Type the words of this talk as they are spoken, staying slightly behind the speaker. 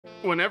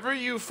whenever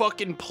you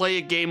fucking play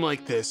a game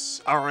like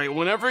this, alright,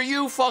 whenever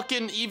you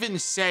fucking even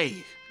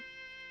say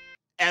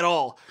at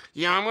all,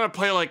 yeah, I'm gonna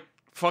play like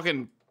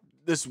fucking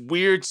this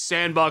weird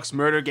sandbox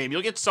murder game,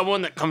 you'll get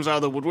someone that comes out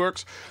of the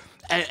woodworks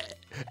and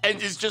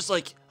it's just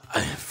like,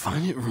 I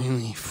find it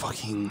really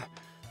fucking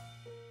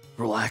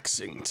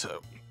relaxing to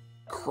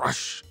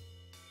crush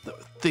the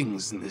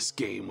things in this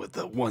game with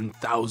the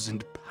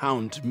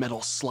 1,000-pound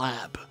metal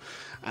slab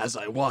as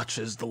I watch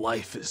as the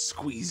life is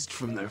squeezed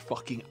from their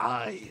fucking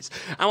eyes.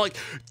 I'm like,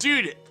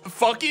 dude,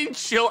 fucking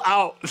chill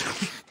out.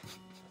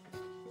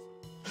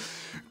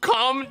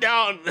 Calm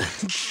down.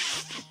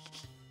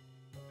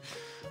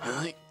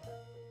 I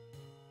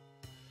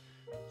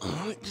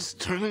like just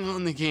turning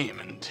on the game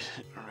and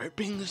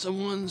ripping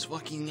someone's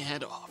fucking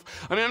head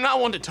off. I mean, I'm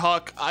not one to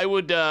talk. I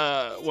would,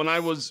 when I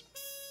was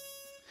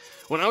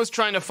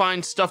trying to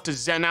find stuff to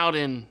zen out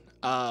in,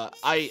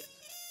 I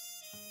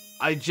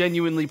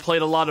genuinely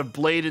played a lot of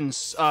Blade and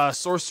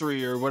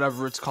Sorcery or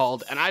whatever it's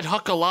called, and I'd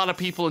huck a lot of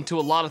people into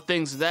a lot of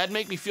things. That'd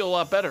make me feel a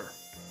lot better.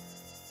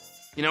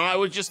 You know, I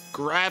would just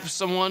grab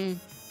someone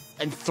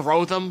and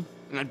throw them,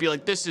 and I'd be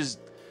like, this is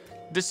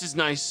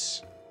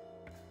nice.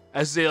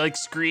 As they like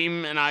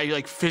scream and I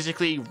like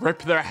physically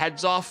rip their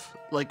heads off.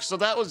 Like, so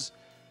there's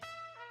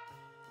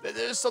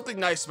something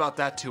nice about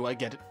that too, I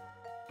get it.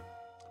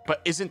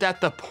 But isn't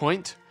that the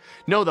point?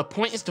 No, the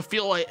point is to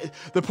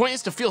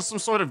feel some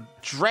sort of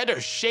dread or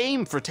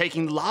shame for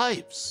taking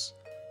lives.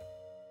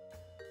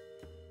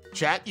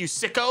 Chat, you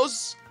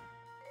sickos?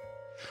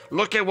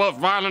 Look at what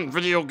violent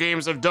video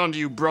games have done to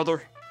you,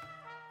 brother.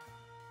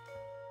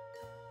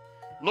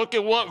 Look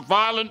at what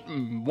violent,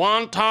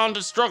 wanton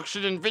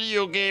destruction in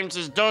video games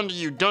has done to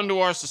you, done to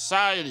our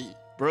society,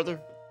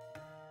 brother.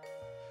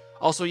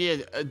 Also,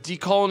 yeah,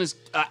 D-Colin is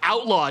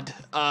outlawed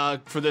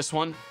for this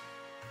one.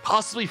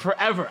 Possibly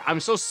forever. I'm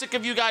so sick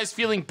of you guys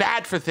feeling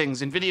bad for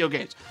things in video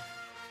games.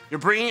 You're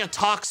bringing a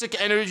toxic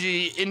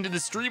energy into the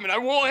stream and I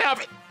won't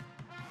have it.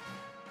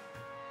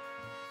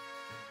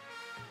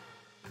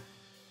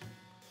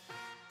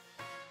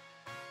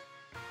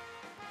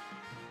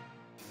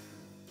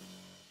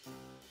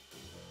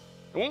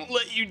 I won't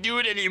let you do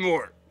it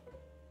anymore.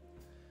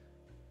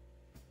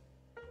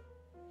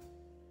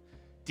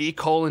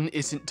 D-Colin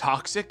isn't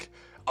toxic?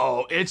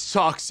 Oh, it's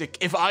toxic.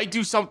 If I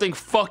do something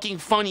fucking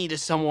funny to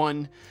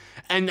someone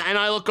and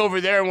I look over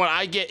there and what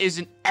I get is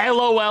an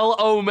LOL,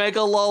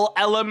 Omega lol,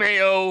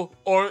 LMAO,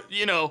 or,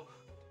 you know,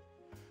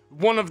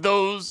 one of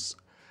those,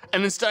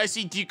 and instead I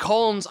see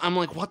D-Colin's, I'm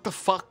like, what the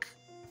fuck?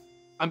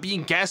 I'm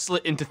being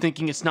gaslit into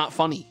thinking it's not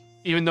funny,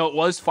 even though it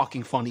was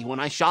fucking funny when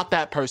I shot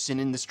that person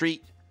in the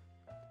street.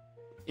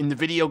 In the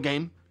video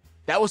game,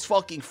 that was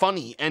fucking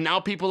funny, and now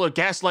people are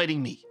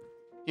gaslighting me,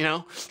 you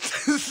know?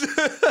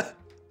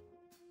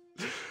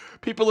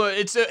 People are,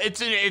 it's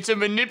a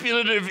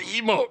manipulative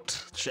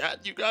emote.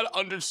 Chat, you gotta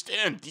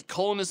understand,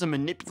 D-Colin is a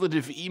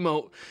manipulative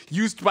emote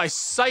used by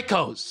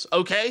psychos,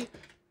 okay?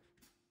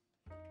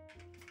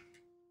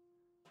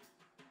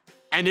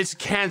 And it's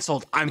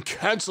canceled. I'm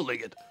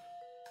canceling it.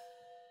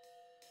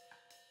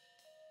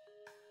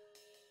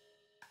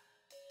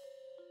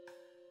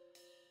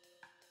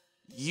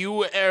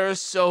 You are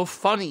so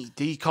funny,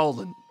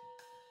 D-Colin.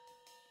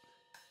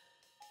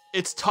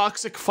 It's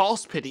toxic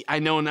false pity. I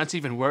know, and that's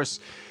even worse.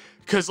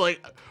 Because,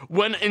 like,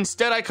 when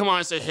instead I come on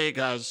and say, hey,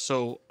 guys,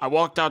 so I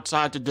walked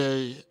outside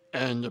today,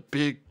 and a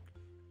big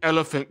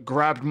elephant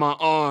grabbed my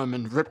arm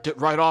and ripped it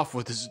right off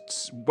with his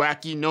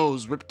wacky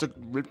nose, ripped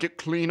it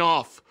clean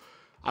off.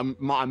 I'm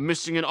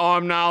missing an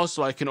arm now,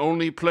 so I can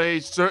only play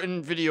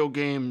certain video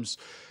games.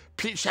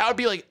 I would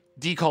be like,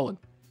 D-Colin.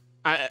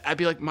 I'd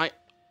be like, my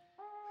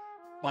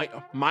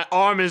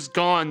arm is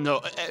gone,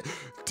 though.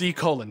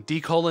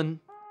 D-Colin.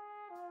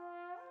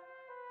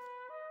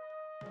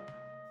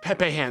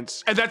 Pepe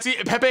hands. And that's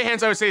it. Pepe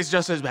hands, I would say, is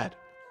just as bad.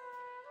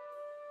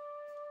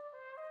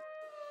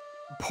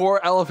 Poor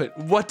elephant.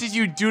 What did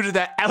you do to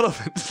that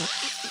elephant?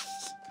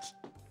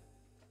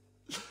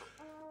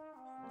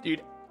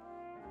 Dude.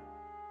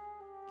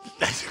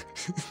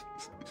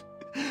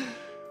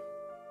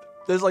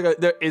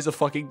 There is a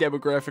fucking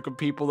demographic of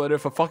people that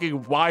if a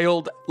fucking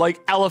wild,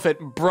 like,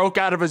 elephant broke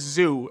out of a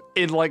zoo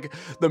in, like,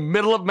 the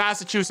middle of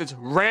Massachusetts,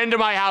 ran to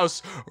my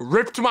house,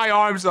 ripped my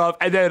arms off,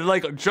 and then,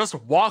 like, just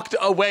walked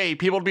away,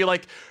 people would be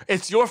like,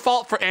 it's your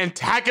fault for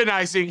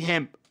antagonizing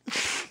him.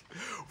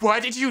 Why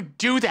did you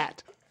do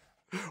that?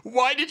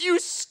 Why did you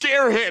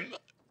scare him?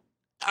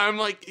 I'm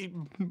like, he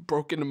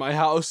broke into my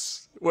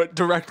house, went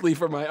directly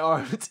for my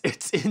arm.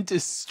 It's in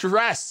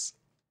distress.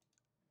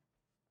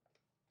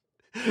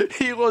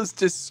 He was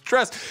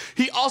distressed.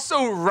 He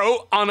also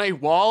wrote on a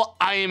wall,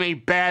 I am a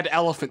bad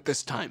elephant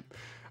this time.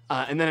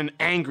 And then an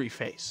angry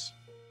face.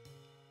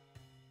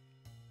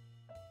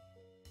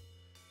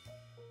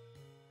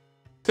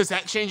 Does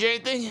that change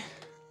anything?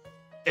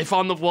 If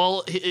on the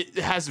wall it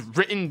has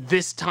written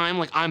this time,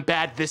 like I'm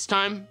bad this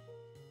time?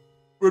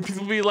 Would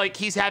people be like,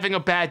 he's having a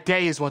bad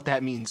day is what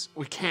that means.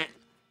 We can't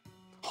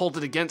hold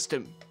it against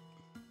him.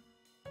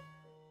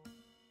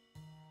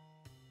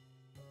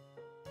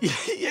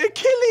 You're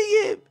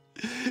killing him!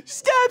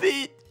 Stop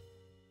it!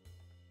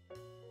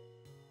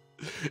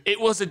 It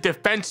was a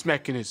defense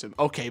mechanism.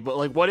 Okay, but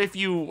like, what if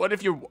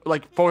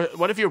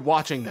you're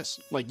watching this?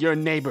 Like, you're a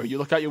neighbor. You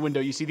look out your window.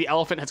 You see the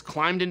elephant has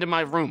climbed into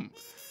my room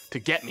to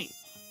get me.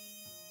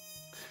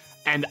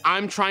 And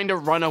I'm trying to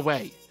run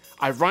away.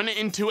 I run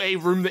into a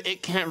room that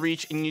it can't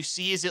reach, and you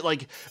see as it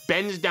like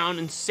bends down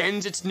and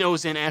sends its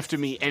nose in after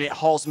me, and it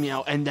hauls me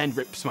out and then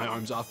rips my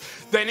arms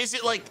off. Then is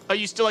it like, are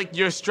you still like,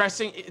 you're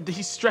stressing,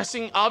 he's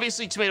stressing,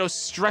 obviously Tomato's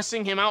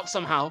stressing him out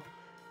somehow,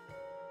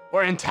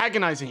 or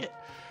antagonizing it.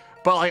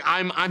 But like,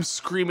 I'm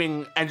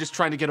screaming and just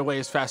trying to get away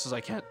as fast as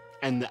I can.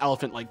 And the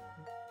elephant like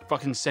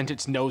fucking sent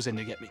its nose in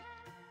to get me.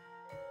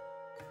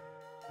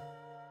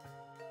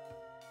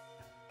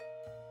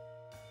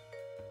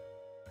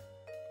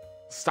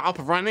 Stop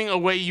running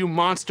away, you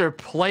monster.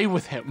 Play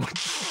with him.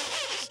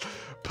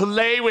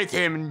 Play with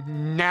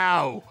him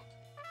now.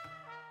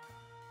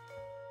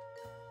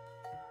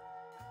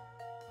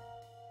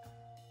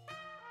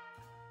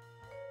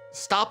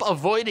 Stop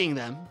avoiding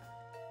them.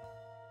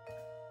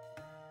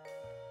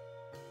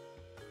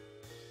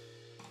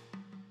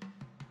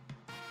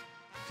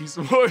 He's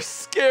more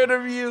scared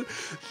of you.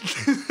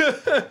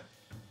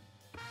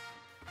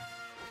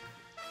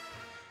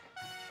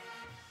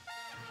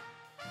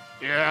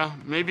 Yeah,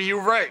 maybe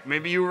you're right.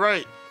 Maybe you're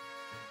right.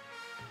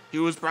 He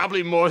was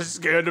probably more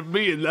scared of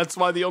me, and that's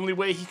why the only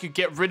way he could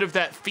get rid of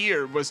that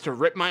fear was to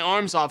rip my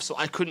arms off so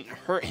I couldn't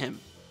hurt him.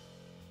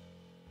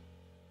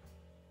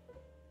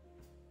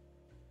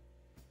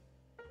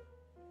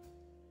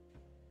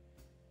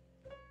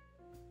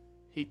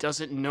 He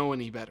doesn't know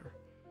any better.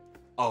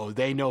 Oh,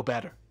 they know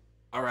better.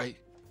 All right.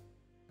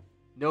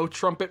 No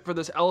trumpet for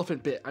this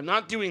elephant bit. I'm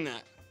not doing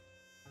that.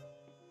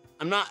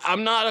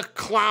 I'm not a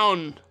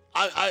clown.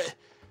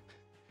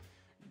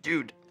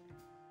 Dude,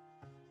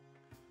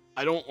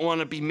 I don't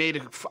want to be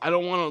I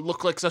don't want to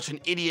look like such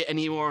an idiot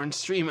anymore on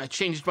stream. I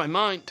changed my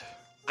mind.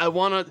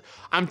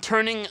 I'm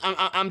turning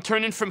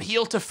from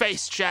heel to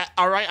face, chat.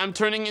 All right, I'm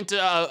turning into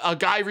a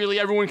guy really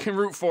everyone can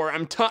root for.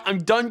 I'm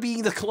done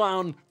being the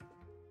clown.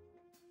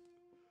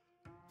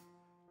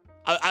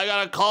 I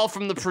got a call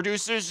from the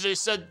producers. They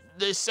said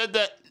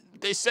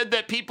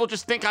that people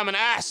just think I'm an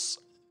ass.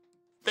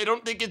 They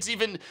don't think it's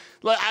even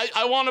like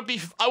I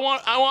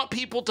want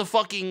people to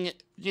fucking,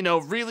 you know,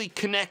 really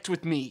connect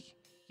with me.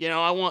 You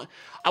know, I want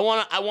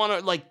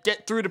to like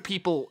get through to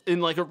people in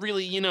like a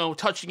really, you know,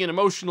 touching and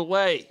emotional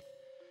way.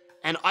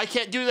 And I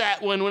can't do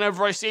that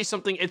whenever I say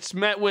something, it's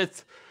met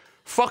with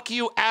fuck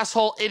you,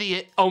 asshole,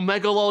 idiot,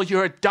 omegalol,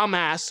 you're a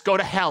dumbass, go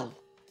to hell.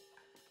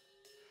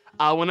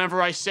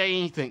 Whenever I say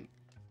anything.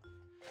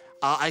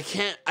 I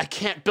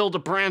can't build a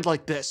brand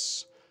like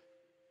this.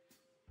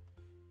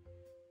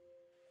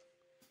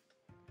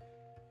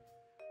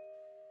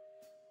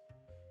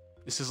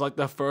 This is like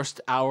the first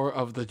hour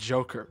of the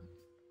Joker.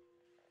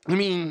 I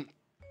mean,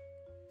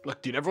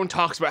 look, dude, everyone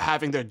talks about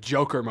having their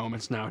Joker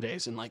moments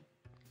nowadays, and like,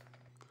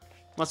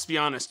 let's be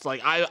honest,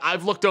 like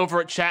I've looked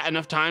over at chat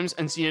enough times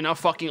and seen enough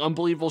fucking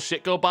unbelievable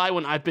shit go by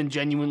when I've been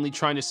genuinely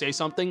trying to say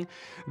something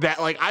that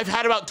like I've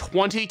had about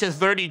 20 to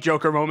 30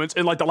 Joker moments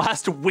in like the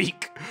last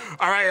week.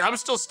 All right, I'm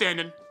still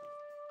standing.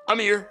 I'm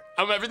here.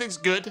 Everything's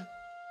good.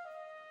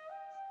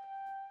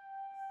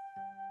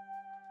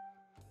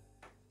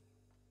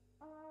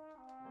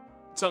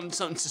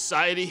 Something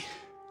society.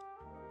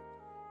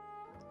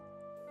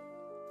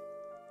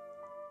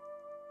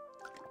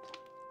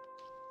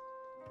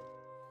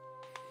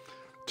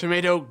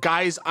 Tomato,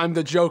 guys, I'm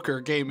the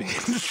Joker gaming.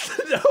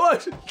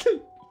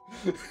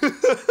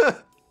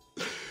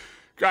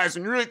 Guys,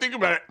 when you really think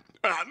about it,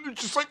 I'm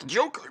just like the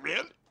Joker,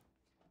 man.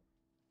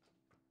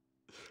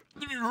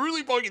 If you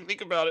really fucking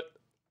think about it.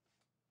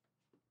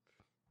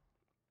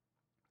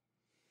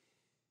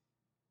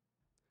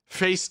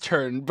 Face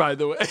turn, by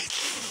the way.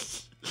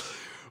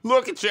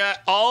 Look at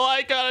chat, all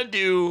I gotta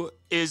do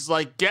is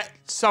like get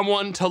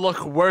someone to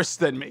look worse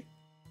than me.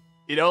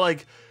 You know,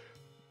 like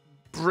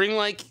bring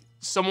like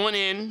someone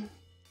in,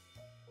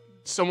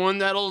 someone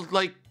that'll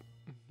like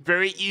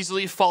very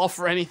easily fall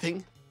for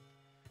anything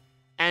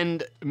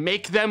and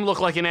make them look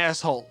like an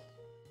asshole.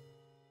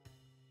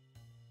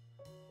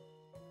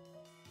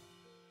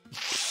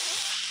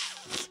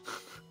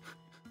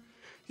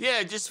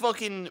 Yeah, just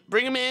fucking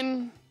bring him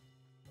in.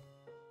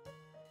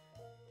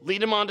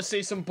 Lead him on to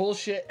say some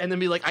bullshit and then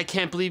be like, I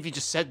can't believe you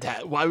just said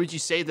that. Why would you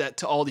say that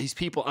to all these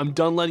people? I'm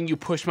done letting you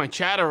push my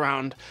chat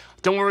around.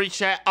 Don't worry,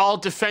 chat, I'll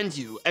defend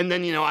you. And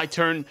then, you know, I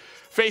turn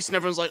face and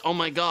everyone's like, oh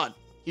my God,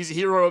 he's a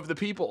hero of the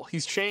people.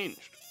 He's changed.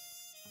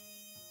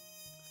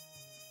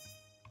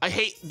 I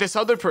hate this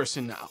other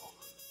person now.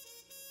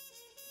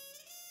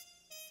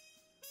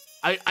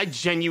 I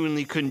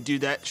genuinely couldn't do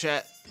that,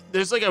 chat.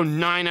 There's like a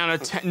 9 out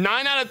of 10.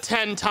 9 out of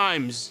 10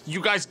 times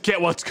you guys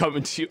get what's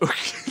coming to you.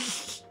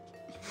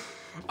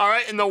 All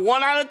right, and the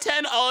 1 out of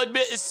 10, I'll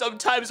admit, is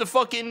sometimes a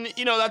fucking,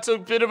 you know, that's a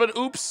bit of an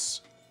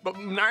oops. But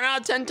 9 out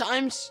of 10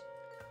 times,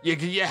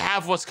 you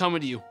have what's coming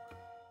to you.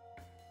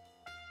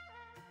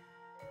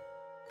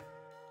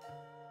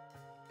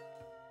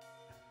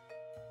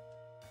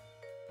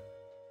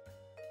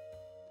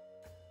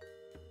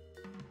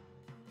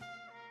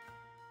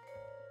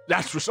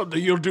 That's for something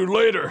you'll do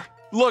later.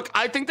 Look,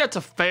 I think that's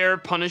a fair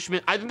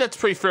punishment. I think that's a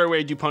pretty fair way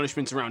to do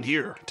punishments around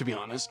here, to be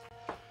honest.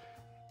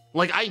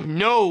 Like, I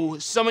know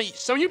some of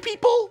you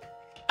people,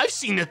 I've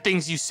seen the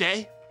things you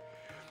say.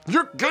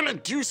 You're gonna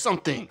do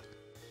something.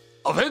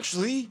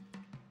 Eventually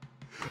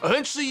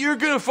you're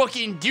gonna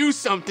fucking do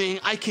something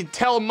I can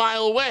tell a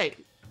mile away.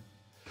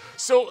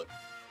 So,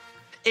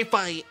 if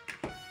I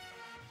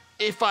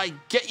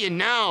get you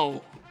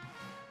now,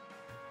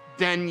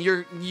 then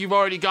you've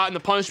already gotten the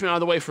punishment out of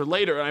the way for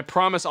later, and I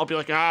promise I'll be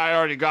like, I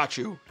already got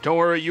you. Don't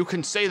worry, you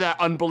can say that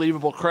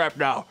unbelievable crap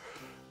now.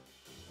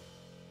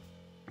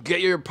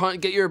 Get your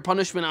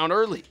punishment out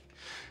early.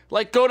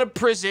 Like, go to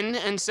prison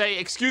and say,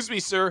 excuse me,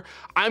 sir,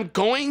 I'm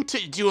going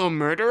to do a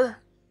murder.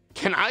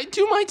 Can I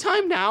do my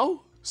time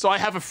now? So I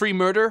have a free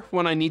murder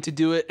when I need to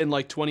do it in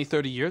like 20,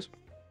 30 years?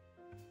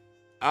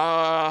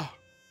 Yeah,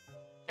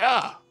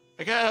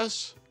 I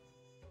guess.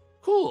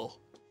 Cool.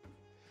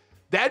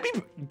 That'd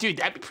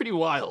be pretty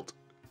wild.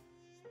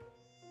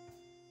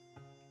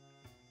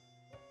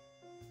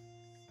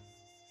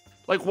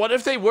 Like, what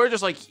if they were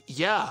just like,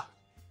 yeah,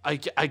 I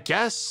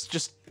guess,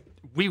 just,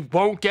 we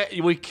won't get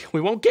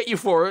you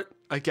for it,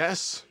 I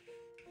guess.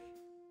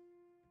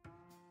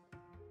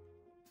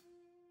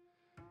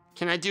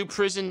 Can I do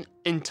prison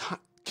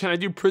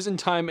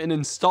time in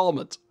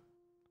installment?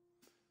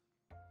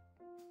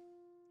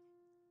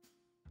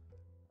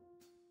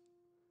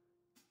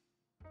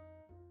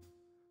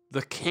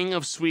 The king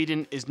of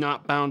Sweden is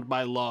not bound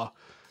by law.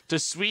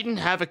 Does Sweden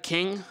have a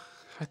king?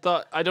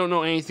 I don't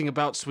know anything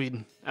about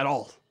Sweden at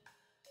all,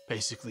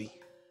 basically.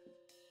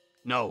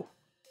 No.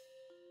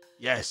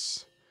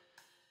 Yes.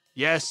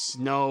 Yes,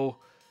 no.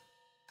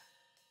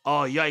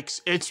 Oh,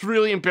 yikes. It's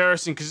really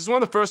embarrassing because it's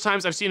one of the first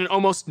times I've seen an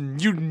almost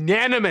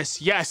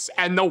unanimous yes.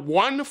 And the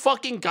one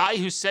fucking guy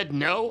who said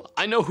no,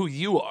 I know who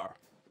you are.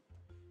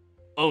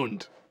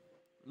 Owned.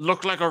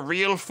 Look like a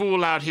real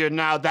fool out here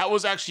now. That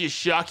was actually a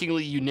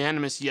shockingly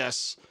unanimous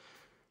yes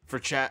for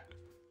chat.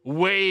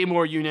 Way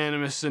more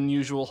unanimous than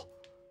usual.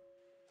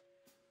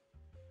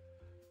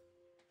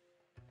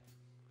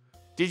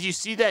 Did you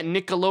see that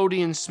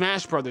Nickelodeon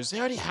Smash Brothers? They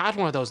already had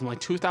one of those in like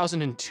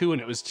 2002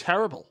 and it was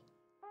terrible.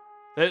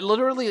 It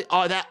literally,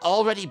 that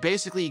already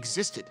basically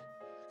existed.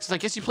 So I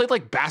guess you played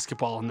like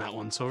basketball in that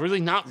one, so really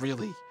not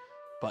really.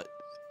 But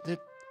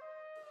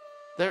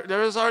there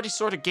was already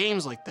sort of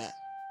games like that.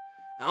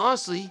 And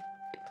honestly,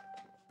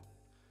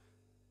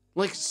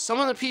 like some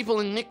of the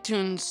people in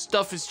Nicktoons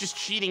stuff is just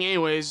cheating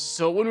anyways,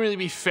 so it wouldn't really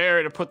be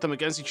fair to put them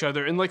against each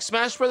other. In like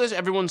Smash Brothers,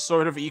 everyone's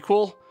sort of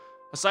equal.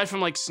 Aside from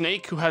like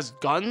Snake, who has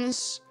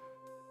guns,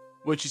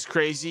 which is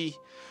crazy.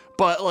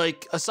 But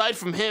like, aside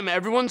from him,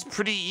 everyone's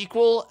pretty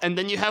equal. And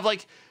then you have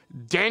like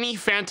Danny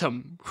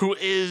Phantom, who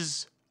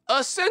is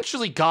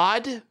essentially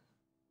God.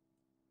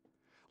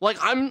 Like,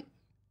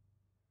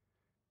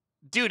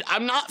 dude,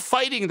 I'm not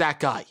fighting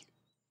that guy.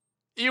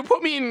 You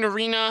put me in an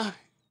arena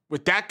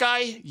with that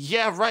guy?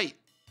 Yeah, right.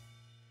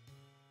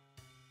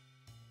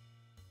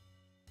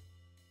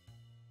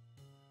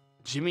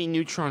 Jimmy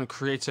Neutron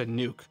creates a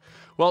nuke.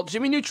 Well,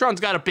 Jimmy Neutron's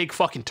got a big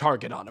fucking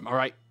target on him, all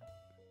right?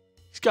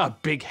 He's got a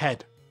big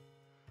head.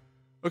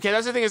 Okay,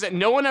 that's the thing is that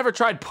no one ever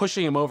tried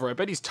pushing him over. I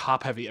bet he's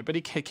top heavy. I bet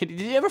he can. Did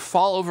he ever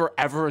fall over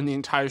ever in the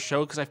entire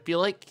show? Because I feel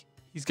like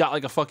he's got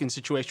like a fucking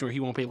situation where he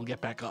won't be able to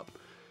get back up.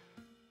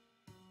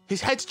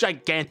 His head's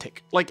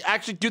gigantic. Like,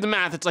 actually do the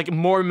math. It's like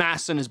more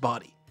mass than his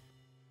body.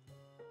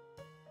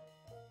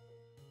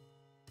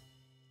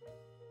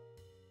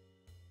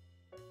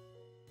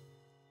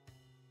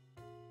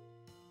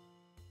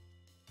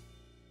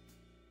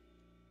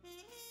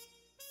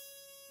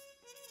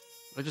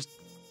 I just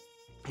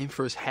aim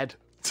for his head.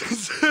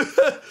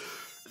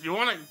 You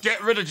want to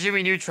get rid of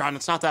Jimmy Neutron?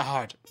 It's not that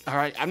hard. All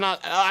right, I'm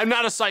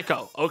not a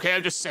psycho. Okay,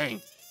 I'm just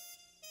saying.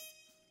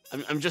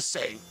 I'm just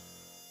saying.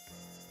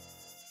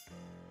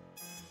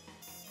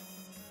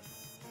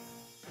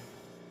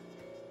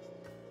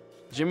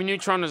 Jimmy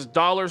Neutron is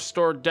dollar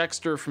store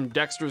Dexter from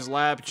Dexter's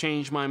Lab.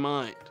 Changed my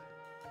mind.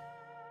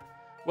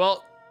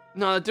 Well,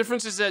 no, the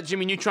difference is that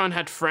Jimmy Neutron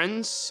had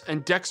friends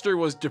and Dexter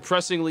was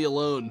depressingly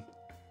alone.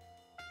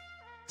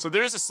 So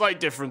there's a slight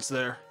difference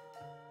there.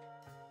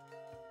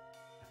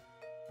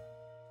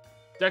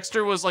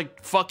 Dexter was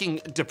like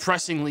fucking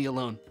depressingly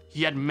alone.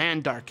 He had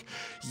Mandark.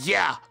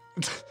 Yeah.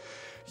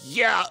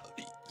 yeah,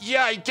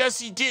 I guess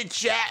he did,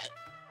 chat.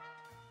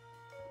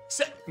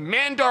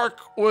 Mandark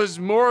was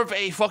more of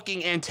a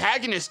fucking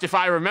antagonist, if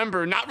I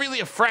remember. Not really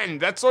a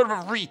friend. That's sort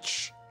of a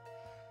reach.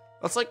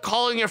 That's like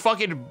calling your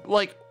fucking,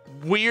 like,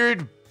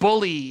 weird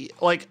bully,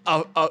 like,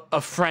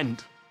 a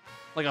friend.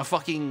 Like a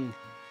fucking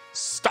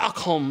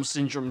Stockholm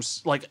Syndrome,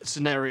 like,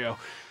 scenario.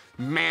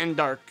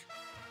 Mandark.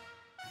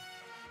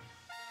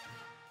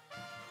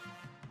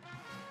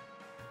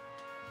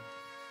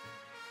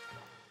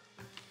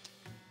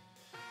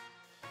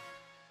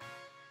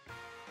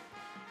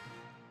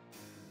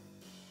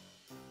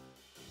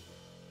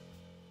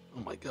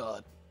 Oh my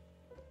god.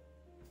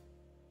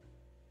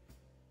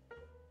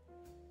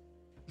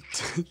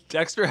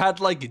 Dexter had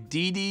like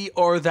Dee Dee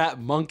or that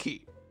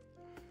monkey.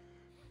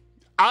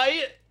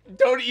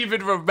 don't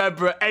even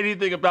remember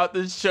anything about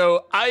this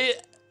show.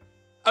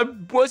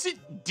 Was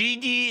it Dee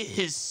Dee,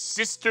 his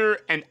sister,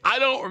 and I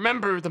don't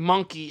remember the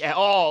monkey at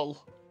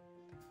all.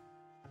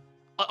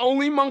 The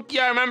only monkey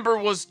I remember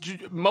was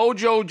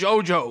Mojo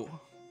Jojo,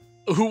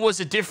 who was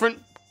a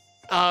different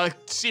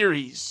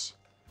series.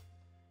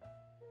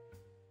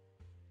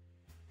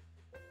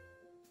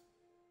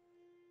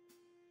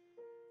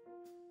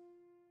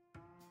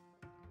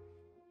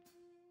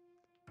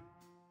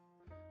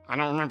 I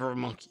don't remember a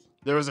monkey.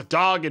 There was a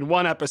dog in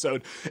one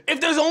episode.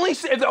 If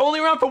they're only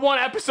around for one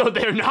episode,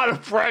 they're not a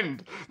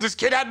friend. This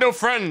kid had no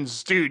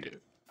friends, dude.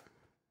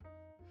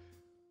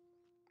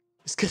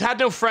 This kid had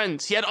no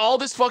friends. He had all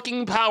this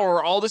fucking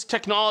power, all this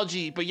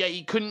technology, but yet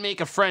he couldn't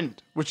make a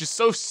friend, which is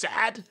so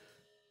sad.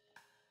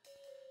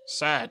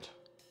 Sad.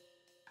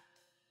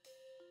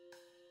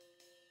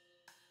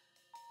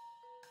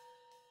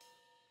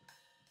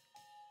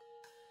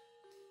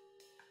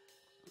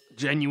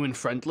 Genuine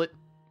friendlet.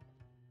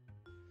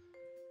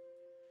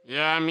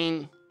 Yeah, I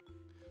mean,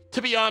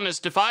 to be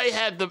honest, if I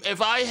had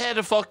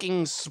a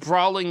fucking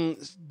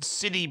sprawling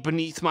city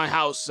beneath my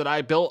house that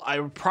I built, I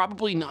would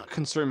probably not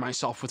concern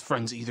myself with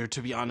friends either,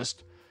 to be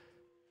honest.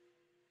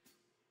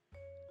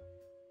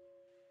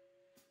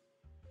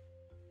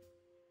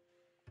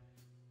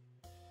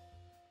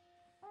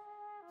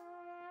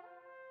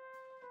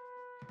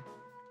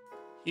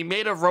 He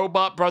made a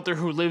robot brother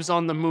who lives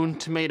on the moon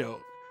tomato.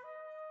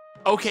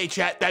 Okay,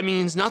 chat, that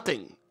means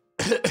nothing.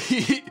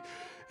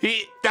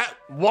 That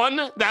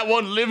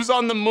one lives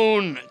on the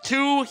moon.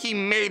 2, he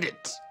made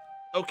it.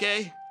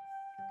 Okay?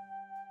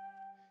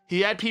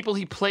 He had people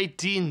he played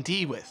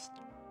D&D with.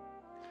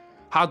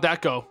 How'd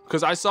that go?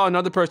 Because I saw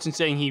another person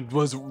saying he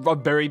was a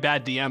very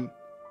bad DM.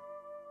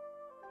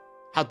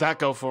 How'd that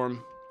go for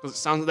him? Because it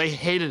sounds like they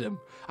hated him.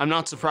 I'm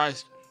not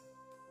surprised.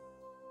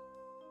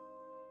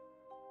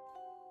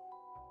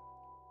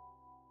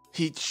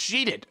 He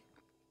cheated.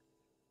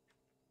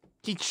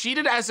 He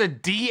cheated as a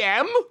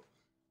DM?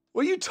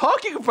 What are you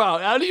talking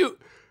about? How do you...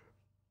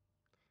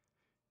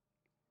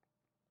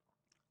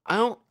 I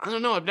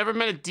don't know. I've never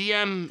met a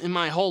DM in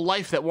my whole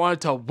life that wanted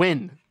to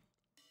win.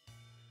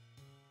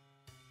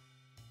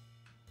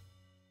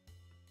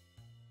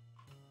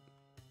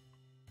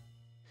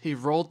 He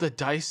rolled the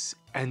dice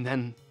and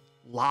then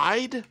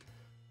lied?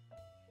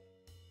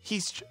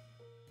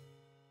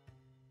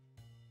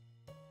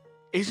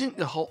 Isn't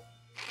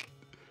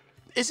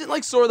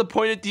like sort of the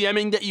point of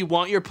DMing that you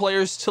want your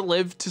players to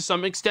live to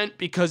some extent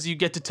because you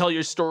get to tell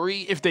your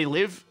story if they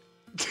live?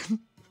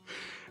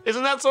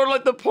 Isn't that sort of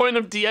like the point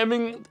of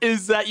DMing,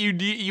 is that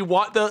you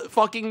want the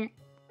fucking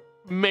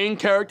main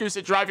characters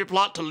that drive your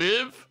plot to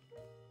live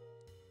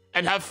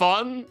and have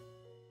fun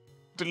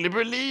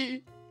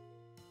deliberately?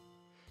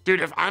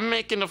 Dude, if I'm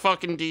making a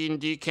fucking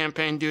D&D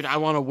campaign, dude, I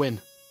want to win.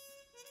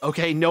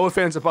 Okay, no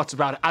offense or buts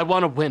about it. I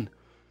want to win.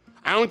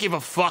 I don't give a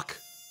fuck.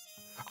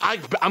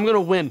 I'm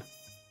gonna win.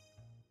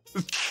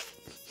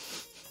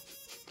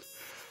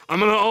 I'm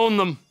gonna own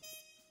them.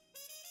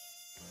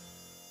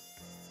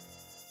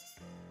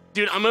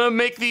 Dude, I'm gonna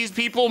make these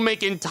people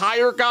make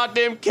entire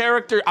goddamn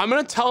character. I'm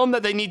gonna tell them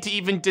that they need to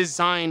even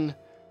design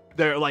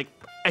their, like,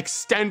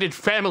 extended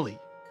family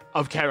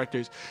of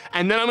characters.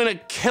 And then I'm gonna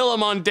kill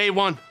them on day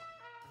 1.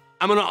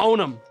 I'm gonna own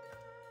them.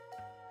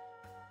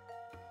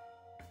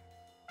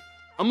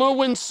 I'm gonna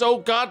win so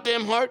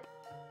goddamn hard.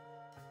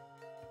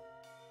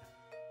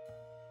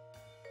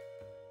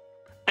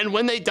 And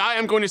when they die,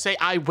 I'm going to say,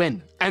 I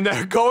win. And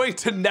they're going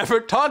to never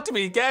talk to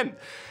me again.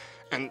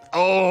 And,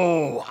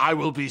 oh, I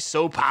will be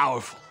so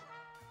powerful.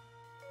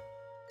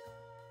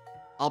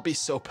 I'll be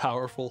so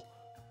powerful.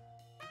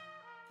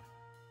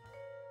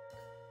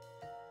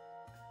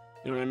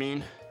 You know what I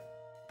mean?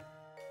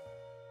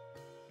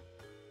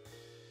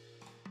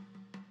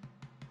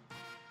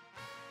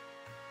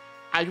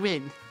 I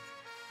win.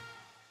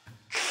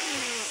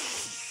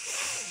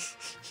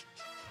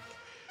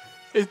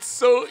 It's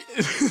so...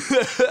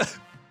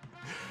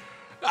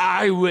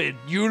 I win.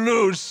 You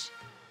lose.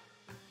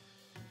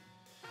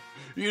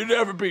 You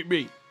never beat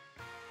me.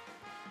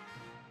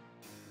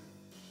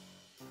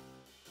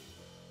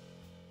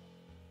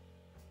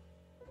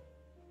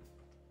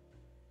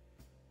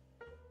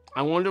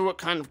 I wonder what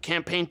kind of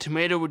campaign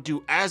Tomato would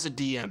do as a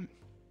DM.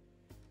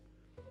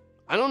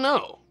 I don't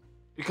know.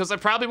 Because I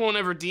probably won't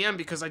ever DM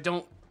because I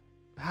don't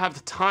have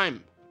the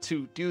time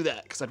to do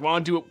that. Because I'd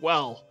want to do it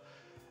well.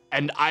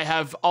 And I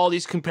have all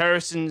these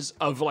comparisons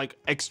of, like,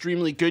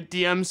 extremely good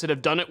DMs that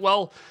have done it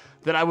well,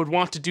 that I would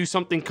want to do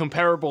something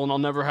comparable, and I'll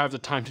never have the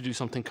time to do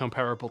something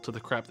comparable to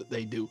the crap that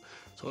they do.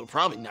 So it'll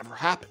probably never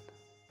happen.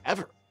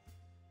 Ever.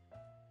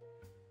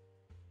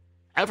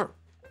 Ever.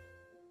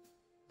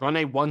 Run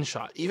a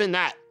one-shot. Even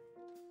that.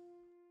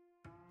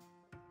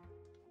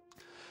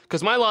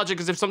 Because my logic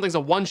is if something's a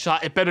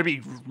one-shot, it better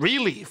be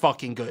really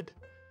fucking good.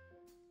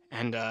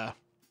 And,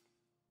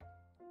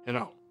 you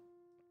know.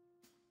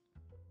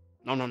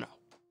 No. No,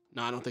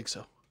 I don't think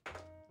so.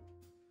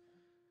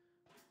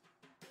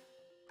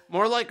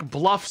 More like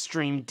bluff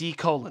stream D:.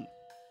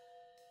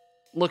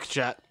 Look,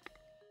 chat.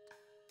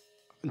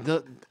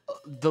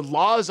 the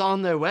law is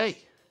on their way,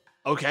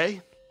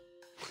 okay?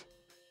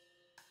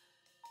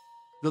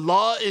 The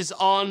law is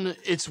on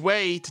its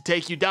way to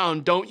take you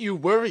down. Don't you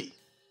worry.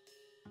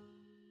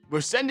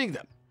 We're sending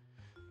them.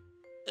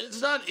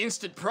 It's not an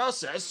instant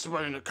process,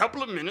 but in a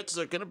couple of minutes,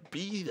 they're gonna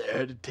be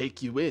there to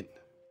take you in.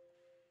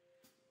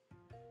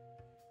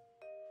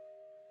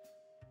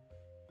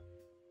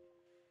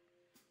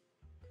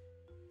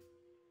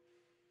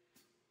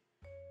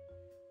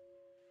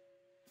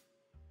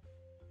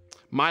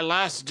 My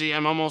last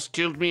DM almost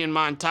killed me and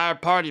my entire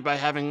party by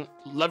having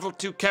level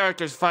 2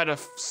 characters fight a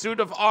suit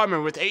of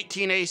armor with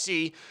 18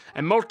 AC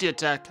and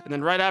multi-attack, and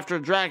then right after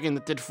a dragon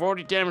that did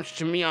 40 damage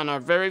to me on our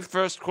very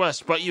first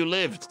quest. But you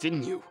lived,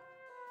 didn't you?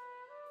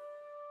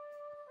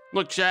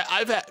 Look, chat,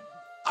 I've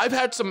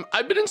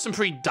been in some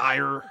pretty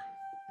dire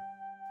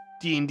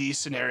D&D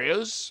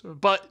scenarios,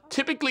 but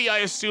typically I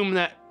assume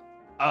that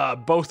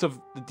both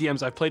of the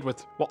DMs I've played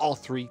with, well, all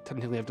three,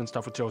 technically I've done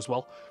stuff with Joe as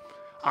well,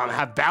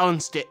 have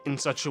balanced it in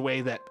such a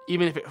way that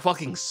even if it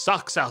fucking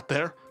sucks out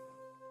there,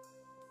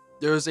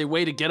 there's a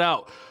way to get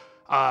out,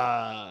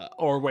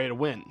 or a way to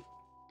win.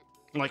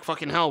 Like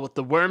fucking hell, with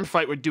the worm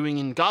fight we're doing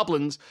in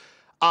Goblins,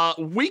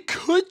 we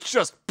could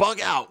just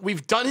bug out.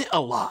 We've done it a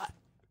lot.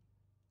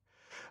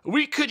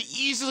 We could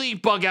easily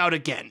bug out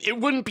again. It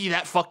wouldn't be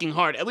that fucking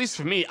hard. At least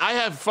for me, I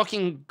have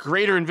fucking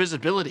greater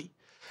invisibility.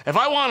 If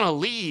I want to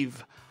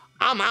leave,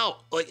 I'm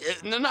out. Like,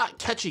 they're not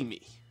catching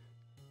me.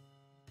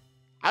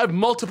 I have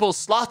multiple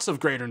slots of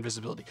greater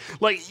invisibility.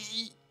 Like,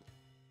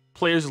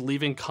 players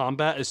leaving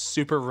combat is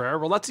super rare.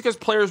 Well, that's because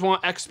players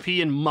want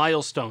XP and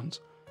milestones.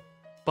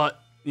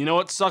 But you know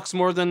what sucks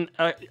more than,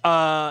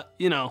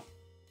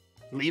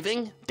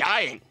 leaving?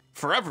 Dying.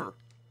 Forever.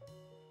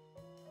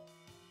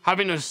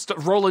 Having to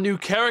roll a new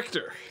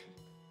character.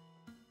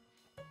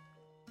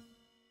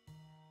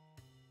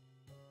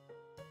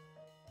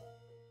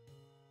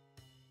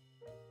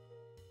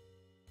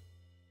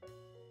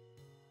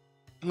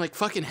 Like,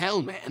 fucking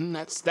hell, man.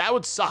 That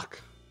would suck.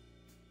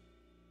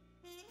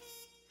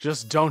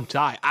 Just don't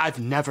die. I've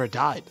never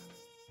died.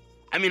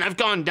 I mean, I've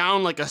gone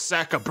down like a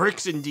sack of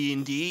bricks in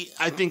D&D.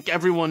 I think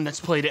everyone that's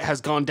played it has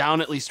gone down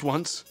at least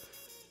once.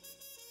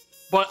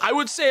 But I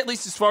would say, at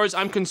least as far as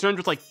I'm concerned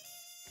with, like,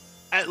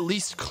 at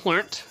least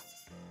Clint,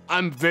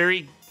 I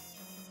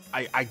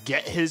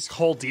get his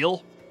whole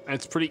deal. And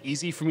it's pretty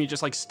easy for me to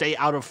just, like, stay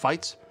out of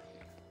fights.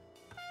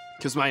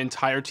 Because my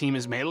entire team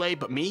is melee,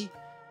 but me.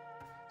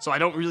 So I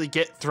don't really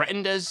get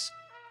threatened as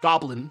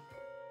Goblin.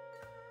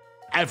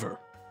 Ever,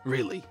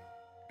 really.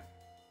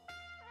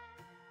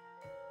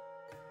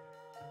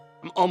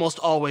 I'm almost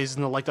always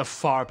in the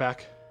far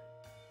back.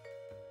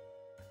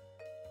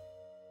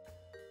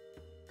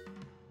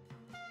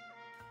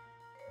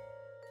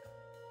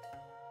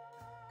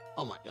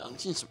 Oh my god, I'm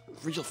seeing some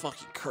real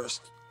fucking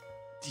cursed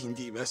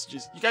D&D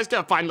messages. You guys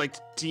gotta find, like,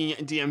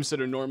 DMs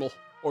that are normal.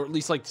 Or at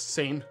least, like,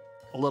 sane.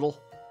 A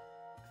little.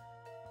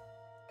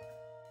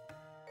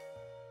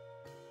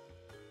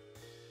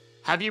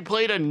 Have you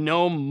played a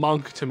gnome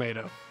monk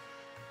tomato?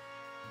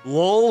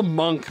 Lol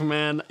monk,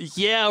 man.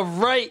 Yeah,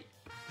 right.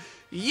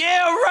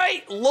 Yeah,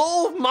 right.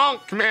 Lol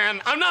monk,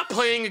 man. I'm not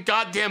playing a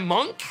goddamn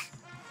monk.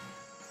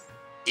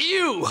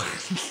 Ew.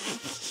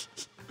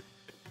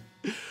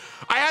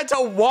 I had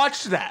to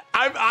watch that.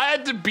 I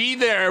had to be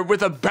there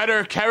with a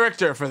better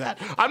character for that.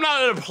 I'm not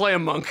gonna play a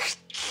monk.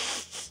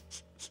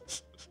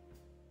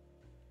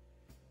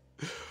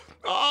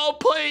 I'll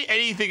play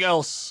anything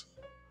else.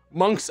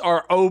 Monks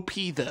are OP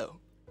though.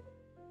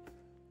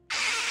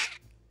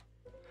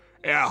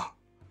 Yeah.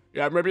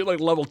 Yeah, maybe like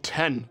level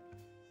 10.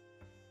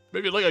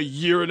 Maybe like a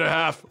year and a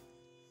half.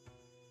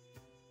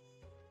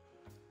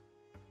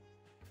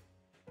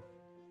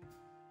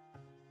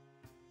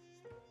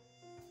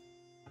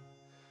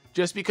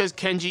 Just because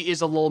Kenji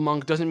is a lol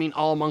monk doesn't mean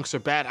all monks are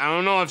bad. I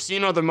don't know, I've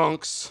seen other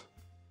monks.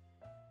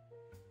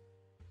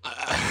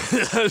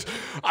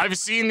 I've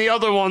seen the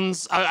other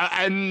ones,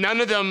 and none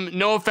of them,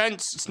 no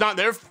offense, it's not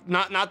their,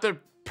 not the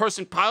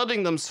person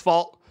piloting them's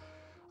fault.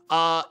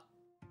 They're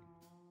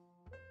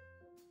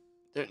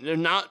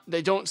not,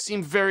 they don't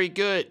seem very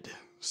good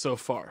so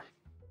far.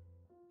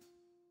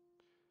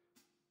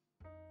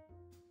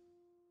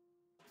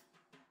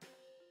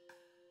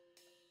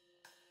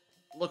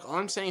 Look, all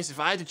I'm saying is if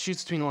I had to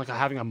choose between like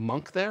having a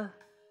monk there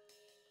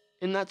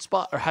in that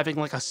spot or having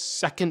like a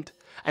second,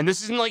 and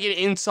this isn't like an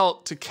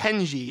insult to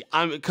Kenji,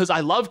 because I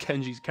love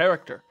Kenji's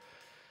character.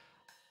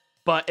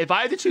 But if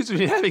I had to choose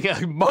between having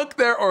a monk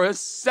there or a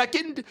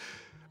second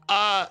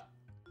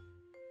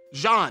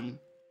Jean,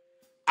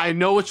 I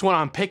know which one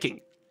I'm picking.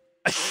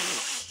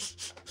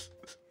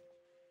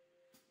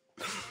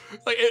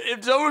 Like,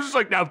 if someone's just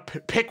like, now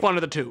pick one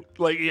of the two.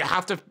 Like, you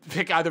have to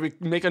pick either we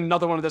make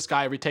another one of this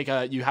guy or we take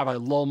you have a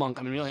lol monk.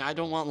 I mean, really, I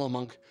don't want lol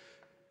monk.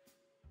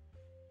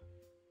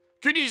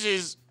 Good news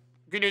is,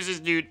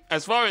 dude,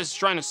 as far as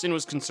Shrine of Sin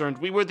was concerned,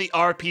 we were the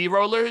RP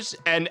rollers,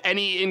 and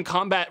any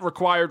in-combat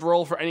required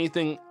roll for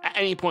anything at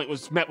any point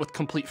was met with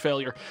complete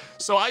failure.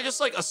 So I just,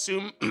 like,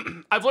 assume,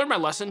 I've learned my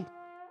lesson,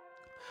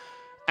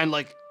 and,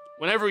 like,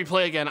 whenever we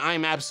play again,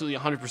 I'm absolutely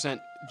 100%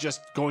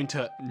 just going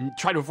to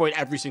try to avoid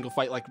every single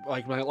fight like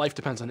my life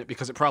depends on it,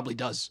 because it probably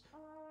does.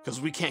 Because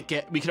we can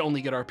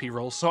only get RP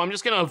rolls. So I'm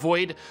just gonna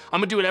avoid.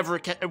 I'm gonna do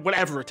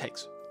whatever it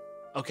takes.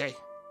 Okay.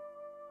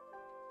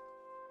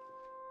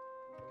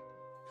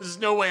 There's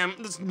no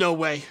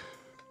way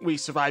we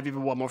survive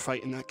even one more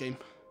fight in that game.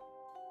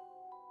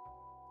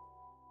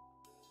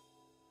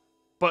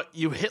 But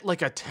you hit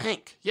like a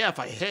tank. Yeah, if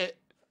I hit.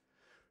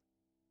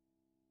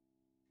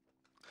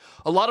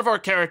 A lot of our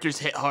characters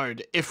hit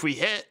hard. If we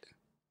hit,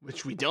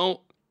 which we don't.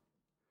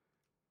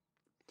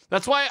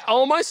 That's why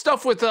all my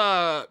stuff with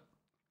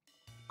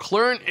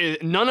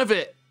Clern, none of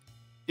it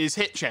is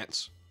hit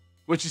chance,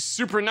 which is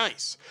super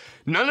nice.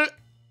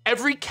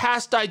 Every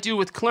cast I do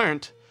with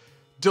Clern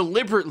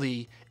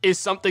deliberately is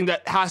something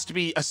that has to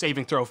be a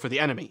saving throw for the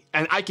enemy,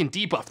 and I can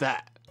debuff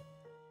that.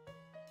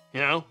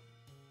 You know?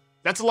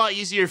 That's a lot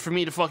easier for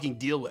me to fucking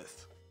deal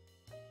with.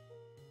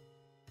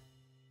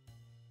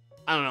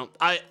 I don't know.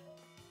 I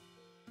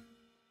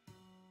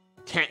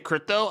can't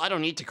crit though. I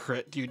don't need to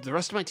crit, dude. The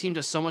rest of my team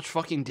does so much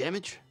fucking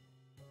damage.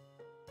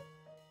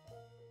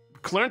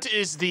 Clern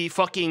is the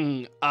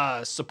fucking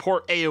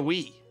support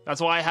AoE.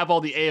 That's why I have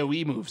all the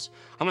AoE moves.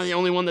 I'm not the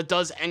only one that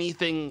does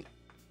anything.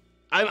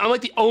 I'm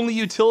like the only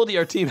utility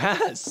our team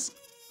has.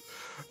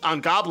 On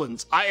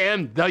goblins, I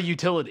am the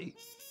utility.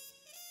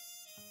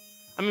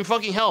 I mean,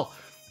 fucking hell.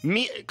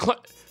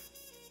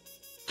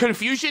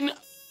 Confusion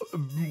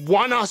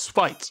won us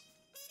fights.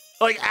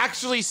 Like,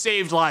 actually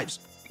saved lives.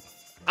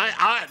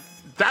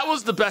 That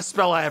was the best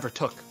spell I ever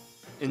took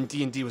in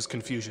D&D was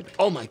Confusion.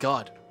 Oh my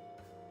god.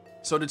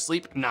 So did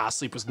Sleep? Nah,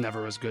 Sleep was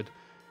never as good.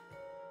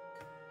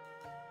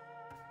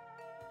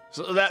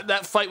 So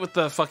that fight with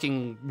the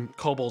fucking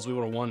kobolds, we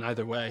would have won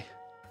either way.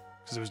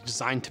 Because it was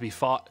designed to be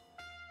fought.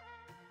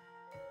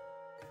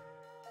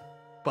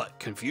 But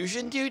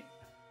Confusion, dude?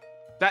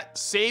 That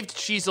saved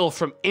Chisel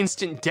from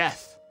instant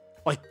death.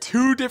 Like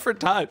 2 different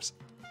times.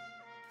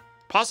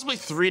 Possibly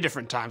 3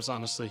 different times,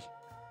 honestly.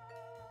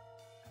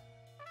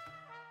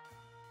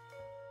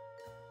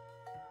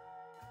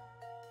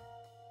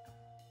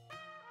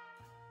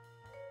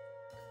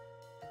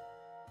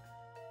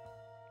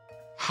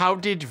 How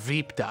did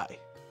Veep die?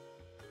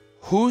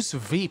 Who's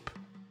Veep?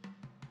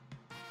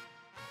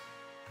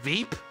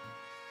 Veep?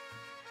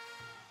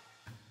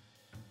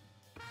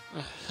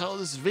 The hell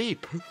is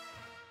Veep?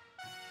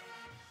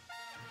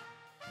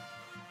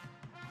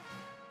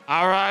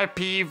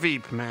 R.I.P.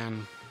 Veep,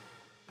 man.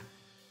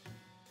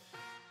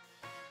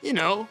 You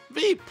know,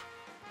 Veep.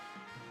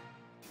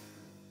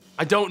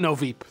 I don't know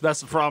Veep,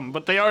 that's the problem,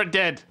 but they are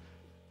dead.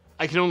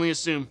 I can only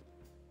assume.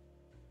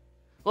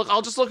 Look,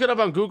 I'll just look it up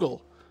on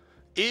Google.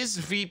 Is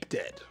Veep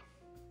dead?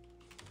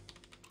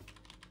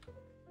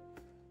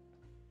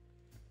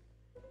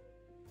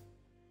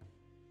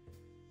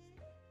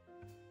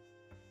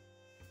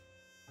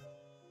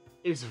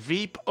 Is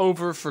Veep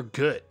over for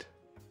good?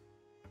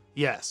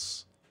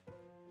 Yes.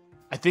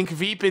 I think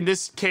Veep in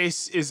this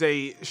case is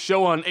a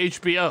show on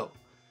HBO.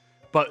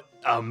 But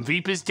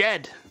Veep is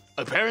dead,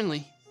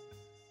 apparently.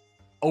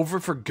 Over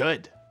for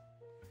good.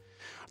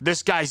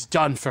 This guy's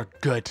done for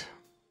good.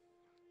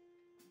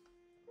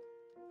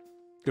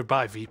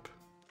 Goodbye, Veep.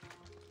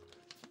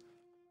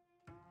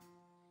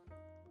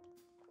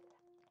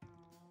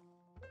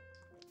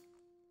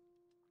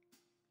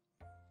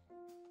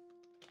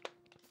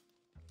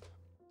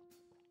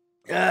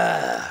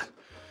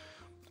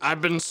 I've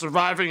been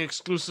surviving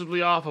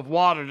exclusively off of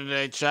water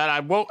today, chat. I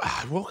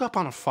woke up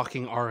on a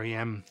fucking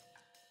REM.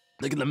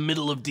 Like in the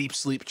middle of deep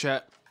sleep,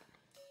 chat.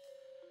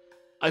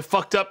 I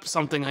fucked up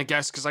something, I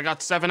guess, because I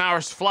got 7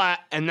 hours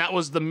flat, and that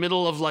was the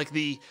middle of like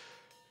the,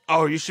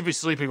 oh, you should be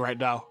sleeping right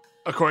now,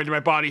 according to my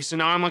body. So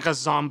now I'm like a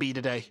zombie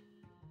today.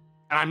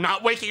 And I'm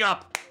not waking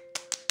up.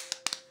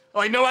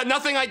 Like, no,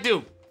 nothing I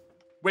do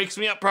wakes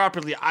me up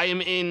properly. I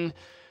am in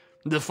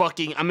the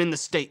fucking, I'm in the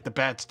state, the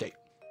bad state.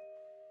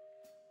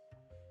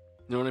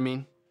 You know what I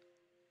mean?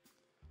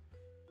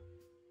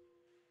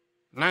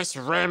 Nice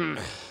REM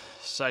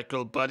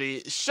cycle,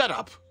 buddy. Shut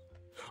up.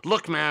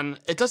 Look, man,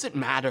 it doesn't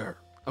matter,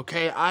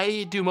 okay?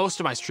 I do most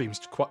of my streams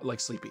like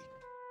sleepy.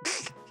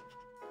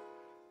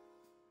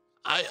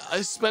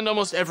 I spend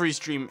almost every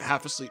stream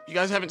half asleep. You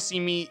guys haven't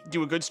seen me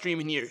do a good stream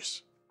in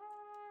years.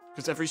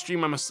 Because every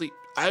stream I'm asleep.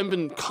 I haven't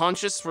been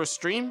conscious for a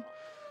stream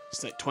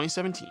since like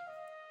 2017.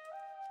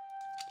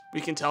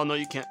 We can tell, no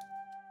you can't.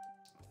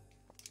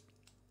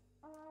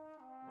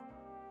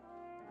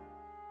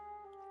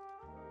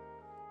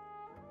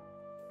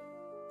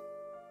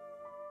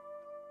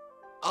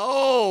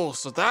 Oh,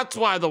 so that's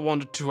why the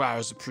 1 to 2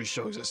 hours of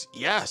pre-show exists.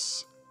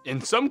 Yes.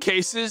 In some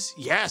cases,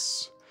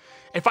 yes.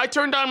 If I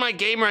turned on my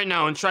game right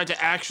now and tried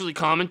to actually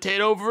commentate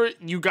over it,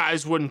 you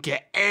guys wouldn't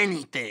get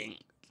anything.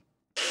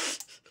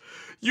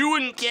 You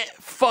wouldn't get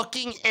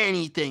fucking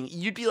anything.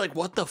 You'd be like,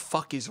 what the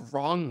fuck is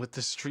wrong with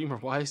this streamer?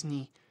 Why isn't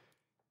he?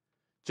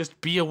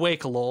 Just be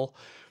awake, lol.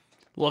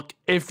 Look,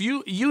 if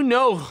you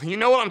know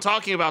what I'm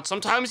talking about.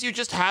 Sometimes you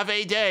just have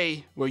a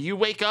day where you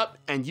wake up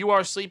and you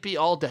are sleepy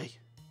all day.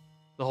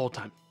 The whole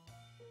time.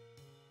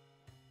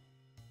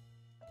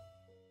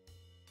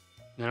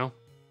 You know?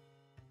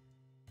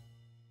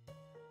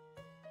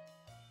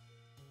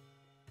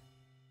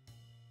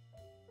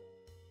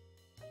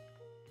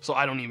 So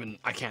I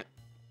can't.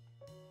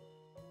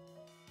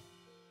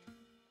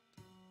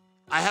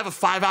 I have a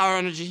 5-hour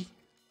energy.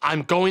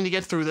 I'm going to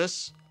get through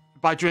this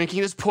by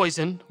drinking this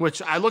poison,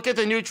 which I look at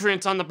the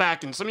nutrients on the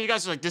back, and some of you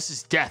guys are like, this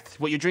is death.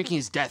 What you're drinking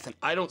is death, and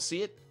I don't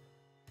see it.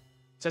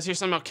 It says here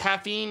something about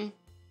caffeine,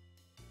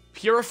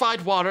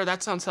 purified water,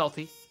 that sounds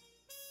healthy.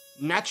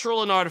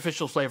 Natural and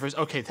artificial flavors,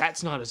 okay,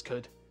 that's not as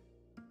good.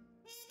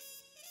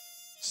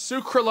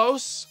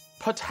 Sucralose,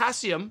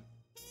 potassium,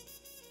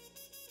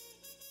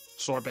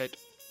 sorbate.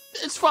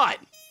 It's fine.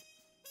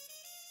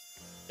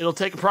 It'll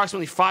take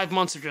approximately 5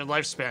 months of your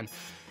lifespan.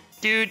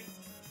 Dude,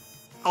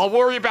 I'll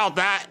worry about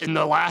that in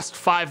the last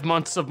 5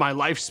 months of my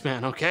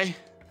lifespan, okay?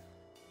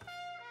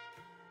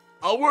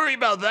 I'll worry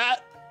about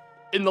that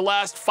in the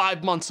last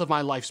 5 months of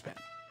my lifespan.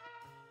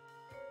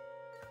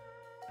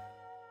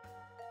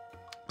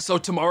 So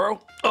tomorrow?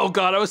 Oh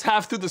God, I was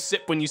half through the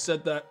sip when you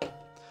said that.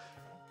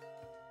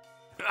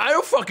 I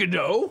don't fucking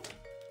know.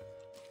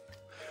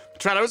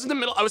 Trent, I was in the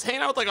middle, I was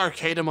hanging out with like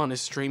Arcadum on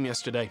his stream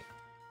yesterday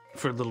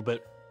for a little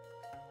bit.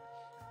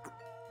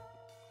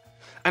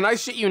 And I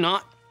shit you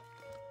not,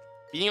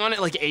 being on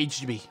it like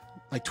aged me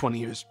like 20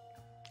 years.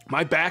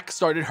 My back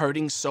started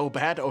hurting so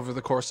bad over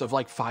the course of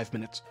like 5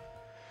 minutes.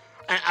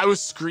 I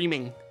was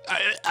screaming.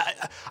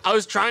 I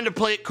was trying to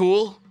play it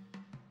cool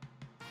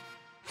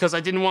because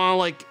I didn't want to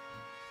like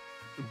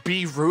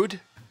be rude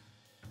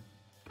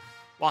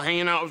while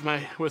hanging out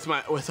with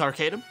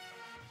Arcadum.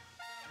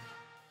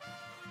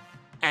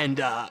 And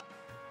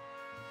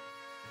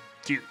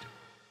dude,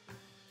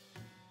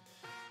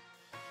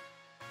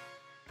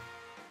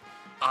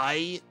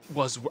 I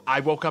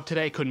woke up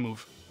today, couldn't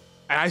move.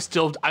 And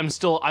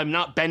I'm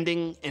not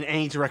bending in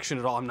any direction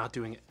at all. I'm not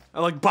doing it.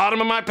 Like, bottom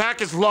of my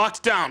pack is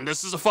locked down.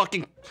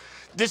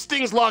 This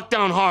thing's locked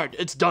down hard.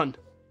 It's done.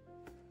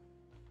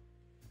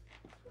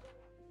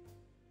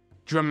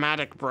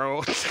 Dramatic,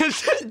 bro.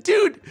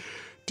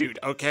 Dude,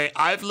 okay?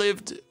 I've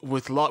lived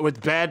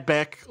with bad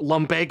back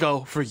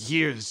lumbago for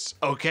years,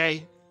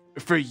 okay?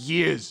 For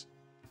years.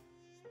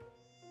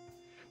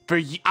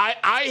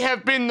 I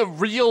have been the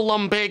real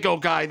lumbago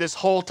guy this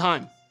whole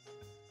time.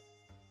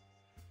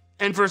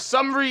 And for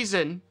some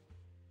reason,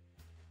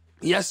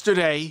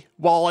 yesterday,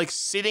 while like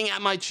sitting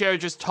at my chair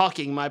just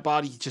talking, my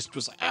body just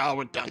was like, oh,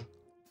 we're done.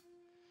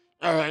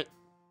 All right.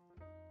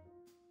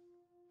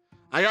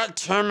 I got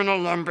terminal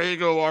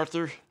lumbago,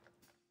 Arthur.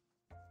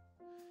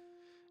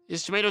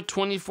 Is tomato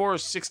 24 or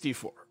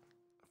 64?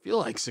 I feel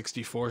like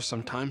 64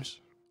 sometimes.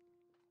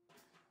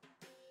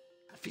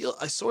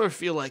 I sort of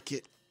feel like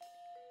it.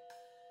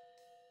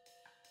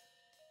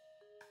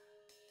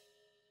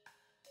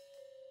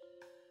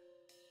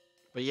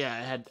 But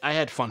yeah, I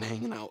had fun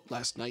hanging out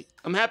last night.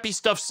 I'm happy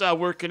stuff's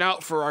working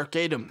out for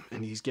Arcadum,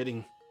 and he's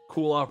getting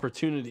cool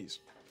opportunities.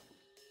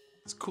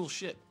 It's cool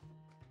shit.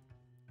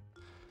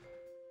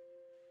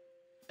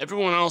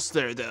 Everyone else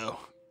there, though,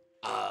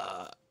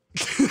 I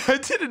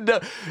didn't know,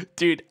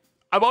 dude.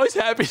 I'm always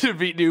happy to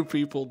meet new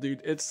people,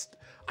 dude.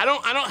 I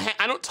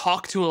don't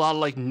talk to a lot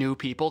of like new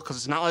people because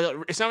it's not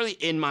really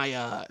in my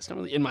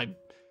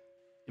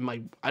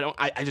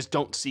I just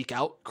don't seek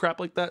out crap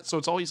like that. So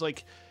it's always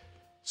like.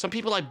 Some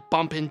people I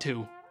bump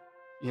into,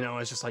 you know,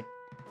 it's just like,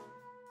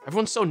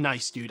 everyone's so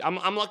nice, dude.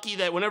 I'm lucky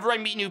that whenever I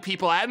meet new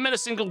people, I haven't met a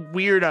single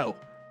weirdo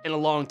in a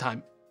long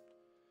time.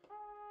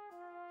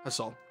 That's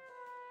all.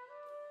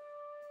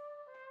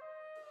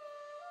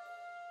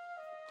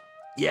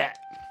 Yeah.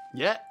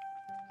 Yeah.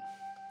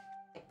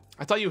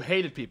 I thought you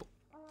hated people.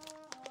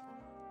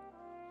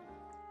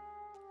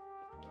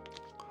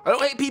 I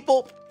don't hate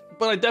people,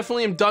 but I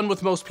definitely am done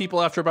with most people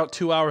after about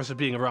 2 hours of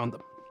being around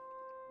them.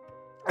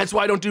 That's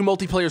why I don't do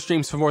multiplayer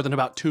streams for more than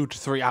about 2 to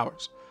 3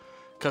 hours.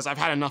 Because I've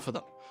had enough of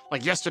them.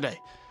 Like yesterday,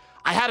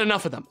 I had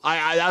enough of them.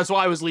 That's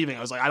why I was leaving.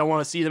 I was like, I don't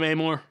want to see them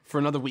anymore for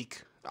another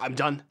week. I'm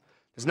done.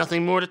 There's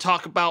nothing more to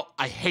talk about.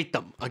 I hate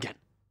them again.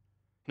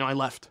 No, I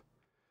left.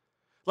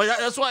 Like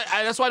that's why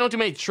I don't do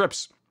many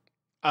trips.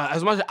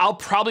 As much as I'll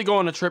probably go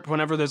on a trip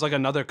whenever there's like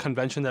another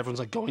convention that everyone's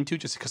like going to,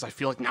 just because I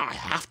feel like now I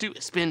have to.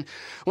 It's been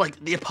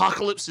like the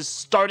apocalypse is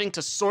starting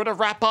to sort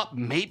of wrap up.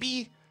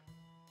 Maybe.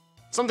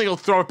 Something will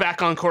throw it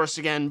back on course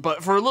again,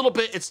 but for a little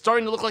bit, it's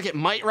starting to look like it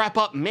might wrap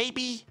up,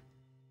 maybe,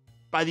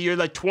 by the year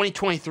like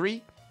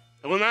 2023.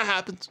 And when that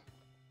happens,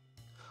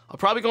 I'll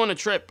probably go on a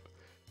trip,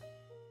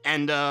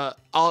 and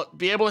I'll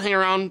be able to hang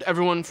around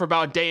everyone for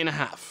about a day and a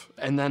half,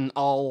 and then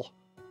I'll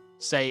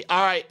say,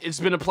 all right, it's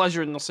been a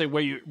pleasure, and they'll say,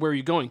 where are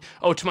you going?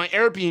 Oh, to my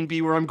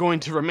Airbnb, where I'm going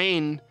to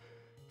remain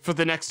for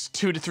the next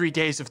 2 to 3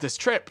 days of this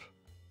trip,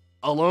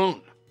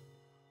 alone,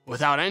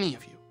 without any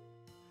of you.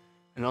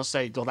 And I'll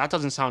say, well, that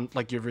doesn't sound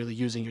like you're really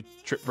using your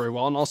trip very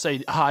well. And I'll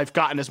say, I've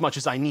gotten as much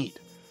as I need.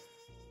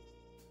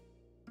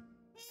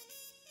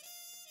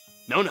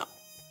 No.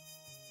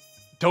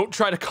 Don't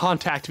try to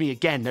contact me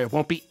again. There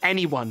won't be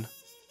anyone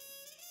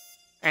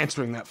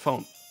answering that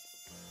phone.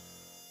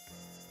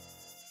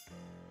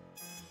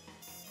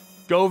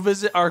 Go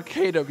visit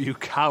Arcadum, you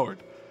coward.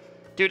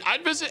 Dude,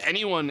 I'd visit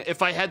anyone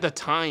if I had the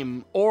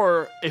time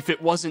or if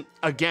it wasn't,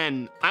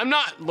 again,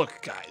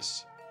 look,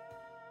 guys.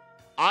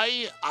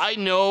 I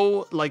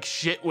know like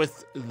shit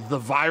with the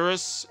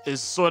virus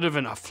is sort of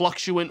in a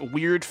fluctuant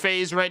weird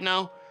phase right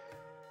now.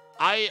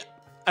 I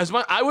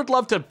would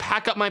love to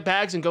pack up my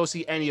bags and go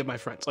see any of my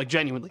friends, like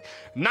genuinely.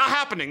 Not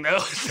happening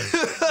though.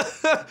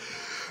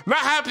 Not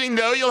happening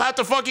though. You'll have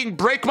to fucking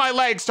break my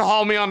legs to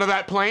haul me onto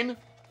that plane.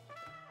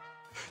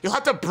 You'll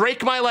have to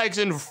break my legs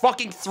and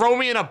fucking throw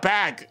me in a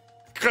bag,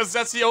 because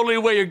that's the only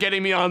way you're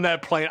getting me on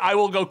that plane. I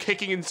will go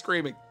kicking and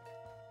screaming.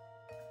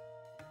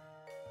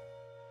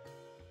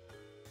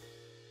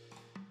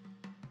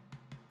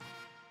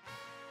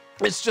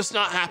 It's just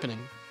not happening.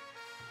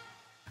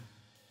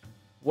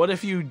 What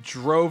if you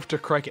drove to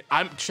Cricket?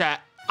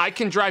 Chat, I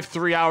can drive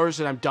 3 hours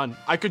and I'm done.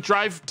 I could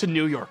drive to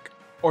New York,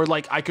 or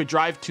like I could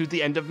drive to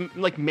the end of,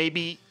 like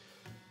maybe,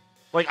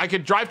 like I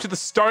could drive to the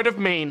start of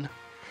Maine.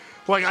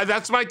 Like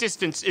that's my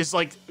distance, is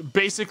like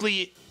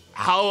basically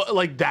how,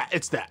 like that,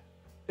 it's that.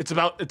 It's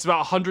about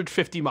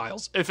 150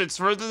 miles. If it's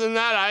further than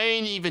that, I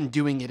ain't even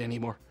doing it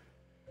anymore.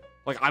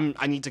 Like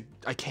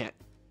I can't.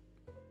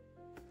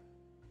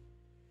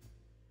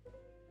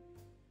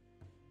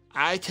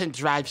 I can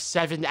drive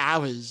 7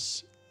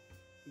 hours.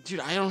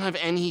 Dude, I don't have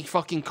any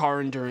fucking car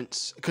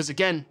endurance. Because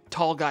again,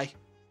 tall guy.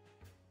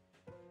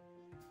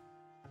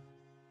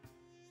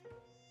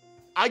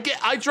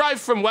 I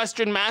drive from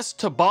Western Mass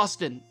to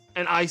Boston,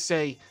 and I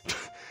say,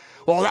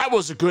 well, that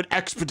was a good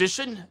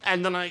expedition.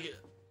 And then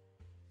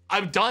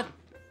I'm done.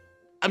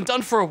 I'm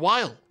done for a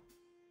while.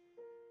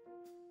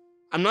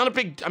 I'm not a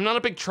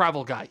big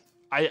travel guy.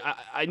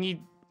 I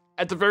need,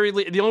 at the very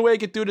least, the only way I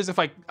could do it is if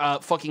I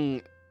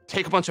fucking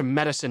take a bunch of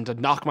medicine to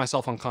knock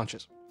myself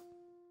unconscious.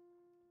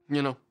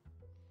 You know?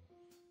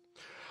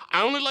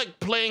 I only like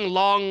playing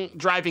long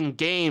driving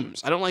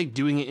games. I don't like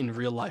doing it in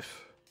real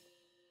life.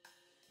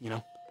 You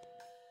know?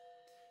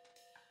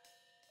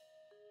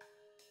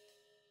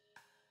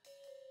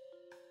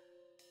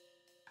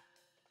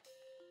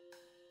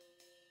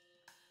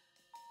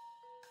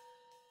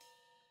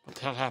 What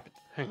the hell happened?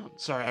 Hang on.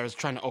 Sorry, I was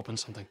trying to open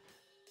something.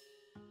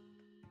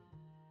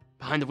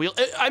 Behind the wheel.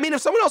 I mean,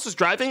 if someone else is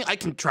driving, I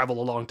can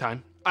travel a long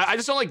time. I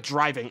just don't like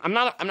driving. I'm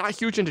not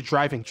huge into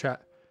driving,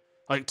 chat.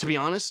 Like, to be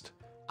honest,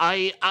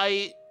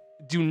 I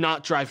do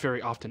not drive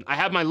very often. I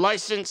have my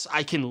license.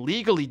 I can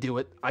legally do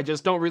it. I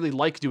just don't really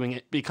like doing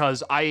it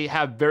because I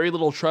have very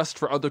little trust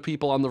for other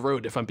people on the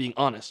road, if I'm being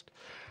honest.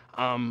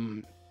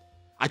 I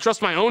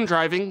trust my own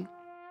driving,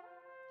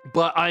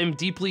 but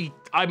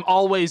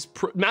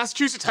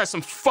Massachusetts has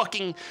some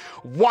fucking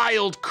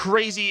wild,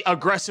 crazy,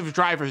 aggressive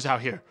drivers out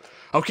here.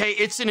 Okay,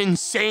 it's an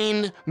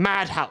insane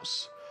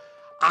madhouse.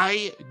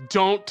 I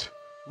don't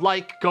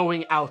like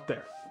going out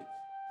there.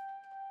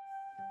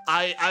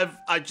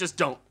 I just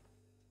don't.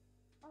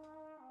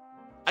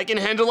 I can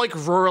handle like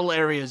rural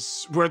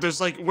areas where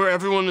there's like, where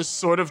everyone is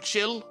sort of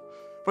chill,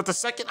 but the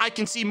second I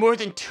can see more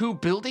than 2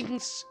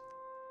 buildings.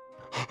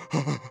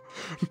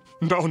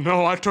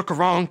 No, I took a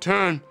wrong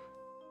turn.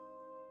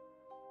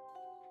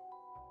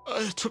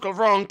 I took a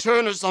wrong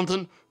turn or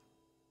something.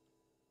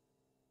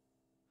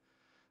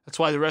 That's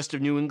why the rest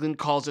of New England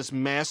calls us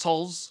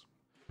massholes.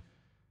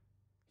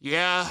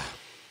 Yeah.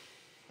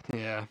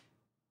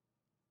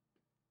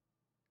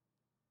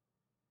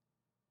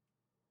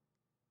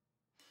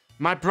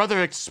 My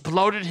brother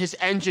exploded his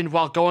engine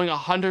while going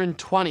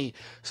 120,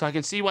 so I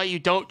can see why you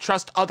don't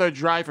trust other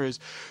drivers.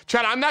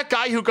 Chad, I'm that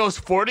guy who goes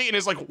 40 and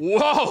is like,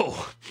 whoa,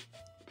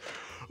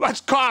 let's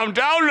calm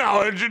down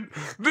now, engine.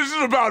 This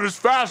is about as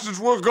fast as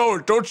we're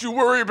going. Don't you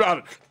worry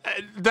about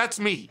it. That's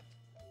me.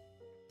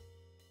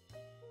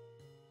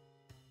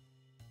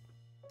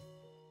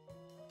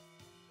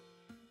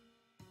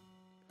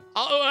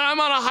 I'm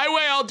on a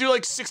highway, I'll do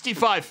like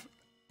 65.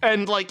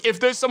 And like,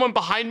 if there's someone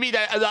behind me,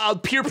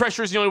 that peer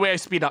pressure is the only way I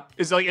speed up.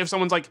 Is like, if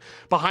someone's like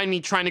behind me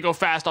trying to go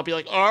fast, I'll be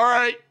like, all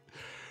right,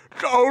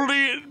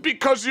 only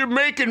because you're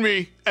making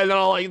me. And then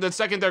I'll like, the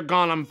second they're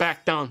gone, I'm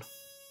back down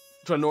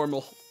to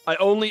normal. I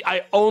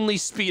only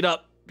speed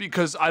up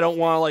because I don't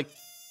want to like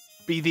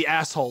be the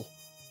asshole.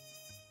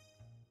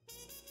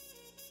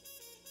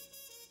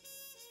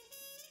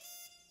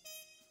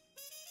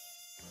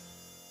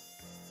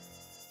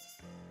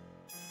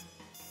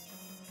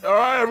 All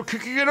right, I'm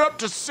kicking it up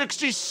to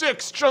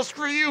 66 just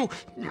for you.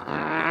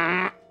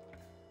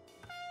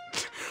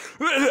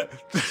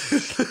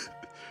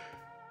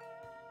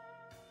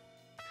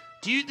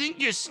 Do you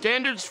think your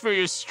standards for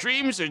your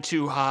streams are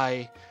too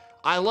high?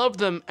 I love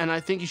them, and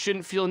I think you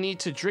shouldn't feel a need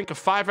to drink a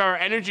 5-hour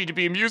energy to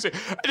be amusing.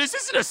 This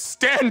isn't a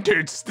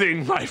standards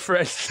thing, my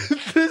friend.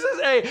 This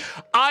is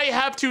I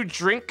have to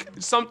drink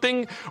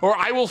something or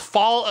I will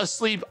fall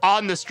asleep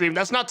on the stream.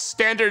 That's not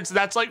standards.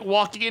 That's like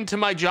walking into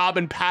my job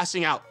and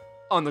passing out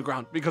on the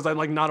ground because I'm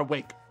like not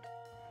awake.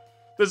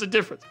 There's a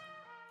difference.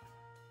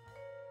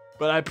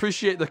 But I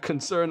appreciate the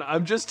concern.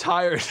 I'm just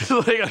tired.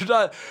 Like I'm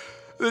not.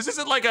 This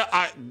isn't like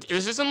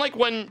this isn't like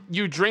when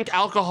you drink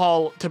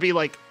alcohol to be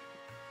like,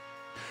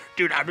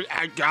 dude,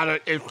 I gotta.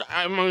 If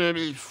I'm gonna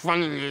be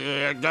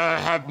funny, I gotta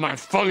have my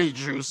funny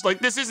juice. Like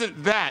this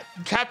isn't that.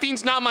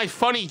 Caffeine's not my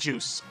funny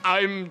juice.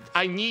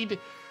 I need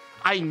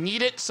I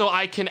need it so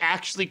I can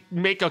actually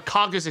make a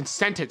cognizant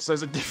sentence.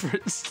 There's a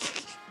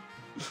difference.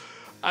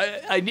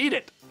 I need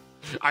it.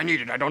 I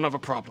need it. I don't have a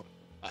problem.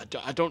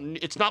 I don't.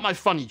 It's not my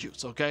funny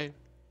juice, okay?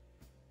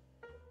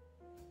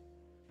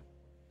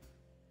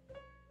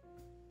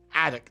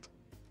 Addict.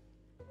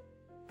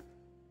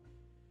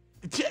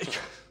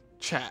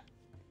 Chat.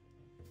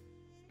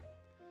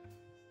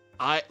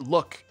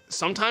 Look.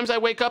 Sometimes I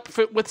wake up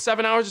with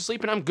 7 hours of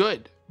sleep and I'm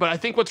good. But I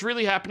think what's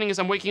really happening is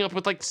I'm waking up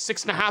with like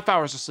 6.5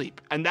 hours of sleep.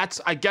 And that's,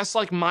 I guess,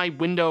 like my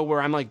window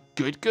where I'm like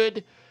good.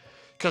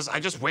 Because I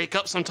just wake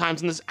up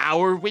sometimes in this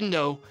hour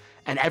window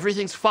and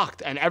everything's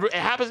fucked. And it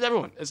happens to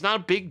everyone. It's not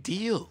a big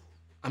deal.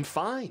 I'm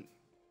fine.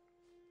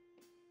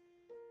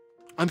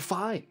 I'm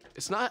fine.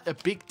 It's not a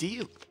big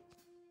deal.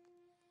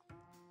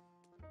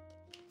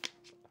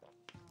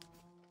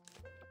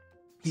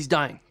 He's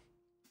dying.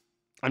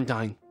 I'm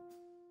dying.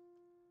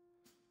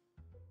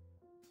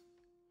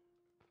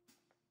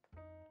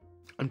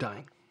 I'm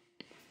dying.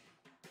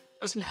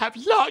 Doesn't have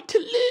long to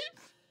live.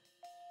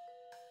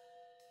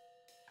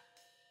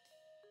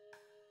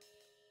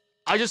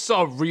 I just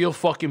saw a real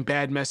fucking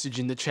bad message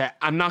in the chat.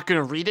 I'm not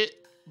gonna read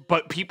it,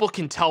 but people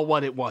can tell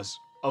what it was,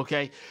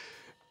 okay?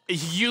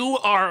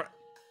 You're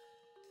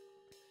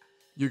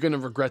gonna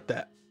regret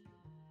that.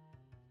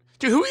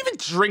 Dude, who even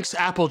drinks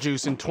apple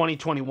juice in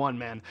 2021,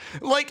 man?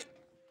 Like,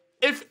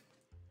 if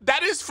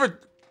that is for...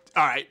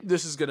 All right,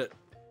 this is gonna...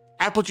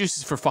 Apple juice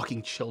is for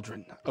fucking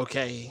children,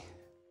 okay?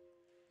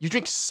 You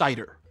drink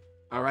cider,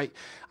 all right?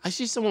 I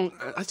see someone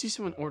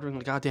ordering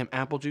a goddamn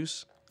apple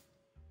juice.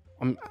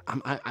 I'm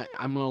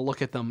gonna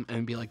look at them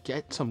and be like,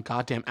 get some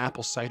goddamn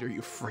apple cider,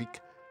 you freak.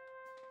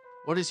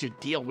 What is your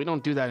deal? We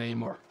don't do that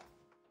anymore.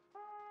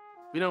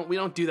 We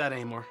don't do that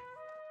anymore.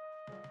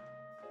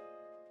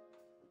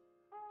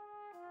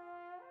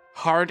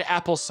 Hard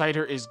apple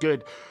cider is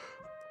good.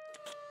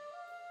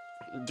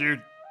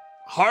 Dude,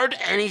 hard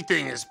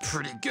anything is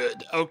pretty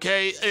good,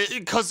 okay?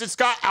 Because it's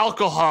got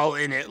alcohol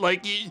in it.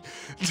 Like,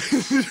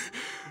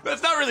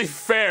 that's not really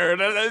fair.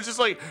 It's just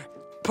like,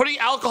 putting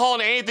alcohol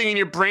in anything in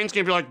your brain's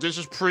gonna be like, this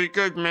is pretty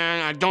good,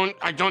 man. I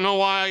don't know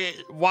why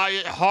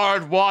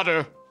hard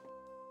water.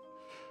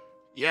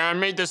 Yeah, I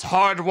made this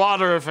hard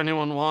water if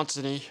anyone wants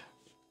any.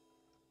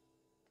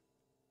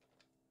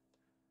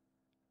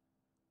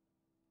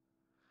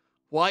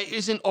 Why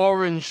isn't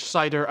orange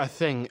cider a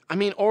thing? I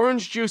mean,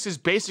 orange juice is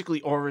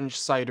basically orange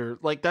cider.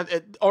 Like,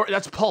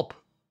 that's pulp.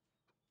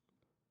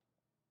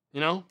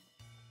 You know?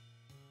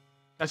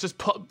 That's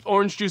just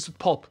orange juice with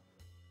pulp.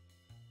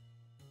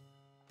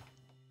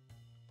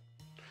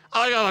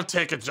 I gotta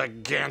take a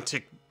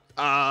gigantic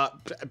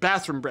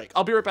bathroom break.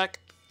 I'll be right back.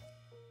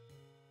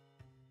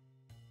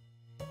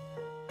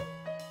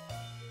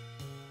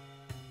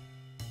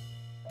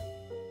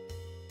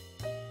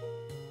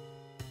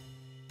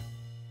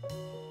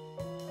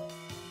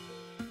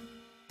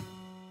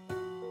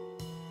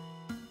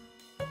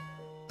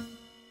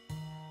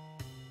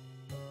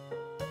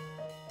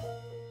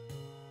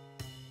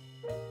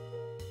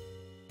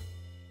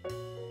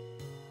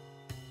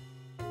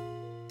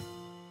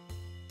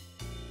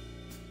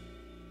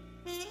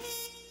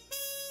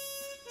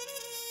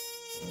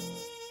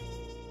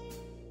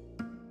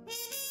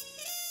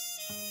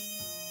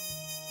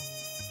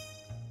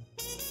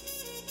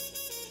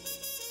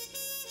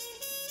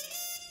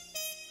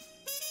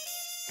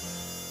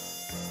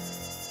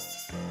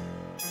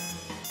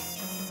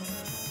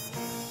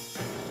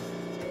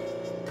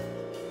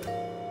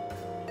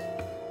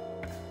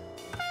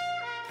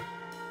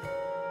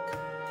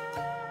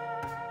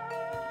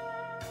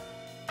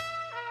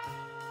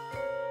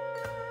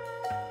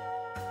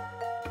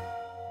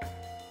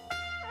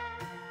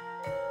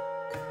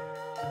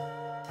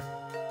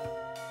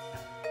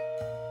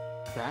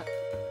 That?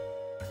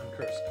 I'm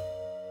cursed.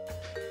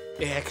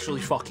 It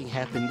actually fucking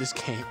happened. This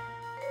can't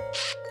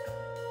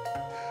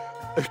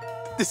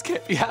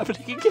be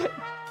happening again.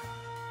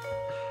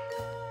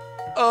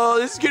 Oh,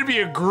 this is gonna be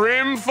a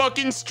grim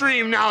fucking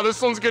stream now.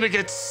 This one's gonna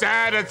get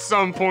sad at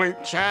some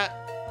point, chat.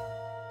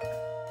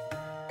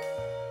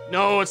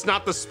 No, it's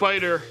not the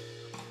spider.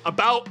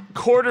 About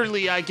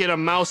quarterly, I get a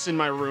mouse in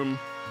my room.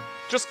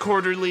 Just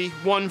quarterly.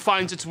 One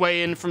finds its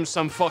way in from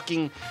some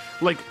fucking,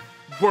 like,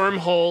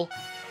 wormhole.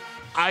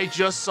 I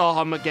just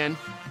saw him again.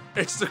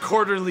 It's the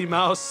quarterly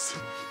mouse.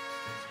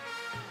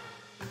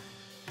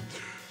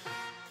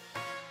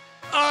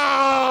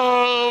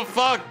 Oh,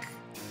 fuck.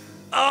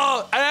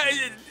 Oh,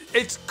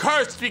 it's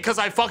cursed because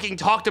I fucking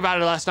talked about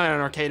it last night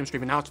on Arcade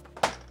Stream, and now it's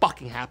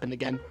fucking happened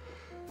again.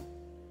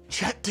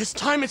 Chat, this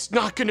time it's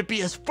not gonna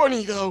be as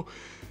funny, though.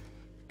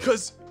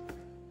 Because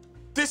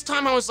this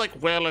time I was like,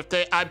 well,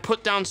 I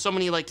put down so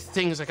many, like,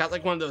 things. I got,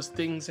 like, one of those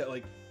things that,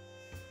 like,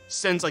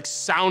 sends like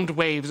sound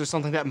waves or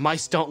something that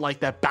mice don't like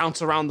that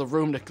bounce around the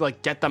room to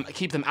like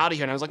keep them out of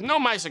here. And I was like, no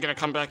mice are gonna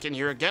come back in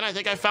here again. I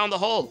think I found the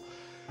hole.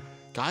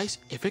 Guys,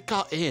 if it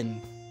got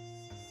in,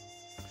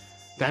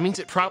 that means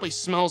it probably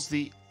smells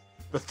the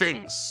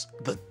things,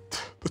 the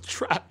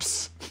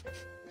traps.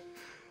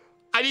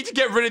 I need to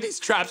get rid of these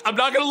traps. I'm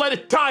not gonna let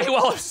it die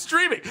while I'm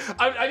streaming.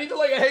 I need to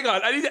like, hang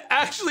on. I need to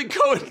actually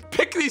go and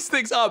pick these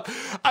things up.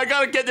 I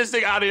gotta get this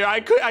thing out of here.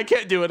 I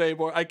can't do it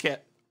anymore. I can't.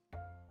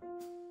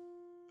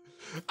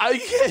 You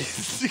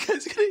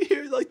guys are gonna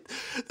hear like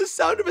the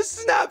sound of a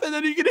snap, and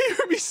then you're gonna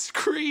hear me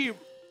scream.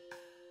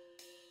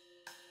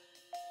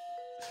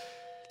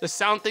 The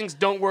sound things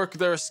don't work.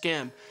 They're a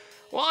scam.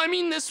 Well, I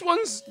mean, this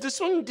one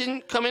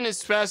didn't come in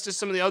as fast as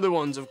some of the other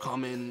ones have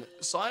come in,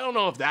 so I don't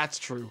know if that's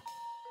true.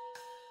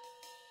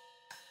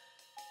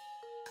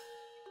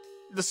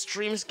 The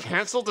stream's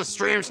canceled? The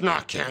stream's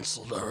not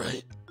canceled, all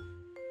right?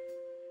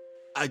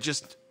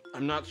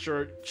 I'm not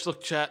sure.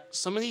 Look, chat,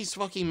 some of these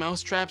fucking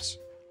mouse traps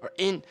are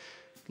in.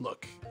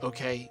 Look,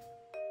 okay.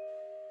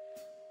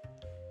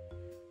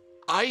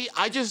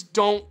 I just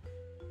don't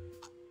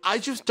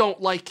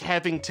like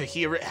having to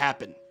hear it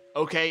happen.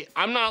 Okay,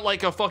 I'm not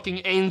like a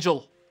fucking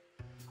angel.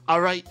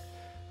 All right,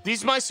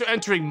 these mice are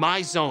entering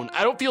my zone.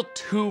 I don't feel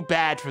too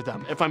bad for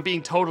them, if I'm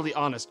being totally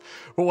honest.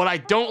 But what I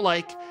don't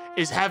like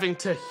is having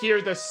to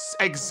hear this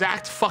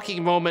exact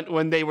fucking moment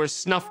when they were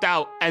snuffed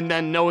out, and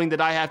then knowing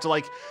that I have to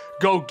like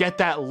go get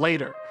that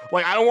later.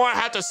 Like, I don't want to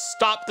have to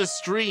stop the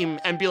stream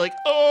and be like,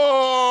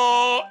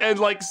 oh, and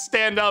like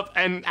stand up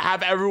and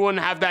have everyone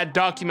have that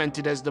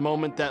documented as the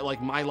moment that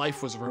like my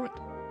life was ruined.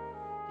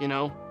 You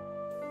know?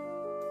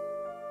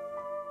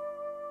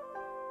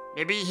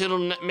 Maybe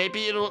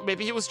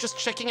he was just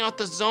checking out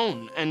the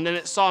zone, and then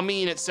it saw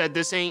me and it said,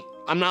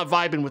 I'm not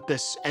vibing with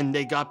this, and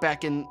they got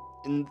back in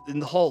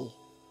the hole.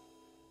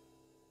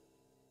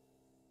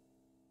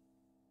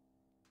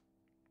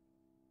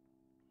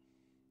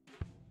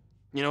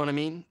 You know what I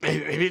mean?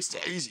 Maybe it's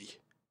that easy.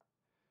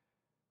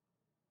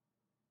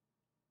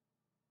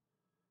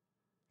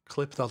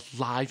 Clip the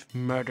live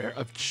murder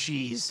of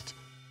Cheesed.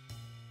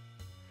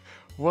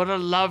 What a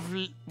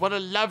lovely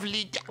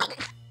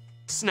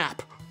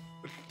snap.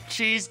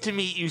 Cheese to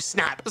meet you,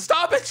 snap.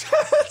 Stop it!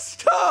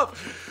 Stop!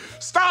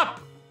 Stop!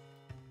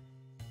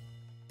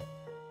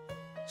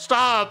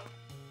 Stop!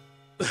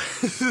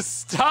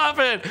 Stop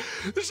it!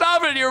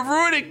 Stop it! You're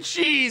ruining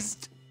Cheese!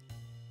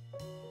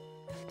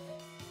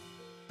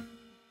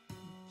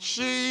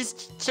 Cheese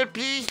to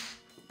be.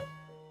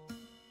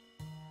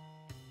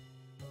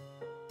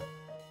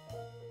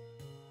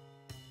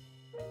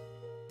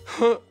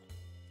 Huh.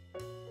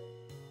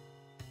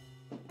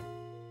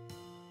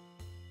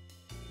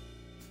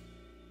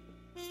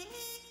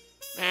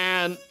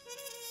 Man,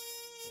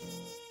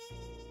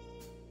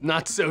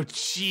 not so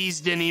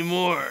cheesed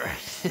anymore.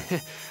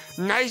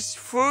 Nice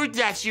food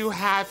that you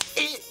have.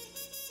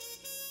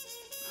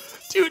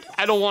 Dude,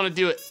 I don't want to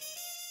do it.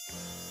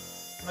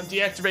 I'm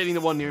deactivating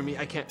the one near me.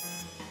 I can't.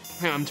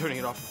 Hang on, I'm turning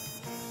it off.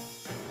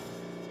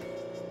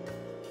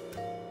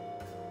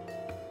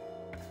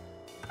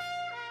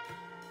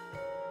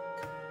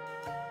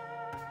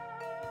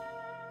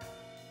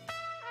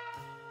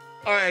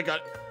 All right, I got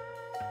it.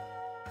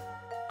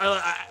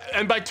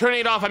 And by turning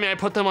it off, I mean I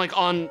put them like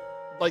on,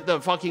 like the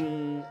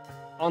fucking,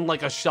 on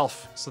like a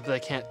shelf so that they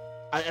can't.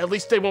 At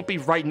least they won't be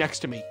right next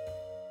to me.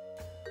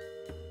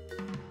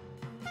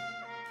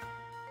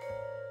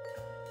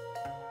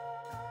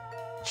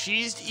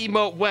 Cheesed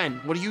emote when?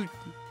 What are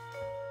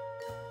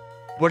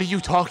you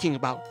talking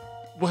about?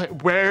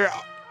 Where?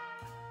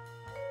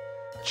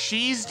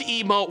 Cheesed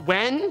emote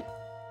when?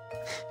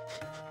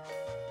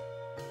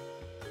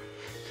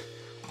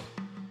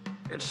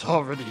 It's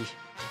already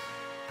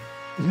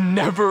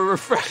never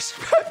refreshed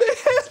Pepe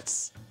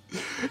hands.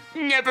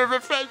 Never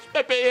refreshed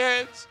Pepe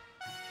hands.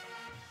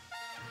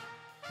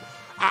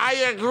 I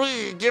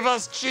agree. Give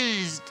us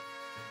cheesed.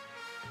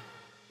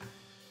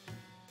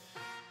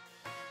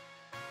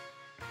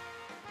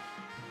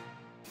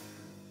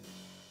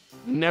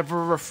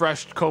 Never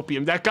refreshed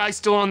copium. That guy's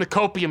still on the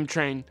copium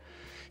train.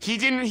 He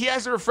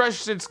hasn't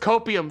refreshed since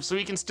copium, so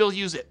he can still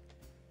use it.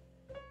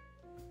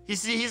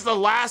 He's the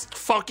last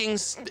fucking,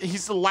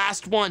 he's the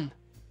last one.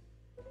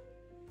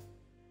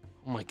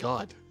 Oh my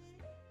God.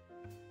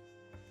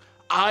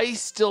 I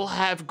still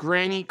have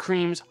Granny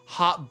Cream's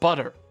hot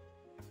butter.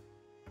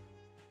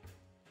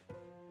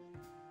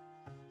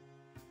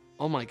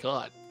 Oh my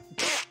God.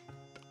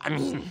 I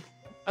mean,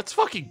 that's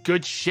fucking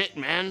good shit,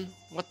 man.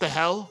 What the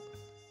hell?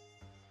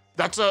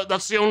 That's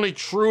the only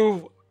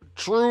true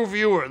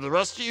viewer. The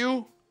rest of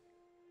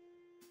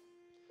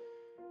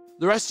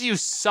you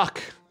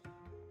suck.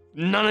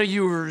 None of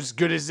you are as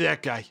good as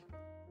that guy.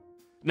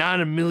 Not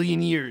in a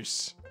million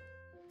years.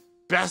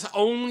 Best,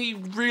 only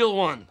real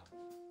one.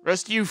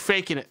 Rest of you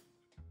faking it.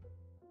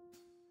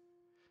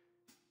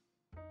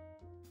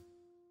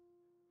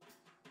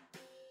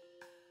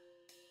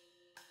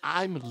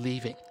 I'm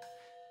leaving.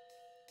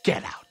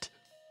 Get out.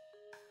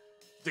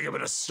 Think I'm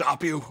gonna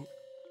stop you?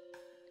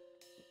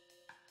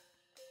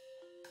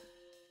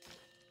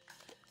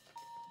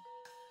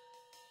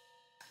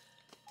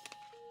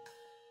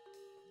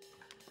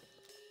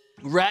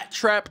 Rat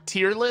Trap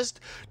tier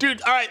list?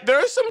 Dude, all right, there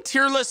are some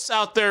tier lists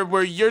out there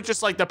where you're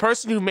just like, the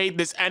person who made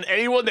this and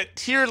anyone that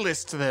tier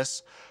lists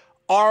this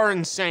are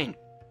insane.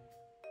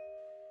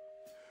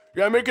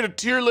 Yeah, I'm making a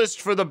tier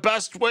list for the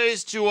best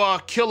ways to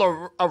kill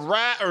a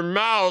rat or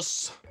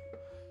mouse.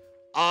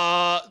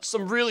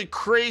 Some really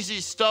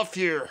crazy stuff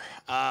here.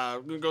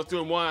 I'm gonna go through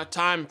them one at a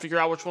time and figure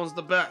out which one's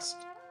the best.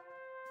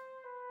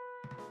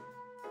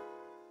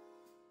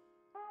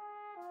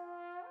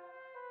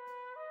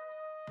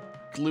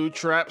 Glue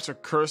traps are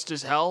cursed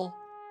as hell?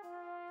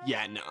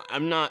 Yeah, no,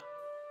 I'm not.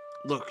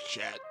 Look,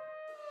 chat.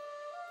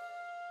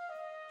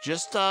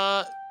 Just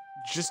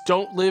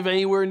don't live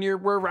anywhere near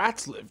where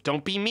rats live.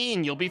 Don't be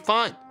mean, you'll be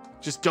fine.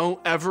 Just don't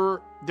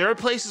ever. There are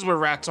places where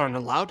rats aren't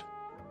allowed.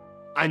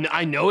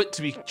 I know it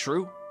to be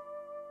true.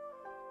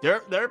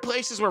 There are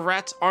places where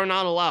rats are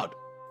not allowed.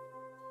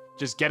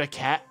 Just get a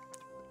cat.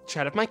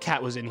 Chat, if my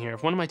cat was in here,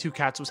 if one of my 2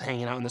 cats was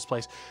hanging out in this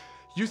place,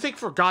 you think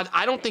for God,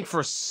 I don't think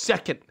for a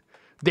second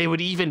they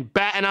would even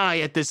bat an eye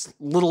at this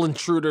little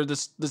intruder,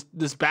 this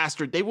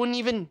bastard. They wouldn't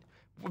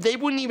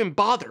even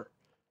bother.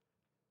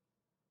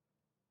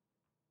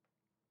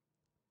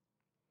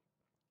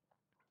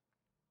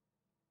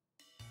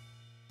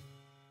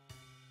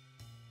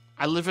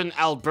 I live in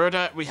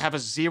Alberta. We have a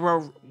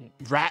 0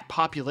 rat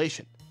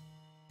population.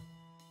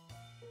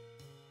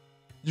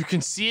 You can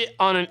see it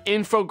on an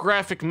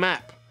infographic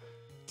map.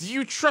 Do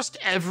you trust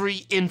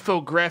every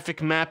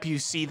infographic map you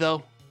see,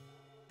 though?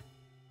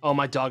 Oh,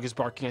 my dog is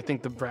barking. I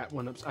think the rat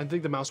went up. I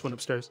think the mouse went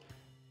upstairs.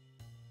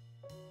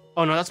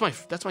 Oh no, that's my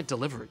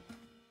delivery.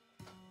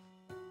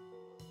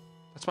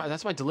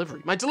 That's my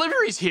delivery. My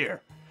delivery's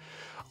here.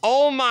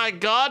 Oh my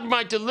God,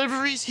 my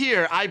delivery's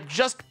here. I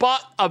just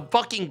bought a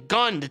fucking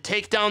gun to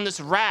take down this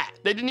rat.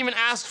 They didn't even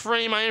ask for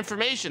any of my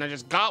information. I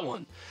just got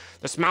one.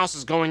 This mouse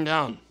is going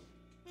down.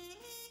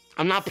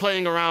 I'm not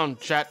playing around,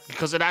 chat,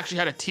 because it actually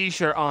had a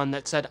t-shirt on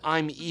that said,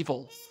 "I'm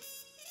evil."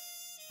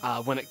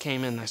 When it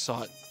came in, I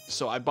saw it.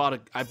 So I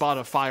bought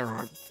a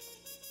firearm.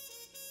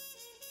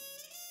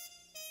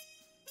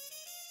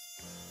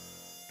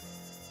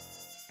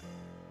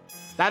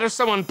 That or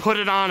someone put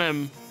it on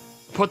him,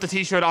 put the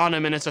t-shirt on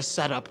him, and it's a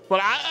setup.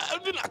 But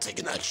I'm not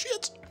taking that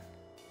shit.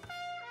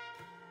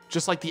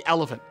 Just like the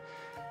elephant.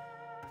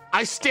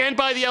 I stand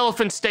by the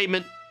elephant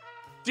statement.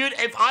 Dude,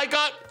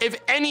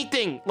 if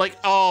anything, like,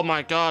 oh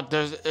my God,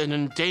 there's an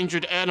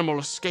endangered animal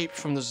escaped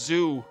from the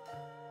zoo.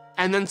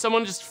 And then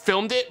someone just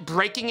filmed it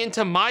breaking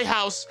into my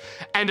house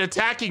and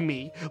attacking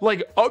me.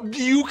 Like,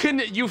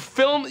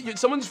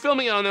 someone's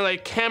filming it on their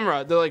like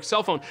camera, their like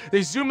cell phone.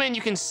 They zoom in,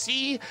 you can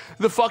see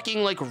the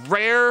fucking like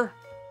rare,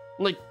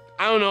 like,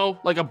 I don't know,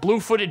 like a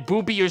blue-footed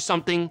booby or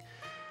something,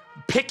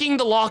 picking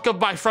the lock of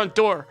my front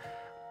door.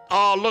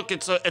 Oh, look,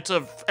 it's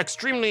a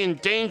extremely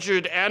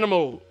endangered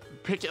animal.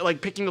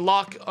 Picking the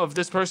lock of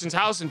this person's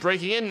house and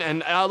breaking in,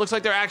 and it looks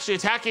like they're actually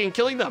attacking and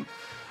killing them.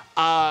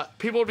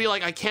 People would be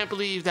like, I can't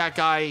believe that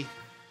guy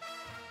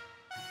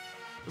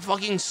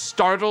fucking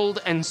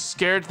startled and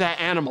scared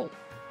that animal.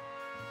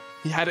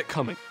 He had it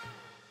coming.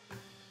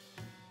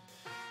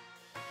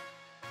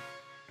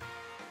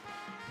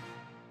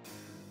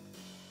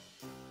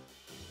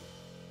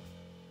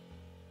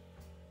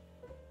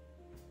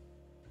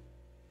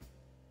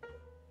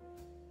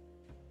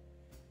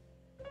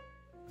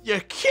 You're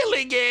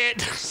killing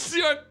it!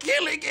 You're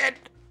killing it!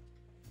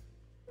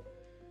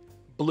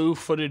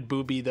 Blue-footed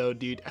booby, though,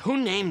 dude. Who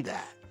named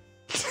that?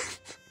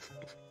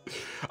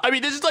 I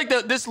mean, this is like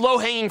this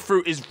low-hanging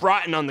fruit is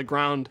rotten on the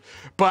ground,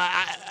 but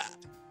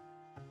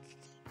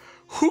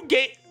who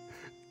gave?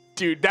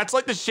 Dude, that's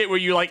like the shit where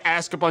you like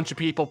ask a bunch of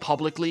people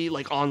publicly,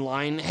 like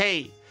online,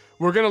 hey,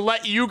 we're gonna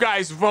let you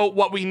guys vote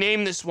what we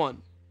name this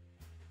one.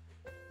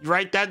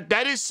 Right?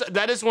 That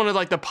is one of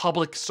like the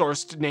public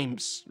sourced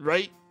names,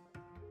 right?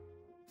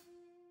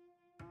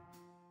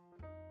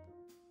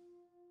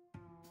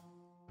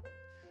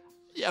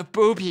 Yeah,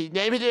 Booby.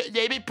 Name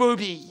it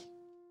Booby.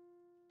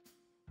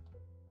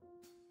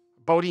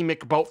 Bodie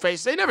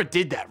McBoatface. They never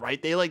did that,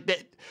 right?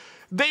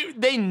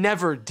 They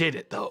never did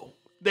it though.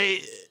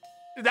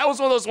 That was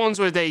one of those ones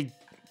where they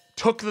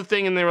took the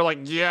thing and they were like,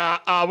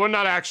 yeah, we're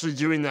not actually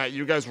doing that.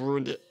 You guys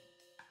ruined it.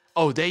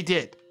 Oh, they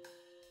did.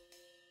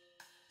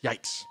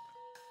 Yikes.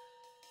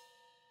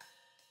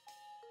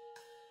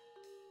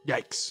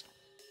 Yikes.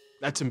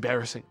 That's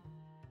embarrassing.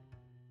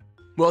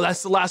 Well,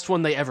 that's the last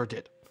one they ever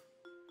did.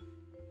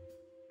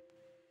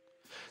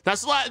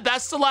 That's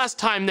the last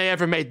time they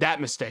ever made that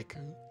mistake.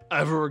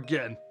 Ever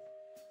again.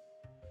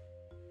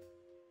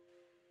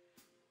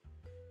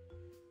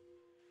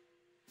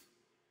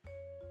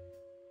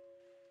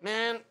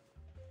 Man.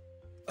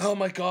 Oh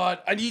my God.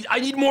 I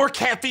need more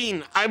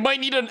caffeine. I might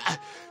need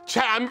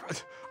chat, I'm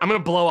gonna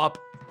blow up.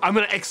 I'm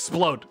gonna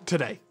explode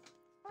today.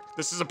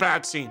 This is a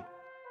bad scene.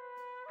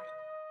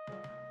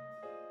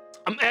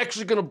 I'm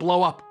actually gonna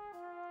blow up.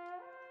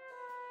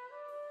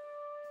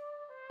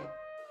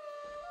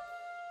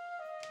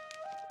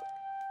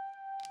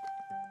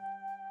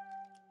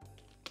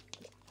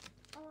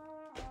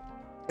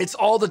 It's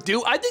all the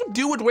dew. I think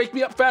dew would wake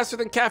me up faster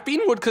than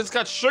caffeine would because it's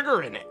got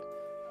sugar in it.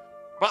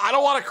 But I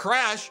don't want to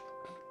crash.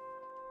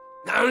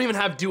 I don't even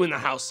have dew in the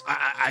house.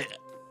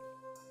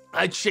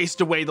 I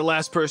chased away the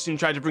last person who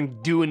tried to bring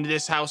dew into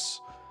this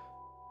house.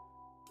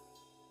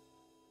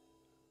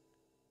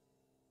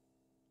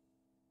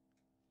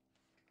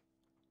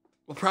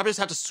 We'll probably just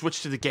have to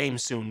switch to the game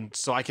soon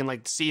so I can,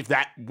 like, see if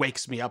that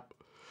wakes me up.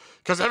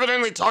 Because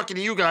evidently talking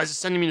to you guys is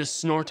sending me to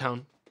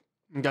Snoretown.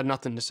 I got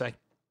nothing to say.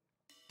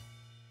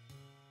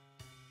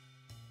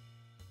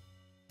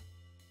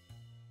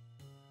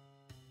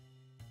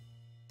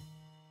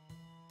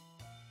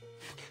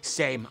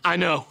 Same. I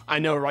know,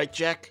 right,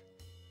 Jack?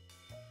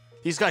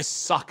 These guys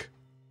suck.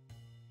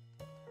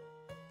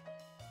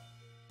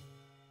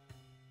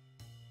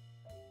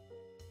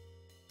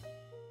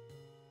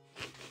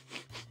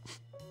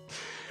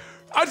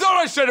 I thought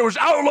I said it was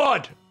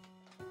outlawed!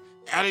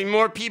 Adding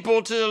more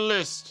people to the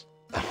list.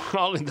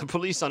 Calling the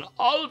police on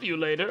all of you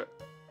later.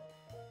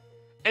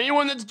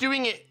 Anyone that's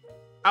doing it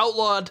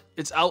outlawed,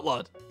 it's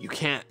outlawed. You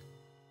can't.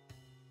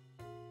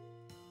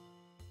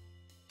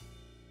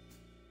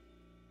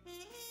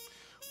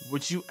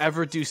 Would you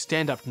ever do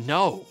stand-up?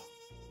 No.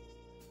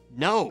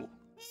 No.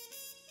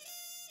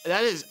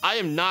 That is, I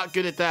am not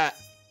good at that.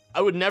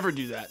 I would never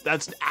do that.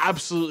 That's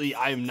absolutely,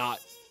 I am not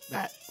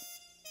that.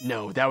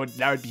 No, that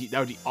would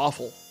be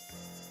awful.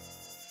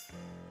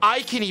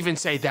 I can even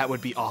say that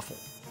would be awful.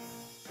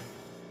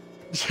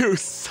 You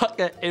suck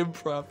at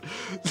improv.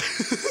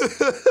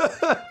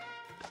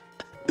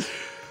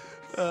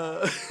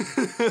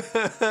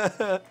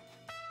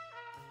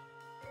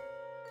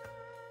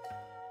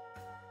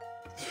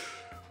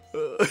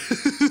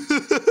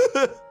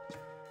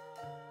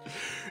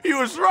 He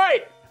was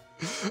right.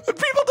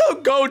 People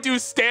don't go do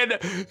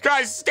stand-up.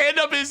 Guys,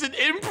 stand-up isn't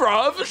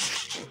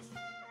improv.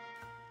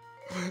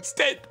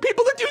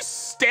 People that do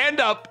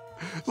stand-up,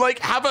 like,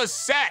 have a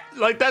set.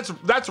 Like, that's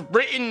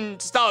written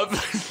stuff.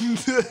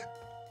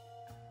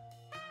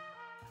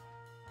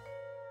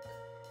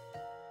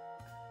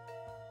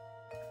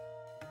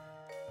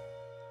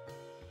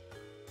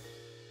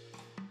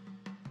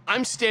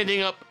 I'm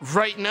standing up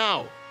right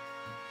now.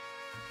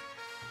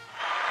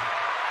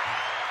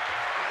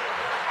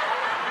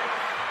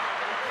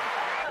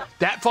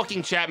 That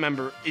fucking chat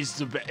member is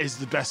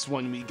the best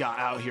one we got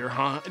out here,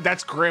 huh?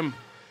 That's grim.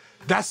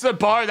 That's the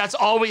bar. That's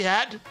all we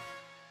had.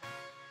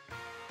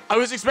 I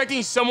was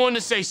expecting someone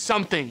to say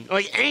something,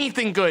 like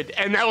anything good,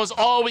 and that was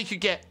all we could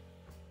get.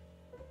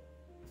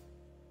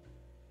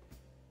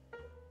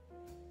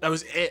 That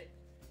was it.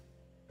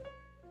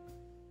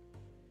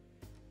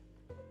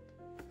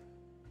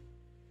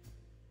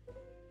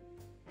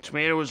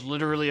 Tomato was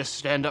literally a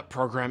stand-up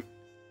program.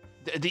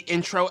 The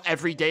intro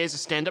every day is a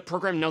stand-up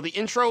program. No, the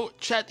intro,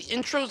 chat,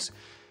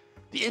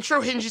 the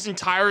intro hinges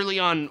entirely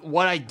on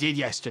what I did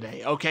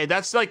yesterday. Okay,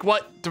 that's like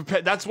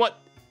that's what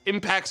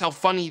impacts how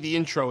funny the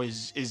intro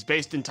is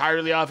based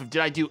entirely off of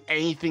did I do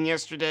anything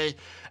yesterday,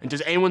 and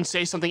does anyone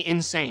say something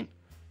insane?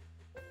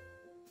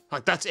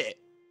 Like, that's it.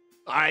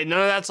 All right,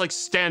 none of that's like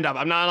stand-up.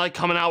 I'm not like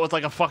coming out with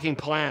like a fucking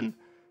plan.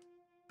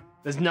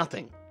 There's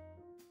nothing.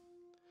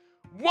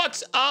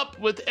 What's up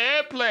with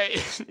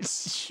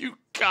airplay? You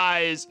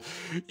guys.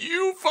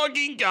 You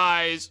fucking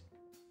guys.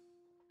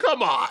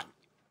 Come on.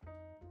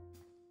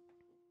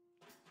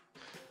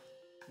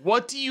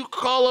 What do you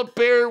call a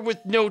bear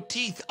with no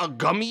teeth? A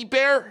gummy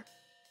bear?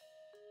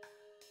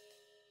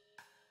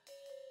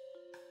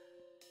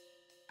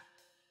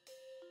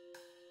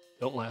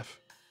 Don't laugh.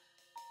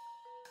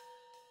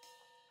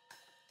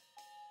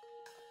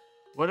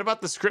 What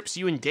about the scripts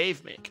you and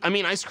Dave make? I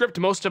mean, I script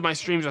most of my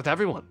streams with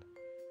everyone.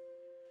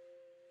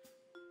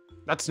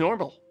 That's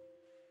normal.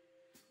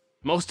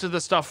 Most of the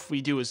stuff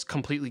we do is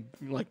completely,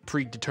 like,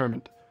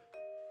 predetermined.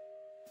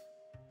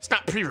 It's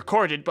not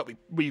pre-recorded, but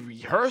we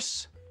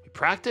rehearse, we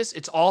practice.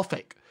 It's all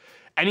fake.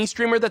 Any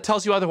streamer that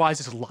tells you otherwise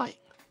is lying.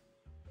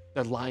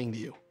 They're lying to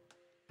you.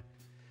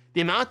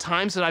 The amount of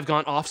times that I've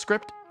gone off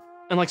script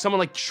and, like, someone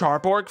like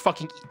Charborg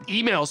fucking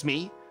emails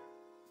me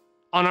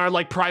on our,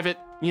 like, private,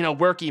 you know,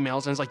 work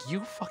emails, and it's like, you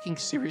fucking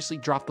seriously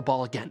dropped the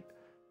ball again.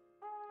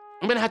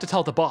 I'm gonna have to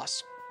tell the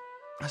boss.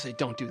 I say,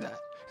 don't do that.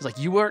 He's like,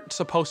 you weren't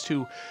supposed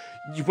to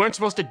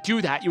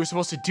do that. You were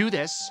supposed to do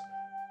this.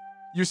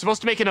 You were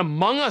supposed to make an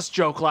Among Us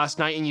joke last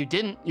night, and you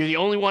didn't. You're the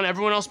only one.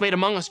 Everyone else made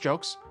Among Us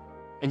jokes,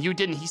 and you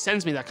didn't. He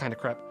sends me that kind of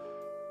crap.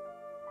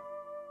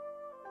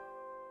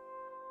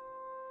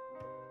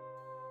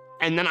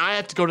 And then I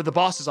have to go to the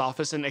boss's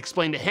office and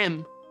explain to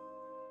him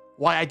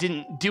why I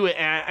didn't do it.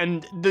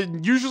 And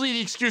usually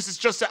the excuse is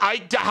just that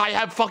I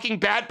have fucking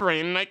bad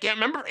brain, and I can't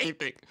remember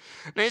anything.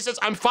 And he says,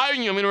 I'm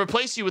firing you. I'm going to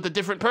replace you with a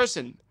different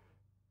person.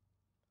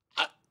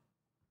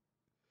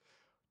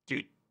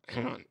 Dude,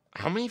 hang on.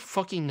 How many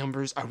fucking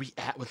numbers are we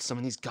at with some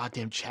of these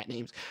goddamn chat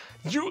names?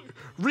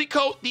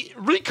 Rico,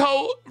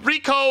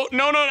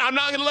 no, I'm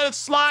not gonna let it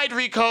slide,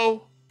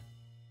 Rico.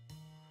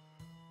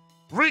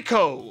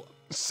 Rico,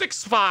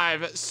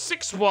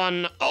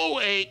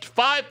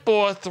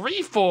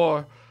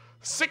 6561085434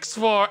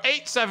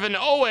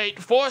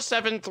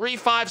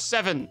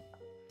 6487084735.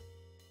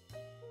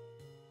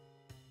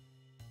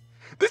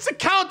 This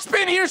account's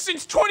been here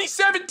since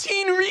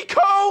 2017,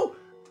 Rico!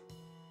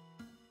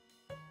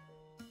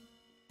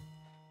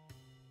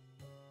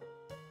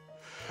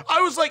 I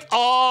was like,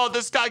 oh,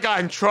 this guy got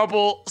in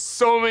trouble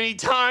so many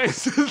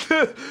times. He's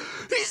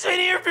been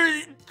here for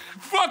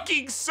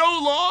fucking so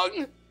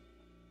long.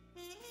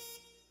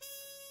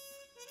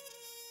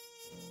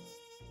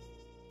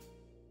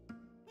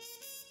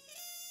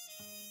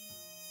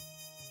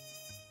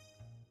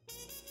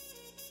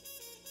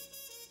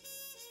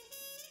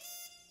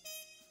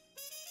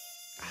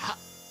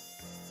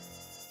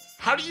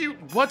 How do you,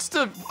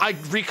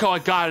 Rico, I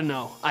gotta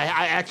know. I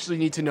actually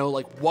need to know,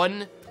 like,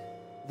 one,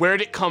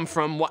 where'd it come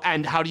from,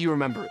 and how do you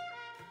remember it?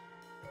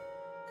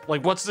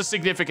 Like, what's the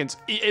significance?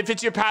 If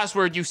it's your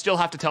password, you still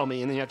have to tell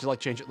me, and then you have to, like,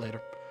 change it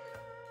later.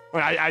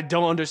 I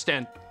don't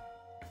understand.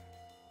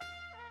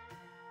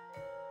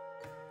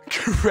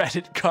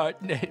 Credit card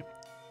name.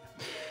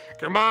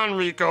 Come on,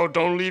 Rico,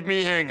 don't leave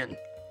me hanging.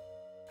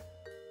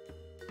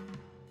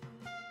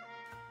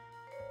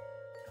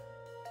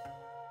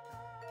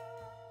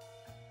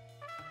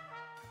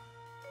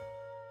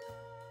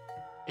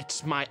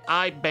 It's my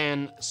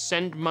IBAN.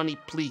 Send money,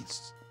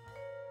 please.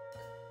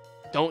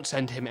 Don't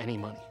send him any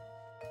money.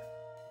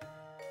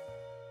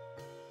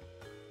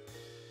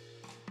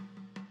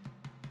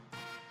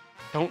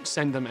 Don't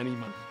send them any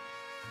money.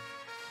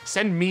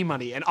 Send me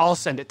money and I'll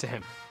send it to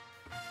him.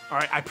 All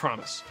right, I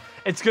promise.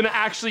 It's gonna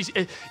actually,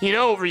 you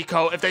know,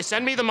 Rico, if they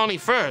send me the money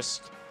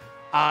first,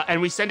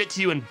 and we send it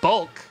to you in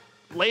bulk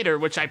later,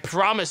 which I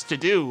promise to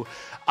do,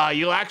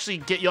 you'll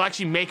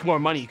actually make more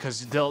money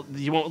because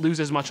you won't lose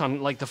as much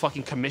on like the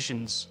fucking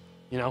commissions,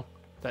 you know,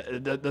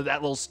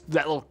 that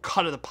little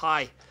cut of the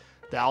pie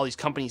that all these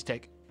companies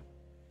take,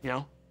 you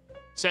know.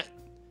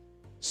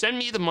 Send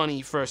me the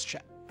money first,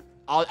 chat.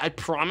 I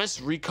promise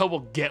Rico will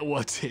get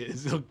what's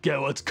his. He'll get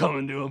what's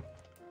coming to him.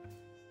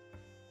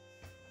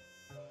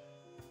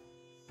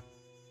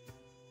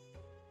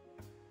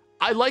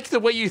 I like the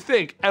way you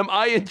think. Am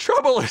I in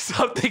trouble or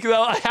something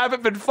though? I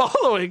haven't been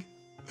following.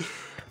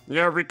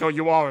 Yeah, Rico,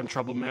 you are in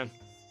trouble, man.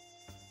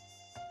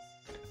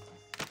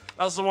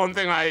 That's the one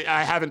thing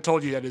I haven't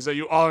told you yet, is that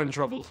you are in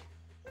trouble.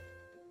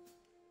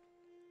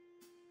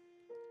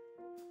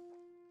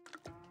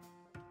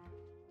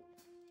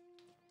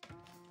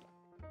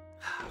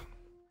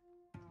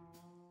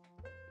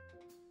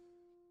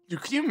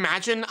 Can you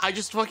imagine? I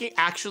just fucking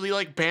actually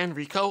like ban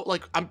Rico.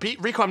 Like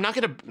Rico, I'm not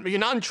gonna. You're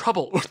not in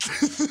trouble.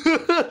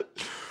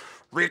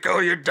 Rico,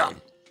 you're done.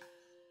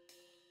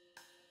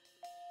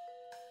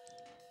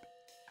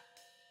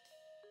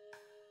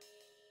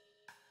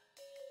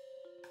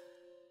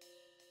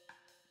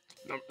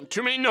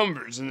 Too many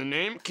numbers in the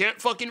name.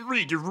 Can't fucking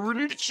read. You're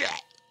ruining the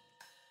chat.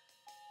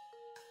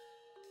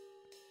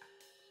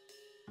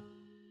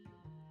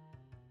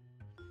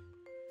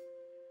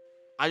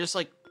 I just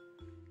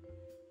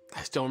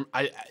don't,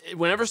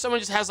 whenever someone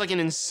just has like an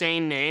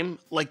insane name,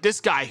 like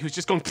this guy who's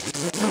just going,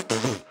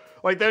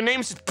 like their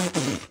name's,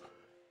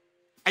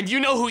 and you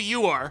know who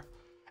you are.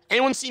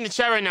 Anyone seeing the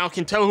chat right now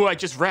can tell who I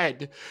just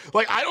read.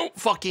 Like, I don't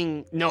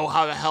fucking know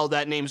how the hell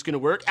that name's gonna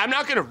work. I'm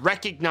not gonna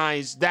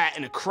recognize that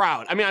in a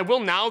crowd. I mean, I will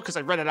now because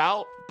I read it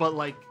out, but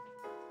like,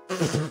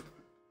 oh,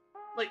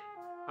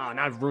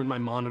 now I've ruined my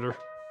monitor.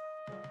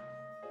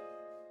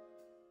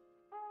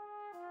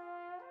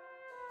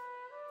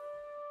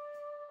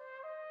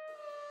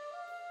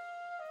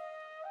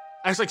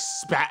 I just like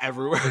spat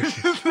everywhere.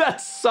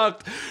 That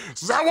sucked.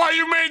 Is that why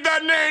you made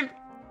that name?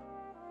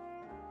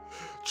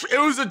 It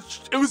was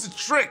a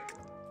trick.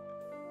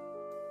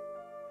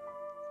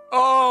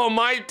 Oh,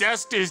 my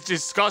desk is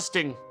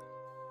disgusting.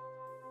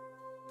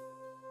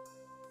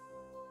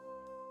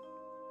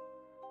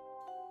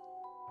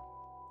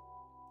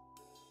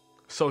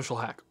 Social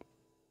hack.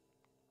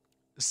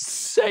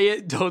 Say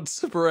it, don't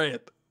spray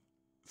it.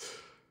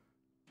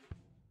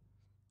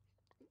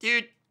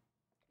 Dude,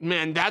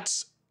 man,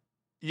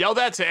 yell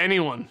that to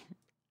anyone,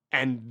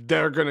 and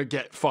they're gonna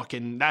get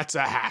fucking, that's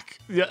a hack.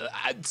 Yeah,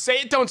 say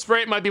it, don't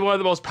spray it might be one of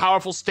the most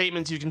powerful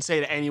statements you can say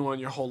to anyone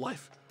in your whole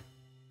life.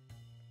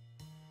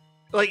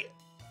 Like,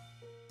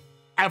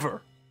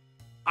 ever.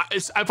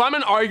 If I'm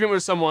in an argument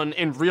with someone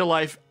in real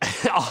life,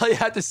 all I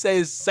have to say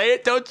is, say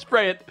it, don't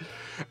spray it.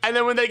 And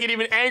then when they get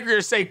even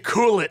angrier, say,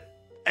 cool it.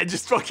 And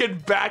just fucking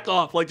back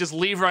off, like just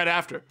leave right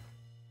after.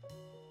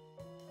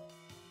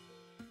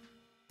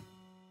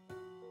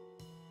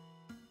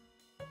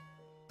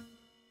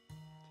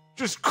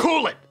 Just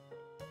cool it.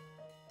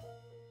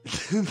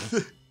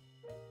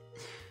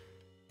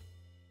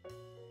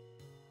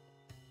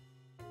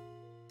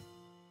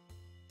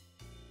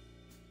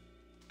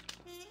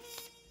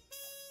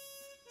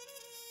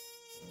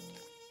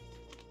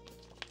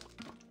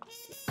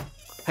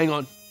 Hang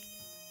on.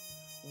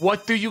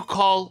 What do you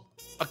call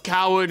a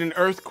cow in an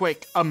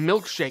earthquake? A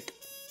milkshake.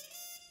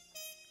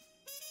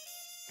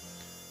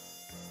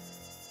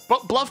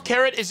 But Bluff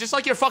Carrot, is this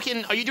like your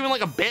fucking, are you doing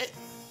like a bit?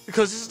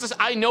 Because this is just,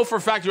 I know for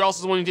a fact you're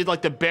also the one who did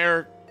like the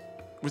bear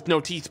with no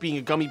teeth being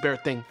a gummy bear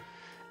thing.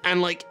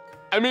 And like,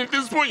 I mean, at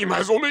this point, you might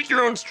as well make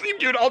your own stream,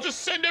 dude. I'll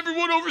just send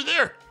everyone over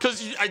there.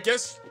 Because I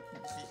guess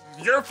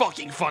you're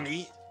fucking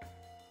funny.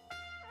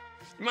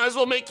 You might as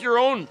well make your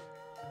own.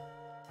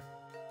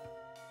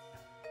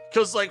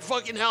 Because like,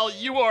 fucking hell,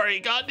 you are a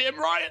goddamn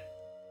riot.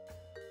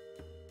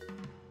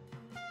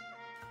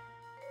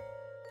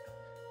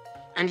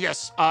 And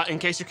yes, in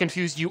case you're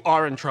confused, you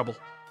are in trouble.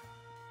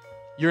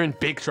 You're in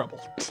big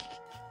trouble.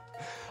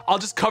 I'll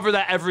just cover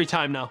that every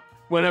time now.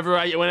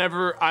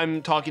 Whenever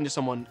I'm talking to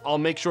someone, I'll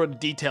make sure to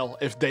detail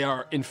if they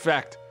are, in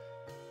fact,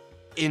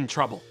 in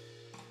trouble.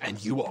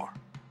 And you are.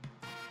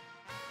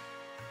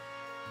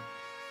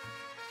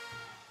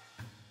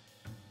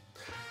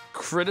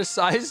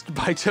 criticized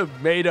by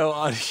Tomato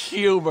on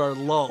humor,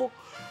 lol.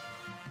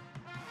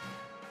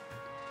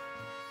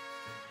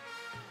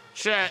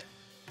 Chat.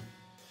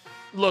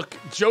 Look,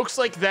 jokes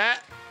like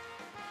that,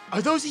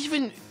 are those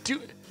even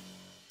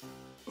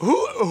who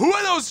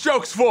are those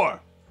jokes for?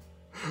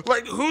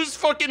 Like, who's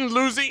fucking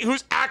losing,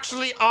 who's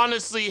actually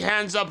honestly,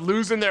 hands up,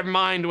 losing their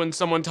mind when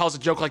someone tells a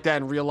joke like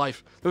that in real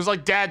life? Those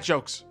like dad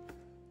jokes.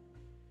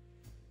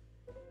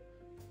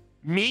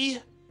 Me?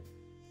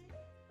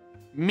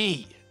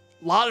 Me.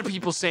 A lot of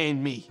people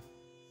saying me.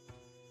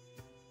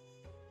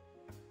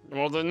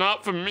 Well, they're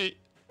not for me.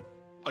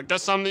 I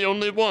guess I'm the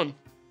only one.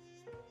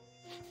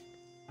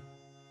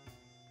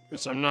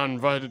 Guess I'm not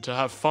invited to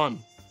have fun.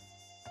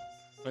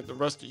 Like the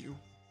rest of you.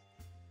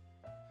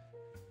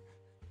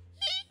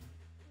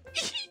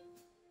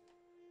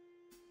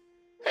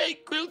 Hey,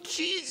 grilled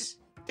cheese.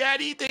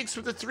 Daddy, thanks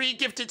for the 3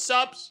 gifted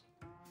subs.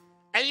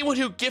 Anyone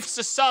who gifts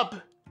a sub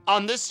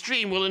on this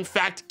stream will in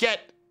fact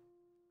get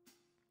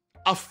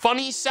a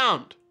funny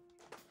sound.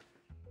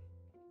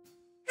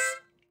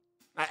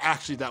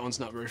 Actually, that one's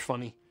not very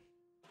funny.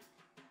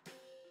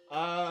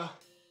 That's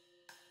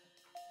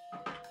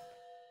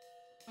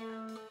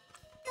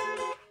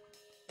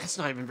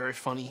not even very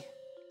funny.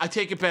 I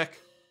take it back.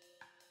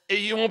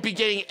 You won't be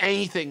getting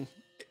anything.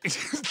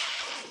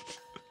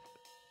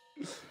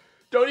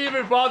 Don't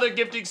even bother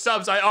gifting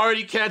subs. I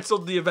already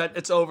canceled the event.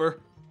 It's over.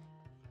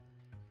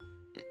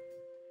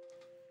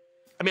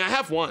 I mean, I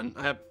have one.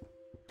 That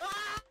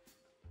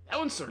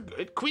one's sort of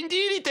good. Queen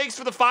Deity, thanks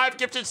for the 5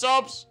 gifted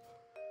subs.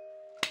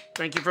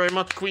 Thank you very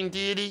much, Queen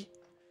Deity.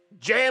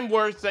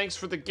 Jamworth, thanks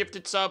for the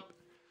gifted sub.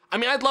 I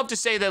mean, I'd love to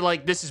say that,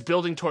 like, this is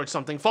building towards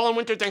something. Fallen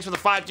Winter, thanks for the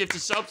 5 gifted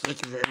subs.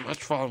 Thank you very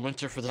much, Fallen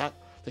Winter, for that.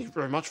 Thank you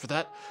very much for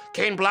that.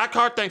 Kane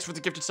Blackheart, thanks for the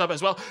gifted sub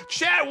as well.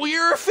 Chat, we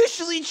are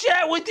officially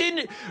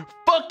within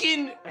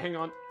fucking... Hang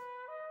on.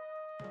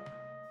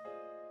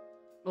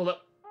 Hold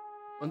up.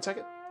 1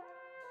 second.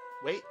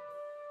 Wait.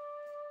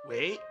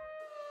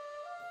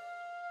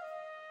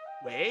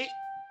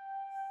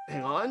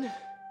 Hang on. 1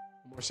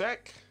 more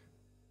sec.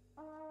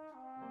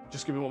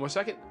 Just give me 1 more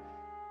second.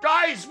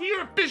 Guys, we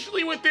are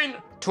officially within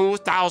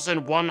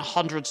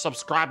 2,100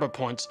 subscriber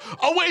points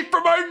away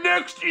from our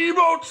next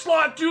emote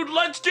slot, dude.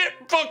 Let's get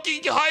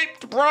fucking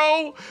hyped,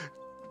 bro.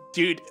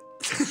 Dude.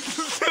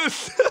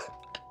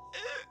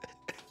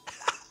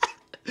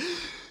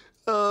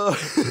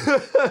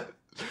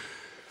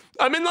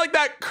 I'm in like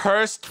that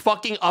cursed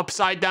fucking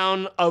upside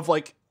down of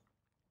like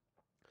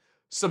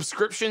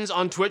subscriptions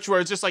on Twitch where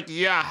it's just like,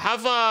 yeah,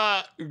 have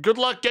a good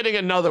luck getting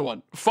another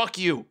one. Fuck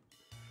you.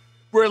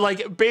 Where,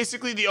 like,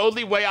 basically the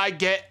only way I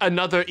get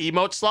another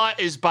emote slot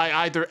is by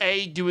either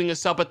A, doing a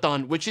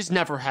subathon, which is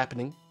never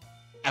happening,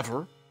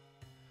 ever,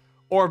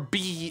 or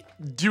B,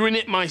 doing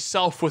it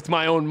myself with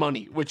my own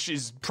money, which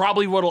is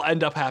probably what'll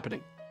end up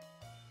happening.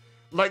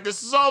 Like,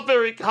 this is all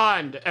very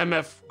kind.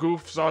 MF,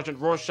 Goof, Sergeant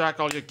Rorschach,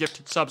 all your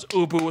gifted subs.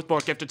 Ubu with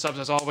more gifted subs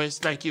as always.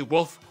 Thank you.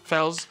 Wolf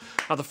Fells,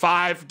 the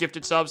 5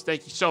 gifted subs.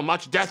 Thank you so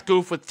much. Death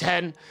Goof with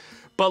 10.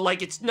 But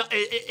like, it's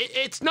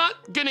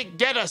not gonna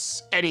get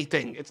us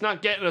anything. It's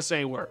not getting us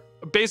anywhere.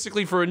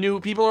 Basically, for a new,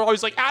 people are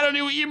always like, add a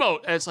new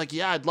emote. And it's like,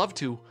 yeah, I'd love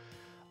to.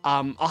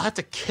 I'll have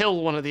to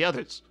kill one of the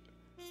others.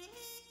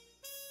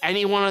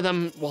 Any one of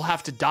them will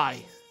have to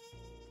die.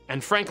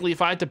 And frankly,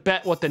 if I had to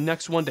bet what the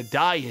next one to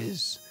die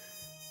is,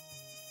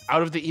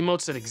 out of the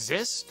emotes that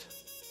exist,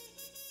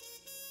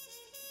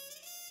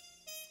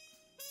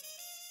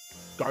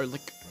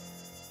 garlic.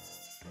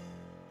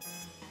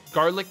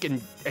 Garlic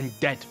and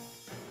dead.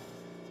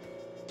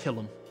 Kill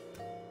him.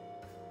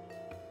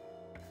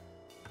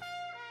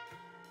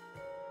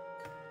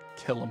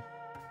 Kill him.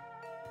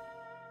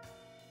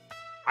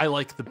 I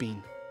like the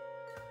bean.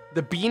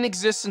 The bean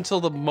exists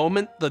until the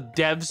moment the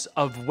devs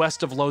of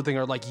West of Loathing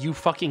are like, you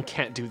fucking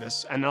can't do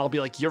this. And I'll be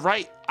like, you're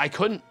right, I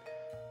couldn't.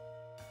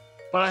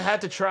 But I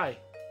had to try.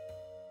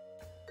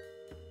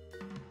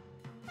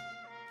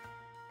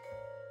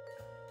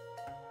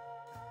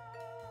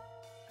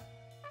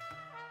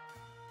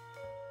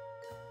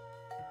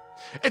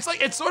 It's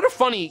like, it's sort of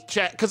funny,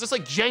 chat, because it's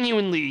like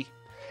genuinely,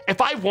 if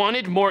I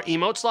wanted more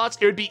emote slots,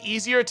 it would be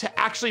easier to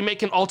actually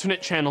make an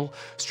alternate channel,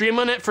 stream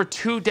on it for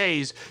 2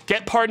 days,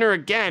 get partner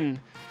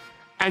again,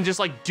 and just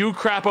like do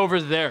crap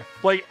over there.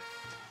 Like,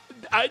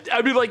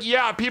 I'd be like,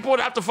 yeah, people would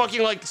have to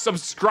fucking like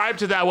subscribe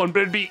to that one,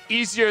 but it'd be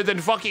easier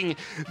than fucking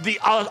the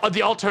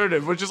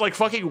alternative, which is like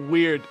fucking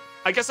weird.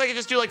 I guess I could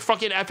just do like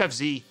fucking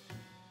FFZ.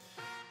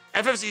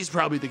 FFZ is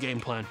probably the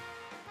game plan.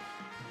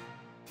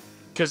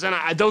 Because then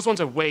those ones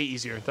are way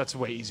easier. That's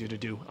way easier to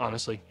do,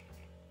 honestly.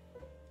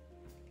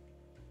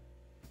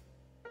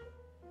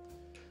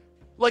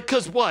 Like,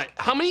 cause what?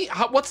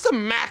 What's the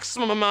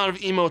maximum amount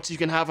of emotes you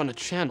can have on a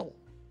channel?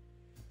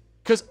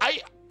 Cause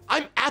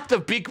I'm at the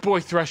big boy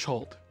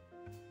threshold.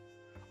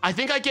 I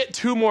think I get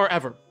 2 more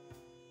ever.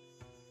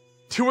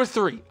 2 or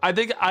 3. I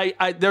think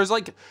I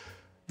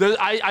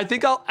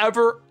think I'll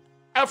ever,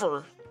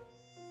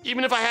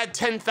 even if I had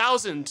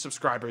 10,000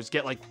 subscribers,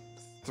 get like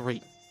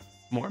 3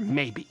 more,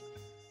 maybe.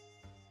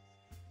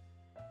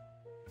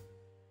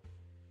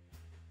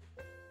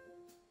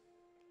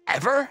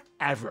 Ever?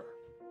 Ever.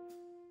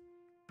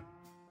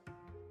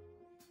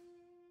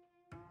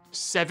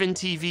 7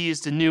 TV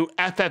is the new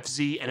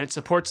FFZ, and it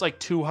supports like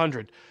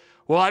 200.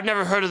 Well, I've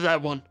never heard of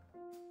that one.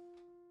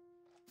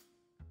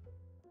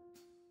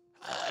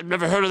 I've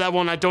never heard of that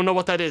one. I don't know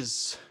what that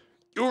is.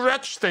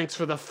 Urech, thanks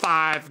for the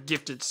 5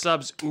 gifted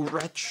subs.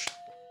 Urech.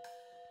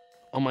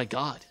 Oh my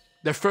god.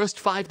 The first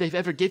 5 they've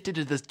ever gifted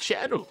to the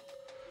channel.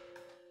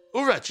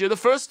 Urech, you're the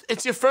first.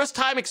 It's your first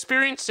time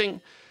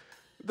experiencing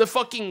the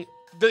fucking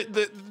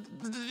the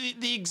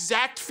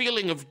exact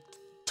feeling of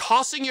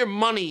tossing your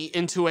money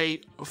into a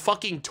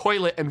fucking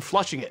toilet and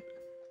flushing it.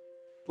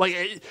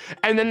 Like,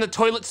 and then the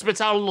toilet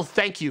spits out a little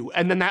thank you,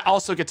 and then that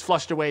also gets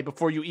flushed away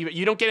before you even.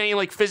 You don't get any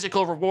like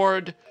physical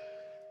reward.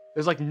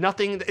 There's like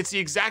nothing. It's the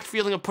exact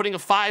feeling of putting a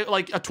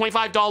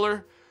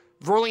 $25,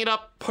 rolling it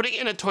up, putting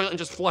it in a toilet, and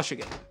just flushing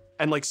it,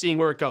 and like seeing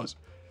where it goes.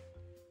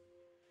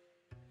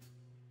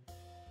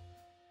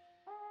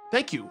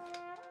 Thank you.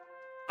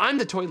 I'm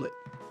the toilet.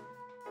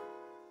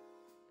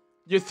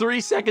 Your 3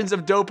 seconds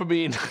of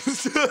dopamine.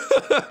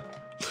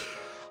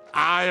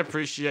 I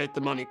appreciate the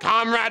money.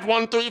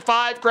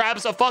 Comrade135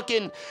 grabs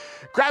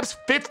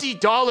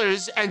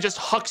 $50 and just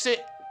hucks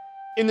it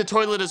in the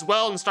toilet as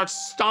well and starts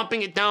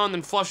stomping it down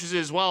and flushes it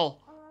as well.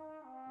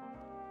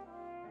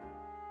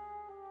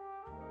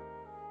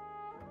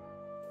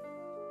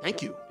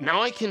 Thank you.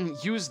 Now I can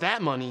use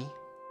that money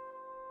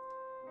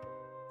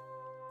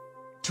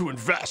to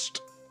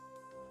invest.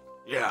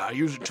 Yeah, I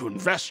use it to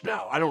invest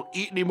now. I don't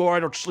eat anymore, I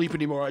don't sleep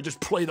anymore, I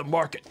just play the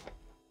market.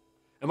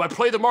 And by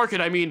play the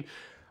market, I mean,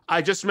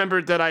 I just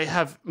remembered that I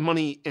have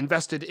money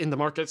invested in the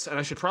markets, and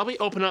I should probably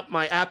open up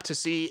my app to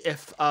see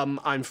if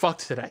I'm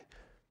fucked today.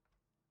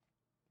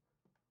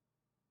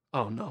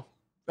 Oh no,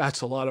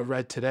 that's a lot of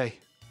red today.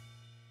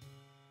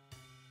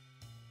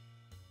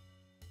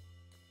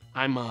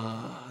 I'm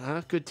not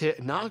a good day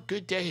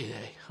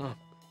today, huh?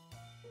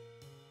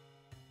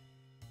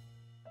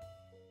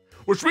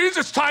 Which means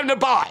it's time to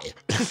buy.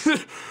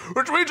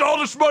 Which means all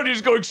this money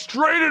is going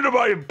straight into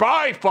my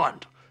buy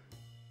fund.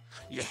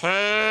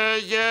 Yeah.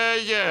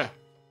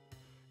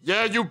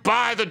 Yeah, you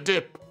buy the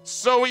dip.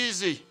 So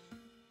easy.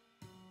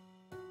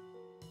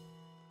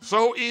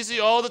 So easy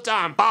all the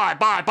time. Buy.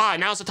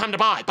 Now's the time to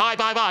buy.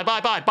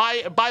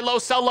 Buy low,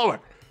 sell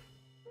lower.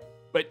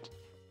 But,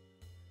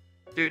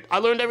 dude, I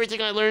learned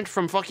everything I learned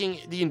from fucking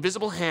the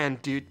invisible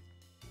hand, dude.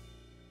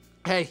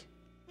 Hey.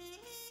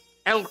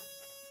 El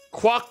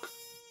Quack.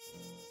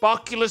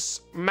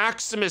 Boculus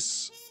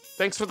Maximus,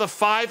 thanks for the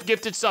 5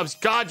 gifted subs.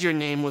 God, your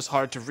name was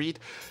hard to read.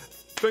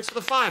 Thanks for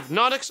the 5.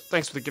 Nautix,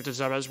 thanks for the gifted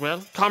sub as well.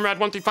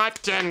 Comrade135,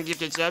 10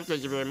 gifted subs.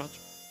 Thank you very much.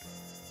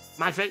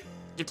 My fate,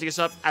 gifting a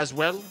sub as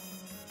well.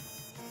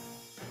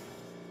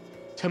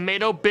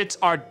 Tomato bits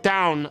are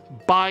down.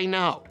 Buy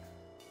now.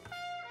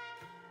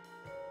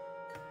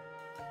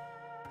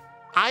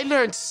 I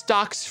learned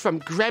stocks from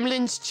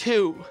Gremlins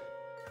 2.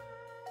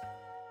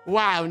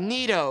 Wow,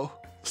 neato.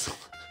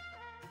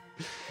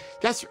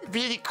 That's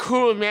really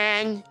cool,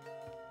 man.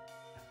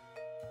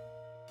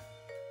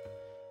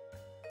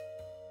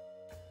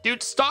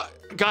 Dude, stop.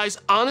 Guys,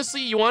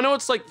 honestly, you wanna know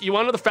what's like, you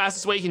wanna know the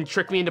fastest way you can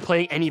trick me into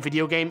playing any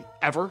video game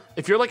ever?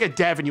 If you're like a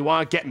dev and you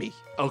wanna get me,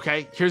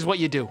 okay? Here's what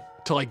you do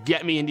to like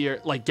get me into your,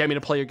 like get me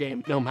to play your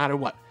game, no matter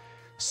what.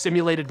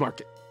 Simulated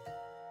market.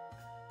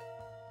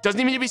 Doesn't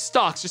even need to be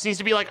stocks, just needs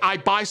to be like, I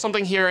buy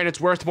something here and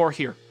it's worth more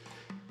here.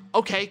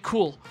 Okay,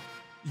 cool.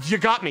 You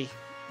got me.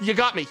 You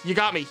got me.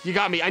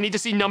 I need to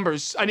see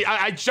numbers.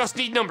 I just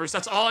need numbers.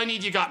 That's all I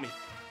need. You got me.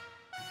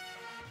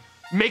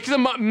 Make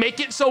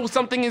it so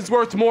something is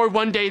worth more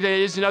one day than it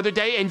is another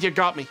day, and you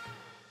got me.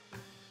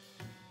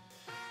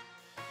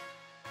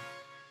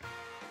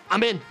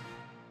 I'm in.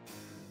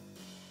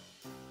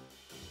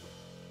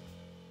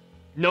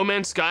 No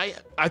Man's Sky.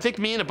 I think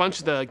me and a bunch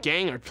of the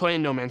gang are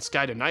playing No Man's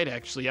Sky tonight,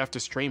 actually, after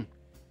stream.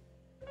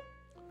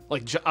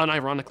 Like,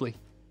 unironically.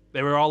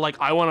 They were all like,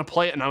 I want to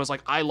play it, and I was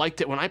like, I liked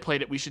it when I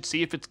played it. We should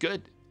see if it's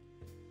good.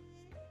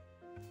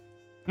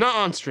 Not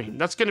on stream.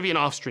 That's going to be an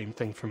off-stream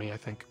thing for me, I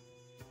think.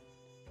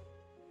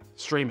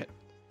 Stream it.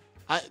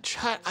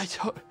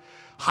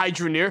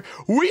 Hydroneer.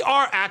 We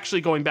are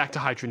actually going back to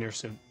Hydroneer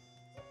soon.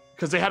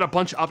 Because they had a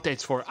bunch of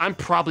updates for it. I'm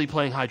probably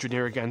playing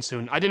Hydroneer again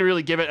soon. I didn't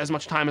really give it as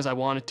much time as I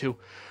wanted to.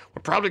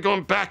 We're probably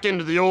going back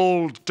into the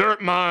old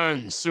dirt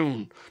mines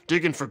soon.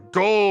 Digging for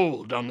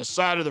gold on the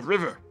side of the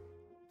river.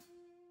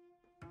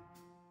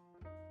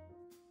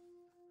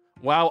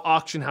 WoW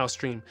auction house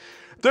stream.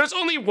 There's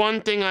only one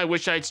thing I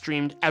wish I'd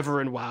streamed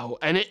ever in WoW,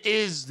 and it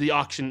is the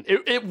auction.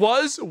 It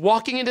was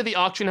walking into the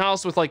auction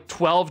house with like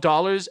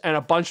 $12 and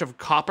a bunch of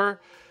copper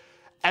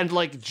and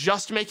like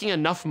just making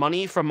enough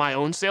money from my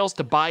own sales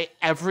to buy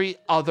every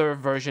other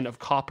version of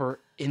copper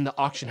in the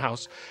auction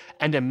house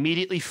and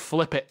immediately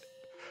flip it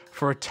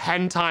for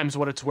 10 times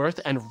what it's worth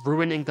and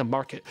ruining the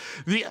market.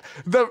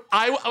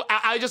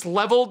 I just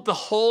leveled the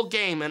whole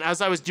game, and as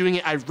I was doing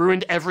it, I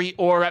ruined every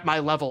ore at my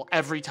level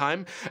every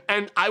time,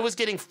 and I was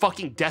getting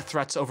fucking death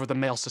threats over the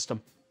mail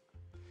system.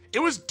 It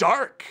was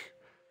dark.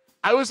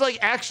 I was like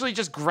actually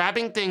just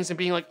grabbing things and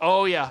being like,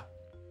 oh yeah.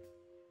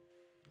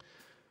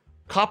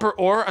 copper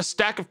ore, a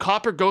stack of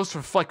copper goes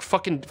for like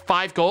fucking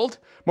 5 gold,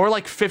 more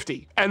like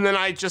 50. And then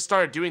I just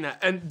started doing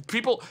that. And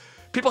people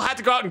had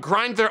to go out and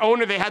grind their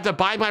own, or they had to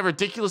buy my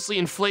ridiculously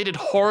inflated,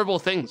 horrible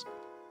things.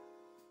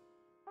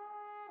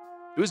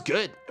 It was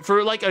good. For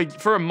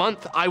a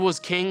month, I was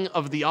king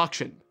of the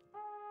auction.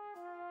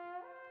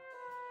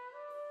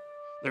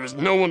 There was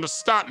no one to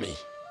stop me.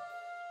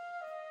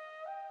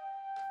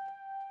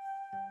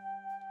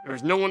 There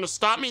was no one to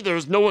stop me. There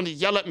was no one to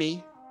yell at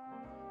me.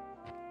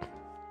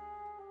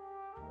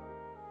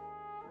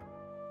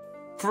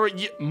 For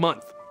a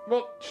month.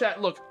 Well, chat,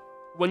 look,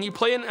 when you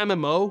play an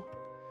MMO,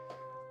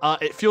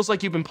 it feels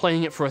like you've been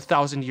playing it for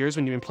 1,000 years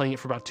when you've been playing it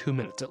for about 2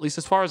 minutes, at least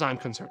as far as I'm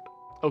concerned.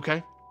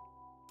 Okay?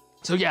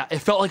 So yeah, it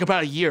felt like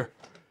about a year.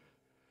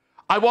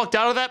 I walked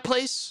out of that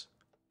place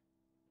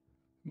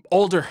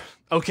older,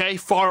 okay?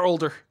 Far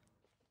older.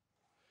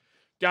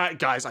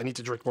 Guys, I need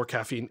to drink more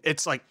caffeine.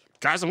 It's like,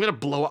 guys, I'm gonna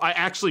blow up. I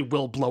actually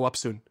will blow up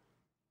soon.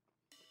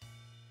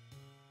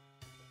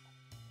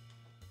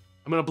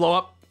 I'm gonna blow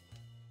up.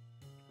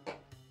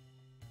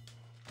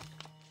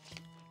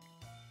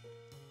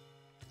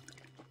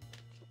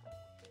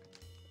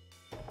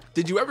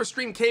 Did you ever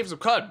stream Caves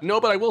of Cud?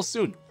 No, but I will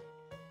soon.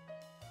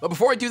 But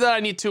before I do that, I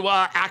need to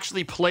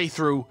actually play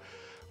through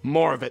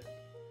more of it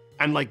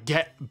and like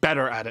get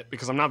better at it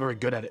because I'm not very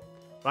good at it.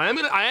 But I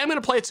am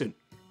gonna play it soon,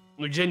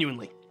 like,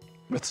 genuinely,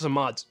 with some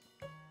mods.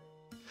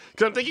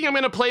 Because I'm thinking I'm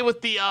gonna play with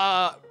the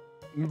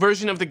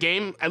version of the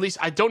game. At least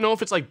I don't know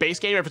if it's like base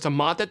game or if it's a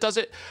mod that does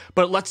it,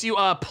 but it lets you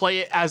play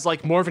it as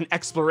like more of an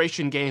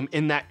exploration game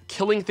in that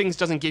killing things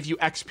doesn't give you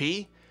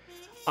XP.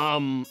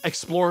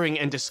 Exploring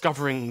and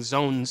discovering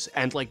zones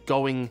and like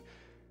going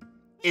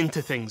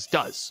into things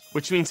does,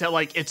 which means that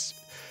like it's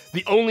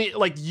the only,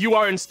 like, you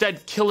are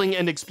instead killing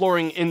and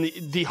exploring in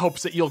the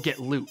hopes that you'll get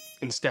loot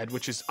instead,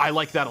 which is, I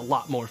like that a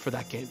lot more for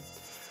that game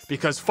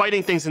because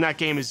fighting things in that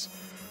game is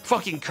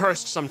fucking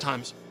cursed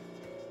sometimes.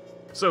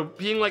 So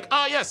being like,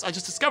 oh yes, I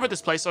just discovered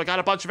this place, so I got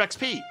a bunch of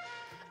XP.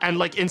 And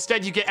like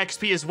instead you get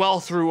XP as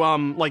well through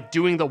like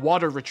doing the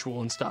water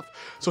ritual and stuff.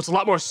 So it's a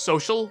lot more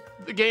social,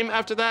 the game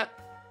after that,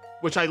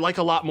 which I like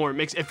a lot more.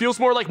 It feels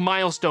more like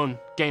milestone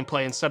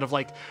gameplay instead of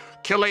like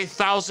kill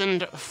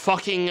 1,000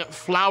 fucking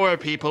flower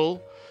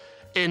people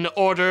in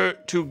order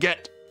to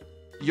get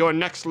your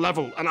next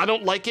level. And I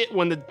don't like it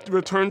when the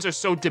returns are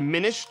so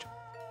diminished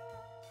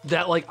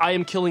that like I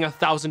am killing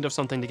 1,000 of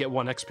something to get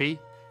 1 XP.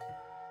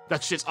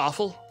 That shit's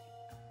awful.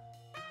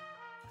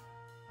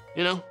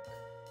 You know?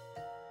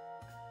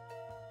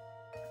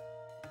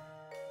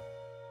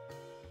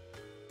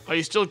 Are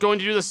you still going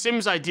to do the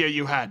Sims idea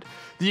you had?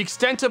 The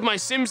extent of my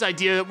Sims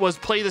idea was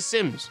play the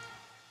Sims.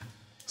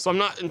 So I'm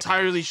not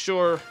entirely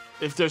sure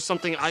if there's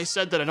something I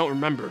said that I don't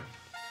remember.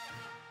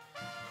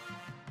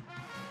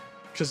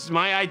 Because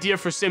my idea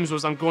for Sims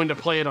was I'm going to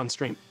play it on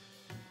stream.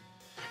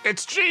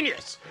 It's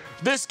genius!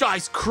 This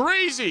guy's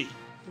crazy!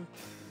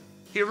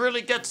 He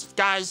really gets,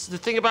 guys, the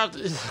thing about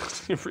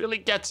he really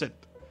gets it.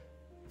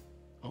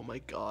 Oh my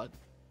god.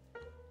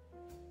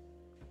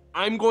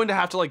 I'm going to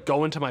have to like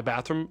go into my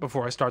bathroom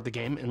before I start the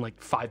game in like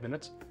 5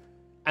 minutes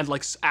and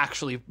like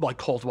actually like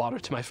cold water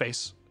to my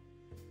face.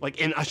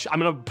 Like I'm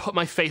gonna put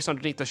my face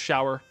underneath the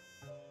shower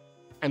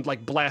and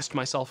like blast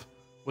myself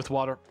with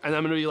water. And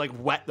I'm gonna be like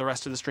wet the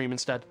rest of the stream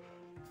instead.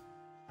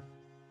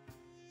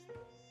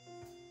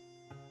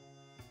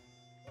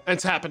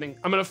 It's happening.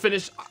 I'm gonna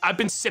finish. I've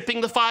been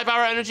sipping the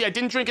 5-hour energy. I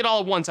didn't drink it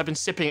all at once. I've been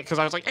sipping it because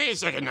I was like, hey, a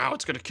second, now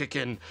it's gonna kick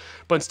in.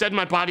 But instead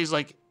my body's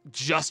like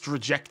just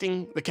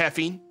rejecting the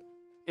caffeine.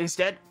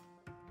 Instead,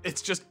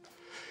 it's just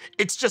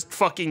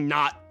fucking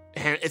not,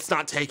 it's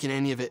not taking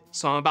any of it.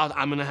 So I'm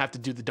gonna have to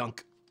do the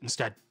dunk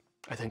instead,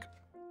 I think.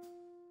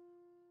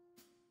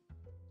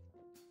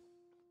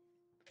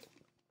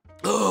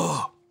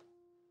 Ugh.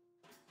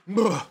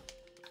 Ugh.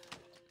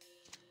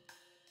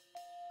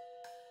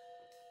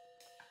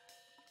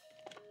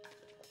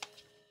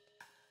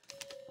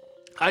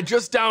 I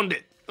just downed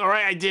it. All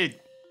right, I did.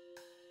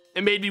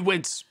 It made me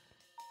wince.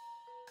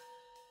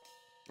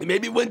 It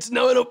made me wince.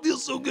 Now I don't feel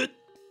so good.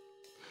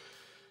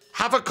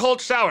 Have a cold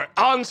shower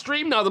on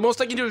stream. Now, the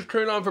most I can do is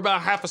turn it on for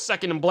about half a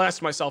second and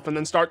blast myself and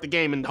then start the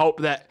game and hope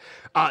that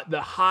the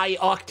high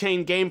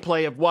octane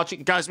gameplay of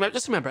watching, guys,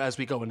 just remember as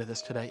we go into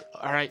this today,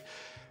 all right?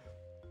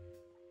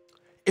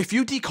 If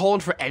you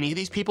decolon for any of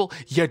these people,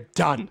 you're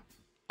done,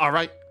 all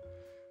right?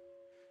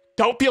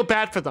 Don't feel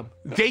bad for them.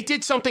 They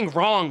did something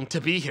wrong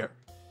to be here.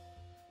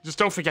 Just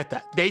don't forget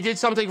that. They did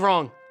something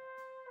wrong.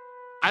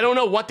 I don't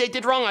know what they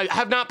did wrong. I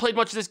have not played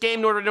much of this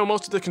game, nor do I know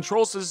most of the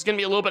controls, so this is going to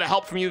be a little bit of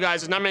help from you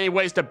guys. There's not many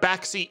ways to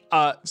backseat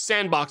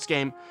sandbox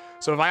game,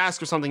 so if I ask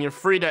for something, you're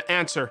free to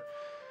answer,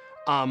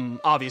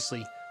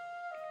 obviously.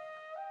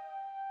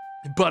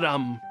 But,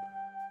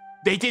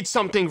 they did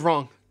something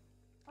wrong.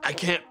 I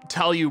can't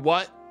tell you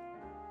what,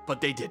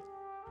 but they did.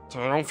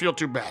 So I don't feel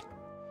too bad.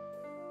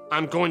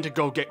 I'm going to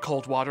go get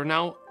cold water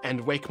now and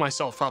wake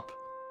myself up,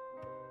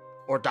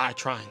 or die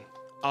trying.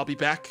 I'll be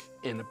back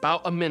in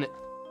about a minute.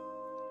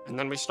 And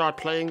then we start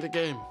playing the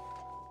game.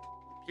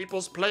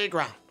 People's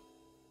Playground.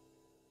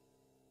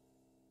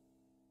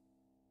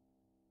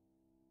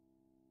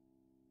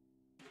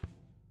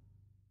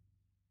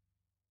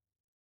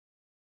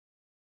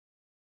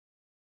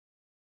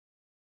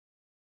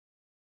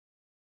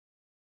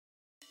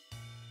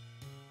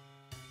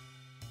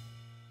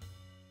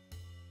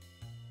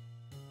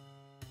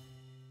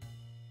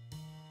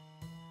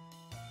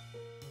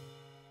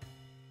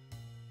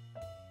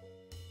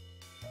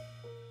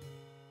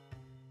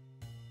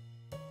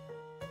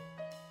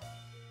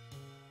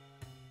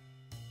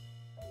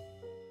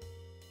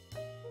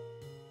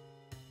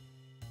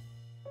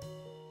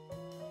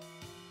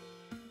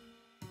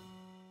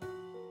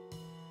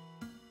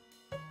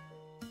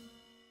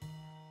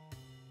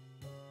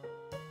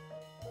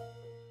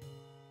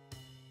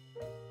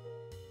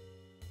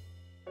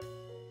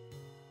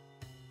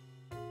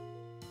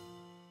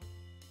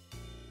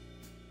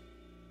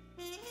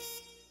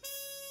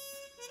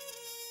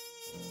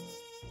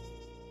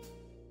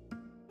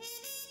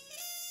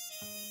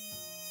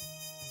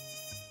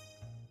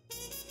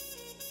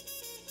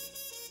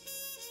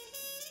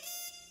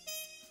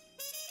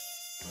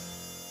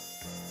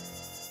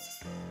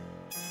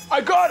 I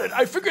got it.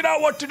 I figured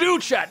out what to do,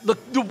 chat. Look,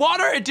 the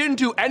water, it didn't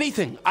do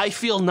anything. I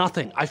feel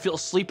nothing. I feel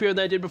sleepier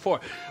than I did before.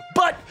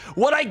 But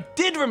what I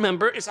did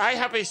remember is I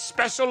have a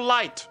special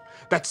light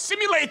that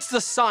simulates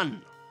the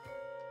sun.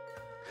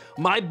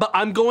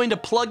 I'm going to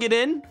plug it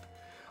in.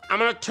 I'm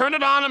gonna turn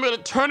it on. I'm gonna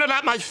turn it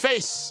at my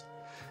face.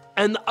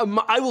 And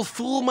I will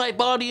fool my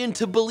body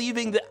into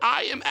believing that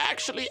I am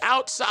actually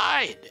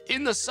outside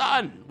in the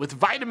sun with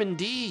vitamin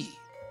D.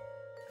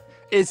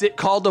 Is it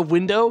called a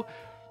window?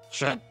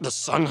 Chat, the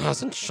sun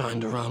hasn't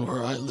shined around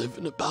where I live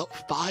in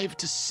about 5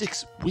 to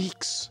 6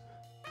 weeks.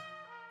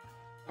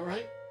 All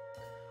right.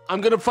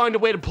 I'm gonna find a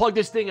way to plug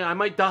this thing in. I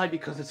might die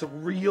because it's a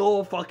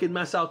real fucking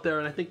mess out there.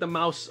 And I think the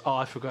mouse, oh,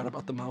 I forgot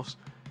about the mouse.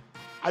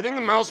 I think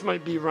the mouse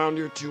might be around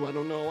here too. I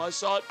don't know. I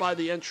saw it by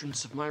the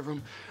entrance of my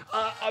room.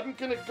 I'm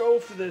gonna go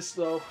for this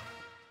though.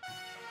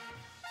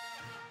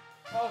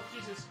 Oh,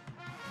 Jesus.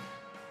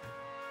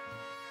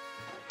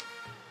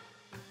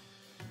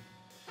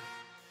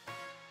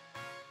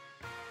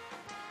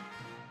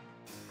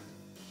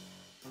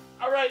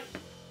 All right.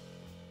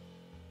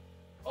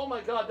 Oh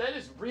my God, that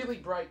is really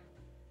bright,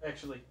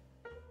 actually.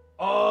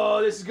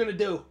 Oh, this is gonna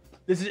do.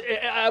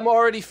 I'm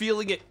already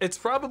feeling it. It's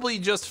probably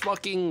just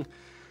fucking.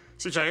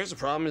 See, Jack, here's the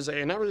problem is that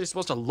you're not really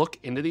supposed to look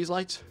into these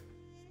lights.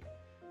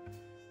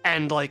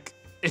 And, like,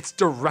 it's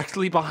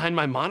directly behind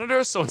my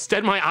monitor, so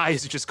instead my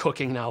eyes are just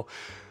cooking now.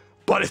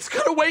 But it's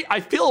gonna wait. I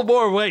feel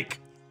more awake.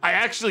 I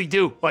actually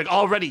do, like,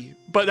 already.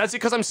 But that's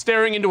because I'm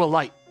staring into a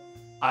light.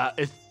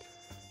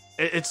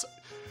 It's...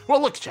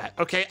 Well, look, chat,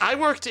 okay? I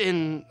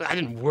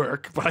didn't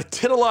work, but I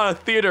did a lot of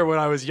theater when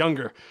I was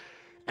younger.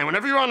 And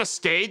whenever you're on a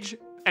stage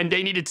and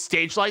they needed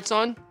stage lights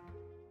on,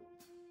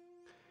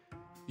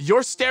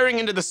 you're staring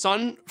into the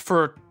sun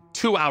for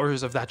 2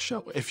 hours of that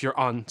show if you're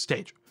on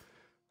stage.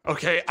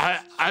 Okay,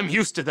 I'm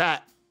used to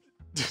that.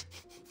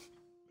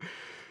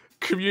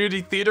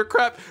 Community theater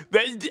crap.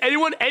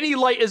 Any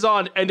light is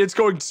on and it's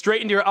going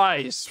straight into your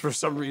eyes for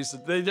some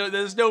reason.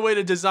 There's no way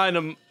to design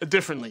them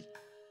differently.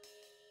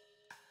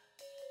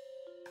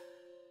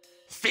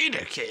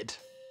 Theater kid,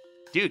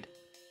 dude.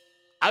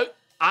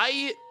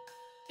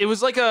 It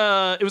was like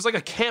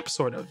a camp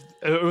sort of.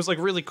 It was like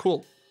really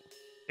cool.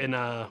 In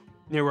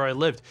near where I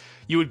lived.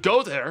 You would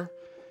go there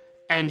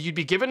and you'd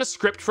be given a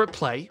script for a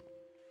play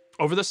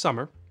over the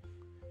summer.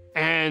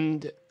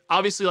 And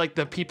obviously like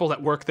the people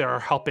that work there are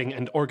helping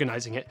and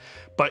organizing it,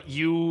 but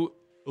you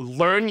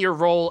learn your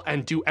role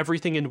and do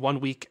everything in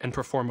 1 week and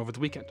perform over the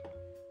weekend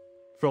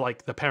for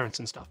like the parents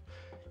and stuff.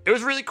 It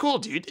was really cool,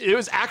 dude. It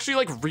was actually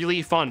like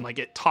really fun. Like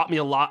it taught me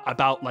a lot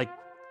about like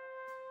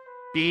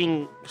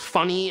being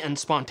funny and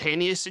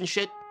spontaneous and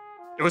shit.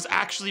 It was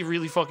actually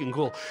really fucking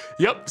cool.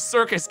 Yep,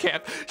 circus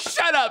camp.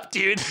 Shut up,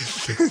 dude.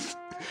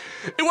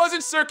 It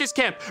wasn't circus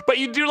camp, but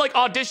you do like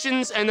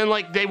auditions and then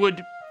like they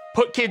would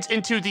put kids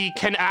into the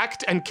can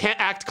act and can't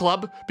act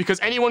club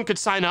because anyone could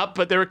sign up,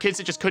 but there were kids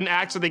that just couldn't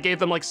act, so they gave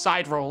them like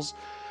side roles.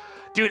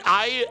 Dude,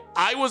 I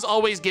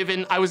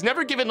was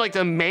never given like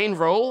the main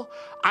role.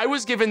 I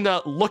was given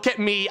the look at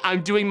me,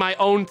 I'm doing my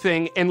own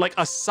thing and like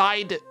a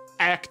side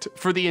act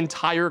for the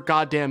entire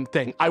goddamn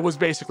thing. I was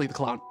basically the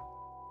clown.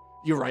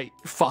 You're right,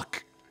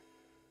 fuck.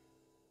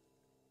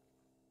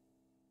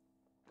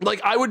 Like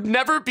I would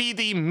never be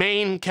the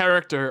main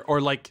character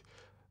or like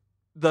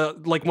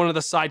one of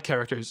the side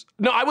characters.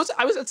 No, I was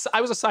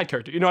a side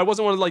character. You know, I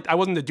wasn't I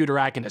wasn't the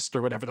deuteragonist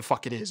or whatever the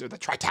fuck it is, or the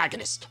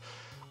tritagonist.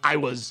 I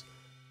was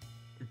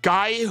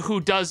guy who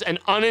does an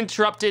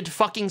uninterrupted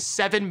fucking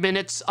 7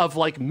 minutes of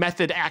like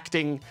method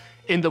acting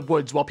in the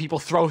woods while people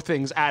throw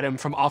things at him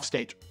from off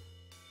stage.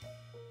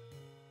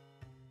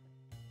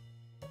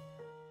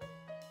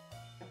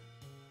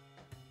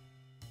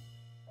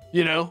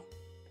 You know,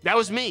 that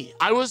was me.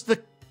 I was the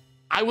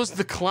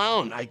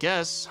clown, I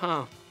guess,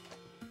 huh?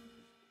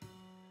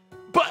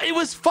 But it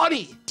was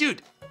funny,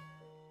 dude.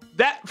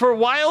 That for a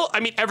while, I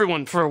mean,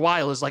 everyone for a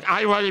while is like,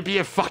 I want to be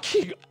a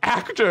fucking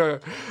actor.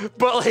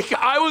 But like,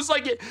 I was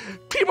like,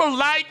 people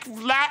like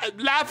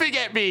laughing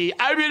at me.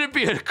 I'm gonna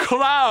be a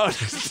clown.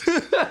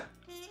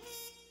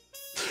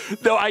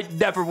 No, I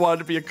never wanted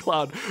to be a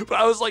clown. But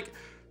I was like,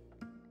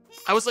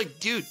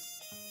 dude,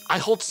 I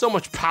hold so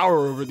much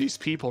power over these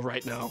people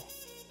right now.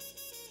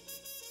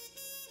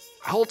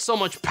 I hold so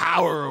much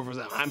power over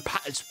them.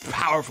 It's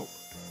powerful.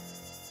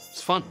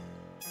 It's fun.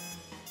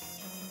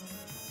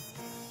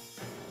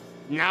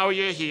 Now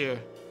you're here.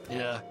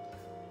 Yeah.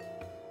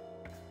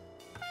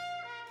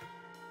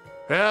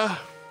 Yeah.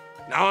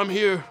 Now I'm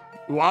here.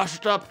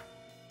 Washed up.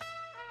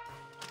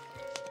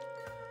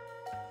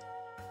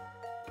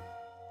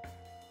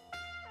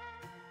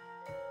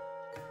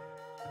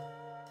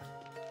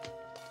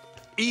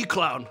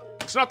 E-clown.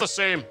 It's not the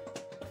same.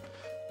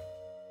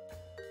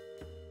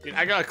 Dude,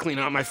 I gotta clean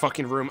out my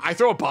fucking room. I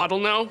throw a bottle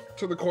now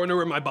to the corner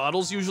where my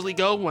bottles usually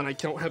go when I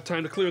don't have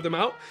time to clear them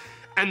out.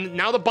 And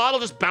now the bottle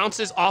just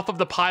bounces off of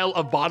the pile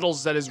of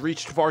bottles that has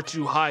reached far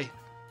too high.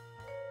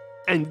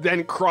 And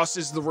then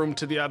crosses the room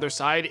to the other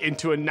side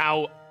into a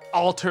now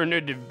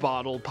alternative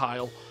bottle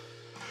pile.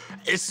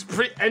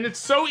 And it's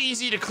so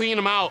easy to clean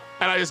them out,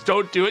 and I just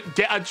don't do it.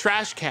 Get a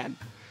trash can.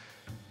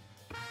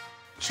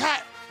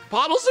 Chat,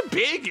 bottles are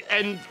big,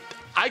 and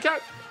I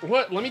got,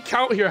 what? Let me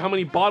count here how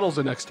many bottles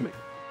are next to me.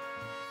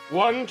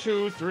 1,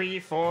 2, 3,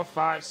 4,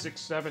 5,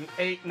 6, 7,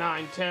 8,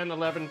 9, 10,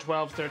 11,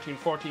 12, 13,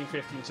 14,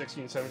 15,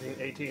 16, 17,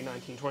 18,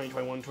 19, 20,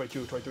 21,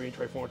 22, 23,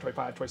 24,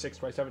 25, 26,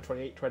 27,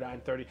 28,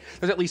 29, 30.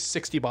 There's at least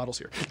 60 bottles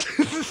here.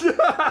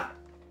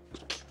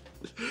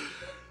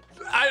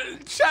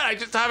 Chat, I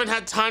just haven't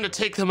had time to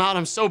take them out.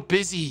 I'm so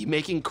busy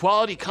making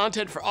quality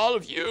content for all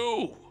of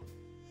you.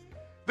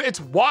 It's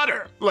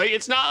water. Like,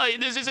 it's not like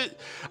this isn't.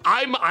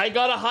 I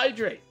gotta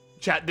hydrate.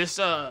 Chat, this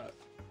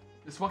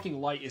fucking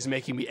light is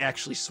making me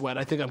actually sweat.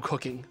 I think I'm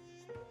cooking.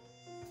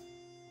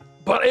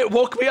 But it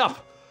woke me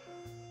up.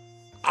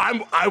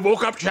 I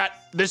woke up,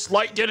 chat. This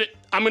light did it.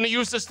 I'm gonna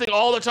use this thing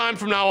all the time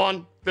from now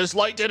on. This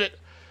light did it.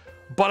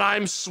 But I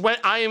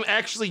am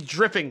actually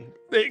dripping.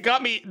 It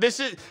got me.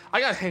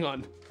 I gotta hang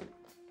on.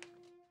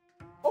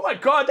 Oh my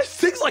god, this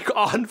thing's like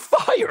on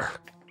fire.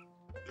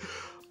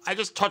 I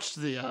just touched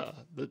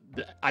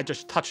I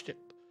just touched it.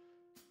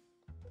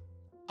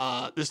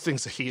 This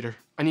thing's a heater.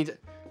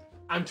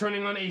 I'm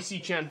turning on AC,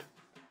 Chen.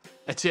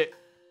 That's it.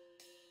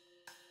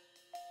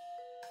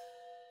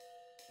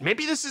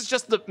 Maybe this is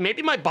just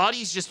maybe my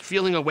body's just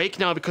feeling awake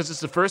now because it's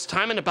the first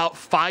time in about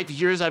 5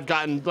 years I've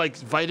gotten like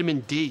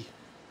vitamin D.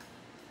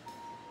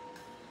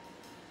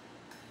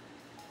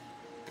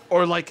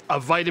 Or like a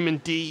vitamin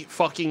D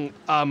fucking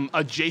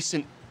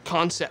adjacent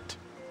concept.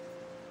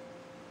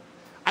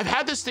 I've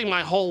had this thing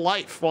my whole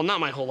life. Well, not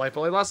my whole life,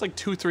 but like the last like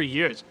 2-3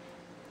 years.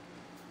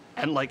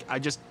 And like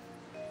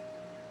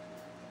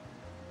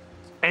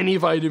any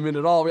vitamin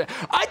at all.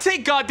 I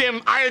take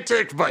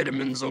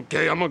vitamins,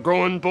 okay? I'm a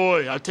grown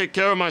boy. I take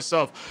care of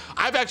myself.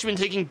 I've actually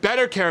been taking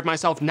better care of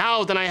myself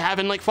now than I have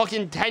in like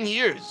fucking 10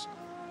 years.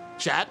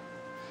 Chat.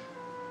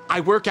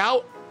 I work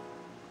out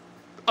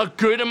a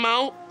good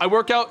amount. I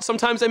work out.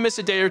 Sometimes I miss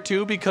a day or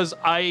two because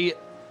I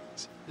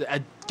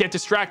get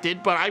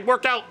distracted, but I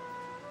work out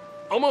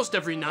almost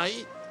every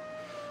night.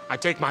 I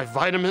take my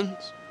vitamins.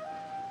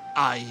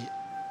 I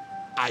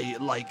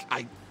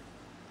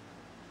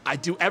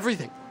do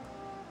everything.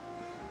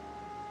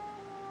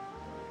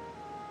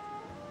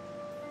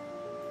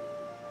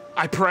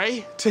 I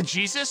pray to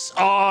Jesus.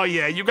 Oh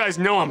yeah, you guys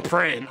know I'm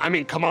praying. I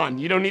mean, come on,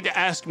 you don't need to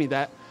ask me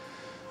that.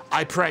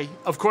 I pray.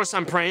 Of course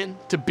I'm praying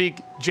to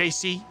Big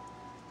JC.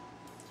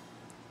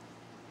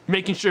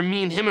 Making sure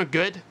me and him are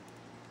good.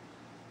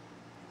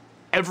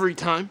 Every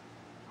time.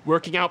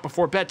 Working out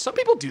before bed. Some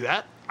people do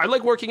that. I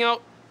like working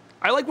out.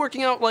 I like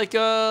working out like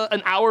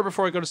an hour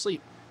before I go to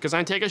sleep. Because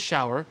I take a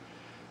shower.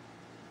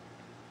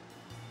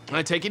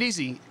 I take it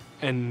easy.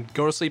 And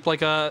go to sleep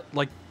like an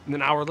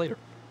hour later.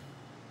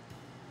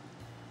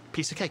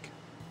 Piece of cake.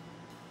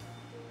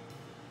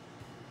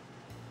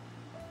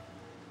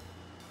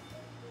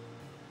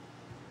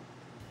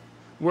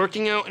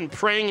 Working out and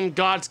praying in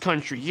God's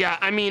country. Yeah,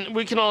 I mean,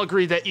 we can all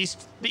agree that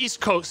the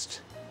East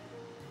Coast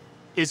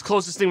is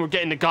closest thing we're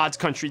getting to God's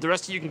country. The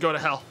rest of you can go to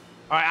hell.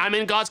 All right, I'm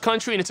in God's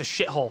country and it's a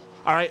shithole.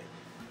 All right,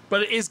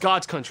 but it is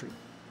God's country.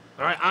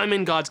 All right, I'm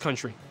in God's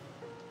country.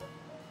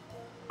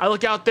 I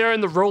look out there in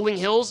the rolling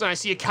hills and I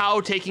see a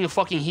cow taking a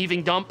fucking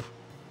heaving dump.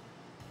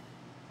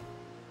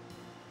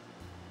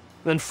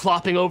 Then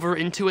flopping over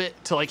into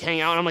it to like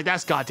hang out. And I'm like,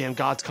 that's goddamn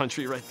God's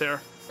country right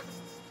there.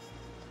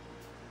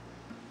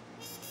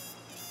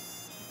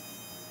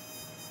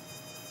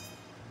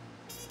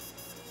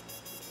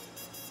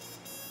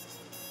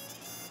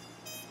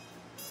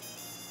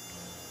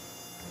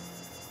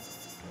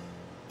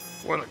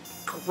 What a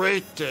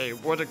great day.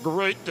 What a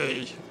great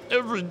day.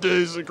 Every day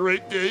is a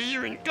great day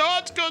here in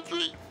God's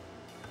country.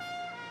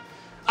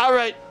 All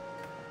right.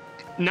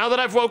 Now that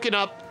I've woken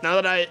up,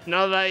 now that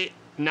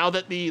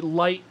the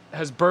light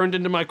has burned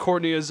into my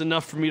corneas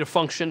enough for me to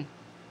function,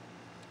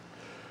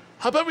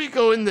 how about we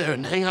go in there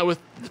and hang out with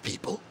the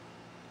people?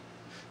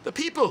 The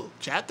people,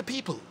 chat, the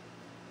people.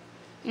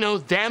 You know,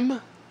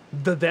 them.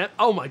 Them?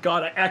 Oh my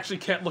god, I actually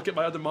can't look at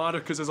my other monitor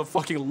because there's a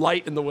fucking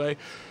light in the way.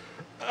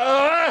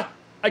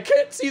 I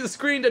can't see the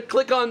screen to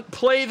click on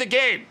play the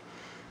game.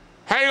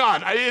 Hang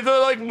on, I need to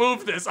like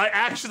move this. I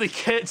actually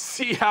can't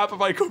see half of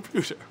my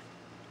computer.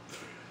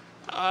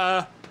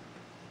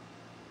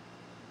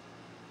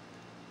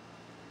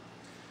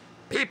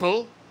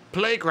 People,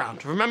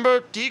 playground.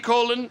 Remember, D: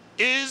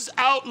 is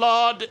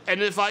outlawed,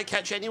 and if I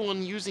catch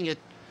anyone using it,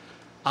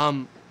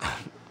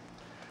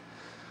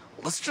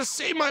 let's just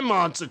say my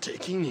mods are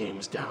taking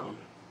names down.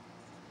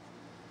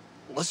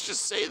 Let's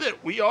just say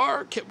that we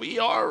are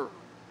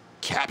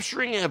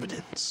capturing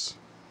evidence.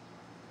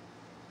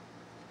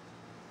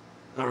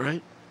 All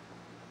right?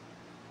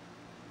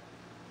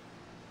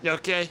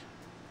 Okay?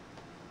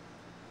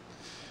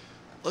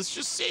 Let's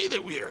just say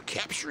that we are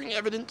capturing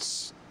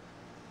evidence.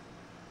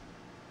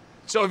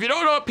 So if you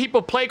don't know what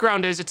People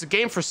Playground is, it's a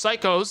game for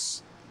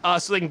psychos,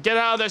 so they can get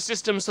out of their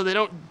system so they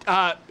don't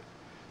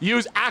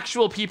use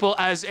actual people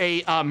as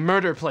a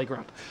murder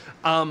playground.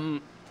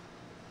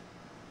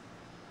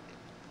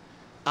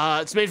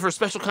 It's made for a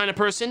special kind of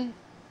person.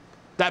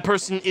 That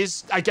person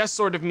is, I guess,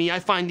 sort of me. I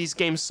find these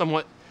games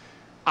somewhat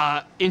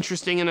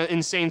interesting in an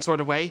insane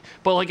sort of way.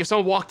 But like if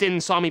someone walked in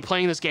and saw me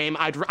playing this game,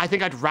 I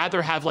think I'd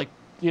rather have like,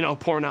 you know,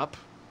 porn up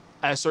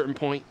at a certain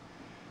point.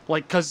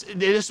 Like, cause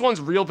this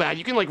one's real bad.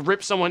 You can like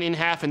rip someone in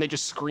half and they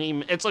just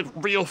scream. It's like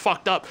real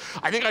fucked up.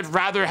 I think I'd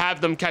rather have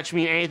them catch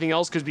me in anything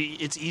else because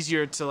it's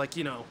easier to like,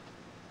 you know.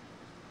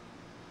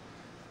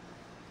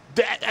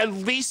 At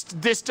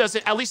least this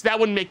doesn't, at least that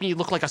wouldn't make me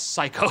look like a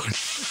psycho.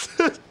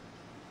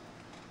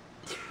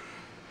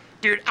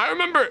 Dude,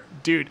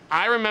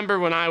 I remember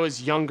when I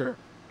was younger.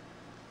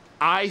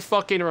 I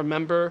fucking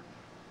remember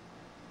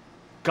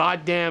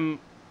goddamn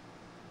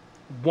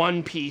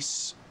One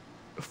Piece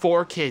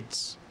 4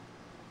 Kids.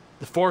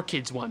 The 4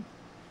 Kids one.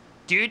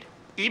 Dude,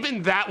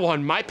 even that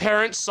one, my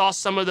parents saw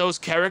some of those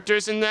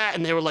characters in that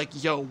and they were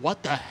like, yo,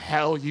 what the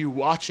hell you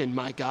watching,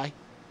 my guy?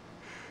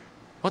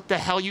 What the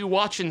hell you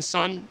watching,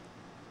 son?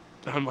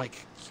 And I'm like,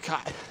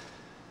 God.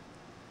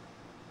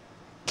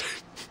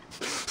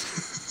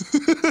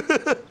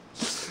 I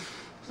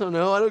don't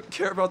know, I don't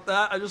care about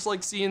that. I just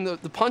like seeing the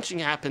punching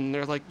happen.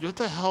 They're like, what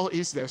the hell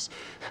is this?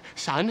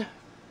 Son?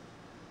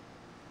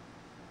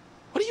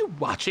 What are you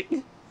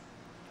watching?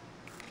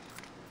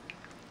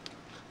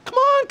 Come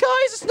on,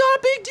 guys, it's not a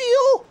big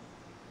deal.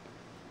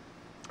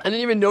 I didn't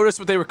even notice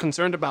what they were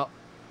concerned about.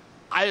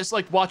 I just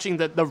like watching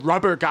the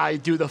rubber guy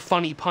do the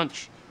funny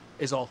punch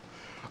is all.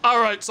 All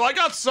right, so I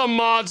got some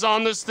mods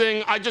on this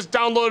thing. I just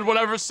downloaded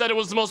whatever said it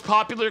was the most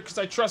popular because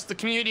I trust the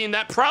community, and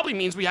that probably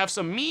means we have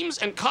some memes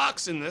and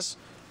cocks in this,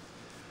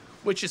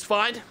 which is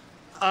fine.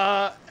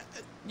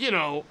 You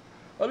know,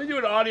 let me do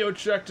an audio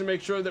check to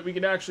make sure that we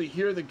can actually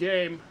hear the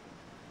game.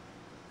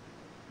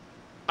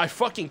 I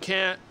fucking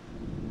can't.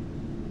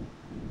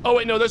 Oh,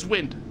 wait, no, there's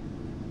wind.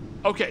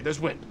 Okay, there's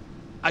wind.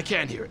 I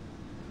can't hear it.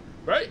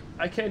 Right?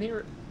 I can't hear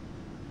it.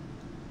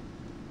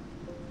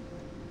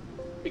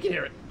 We can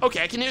hear it.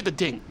 Okay, I can hear the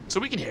ding, so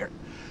we can hear it.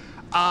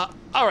 All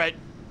right.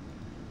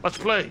 Let's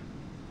play.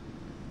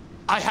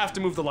 I have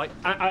to move the light.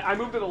 I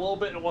moved it a little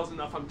bit and it wasn't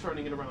enough. I'm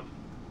turning it around.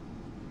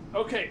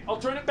 Okay, I'll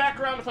turn it back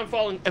around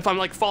if I'm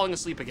like falling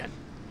asleep again.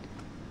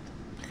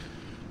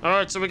 All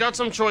right, so we got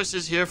some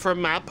choices here for a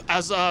map.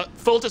 As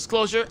full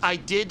disclosure, I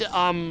did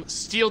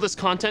steal this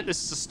content.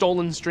 This is a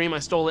stolen stream. I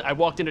stole it. I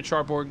walked into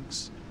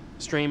Charborg's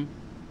stream,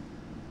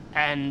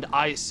 and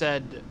I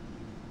said,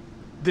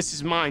 "This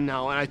is mine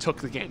now," and I took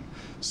the game.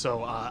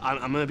 So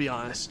I'm gonna be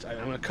honest. I'm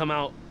gonna come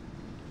out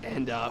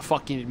and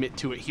fucking admit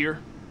to it here,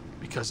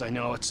 because I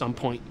know at some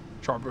point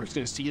Charborg's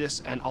gonna see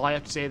this, and all I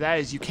have to say to that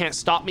is, you can't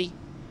stop me.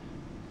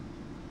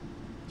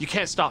 You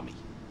can't stop me.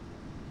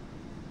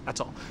 That's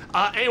all.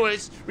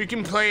 Anyways, we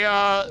can play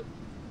a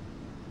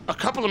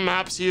couple of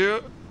maps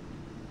here.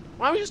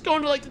 Why don't we just go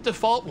into like the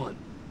default one?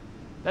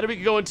 Then we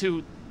can go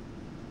into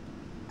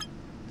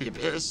the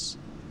Abyss.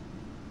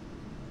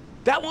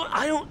 That one,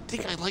 I don't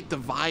think I like the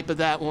vibe of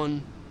that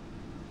one.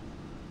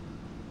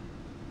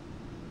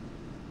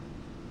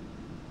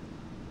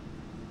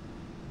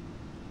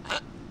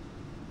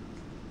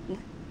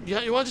 Yeah,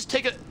 you want to just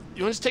take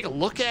a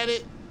look at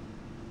it?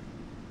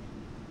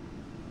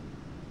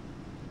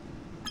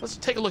 Let's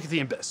take a look at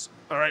the Abyss.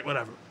 All right,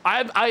 whatever.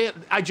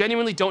 I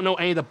genuinely don't know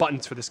any of the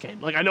buttons for this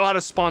game. Like, I know how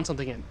to spawn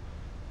something in.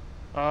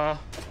 The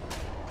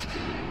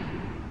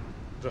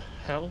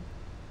hell?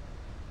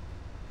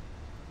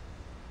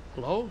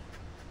 Hello?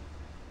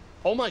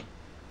 Oh my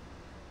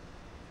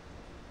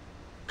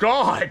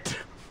God.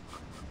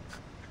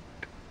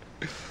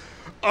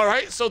 All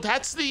right, so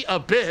that's the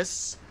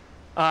Abyss.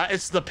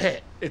 It's the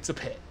pit. It's a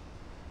pit.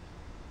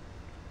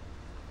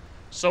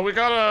 So we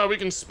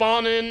can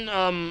spawn in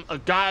a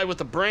guy with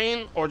a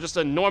brain or just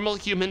a normal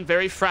human,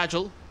 very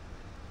fragile.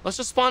 Let's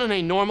just spawn in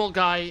a normal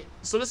guy.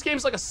 So this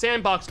game's like a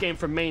sandbox game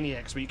for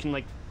maniacs where you can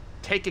like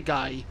take a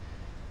guy,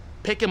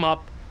 pick him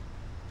up,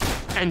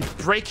 and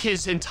break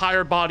his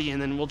entire body,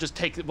 and then we'll just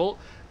take it. Well,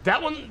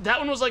 that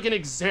one was like an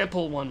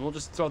example one. We'll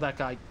just throw that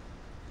guy.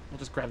 We'll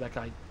just grab that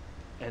guy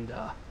and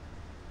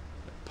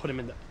put him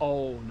in the.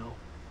 Oh no.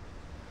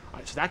 All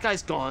right, so that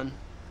guy's gone.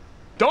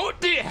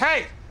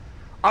 Hey!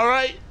 All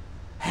right.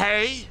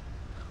 Hey,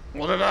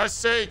 what did I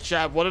say,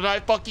 Chad? What did I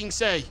fucking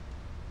say?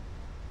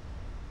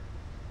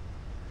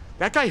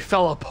 That guy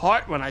fell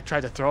apart when I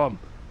tried to throw him.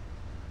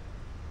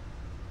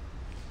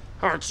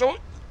 All right, so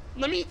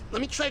let me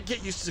try to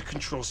get used to the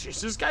controls here.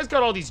 So this guy's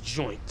got all these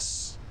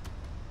joints.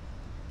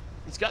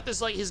 He's got this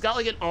he's got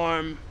like an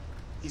arm.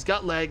 He's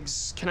got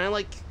legs. Can I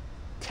like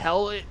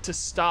tell it to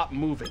stop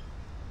moving?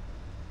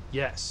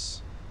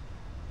 Yes.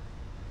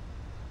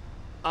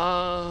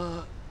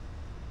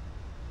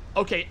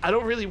 Okay, I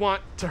don't really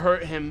want to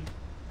hurt him.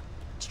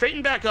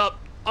 Straighten back up.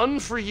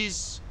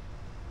 Unfreeze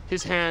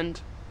his hand.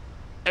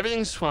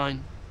 Everything's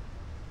fine.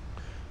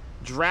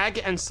 Drag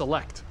and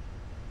select.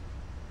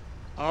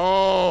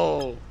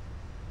 Oh.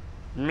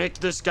 Make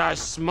this guy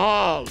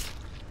small.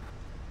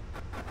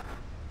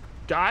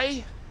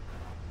 Guy?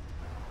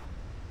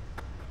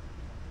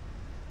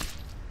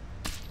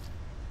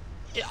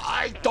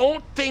 I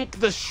don't think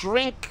the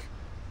shrink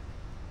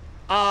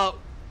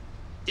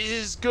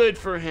is good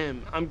for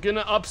him. I'm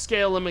gonna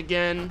upscale him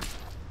again.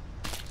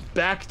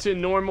 Back to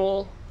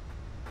normal.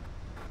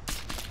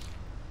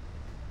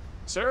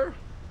 Sir?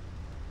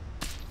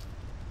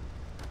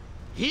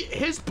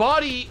 His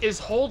body is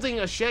holding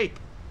a shape.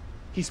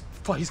 He's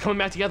coming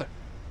back together.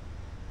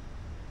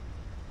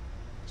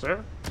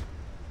 Sir?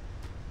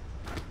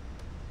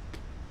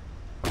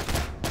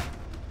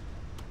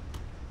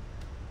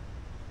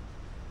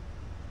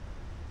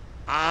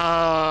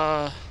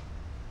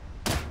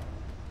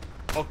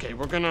 Okay,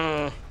 we're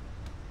gonna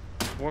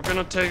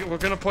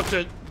put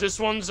this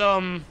one's,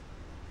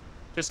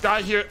 this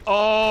guy here.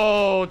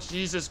 Oh,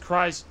 Jesus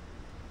Christ.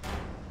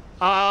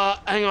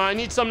 Hang on, I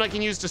need something I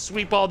can use to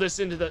sweep all this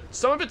into the,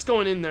 some of it's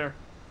going in there.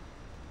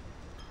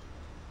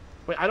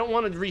 Wait, I don't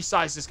want to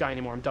resize this guy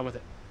anymore. I'm done with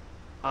it.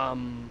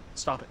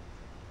 Stop it.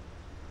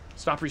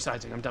 Stop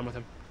resizing. I'm done with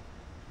him.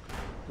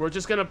 We're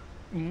just gonna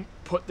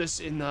put this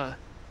in the,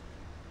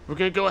 we're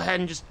gonna go ahead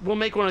and just, we'll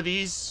make one of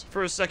these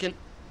for a second.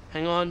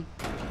 Hang on.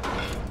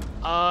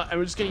 And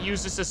we're just gonna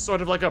use this as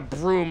sort of like a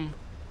broom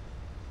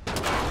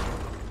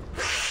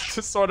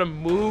to sort of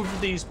move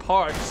these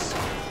parts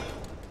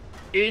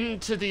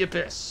into the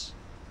abyss.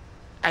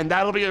 And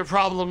that'll be a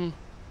problem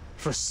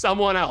for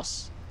someone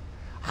else.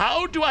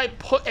 How do I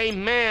put a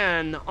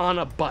man on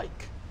a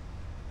bike?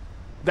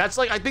 That's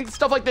like, I think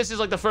stuff like this is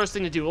like the first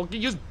thing to do. We'll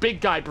use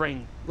big guy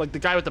brain, like the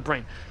guy with the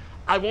brain.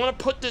 I want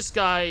to put this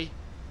guy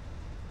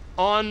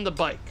on the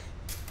bike.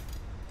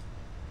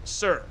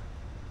 Sir.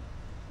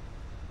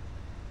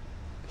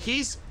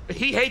 He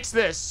hates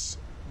this.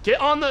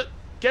 Get on the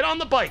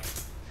bike.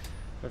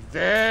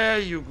 There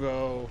you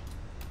go.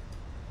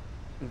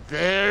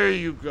 There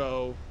you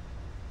go.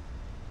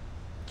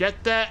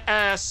 Get that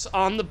ass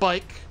on the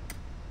bike.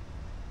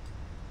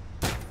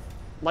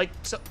 Like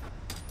so.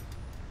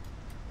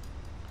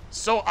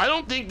 So I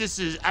don't think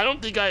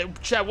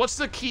Chad, what's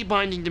the key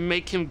binding to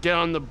make him get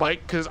on the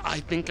bike? Because I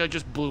think I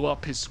just blew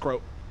up his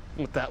scrote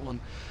with that one.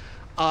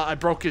 I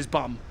broke his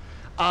bum.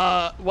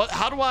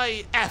 How do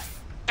I, F.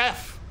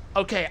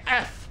 Okay,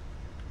 F.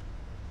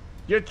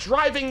 You're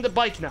driving the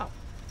bike now.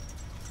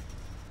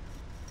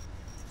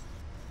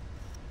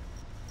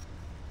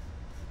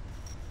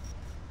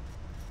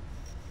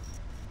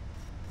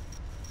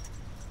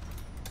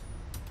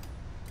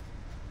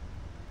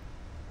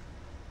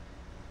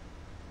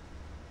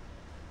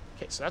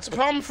 Okay, so that's a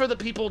problem for the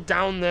people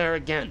down there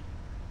again.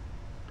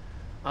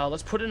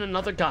 Let's put in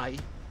another guy.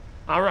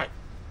 All right.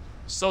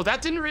 So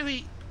that didn't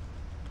really,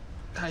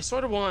 I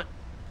sort of want,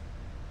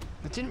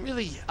 it didn't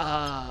really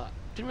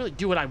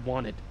do what I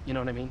wanted. You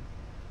know what I mean?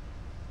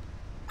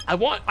 I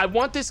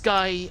want this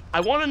guy. I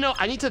want to know.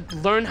 I need to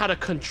learn how to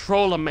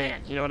control a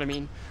man. You know what I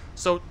mean?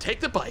 So take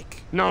the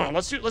bike. No,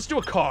 let's do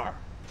a car.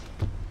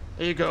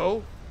 There you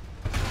go.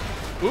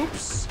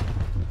 Oops.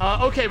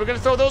 Okay, we're gonna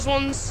throw those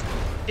ones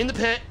in the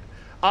pit.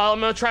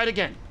 I'm gonna try it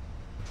again.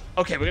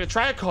 Okay, we're gonna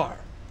try a car.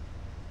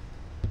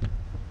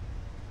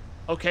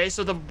 Okay,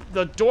 so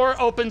the door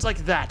opens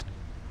like that.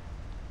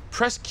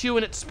 Press Q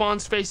and it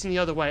spawns facing the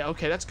other way.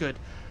 Okay, that's good.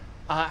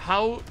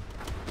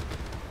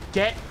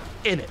 Get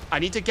in it. I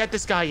need to get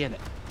this guy in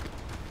it.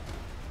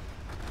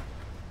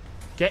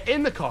 Get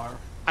in the car.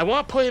 I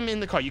want to put him in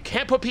the car. You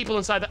can't put people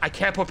inside I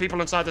can't put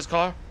people inside this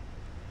car?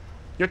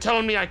 You're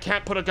telling me I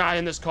can't put a guy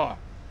in this car?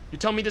 You're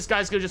telling me this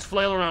guy's gonna just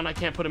flail around, I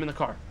can't put him in the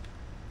car?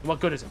 What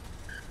good is it?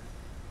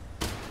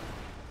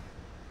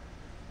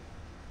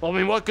 Well, I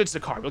mean, what good's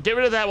the car? We'll get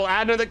rid of that, we'll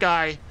add another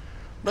guy.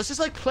 Let's just,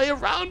 like, play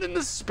around in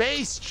the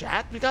space,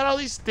 chat. We got all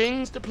these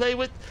things to play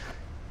with.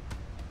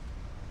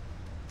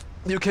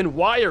 You can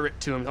wire it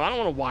to him. I don't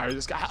want to wire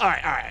this guy. All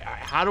right.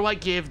 How do I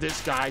give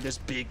this guy this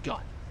big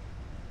gun?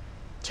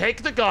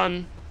 Take the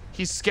gun.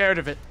 He's scared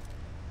of it.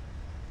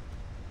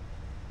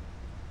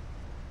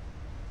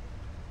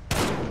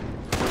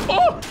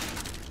 Oh!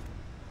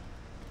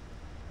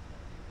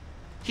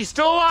 He's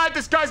still alive.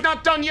 This guy's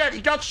not done yet. He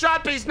got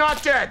shot, but he's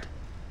not dead.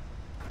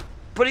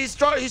 But he's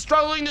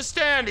struggling to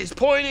stand. He's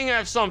pointing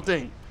at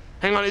something.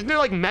 Hang on, isn't there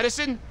like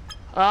medicine?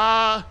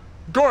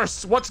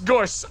 Gorse. What's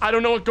gorse? I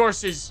don't know what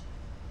gorse is.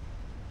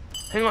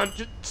 Hang on,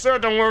 sir,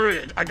 don't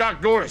worry. I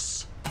got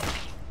gorse.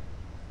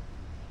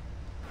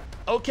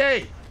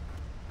 Okay.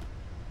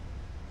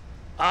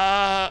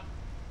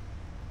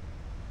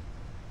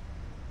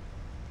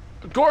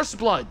 Gorse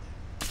blood.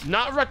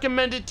 Not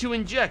recommended to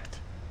inject.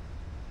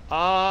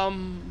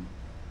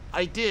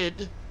 I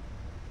did.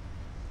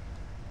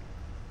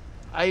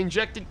 I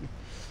injected.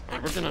 All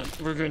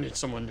right, we're gonna need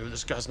someone new.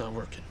 This guy's not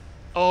working.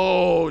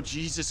 Oh,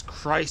 Jesus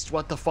Christ!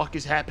 What the fuck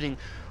is happening?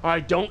 All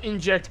right, don't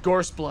inject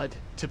gorse blood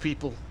to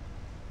people.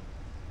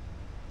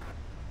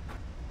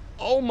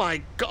 Oh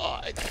my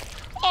God!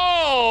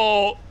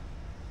 Oh!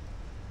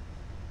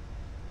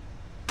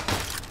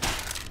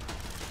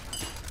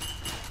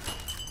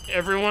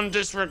 Everyone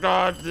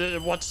disregard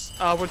what's.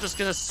 We're just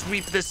gonna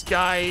sweep this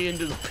guy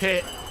into the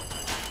pit.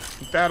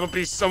 That'll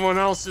be someone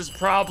else's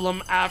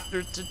problem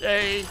after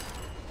today.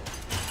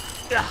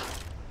 Yeah.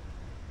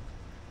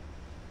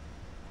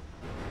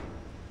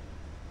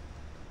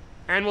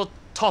 And we'll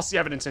toss the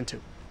evidence in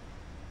too.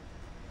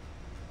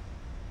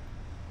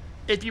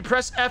 If you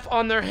press F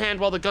on their hand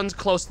while the gun's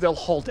close, they'll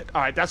hold it.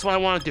 All right, that's what I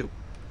want to do.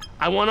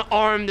 I want to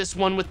arm this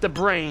one with the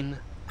brain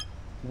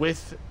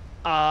with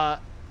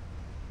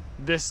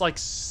this like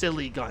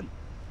silly gun.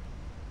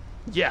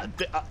 Yeah,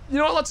 you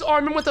know what? Let's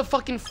arm him with a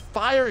fucking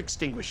fire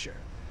extinguisher.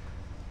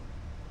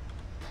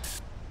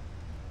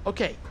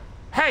 Okay.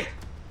 Hey!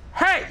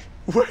 Hey!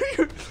 Where are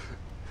you?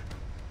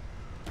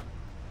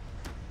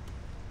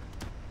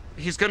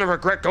 He's gonna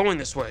regret going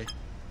this way.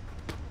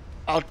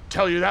 I'll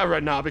tell you that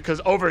right now,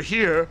 because over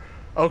here,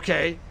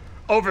 okay,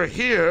 over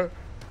here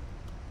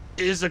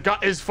is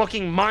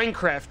fucking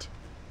Minecraft.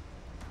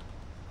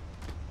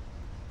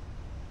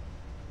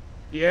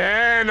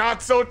 Yeah,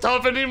 not so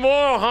tough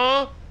anymore,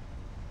 huh?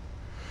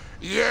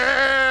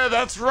 Yeah,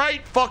 that's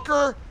right,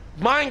 fucker.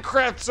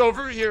 Minecraft's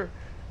over here.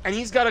 And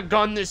he's got a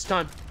gun this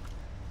time.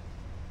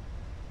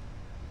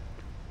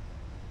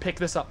 Pick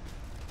this up,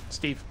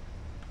 Steve.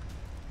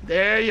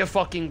 There you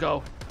fucking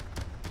go.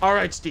 All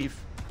right, Steve.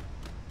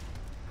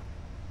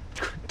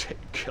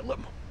 Kill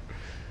him.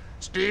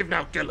 Steve,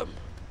 now kill him.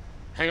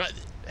 Hang on.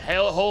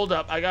 Hell, hold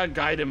up. I gotta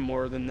guide him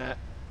more than that.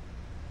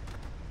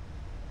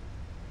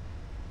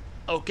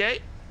 Okay.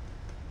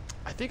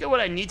 I think what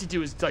I need to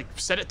do is, like,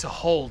 set it to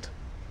hold.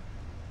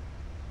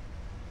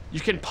 You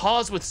can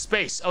pause with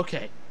space.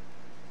 Okay.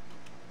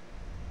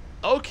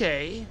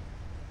 Okay.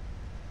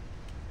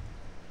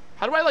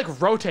 How do I,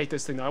 like, rotate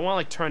this thing, though? I want to,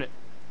 like, turn it.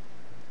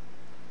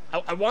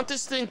 I want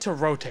this thing to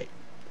rotate.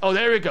 Oh,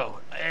 there we go.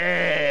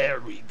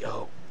 There we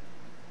go.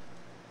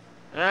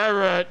 All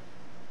right.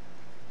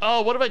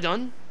 Oh, what have I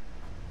done?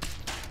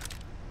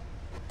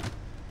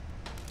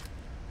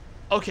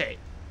 Okay.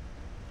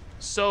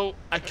 So,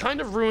 I kind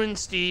of ruined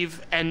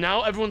Steve, and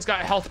now everyone's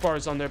got health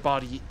bars on their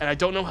body, and I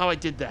don't know how I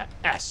did that.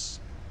 S.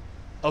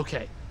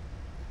 Okay.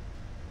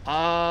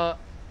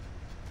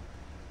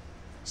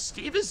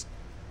 Steve is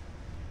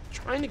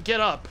trying to get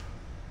up.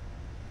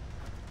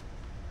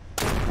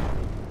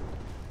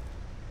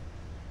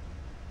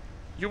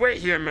 You wait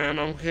here, man.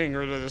 I'm getting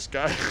rid of this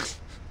guy.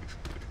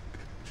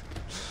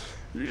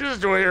 You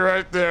just wait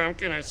right there. I'm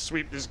gonna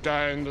sweep this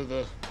guy into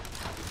the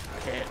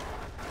pit.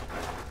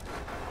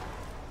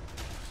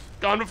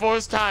 Gone before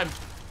his time.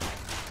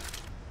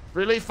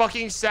 Really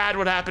fucking sad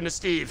what happened to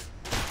Steve.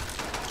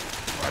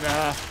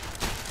 But,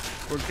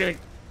 we're gonna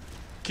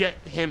get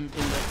him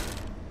in the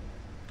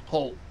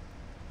hole.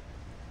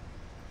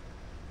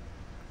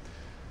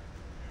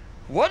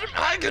 What am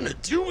I gonna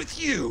do with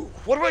you?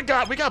 What do I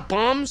got? We got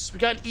bombs. We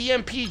got an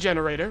EMP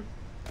generator.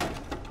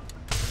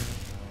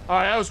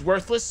 Alright, that was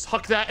worthless.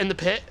 Huck that in the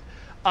pit.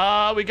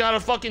 We got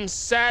a fucking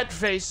sad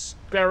face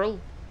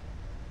barrel.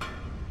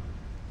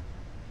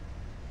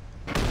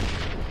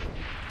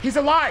 He's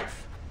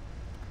alive.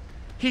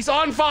 He's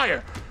on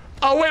fire.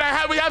 Oh wait,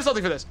 we have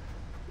something for this.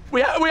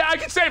 I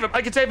can save him.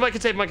 I can save him. I can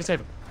save him. I can save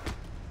him.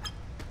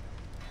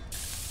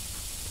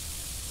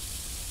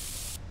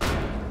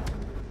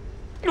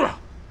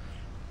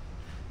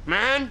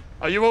 Man,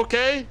 are you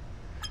okay?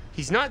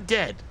 He's not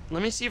dead.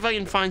 Let me see if I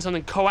can find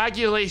something.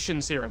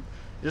 Coagulation serum.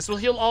 This will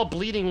heal all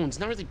bleeding wounds.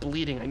 Not really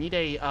bleeding. I need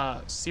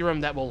a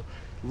serum that will...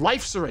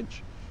 Life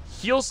syringe.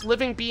 Heals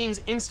living beings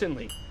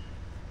instantly.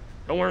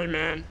 Don't worry,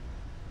 man.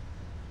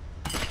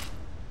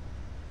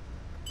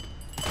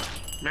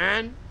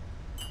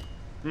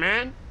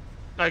 Man,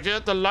 I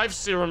get the life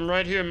serum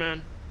right here,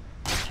 man.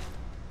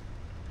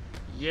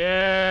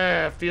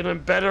 Yeah, feeling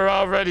better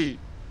already.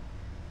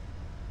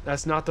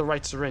 That's not the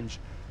right syringe.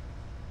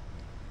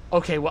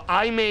 Okay, what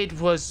I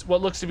made was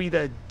what looks to be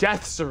the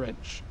death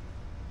syringe.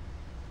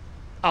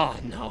 Oh,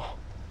 no.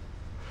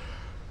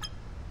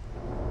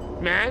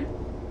 Man?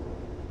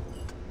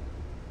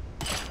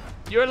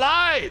 You're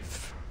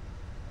alive!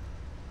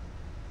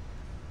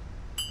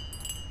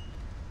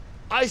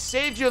 I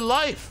saved your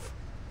life.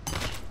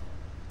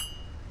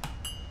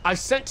 I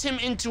sent him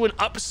into an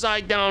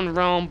upside-down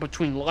realm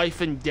between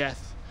life and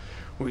death,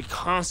 where he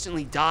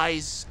constantly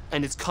dies,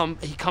 and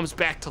he comes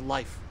back to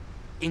life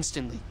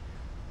instantly.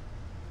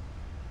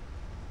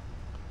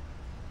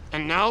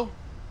 And now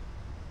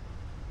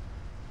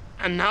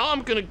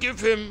I'm gonna give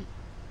him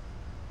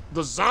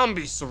the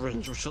zombie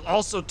syringe, which will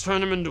also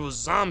turn him into a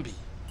zombie.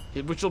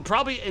 Which will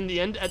probably, at the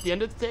end of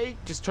the day,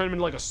 just turn him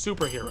into like a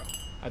superhero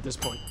at this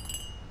point.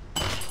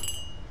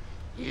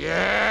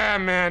 Yeah,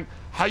 man.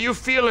 How you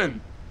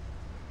feeling?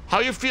 How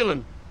you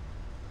feeling?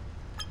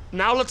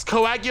 Now let's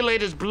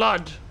coagulate his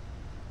blood.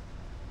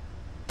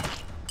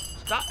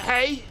 Stop.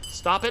 Hey,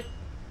 stop it.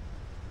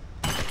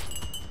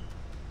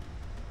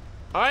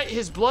 Alright,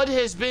 his blood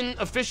has been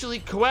officially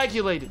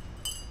coagulated.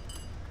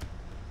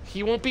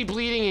 He won't be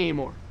bleeding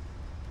anymore.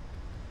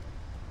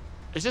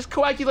 Is this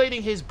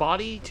coagulating his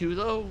body too,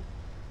 though?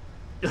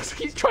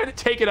 He's trying to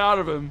take it out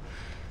of him.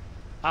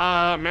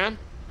 Man.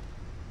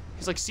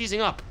 He's like seizing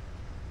up.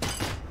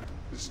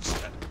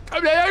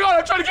 I'm trying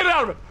to get it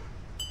out of him.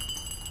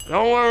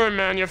 Don't worry,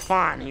 man. You're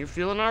fine. Are you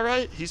feeling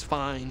alright? He's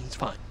fine. He's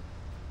fine.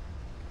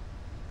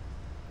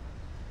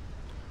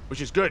 Which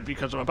is good,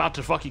 because I'm about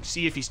to fucking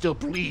see if he still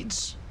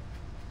bleeds.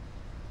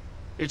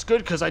 It's good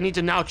because I need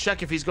to now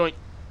check if he's going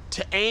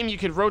to aim. You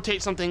can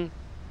rotate something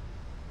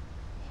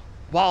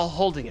while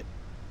holding it.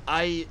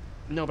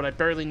 No, but I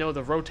barely know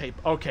the rotate.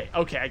 Okay,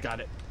 I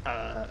got it.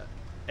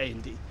 A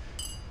and D.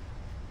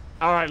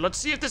 All right, let's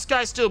see if this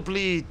guy still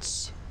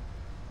bleeds.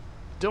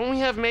 Don't we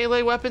have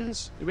melee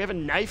weapons? Do we have a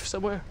knife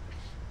somewhere?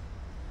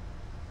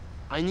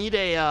 I need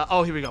a,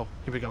 oh, here we go.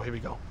 Here we go, here we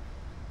go.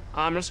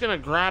 I'm just gonna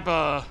grab,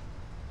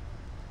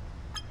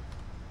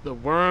 the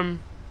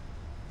worm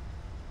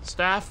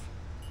staff.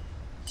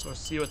 So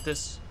let's see what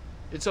this...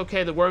 It's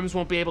okay, the worms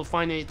won't be able to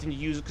find anything to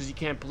use because you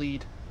can't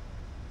bleed.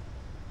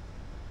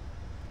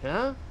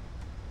 Yeah?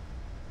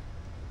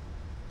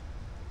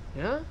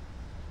 Yeah?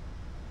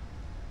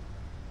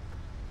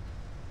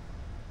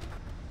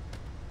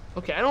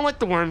 Okay, I don't like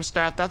the worm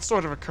staff. That's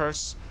sort of a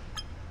curse.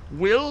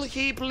 Will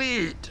he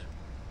bleed?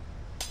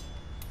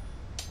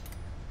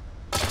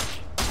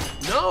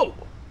 No!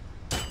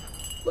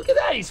 Look at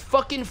that, he's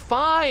fucking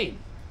fine!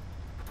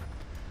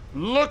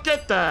 Look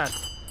at that!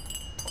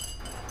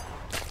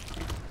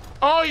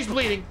 Oh, he's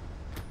bleeding!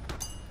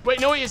 Wait,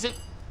 no he isn't.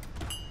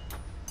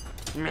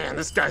 Man,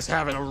 this guy's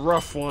having a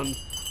rough one.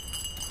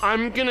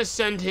 I'm gonna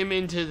send him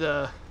into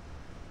the...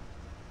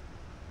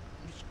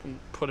 I'm just gonna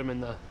put him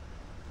in the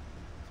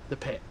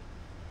pit.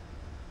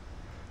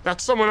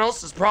 That's someone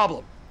else's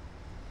problem.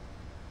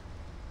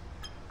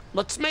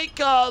 Let's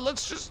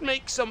just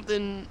make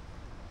something...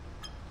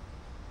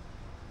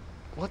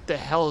 What the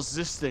hell is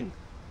this thing?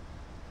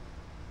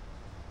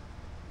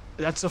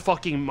 That's a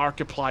fucking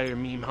Markiplier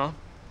meme, huh?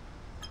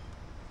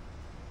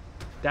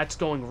 That's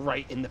going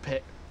right in the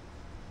pit.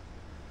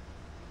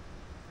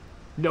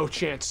 No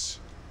chance.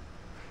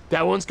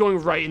 That one's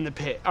going right in the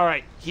pit.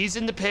 Alright, he's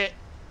in the pit.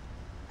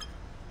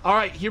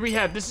 Alright, here we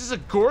have, this is a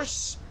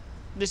gorse.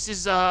 This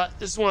is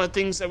one of the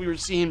things that we were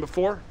seeing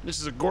before. This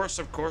is a gorse,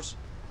 of course.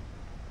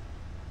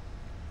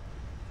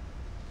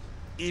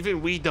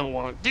 Even we don't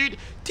want it. Dude,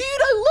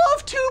 I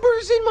love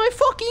tubers in my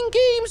fucking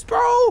games,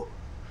 bro!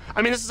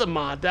 I mean, this is a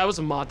mod. That was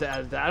a mod that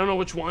added that. I don't know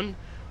which one.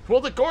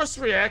 Will the gorse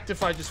react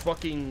if I just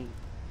fucking...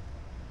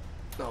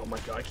 Oh my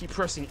god, I keep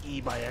pressing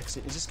E by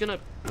accident. Is this gonna...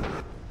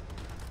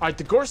 Alright,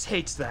 the gorse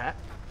hates that.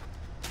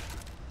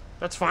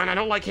 That's fine, I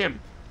don't like him.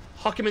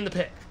 Huck him in the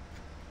pit.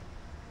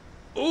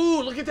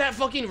 Ooh, look at that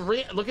fucking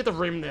rim. Look at the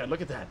rim there.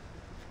 Look at that.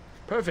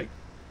 Perfect.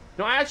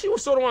 No, I actually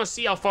sort of want to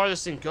see how far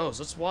this thing goes.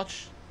 Let's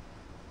watch.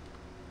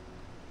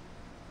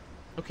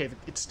 Okay,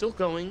 it's still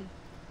going.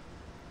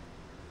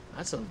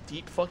 That's a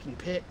deep fucking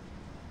pit.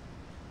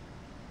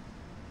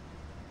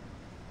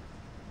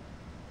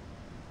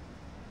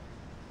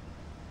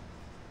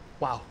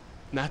 Wow.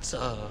 That's,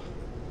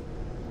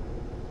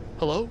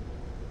 hello?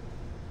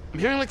 I'm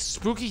hearing, like,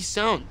 spooky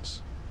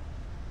sounds.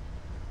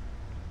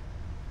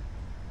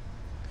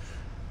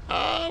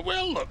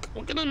 Well, look,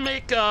 we're gonna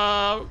make,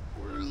 look,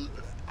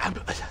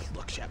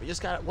 Chad, we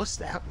just got, what's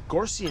that?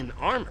 Gorsian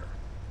armor.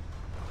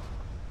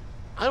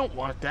 I don't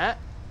want that.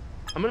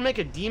 I'm gonna make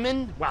a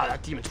demon. Wow,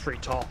 that demon's pretty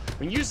tall.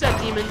 We use that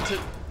demon to...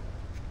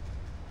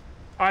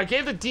 I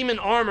gave the demon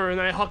armor and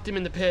I hucked him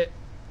in the pit.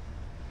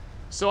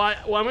 So what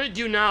I'm gonna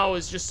do now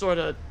is just sort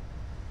of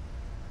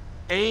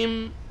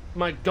aim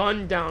my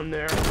gun down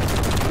there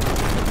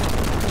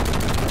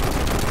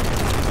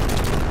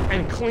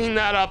and clean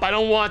that up. I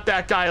don't want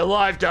that guy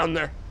alive down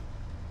there.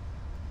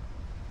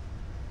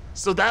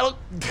 So that'll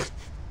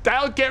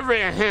get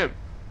rid of him.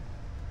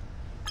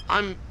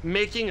 I'm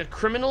making a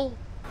criminal.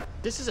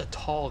 This is a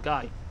tall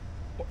guy.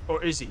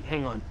 Or is he?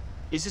 Hang on.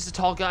 Is this a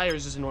tall guy or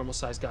is this a normal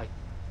sized guy?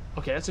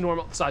 Okay, that's a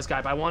normal sized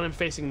guy, but I want him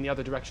facing in the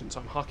other direction, so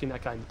I'm hucking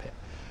that guy in the pit.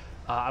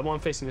 I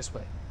want him facing this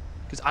way.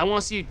 Because I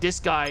want to see if this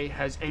guy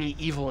has any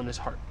evil in his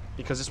heart.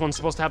 Because this one's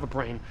supposed to have a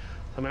brain.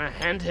 So I'm going to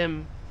hand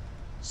him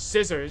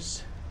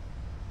scissors.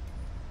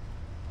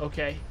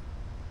 Okay.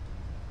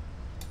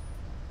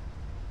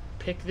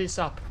 Pick this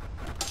up.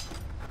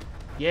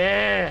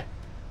 Yeah!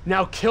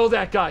 Now kill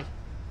that guy.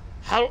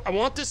 I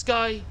want this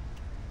guy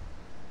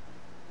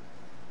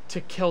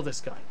to kill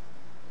this guy.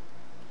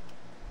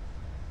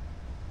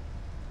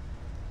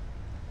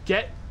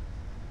 Get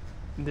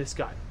this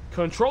guy.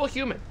 Control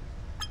human.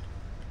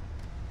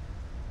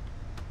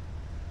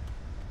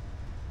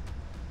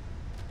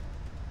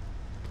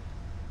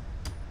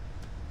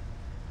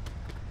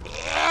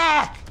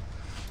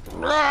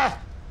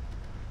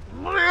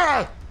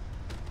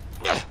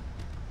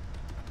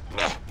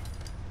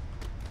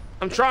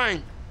 I'm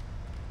trying.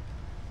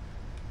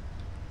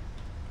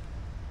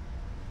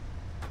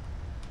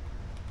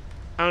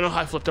 I don't know how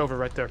I flipped over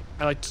right there.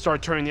 I like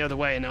started turning the other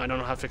way and now I don't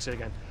know how to fix it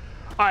again.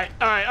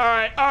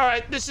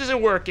 Alright. This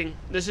isn't working.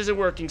 This isn't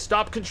working.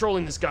 Stop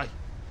controlling this guy.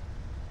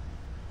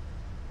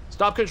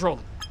 Stop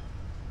controlling.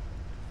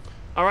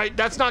 Alright,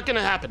 that's not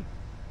gonna happen.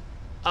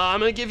 I'm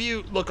gonna give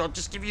you, look, I'll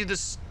just give you the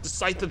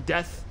Scythe of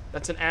Death.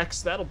 That's an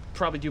axe. That'll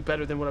probably do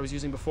better than what I was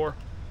using before.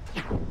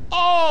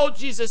 Oh,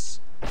 Jesus.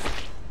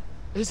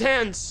 His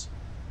hands.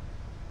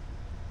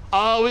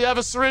 We have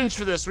a syringe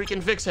for this. We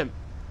can fix him.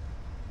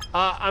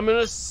 I'm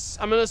gonna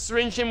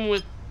syringe him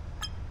with,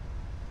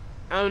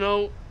 I don't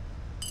know,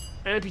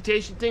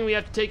 amputation thing. We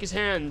have to take his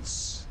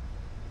hands.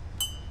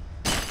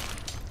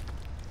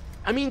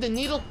 I mean, the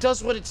needle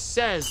does what it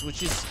says,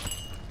 which is,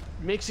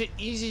 makes it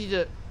easy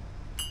to...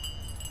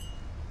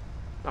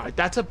 Alright,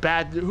 that's a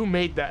bad... Who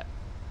made that?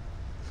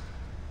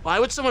 Why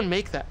would someone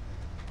make that?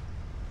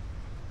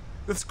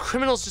 This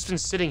criminal's just been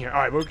sitting here. All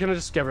right, we're gonna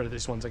just get rid of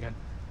these ones again.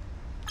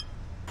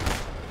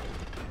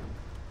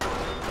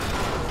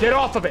 Get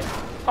off of it.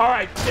 All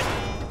right.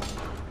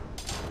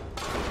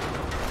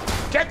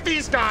 Get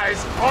these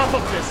guys off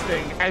of this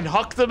thing and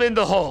huck them in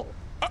the hole.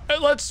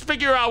 Let's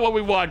figure out what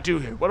we want to do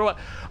here. What do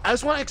I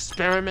just want to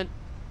experiment.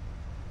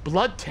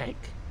 Blood tank.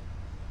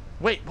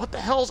 Wait, what the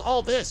hell's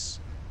all this?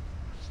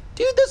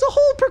 Dude, there's a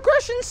whole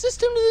progression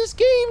system to this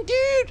game,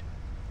 dude.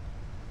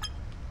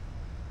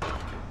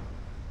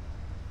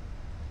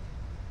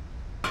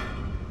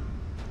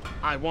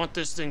 I want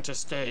this thing to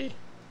stay.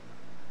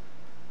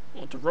 I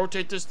want to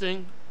rotate this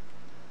thing.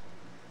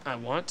 I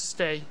want it to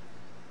stay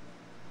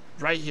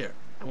right here.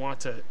 I want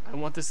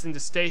this thing to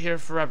stay here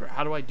forever.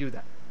 How do I do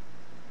that?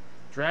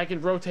 Drag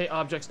and rotate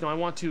objects. No, I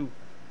want you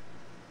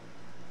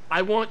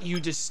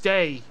to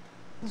stay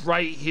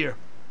right here.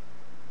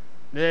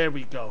 There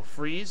we go.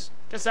 Freeze.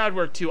 Guess that would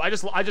work too. I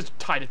just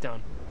tied it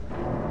down.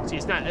 See,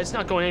 it's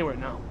not going anywhere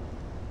now.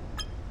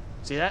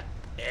 See that?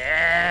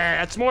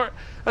 Yeah, that's more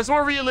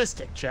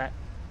realistic, chat.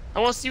 I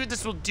want to see what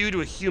this will do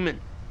to a human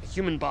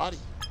body.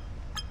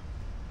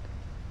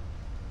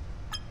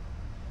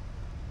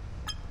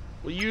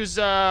 We'll use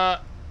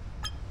a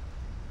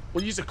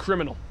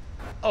criminal.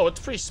 Oh, it's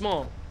pretty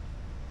small.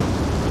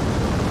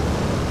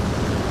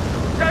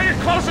 Gotta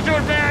get closer to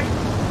it, man.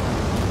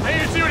 I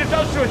need to see what it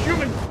does to a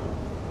human.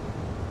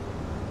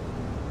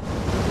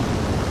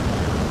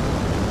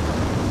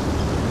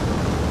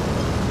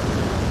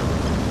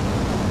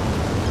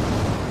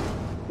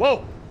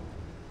 Whoa.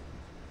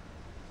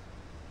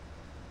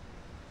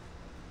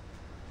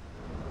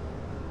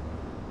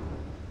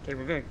 Okay,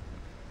 we're gonna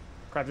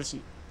grab this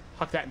and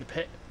huck that in the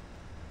pit.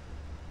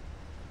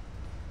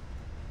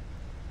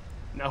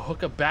 Now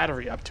hook a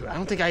battery up to it. I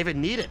don't think I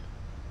even need it.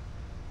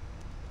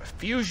 A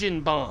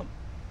fusion bomb.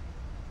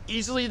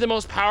 Easily the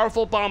most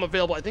powerful bomb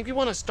available. I think we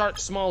want to start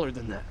smaller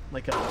than that.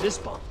 Like this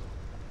bomb.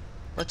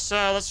 Let's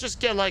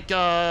just get like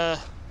I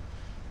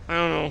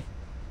don't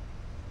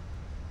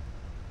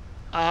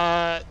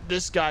know.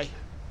 This guy.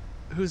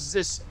 Who's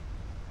this?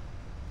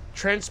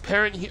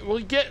 Transparent. We'll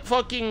get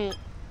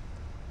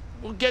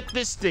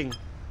this thing.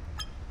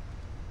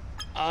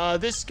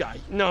 This guy.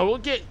 No, we'll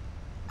get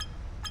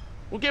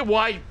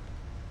wide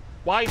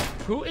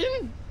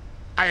Putin?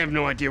 I have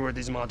no idea where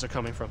these mods are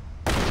coming from.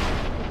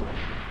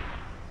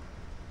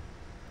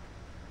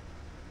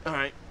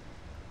 Alright.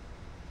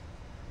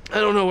 I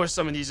don't know where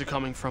some of these are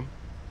coming from.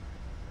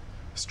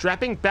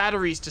 Strapping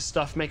batteries to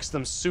stuff makes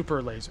them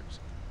super lasers.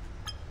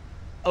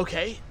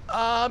 Okay,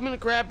 I'm gonna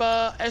grab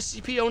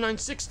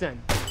SCP-096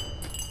 then.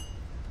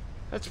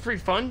 That's pretty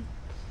fun.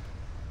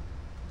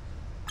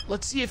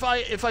 Let's see if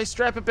I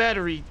strap a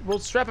battery. We'll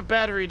strap a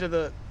battery to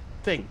the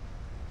thing.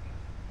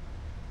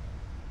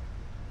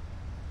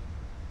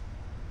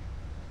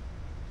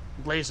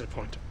 Laser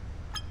pointer.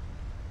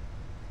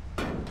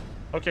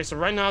 Okay, so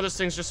right now this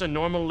thing's just a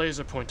normal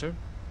laser pointer.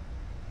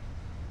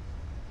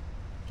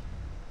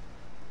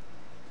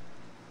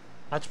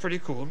 That's pretty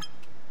cool.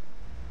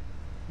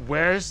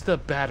 Where's the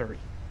battery?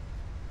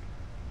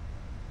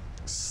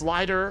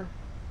 Slider,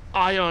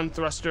 ion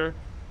thruster,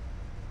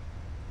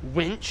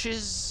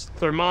 winches,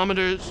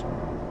 thermometers,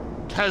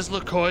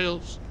 Tesla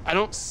coils. I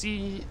don't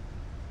see...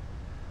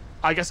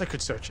 I guess I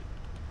could search it.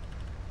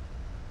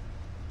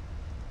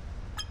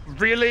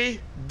 Really?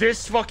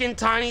 This fucking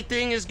tiny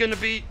thing is gonna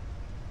be...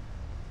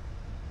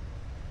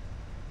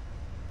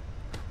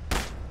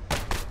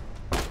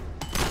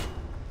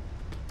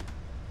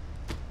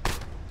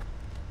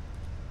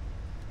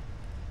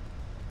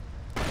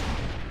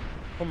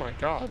 Oh my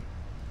god.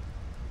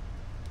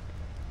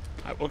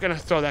 Alright, we're gonna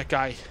throw that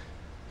guy,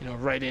 you know,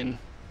 right in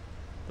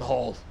the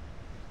hole.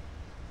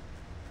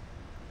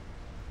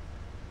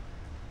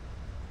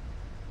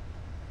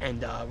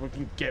 And we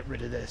can get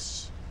rid of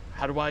this.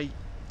 How do I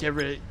get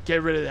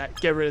rid of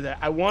that?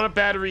 I want a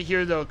battery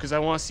here though, because I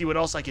want to see what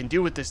else I can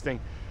do with this thing.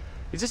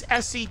 Is this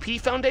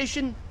SCP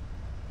Foundation?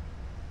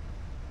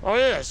 Oh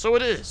yeah, so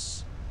it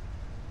is.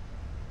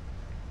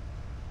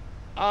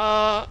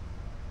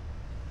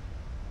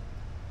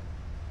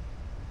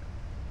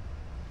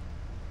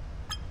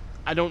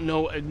 I don't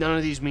know. None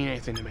of these mean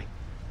anything to me.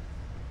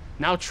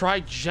 Now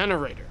try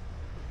generator.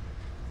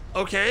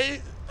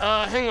 Okay.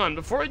 Hang on.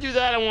 Before I do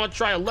that, I want to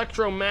try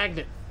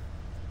electromagnet.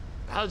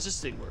 How does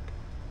this thing work?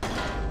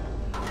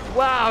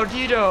 Wow,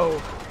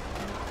 Dito.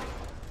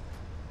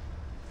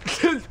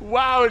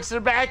 Wow, it's the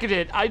back of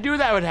it. I knew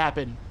that would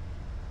happen.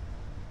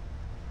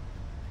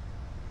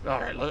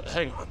 Alright,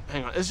 hang on.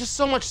 There's just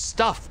so much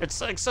stuff.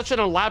 It's like such an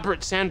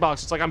elaborate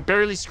sandbox. It's like I'm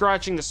barely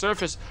scratching the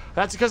surface.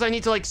 That's because I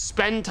need to like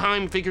spend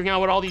time figuring out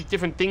what all these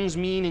different things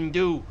mean and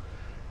do.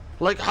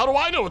 Like, how do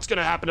I know what's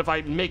gonna happen if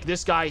I make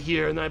this guy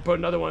here and then I put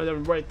another one of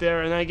them right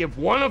there and then I give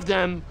one of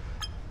them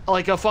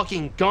like a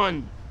fucking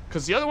gun?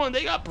 Because the other one,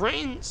 they got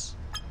brains.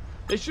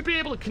 They should be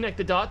able to connect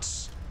the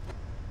dots.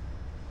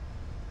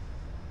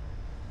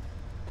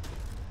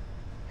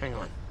 Hang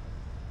on.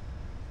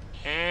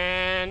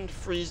 And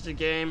freeze the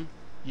game.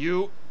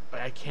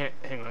 I can't,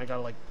 hang on, I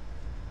gotta like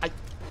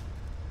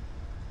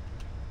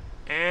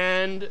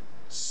And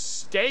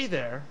stay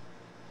there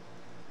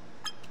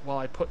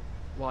while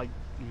I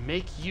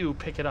make you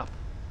pick it up.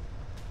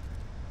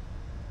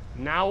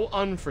 Now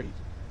unfreeze.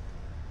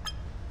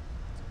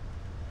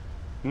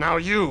 Now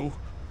you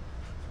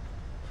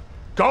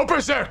go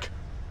berserk.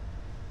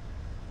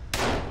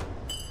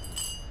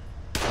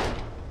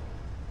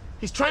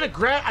 He's trying to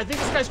grab. I think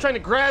this guy's trying to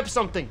grab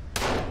something.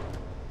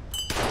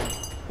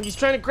 He's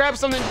trying to grab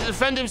something to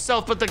defend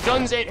himself, but the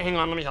guns ain't. Hang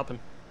on, let me help him.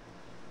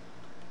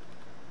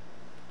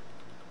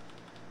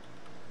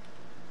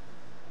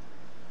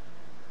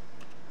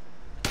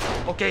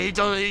 Okay,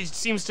 he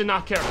seems to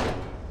not care.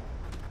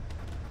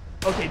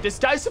 Okay, this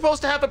guy's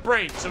supposed to have a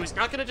brain, so he's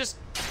not gonna just...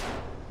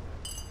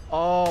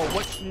 Oh,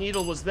 what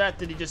needle was that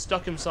he just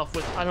stuck himself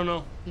with? I don't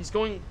know. He's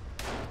going...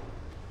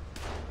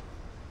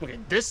 Okay,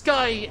 this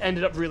guy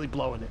ended up really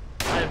blowing it.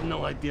 I have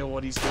no idea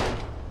what he's doing.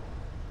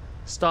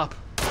 Stop.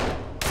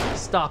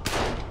 Stop.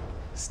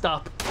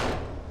 Stop.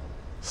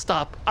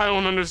 Stop. I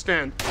don't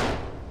understand.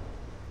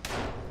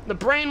 The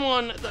brain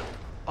one...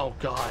 Oh,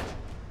 God.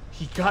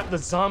 He got the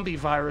zombie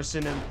virus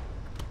in him.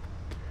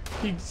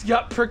 He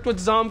got pricked with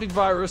zombie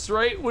virus,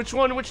 right? Which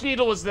one? Which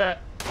needle was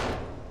that?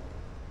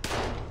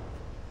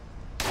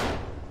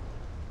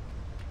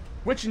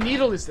 Which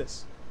needle is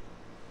this?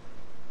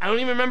 I don't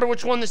even remember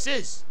which one this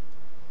is.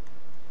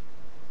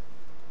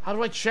 How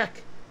do I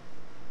check?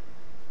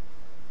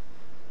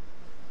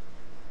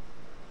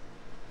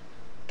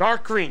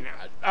 Dark green.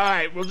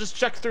 Alright, we'll just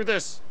check through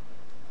this.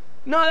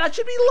 No, that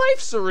should be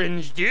life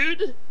syringe,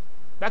 dude.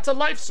 That's a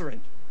life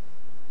syringe.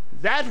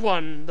 That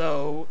one,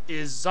 though,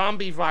 is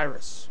zombie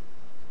virus.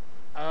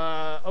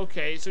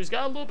 Okay, so he's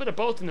got a little bit of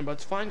both in him, but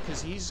it's fine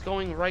because he's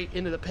going right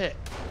into the pit,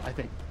 I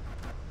think.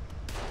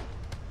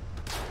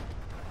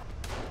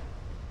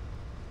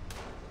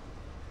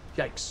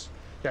 Yikes.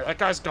 Yeah, that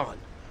guy's gone.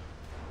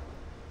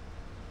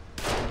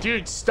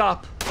 Dude,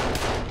 stop.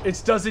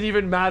 It doesn't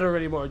even matter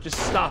anymore. Just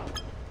stop.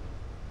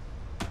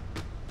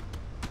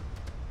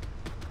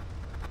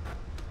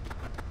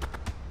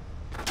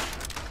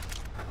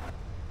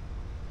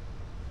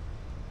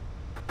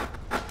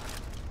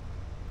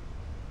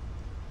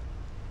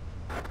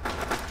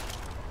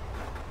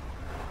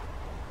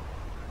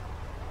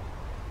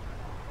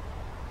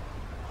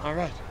 All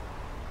right.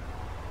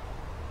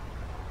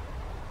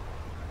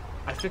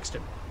 I fixed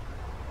him.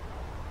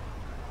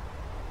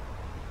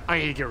 I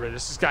need to get rid of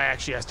this. This guy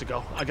actually has to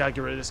go. I gotta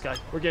get rid of this guy.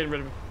 We're getting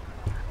rid of him.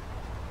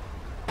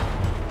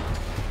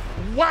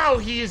 Wow,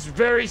 he is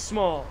very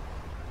small.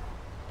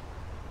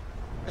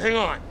 Hang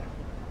on.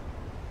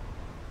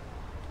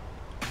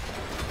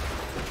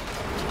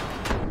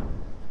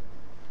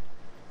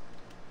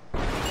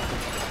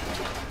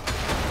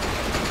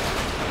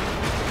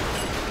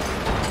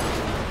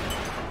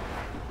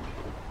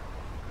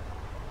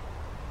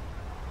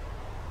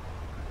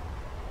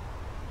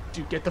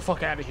 Dude, get the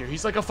fuck out of here.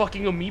 He's like a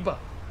fucking amoeba.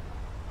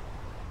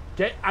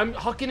 I'm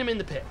hucking him in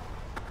the pit.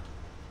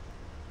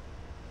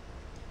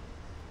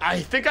 I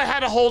think I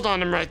had a hold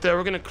on him right there.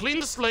 We're gonna clean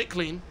the slate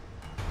clean.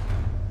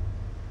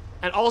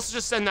 And also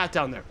just send that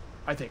down there,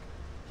 I think.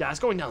 Yeah,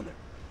 it's going down there.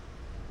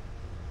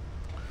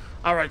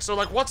 Alright, so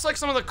like what's like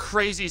some of the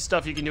crazy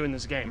stuff you can do in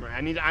this game,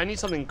 right? I need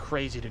something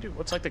crazy to do.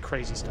 What's like the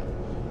crazy stuff?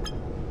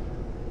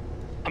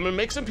 I'm gonna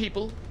make some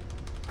people.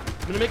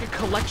 I'm gonna make a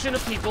collection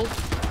of people.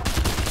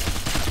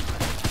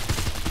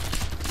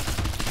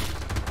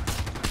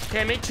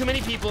 Can't make too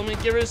many people. I'm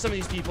gonna get rid of some of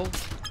these people.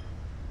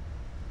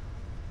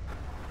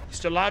 You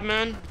still alive,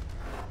 man?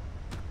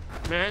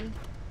 Man?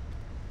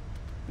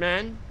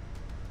 Man?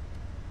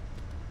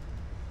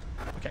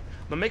 Okay,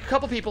 I'm gonna make a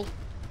couple people.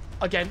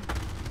 Again.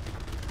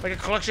 Like a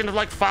collection of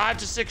like 5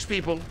 to 6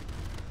 people.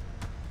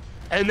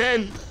 And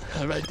then,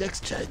 alright,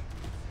 next time.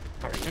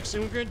 Alright, next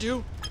thing we're gonna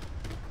do.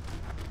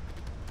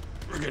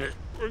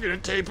 We're gonna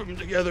tape them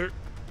together.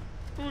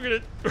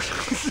 We're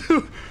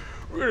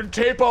gonna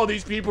tape all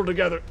these people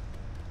together.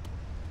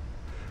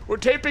 We're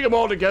taping them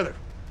all together.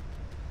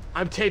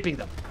 I'm taping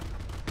them.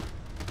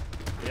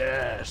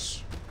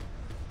 Yes.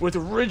 With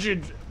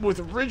rigid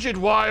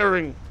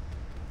wiring.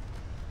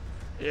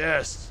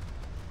 Yes.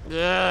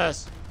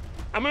 Yes.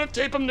 I'm gonna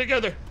tape them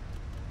together.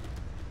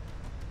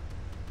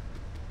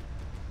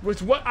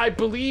 With what I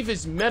believe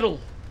is metal.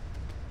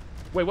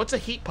 Wait, what's a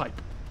heat pipe?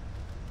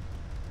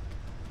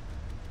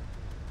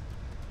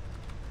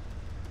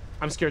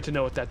 I'm scared to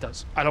know what that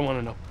does. I don't want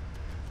to know.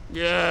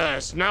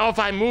 Yes. Now if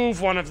I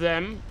move one of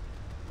them,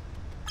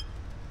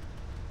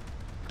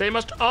 they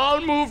must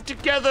all move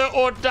together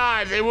or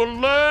die. They will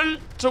learn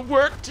to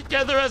work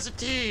together as a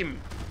team,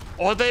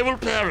 or they will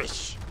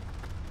perish.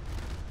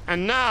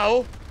 And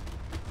now,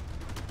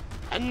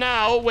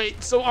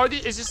 wait, so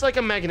is this like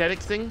a magnetic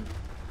thing?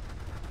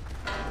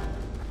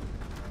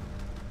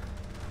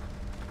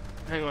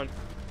 Hang on.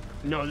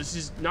 No, this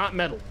is not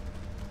metal,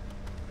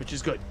 which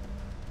is good.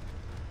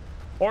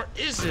 Or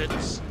is it,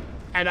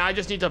 and I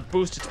just need to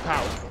boost its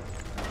power?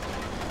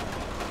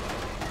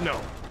 No.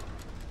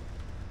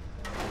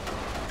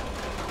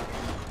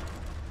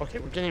 Okay,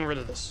 we're getting rid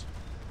of this.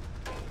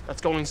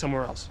 That's going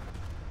somewhere else.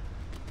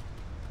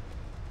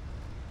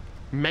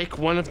 Make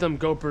one of them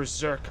go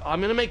berserk.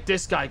 I'm gonna make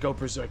this guy go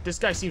berserk. This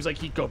guy seems like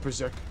he'd go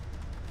berserk.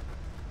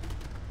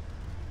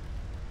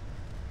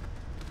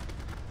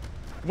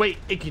 Wait,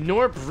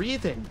 ignore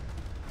breathing.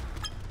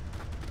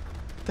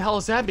 What the hell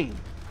does that mean?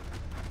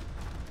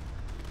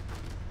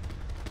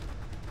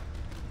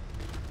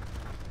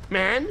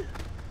 Man?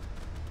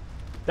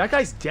 That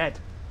guy's dead.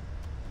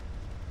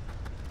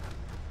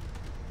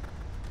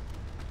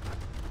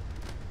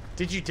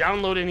 Did you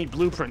download any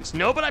blueprints?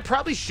 No, but I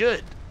probably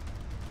should.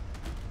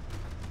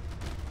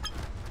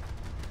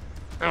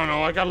 I don't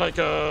know, I got like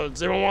a...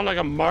 Does anyone want like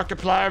a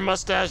Markiplier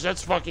mustache?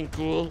 That's fucking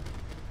cool.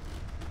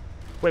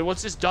 Wait,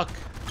 what's this duck?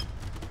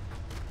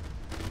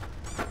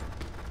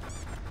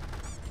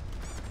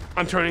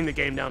 I'm turning the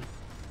game down.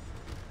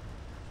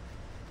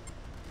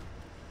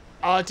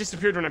 It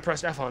disappeared when I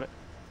pressed F on it.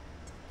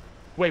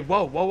 Wait,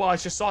 whoa, whoa, whoa, I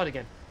just saw it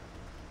again.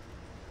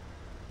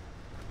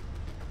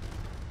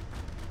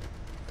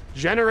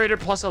 Generator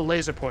plus a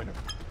laser pointer.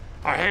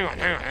 All right, hang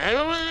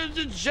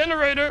on.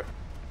 Generator.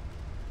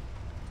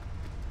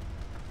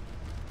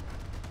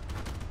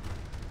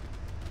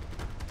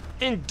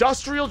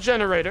 Industrial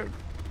generator.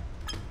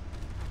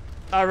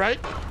 All right.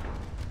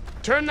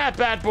 Turn that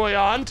bad boy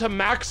on to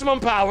maximum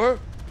power.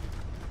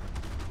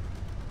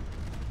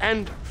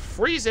 And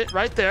freeze it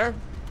right there.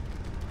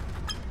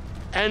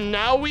 And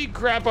now we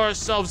grab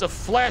ourselves a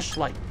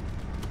flashlight.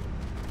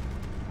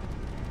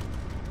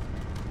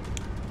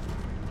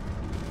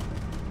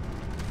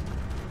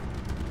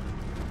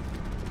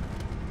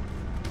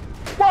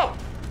 Whoa!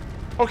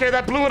 Okay,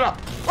 that blew it up.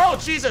 Oh,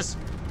 Jesus!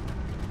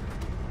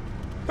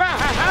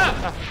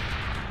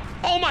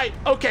 Oh my,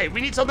 okay, we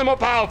need something more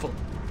powerful.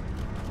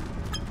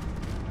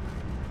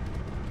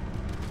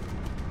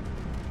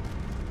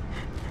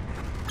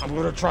 I'm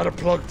gonna try to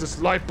plug this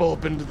light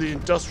bulb into the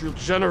industrial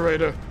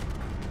generator.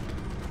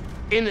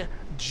 In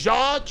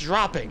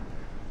jaw-dropping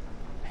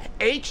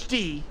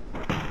HD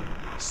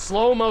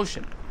slow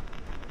motion.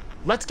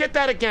 Let's get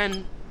that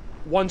again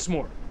once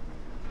more.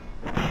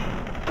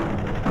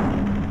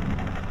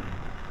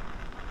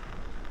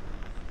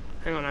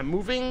 Hang on, I'm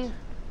moving.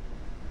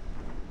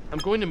 I'm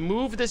going to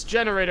move this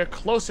generator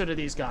closer to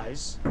these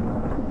guys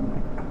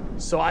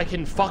so I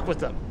can fuck with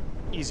them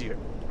easier.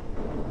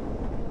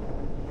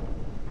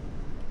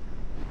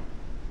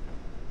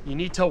 You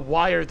need to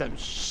wire them.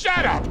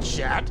 Shut up,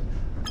 chat!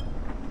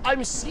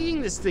 I'm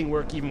seeing this thing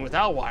work even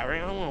without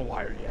wiring. I don't want to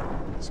wire it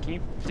yet. Can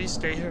you please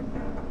stay here?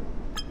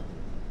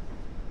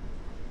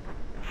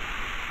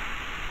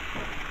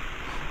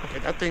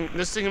 Okay,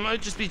 this thing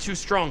might just be too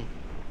strong.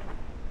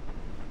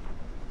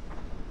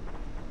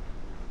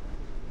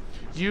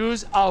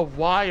 Use a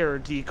wire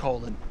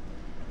decolon.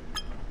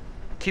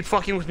 Keep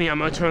fucking with me, I'm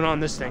gonna turn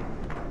on this thing.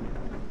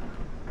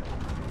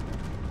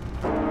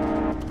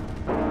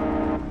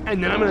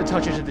 And then I'm gonna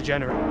touch it to the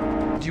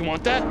generator. Do you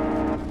want that?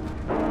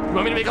 You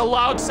want me to make a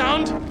loud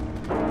sound?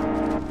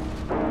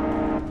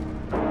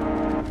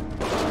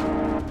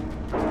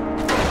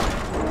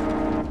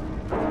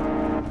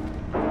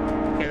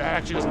 Okay, that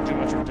actually doesn't do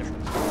much of a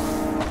difference.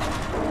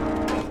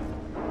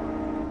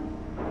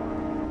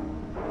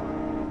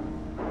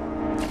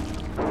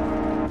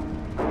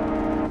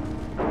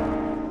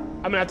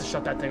 I'm gonna have to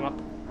shut that thing up.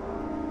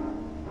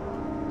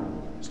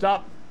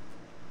 Stop.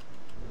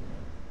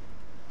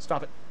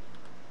 Stop it.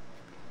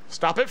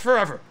 Stop it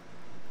forever.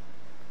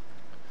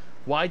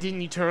 Why didn't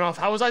you turn off?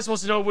 How was I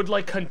supposed to know it would,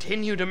 like,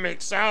 continue to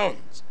make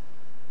sounds?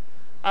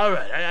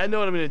 Alright, I know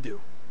what I'm gonna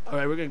do.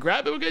 Alright, we're gonna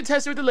grab it, we're gonna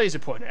test it with the laser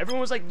pointer. Everyone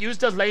was like, use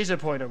the laser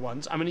pointer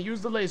once. I'm gonna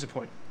use the laser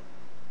pointer.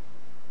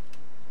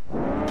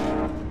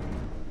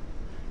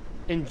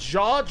 In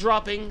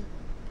jaw-dropping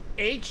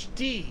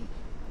HD.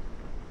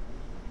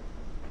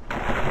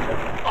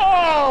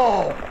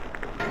 Oh!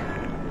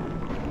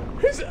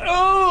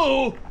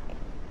 Oh!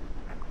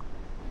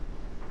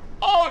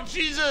 Oh,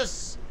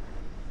 Jesus!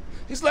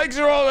 His legs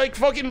are all like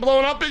fucking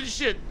blown up and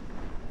shit.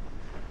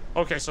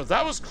 Okay, so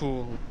that was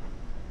cool.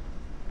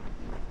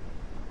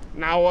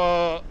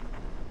 Now,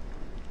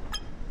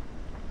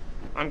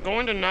 I'm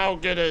going to now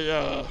get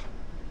a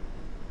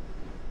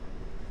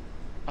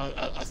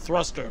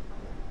thruster.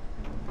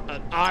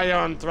 An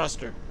ion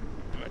thruster.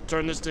 I'm gonna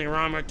turn this thing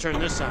around, I'm gonna turn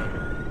this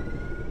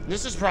on.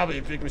 This is probably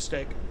a big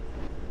mistake.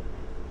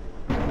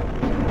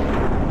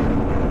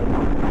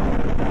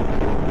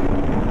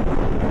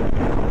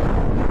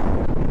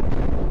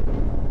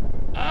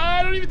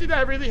 I don't even think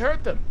that really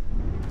hurt them.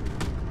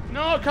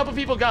 No, a couple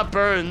people got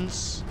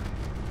burns.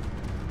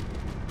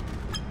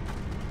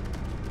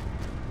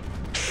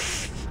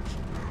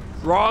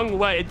 Wrong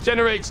way. It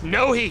generates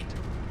no heat.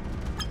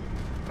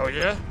 Oh,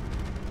 yeah?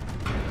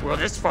 Well,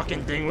 this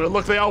fucking thing would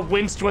look, they all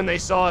winced when they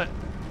saw it.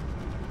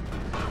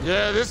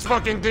 Yeah, this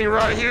fucking thing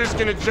right here is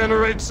gonna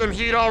generate some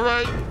heat, all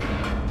right?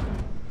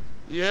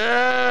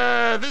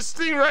 Yeah, this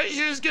thing right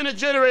here is gonna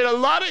generate a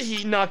lot of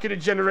heat, not gonna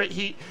generate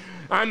heat.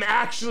 I'm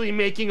actually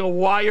making a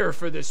wire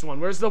for this one.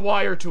 Where's the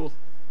wire tool?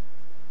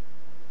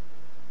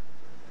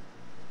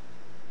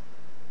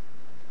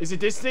 Is it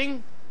this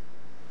thing?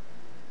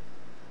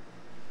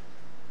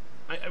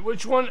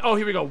 Which one? Oh,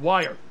 here we go,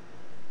 wire.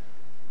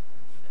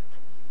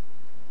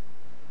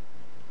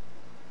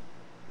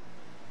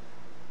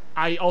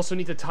 I also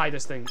need to tie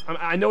this thing.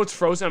 I know it's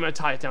frozen. I'm gonna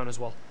tie it down as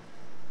well.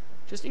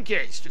 Just in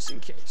case, just in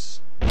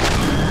case.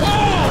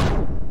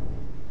 Oh!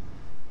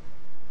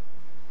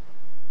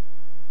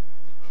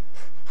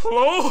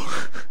 Hello?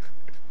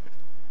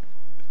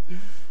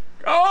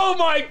 Oh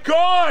my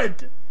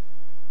God!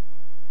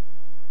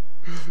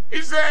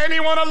 Is there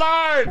anyone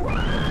alive?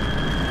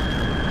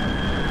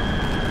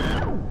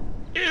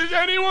 Is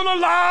anyone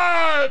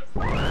alive?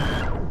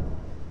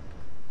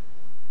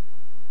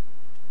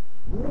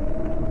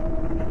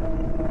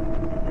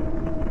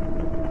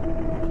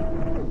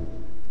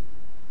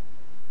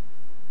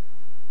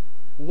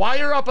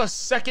 Wire up a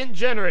second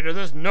generator.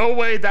 There's no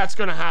way that's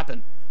gonna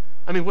happen.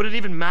 I mean, would it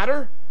even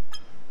matter?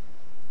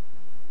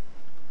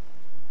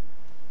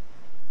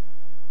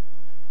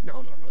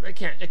 No. It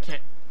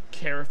can't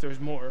care if there's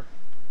more.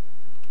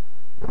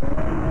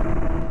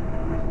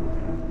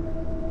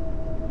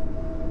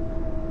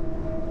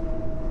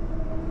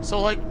 So,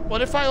 like,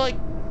 what if I, like,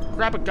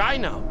 grab a guy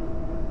now?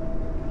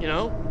 You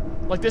know?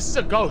 Like, this is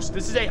a ghost.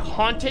 This is a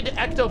haunted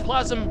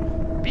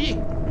ectoplasm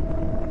being.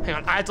 Hang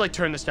on, I have to, like,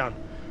 turn this down.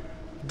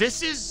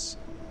 This is...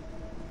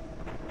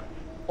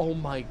 Oh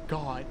my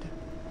God.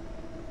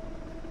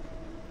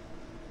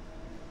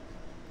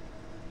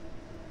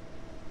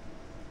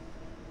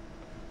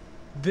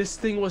 This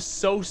thing was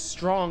so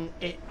strong,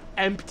 it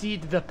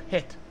emptied the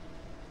pit.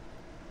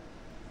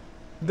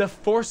 The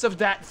force of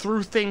that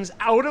threw things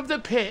out of the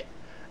pit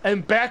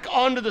and back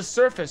onto the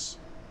surface.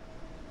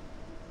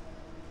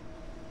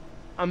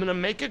 I'm gonna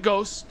make a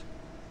ghost.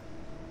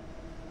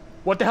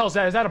 What the hell is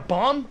that? Is that a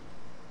bomb?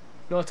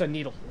 No, it's a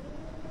needle.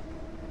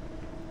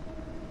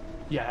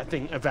 Yeah, that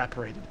thing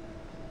evaporated.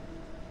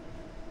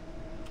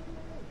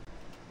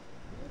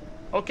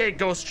 Okay,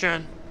 Ghost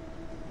Chan.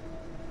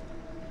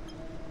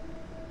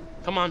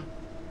 Come on.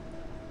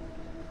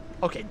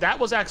 Okay, that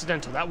was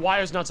accidental. That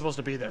wire's not supposed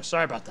to be there.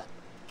 Sorry about that.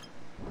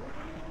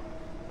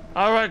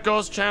 Alright,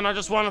 Ghost Chan, I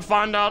just want to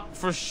find out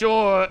for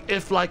sure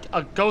if, like,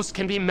 a ghost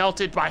can be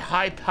melted by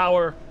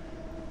high-power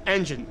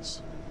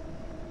engines.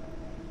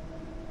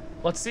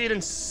 Let's see it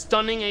in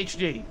stunning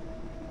HD.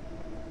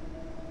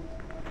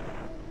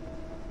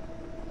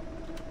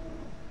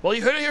 Well,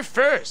 you heard it here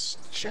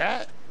first,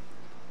 chat.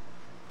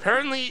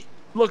 Apparently,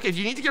 look, if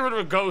you need to get rid of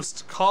a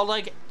ghost, call,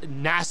 like,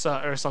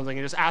 NASA or something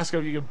and just ask them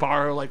if you can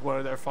borrow, like, one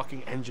of their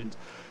fucking engines.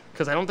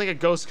 Because I don't think a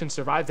ghost can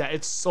survive that.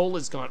 Its soul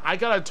is gone. I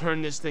gotta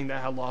turn this thing the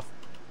hell off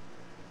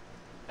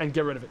and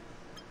get rid of it.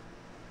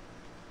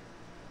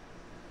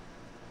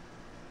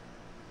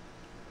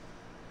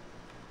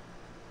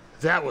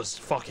 That was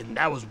wacky.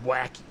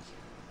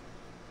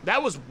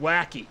 That was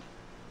wacky.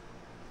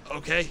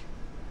 Okay.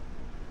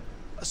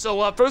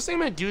 So, first thing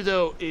I'm gonna do,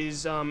 though,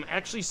 is,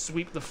 actually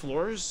sweep the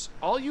floors.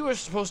 All you are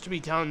supposed to be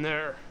down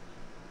there.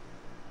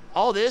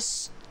 All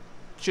this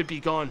should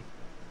be gone.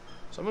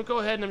 So I'm gonna go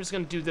ahead and I'm just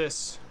gonna do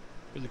this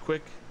really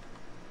quick.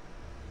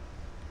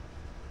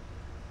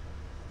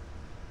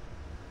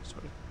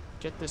 Sort of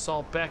get this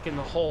all back in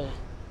the hole.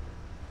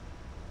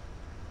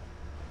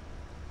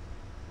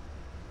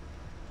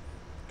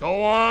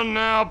 Go on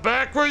now,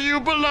 back where you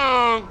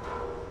belong.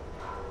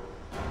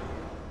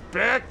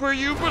 Back where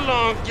you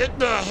belong. Get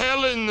the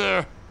hell in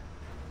there.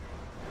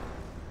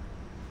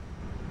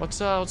 What's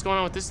going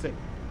on with this thing?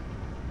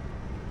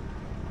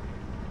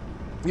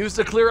 Use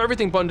the clear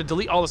everything button to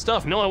delete all the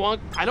stuff. No,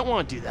 I don't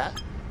want to do that.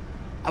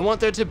 I want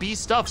there to be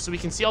stuff so we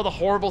can see all the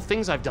horrible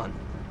things I've done.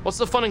 What's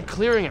the fun in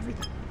clearing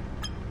everything?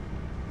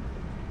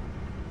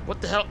 What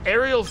the hell?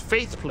 Aerial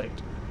faith plate.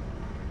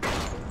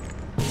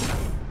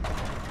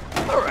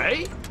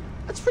 Alright.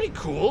 That's pretty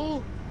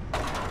cool.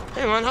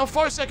 Hang on, how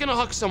far is that gonna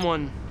huck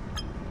someone?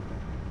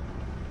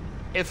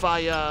 If I,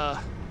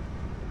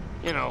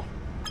 you know.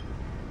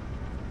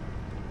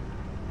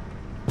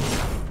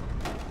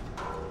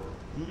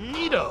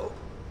 Neato.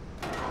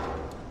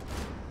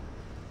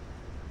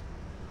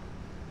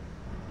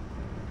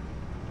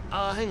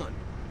 Hang on.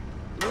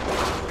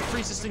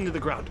 Freeze this thing to the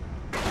ground.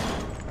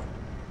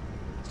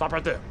 Stop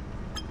right there.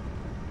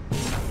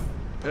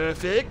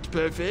 Perfect,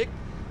 perfect.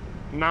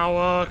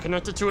 Now,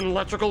 connect it to an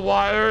electrical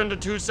wire into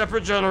 2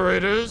 separate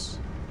generators.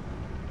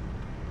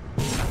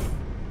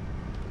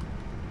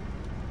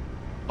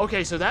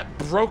 Okay, so that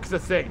broke the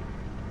thing.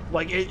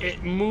 Like,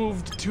 it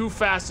moved too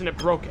fast and it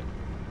broke it.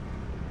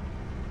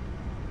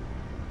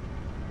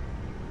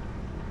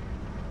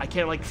 I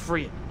can't, like,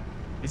 free it.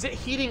 Is it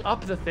heating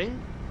up the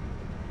thing?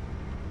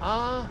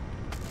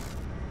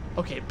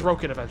 Okay, it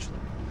broke it eventually.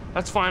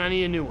 That's fine, I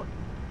need a new one.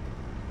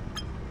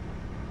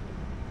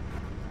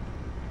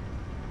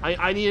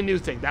 I need a new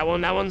thing. That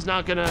one's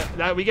not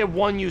gonna... we get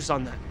 1 use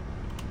on that.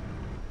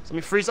 So let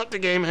me freeze up the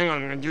game. Hang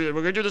on, we're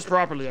gonna do this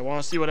properly. I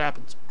wanna see what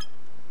happens.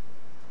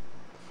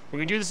 We're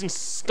gonna do this in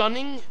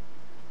stunning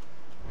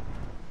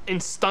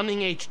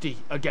HD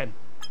again.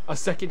 A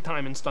second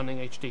time in stunning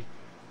HD.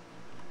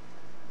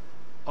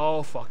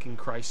 Oh fucking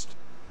Christ.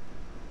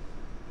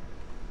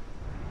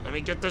 Let me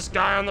get this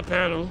guy on the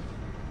panel.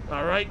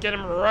 Alright, get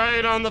him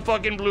right on the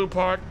fucking blue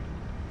part.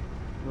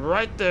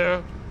 Right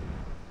there.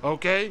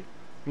 Okay.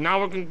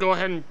 Now we can go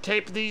ahead and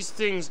tape these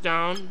things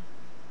down.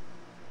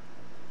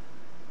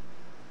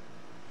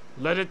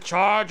 let it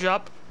charge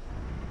up,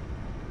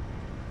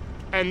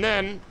 and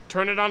then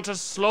turn it onto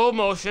slow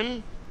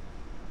motion,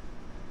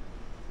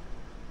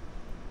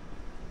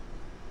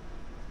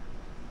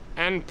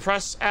 and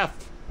press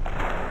F.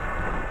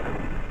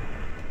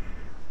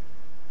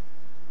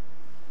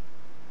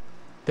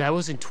 That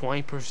was in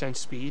 20%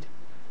 speed,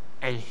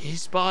 and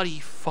his body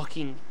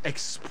fucking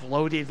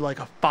exploded like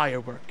a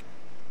firework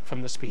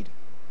from the speed.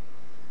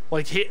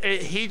 Like,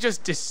 he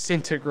just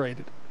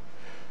disintegrated.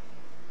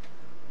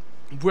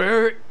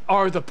 Where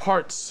are the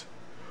parts?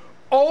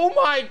 Oh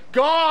my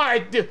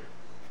god!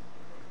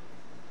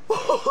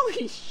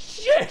 Holy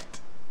shit!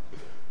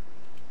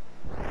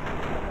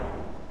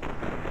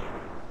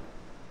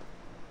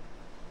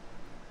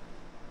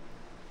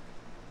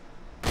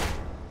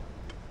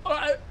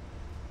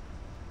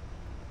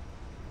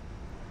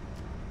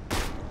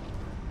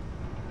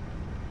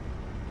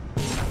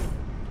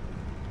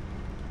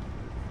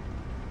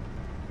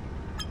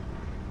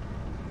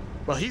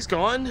 Well, he's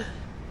gone.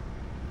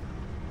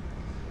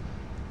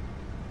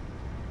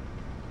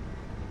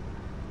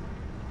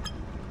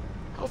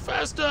 How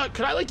fast,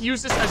 could I, like,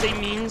 use this as a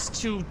means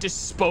to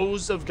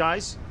dispose of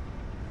guys?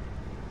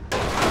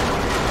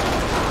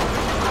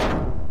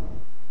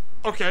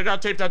 Okay, I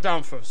gotta tape that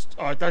down first.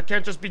 Alright, that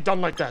can't just be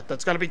done like that.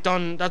 That's gotta be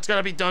done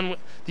with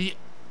the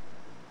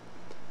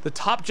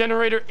top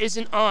generator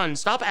isn't on.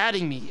 Stop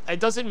adding me. It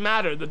doesn't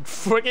matter. The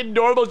friggin'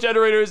 normal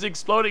generator is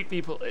exploding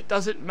people. It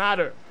doesn't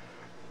matter.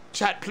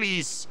 Chat,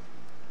 please.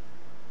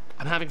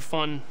 I'm having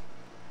fun.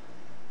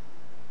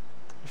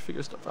 I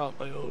figure stuff out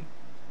on my own.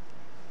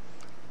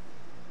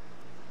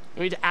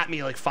 You need to at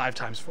me like 5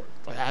 times for it.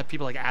 Like, I have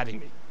people like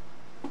adding me.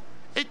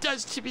 It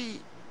does to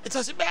me. It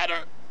doesn't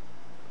matter.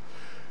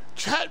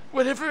 Chat,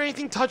 whenever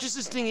anything touches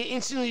this thing, it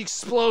instantly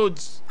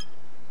explodes.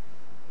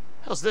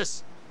 How's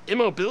this?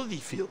 Immobility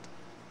field.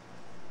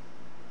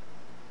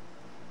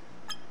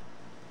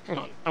 Hang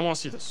on, I want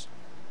to see this.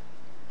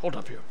 Hold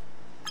up here.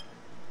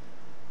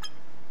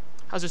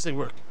 How's this thing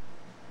work?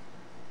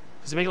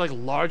 Does it make it like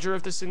larger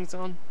if this thing's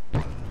on?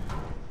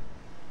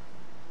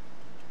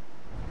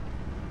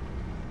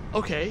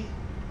 Okay.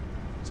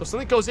 So if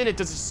something goes in it,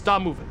 does it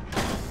stop moving?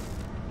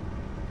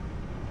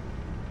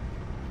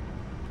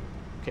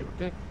 Okay, we're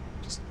gonna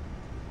just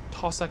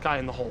toss that guy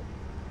in the hole.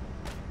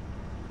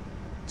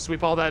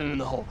 Sweep all that in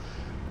the hole.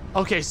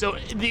 Okay, so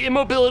the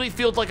immobility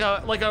field, like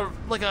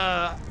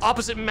a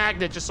opposite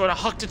magnet, just sort of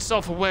hucked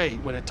itself away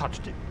when it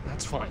touched it.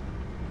 That's fine.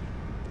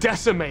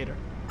 Decimator.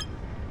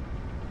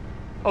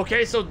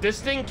 Okay, so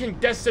this thing can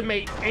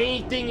decimate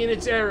anything in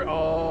its area.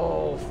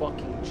 Oh,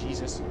 fucking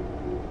Jesus.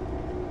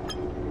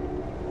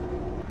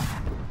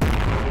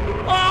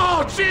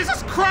 Oh,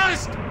 Jesus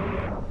Christ!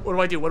 What do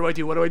I do? What do I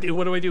do? What do I do?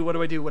 What do I do? What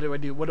do I do? What do I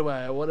do? What do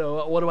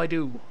I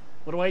do?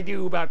 What do I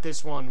do about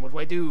this one? What do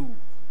I do?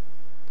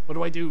 What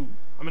do I do?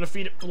 I'm gonna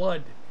feed it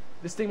blood.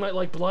 This thing might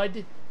like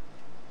blood.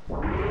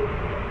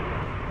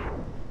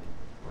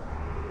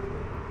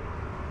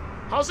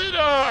 How's it,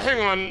 hang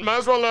on, might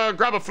as well,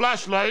 grab a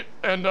flashlight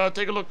and,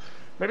 take a look.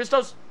 Maybe it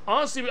does,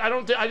 honestly,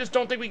 I just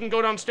don't think we can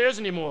go downstairs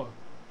anymore.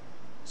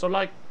 So,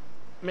 like,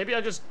 maybe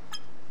I just,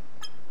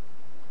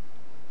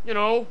 you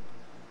know,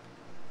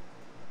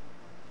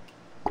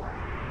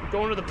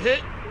 go into the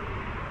pit,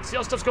 see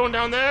how stuff's going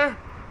down there?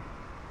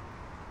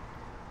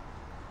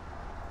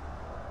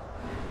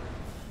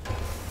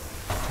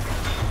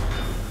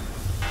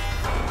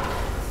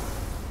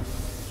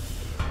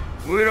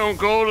 We don't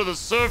go to the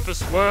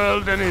surface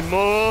world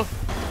anymore.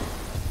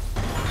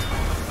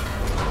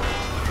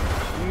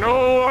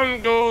 No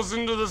one goes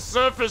into the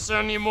surface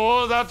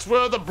anymore. That's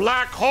where the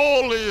black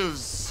hole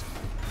is.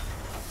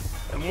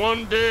 And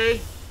one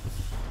day,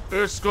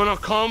 it's gonna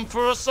come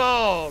for us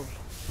all.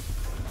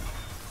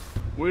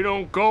 We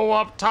don't go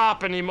up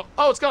top anymore.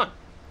 Oh, it's gone.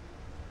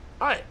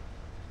 All right.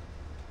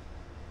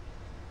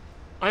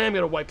 I am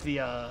gonna wipe the,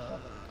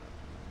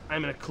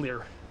 I'm gonna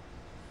clear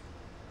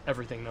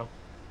everything though.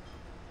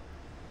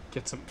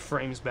 Get some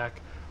frames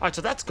back. All right,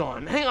 so that's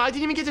gone. Hang on, I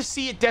didn't even get to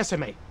see it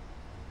decimate.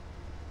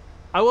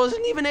 I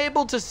wasn't even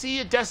able to see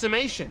a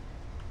decimation.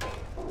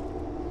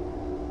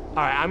 All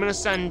right, I'm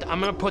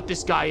gonna put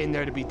this guy in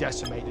there to be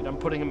decimated. I'm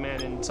putting a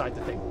man inside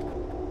the thing.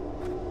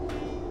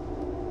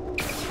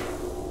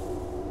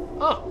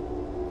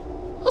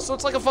 Oh, so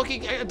it's like a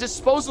fucking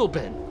disposal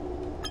bin.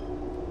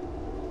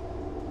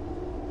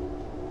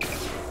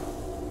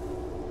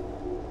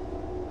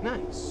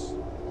 Nice.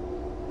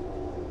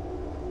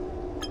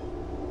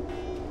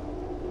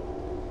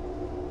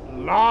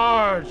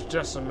 Large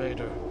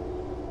decimator.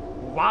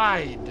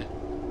 Wide.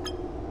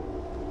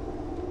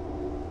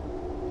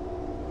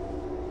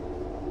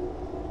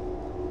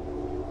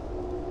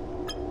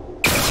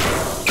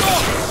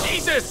 Oh,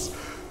 Jesus!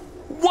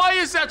 Why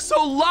is that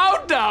so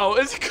loud now?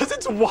 Is it because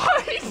it's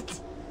wide?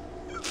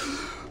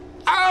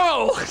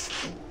 Ow!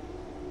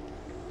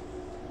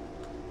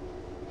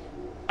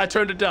 I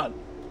turned it down.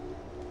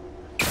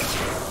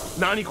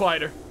 Not any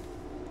quieter.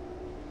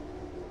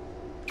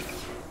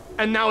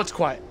 And now it's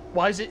quiet.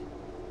 Why is it?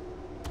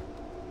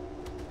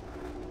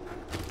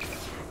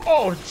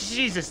 Oh,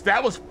 Jesus,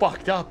 that was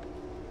fucked up.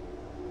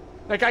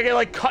 That guy get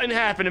like cut in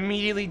half and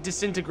immediately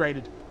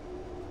disintegrated.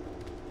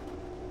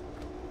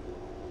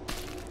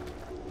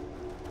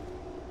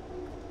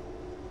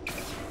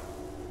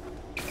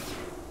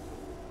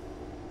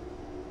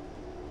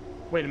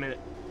 Wait a minute.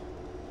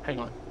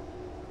 Hang on.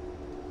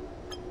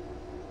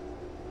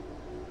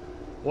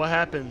 What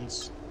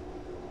happens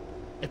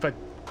if I...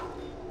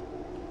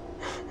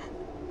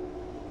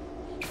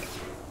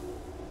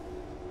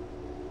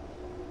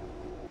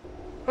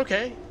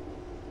 Okay.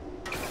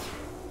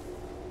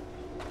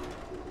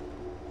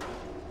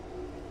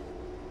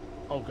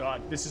 Oh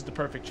god, this is the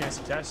perfect chance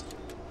to test.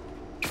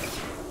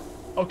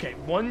 Okay,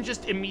 one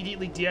just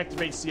immediately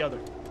deactivates the other.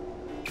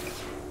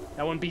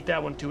 That one beat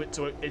that one to it,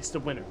 so it's the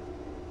winner.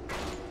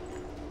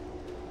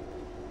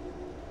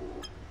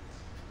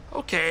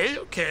 Okay,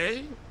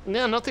 okay.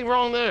 Yeah, nothing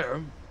wrong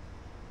there.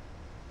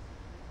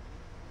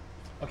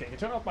 Okay, I can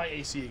turn off my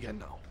AC again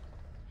now.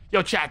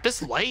 Yo, chat,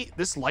 this light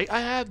I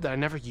have that I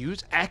never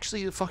use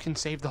actually fucking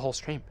saved the whole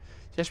stream.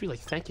 You guys should be like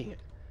thanking it.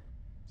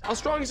 How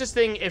strong is this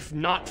thing if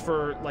not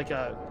for like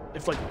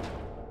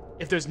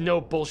if there's no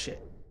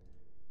bullshit?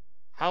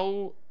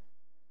 How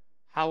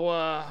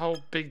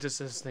big does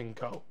this thing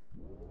go?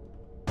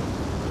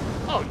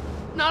 Oh,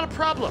 not a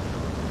problem.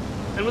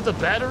 And with the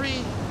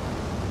battery,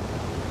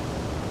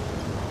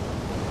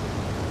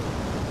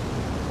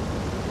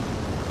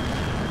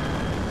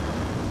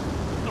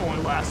 it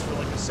only lasts for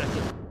like a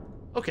second.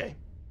 Okay.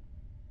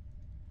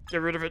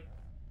 Get rid of it.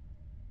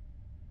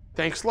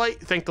 Thanks, light.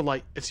 Thank the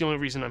light. It's the only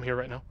reason I'm here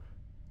right now.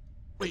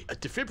 Wait, a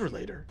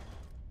defibrillator?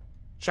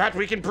 Chat,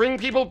 we can bring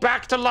people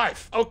back to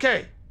life.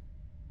 Okay.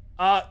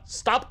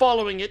 Stop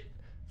following it.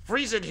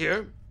 Freeze it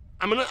here.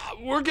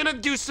 We're gonna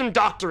do some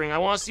doctoring. I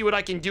wanna see what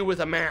I can do with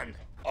a man.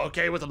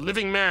 Okay, with a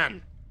living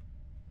man.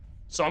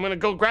 So I'm gonna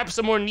go grab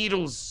some more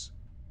needles.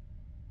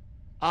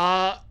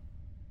 Not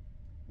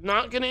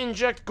gonna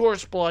inject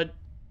Gorse blood.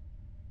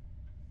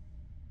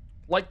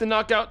 Like the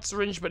knockout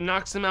syringe, but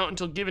knocks them out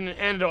until given an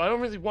antidote. I don't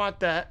really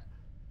want that.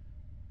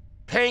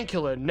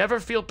 Painkiller. Never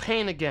feel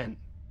pain again.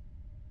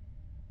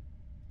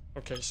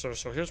 Okay, so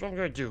here's what I'm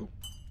gonna do.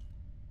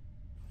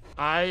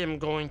 I am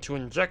going to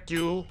inject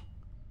you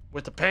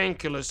with the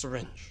painkiller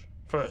syringe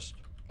first,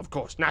 of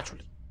course,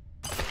 naturally.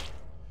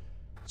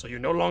 So you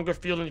no longer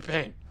feel any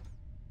pain.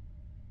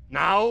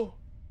 Now,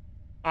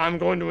 I'm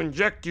going to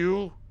inject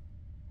you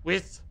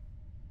with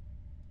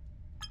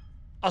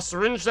a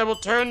syringe that will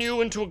turn you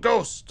into a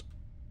ghost,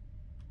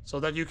 so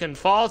that you can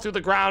fall through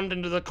the ground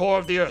into the core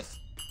of the earth.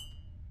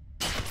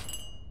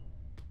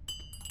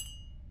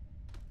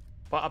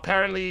 But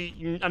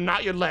apparently, I'm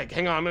not your leg.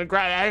 Hang on, I'm gonna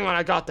grab. Hang on,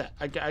 I got that.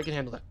 I can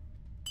handle that.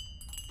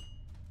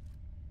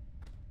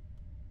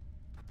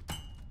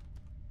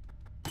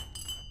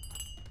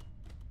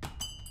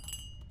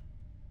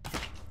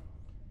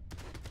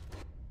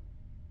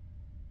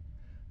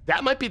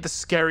 That might be the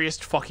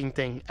scariest fucking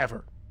thing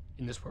ever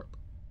in this world.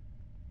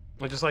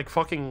 Like just like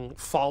fucking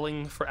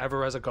falling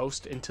forever as a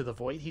ghost into the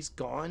void. He's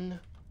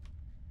gone.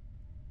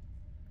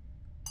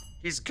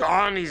 He's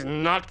gone. He's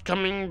not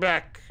coming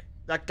back.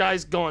 That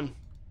guy's gone.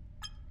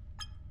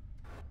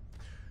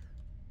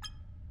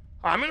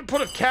 I'm gonna put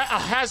a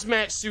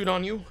hazmat suit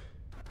on you.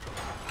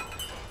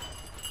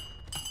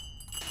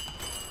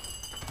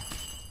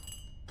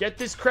 Get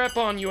this crap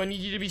on you. I need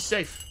you to be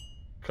safe,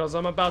 cause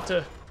I'm about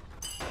to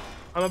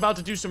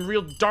do some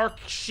real dark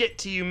shit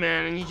to you,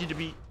 man. I need you to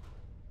be.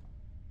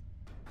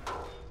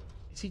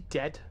 Is he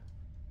dead?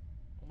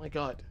 Oh my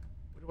god.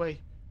 Where do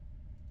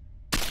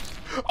I?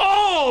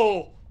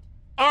 Oh!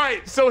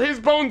 Alright, so his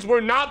bones were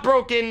not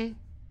broken.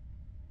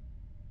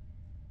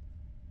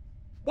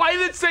 Why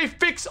did it say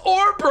fix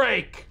or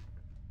break?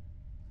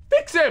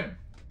 Fix him!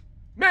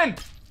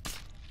 Mend!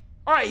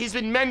 Alright, he's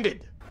been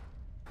mended.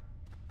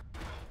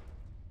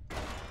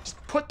 Just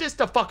put this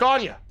the fuck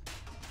on you.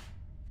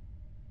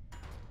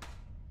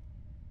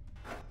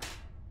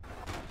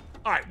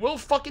 Alright, we'll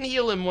fucking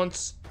heal him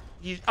once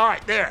he's...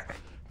 Alright, there.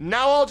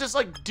 Now I'll just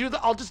like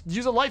I'll just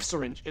use a life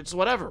syringe. It's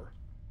whatever.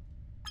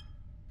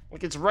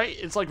 Like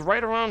it's like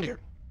right around here.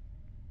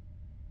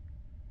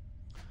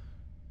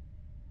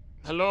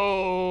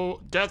 Hello,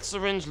 death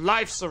syringe,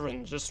 life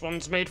syringe. This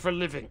one's made for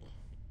living.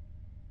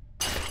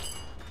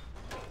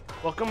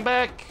 Welcome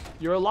back.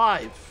 You're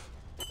alive.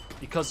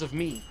 Because of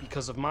me,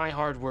 because of my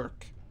hard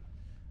work.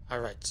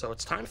 Alright, so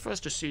it's time for us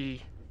to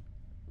see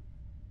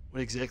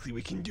what exactly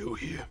we can do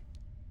here.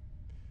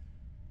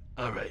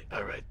 Alright.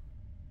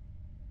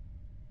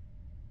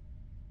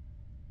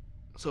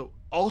 So,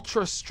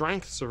 ultra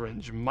strength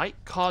syringe might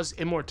cause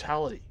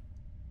immortality.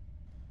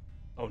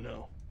 Oh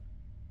no.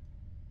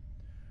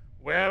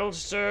 Well,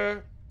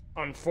 sir,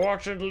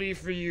 unfortunately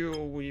for you,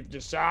 we've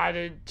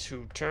decided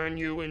to turn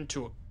you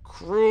into a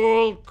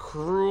cruel,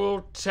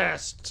 cruel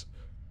test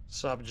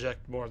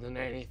subject more than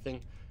anything.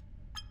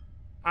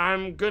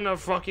 I'm gonna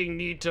fucking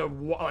need to,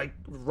 like,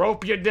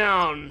 rope you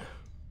down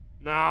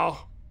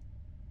now.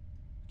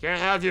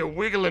 Can't have you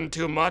wiggling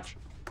too much,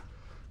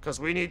 because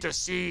we need to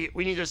see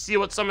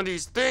what some of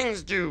these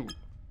things do.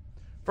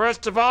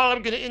 First of all,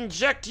 I'm gonna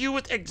inject you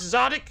with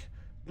exotic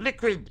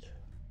liquid.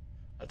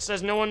 It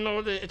says no one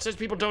know that. It says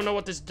people don't know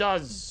what this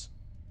does.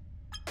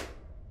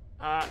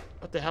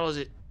 What the hell is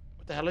it?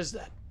 What the hell is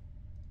that?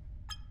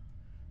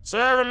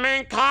 Sir,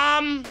 remain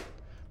calm.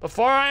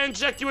 Before I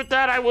inject you with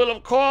that, I will,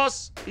 of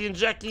course, be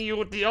injecting you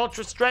with the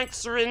ultra-strength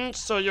syringe,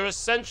 so you're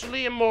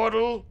essentially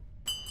immortal.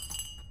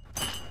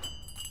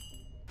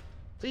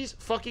 Please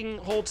fucking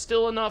hold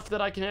still enough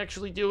that I can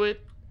actually do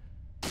it.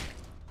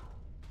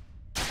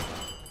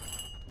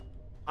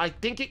 I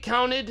think it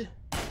counted.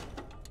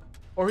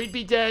 Or he'd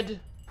be dead.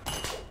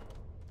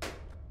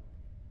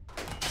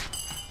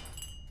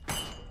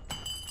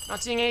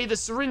 Not seeing any of the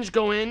syringe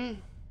go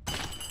in.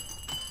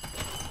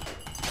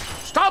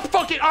 Stop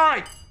fucking, all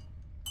right.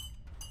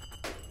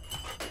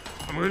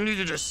 I'm gonna need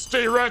you to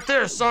stay right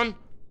there, son.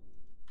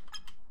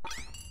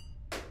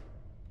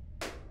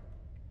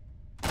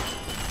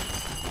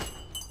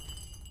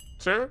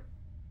 Sir?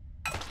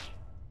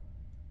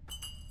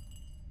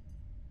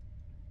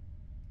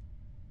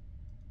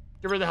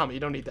 Get rid of the helmet, you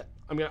don't need that.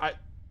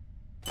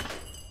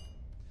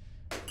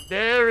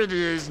 There it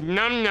is,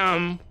 num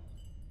num.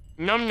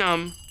 Num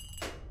num.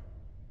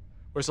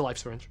 Where's the life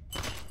syringe?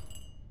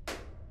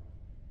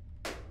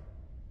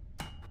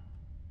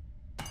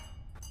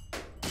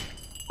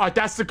 Alright,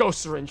 that's the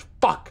ghost syringe.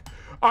 Fuck.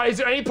 Alright, is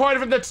there any part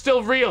of him that's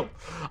still real?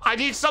 I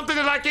need something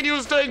that I can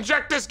use to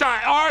inject this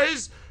guy. Or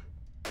his...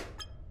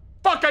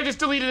 Fuck, I just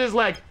deleted his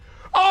leg.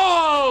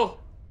 Oh!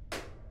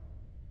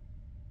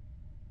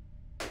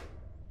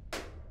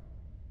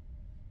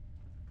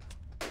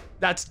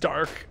 That's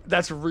dark.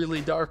 That's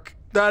really dark.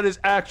 That is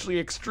actually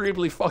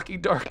extremely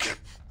fucking dark.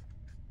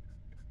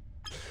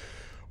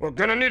 We're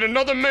gonna need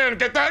another man.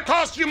 Get that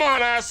costume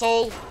on,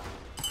 asshole!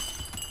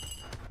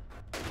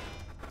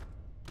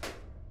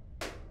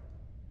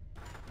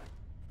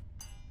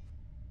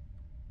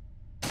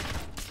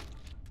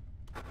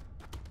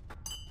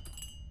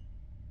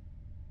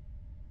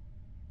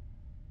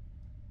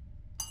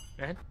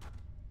 Man.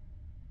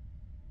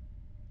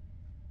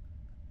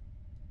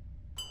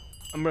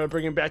 I'm gonna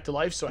bring him back to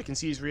life so I can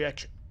see his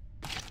reaction.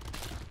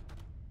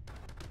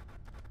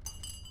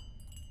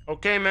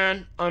 Okay,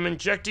 man, I'm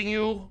injecting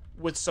you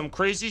with some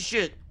crazy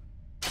shit.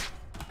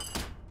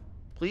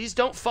 Please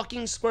don't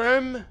fucking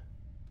squirm.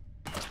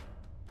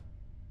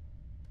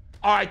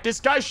 Alright, this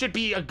guy should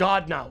be a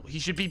god now. He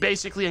should be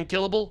basically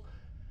unkillable.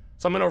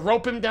 So I'm gonna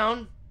rope him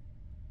down.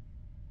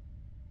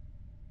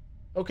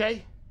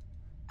 Okay.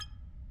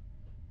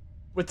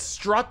 With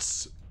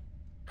struts.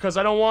 Because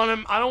I don't want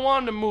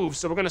him to move.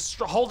 So we're gonna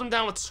hold him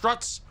down with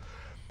struts.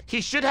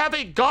 He should have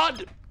a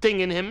god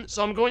thing in him,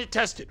 so I'm going to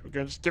test it. We're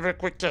gonna just give it a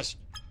quick test.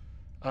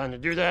 And to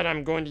do that,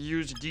 I'm going to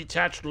use a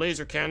detached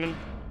laser cannon.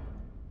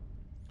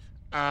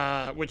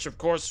 Which of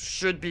course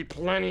should be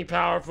plenty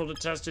powerful to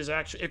test his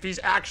action. If he's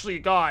actually a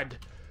god,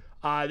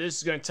 this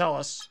is gonna tell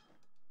us.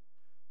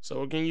 So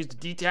we're gonna use the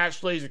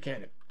detached laser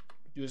cannon.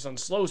 Do this on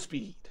slow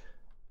speed.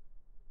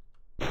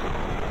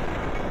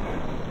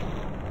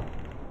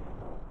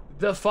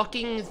 The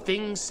fucking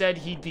thing said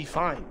he'd be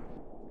fine.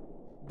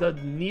 The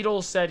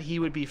needle said he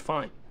would be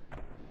fine.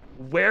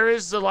 Where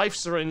is the life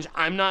syringe?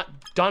 I'm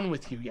not done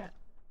with you yet.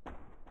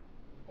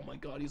 Oh my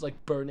god, he's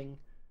like burning.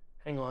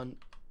 Hang on.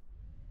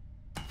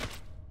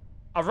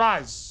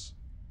 Arise.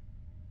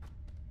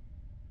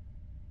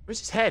 Where's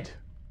his head?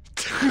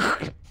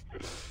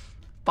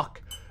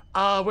 Fuck.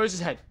 Where's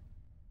his head?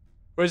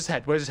 Where's his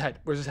head? Where's his head?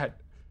 Where's his head?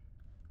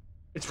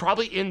 It's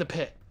probably in the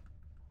pit.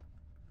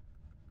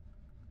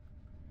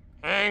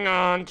 Hang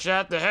on,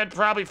 chat. The head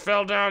probably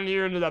fell down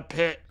here into the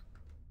pit.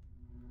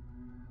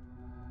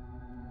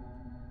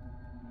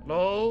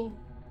 Hello?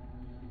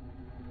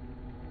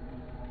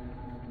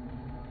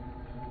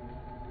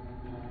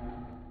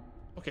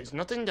 Okay, there's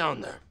nothing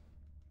down there.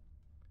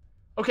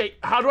 Okay,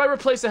 how do I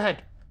replace the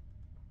head?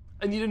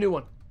 I need a new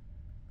one.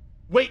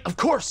 Wait, of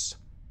course!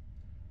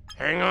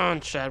 Hang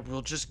on, Chad.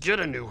 We'll just get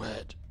a new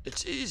head.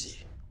 It's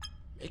easy.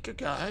 Make a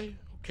guy,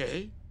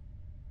 okay.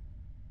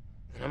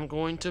 And I'm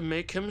going to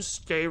make him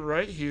stay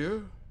right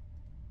here.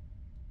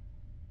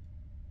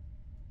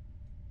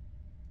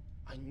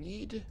 I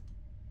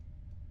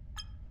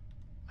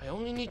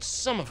only need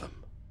some of him.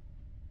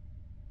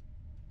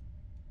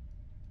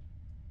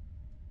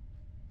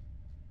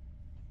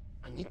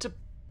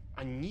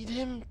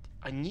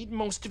 I need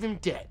most of him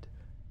dead.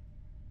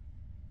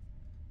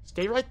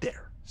 Stay right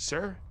there,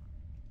 sir.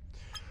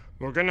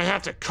 We're gonna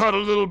have to cut a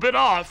little bit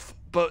off,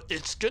 but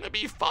it's gonna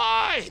be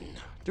fine.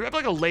 Do we have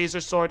like a laser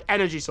sword?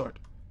 Energy sword.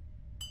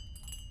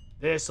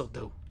 This'll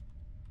do.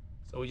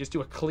 So we just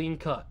do a clean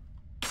cut.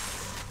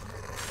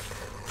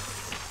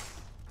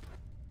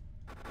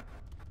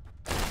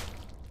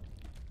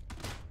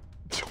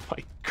 Oh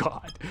my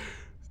god.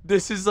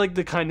 This is like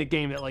the kind of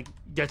game that like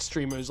gets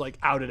streamers like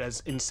outed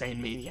as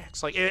insane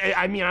maniacs. Like,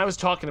 I mean, I was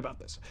talking about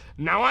this.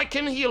 Now I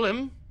can heal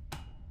him.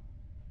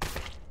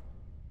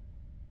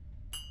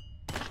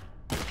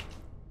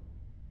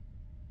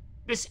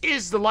 This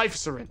is the life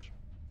syringe.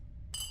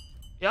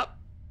 Yep.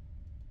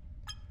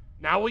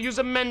 Now we'll use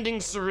a mending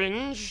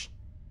syringe.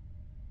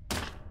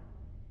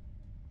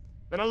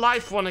 Then a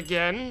life one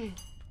again.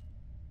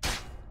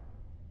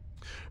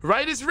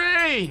 Right as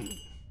rain.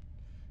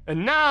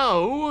 And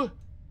now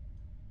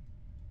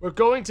we're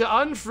going to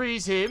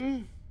unfreeze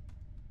him.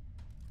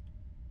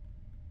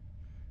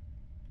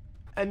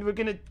 And we're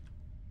gonna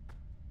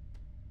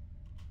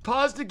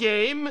pause the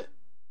game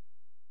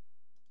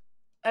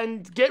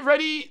and get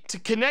ready to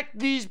connect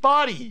these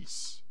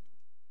bodies.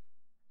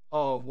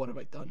 Oh, what have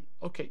I done?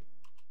 Okay.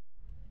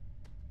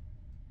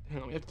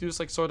 Hang on, we have to do this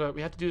like sort of,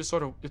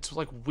 it's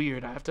like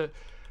weird. I have to,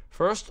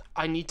 first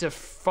I need to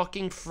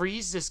fucking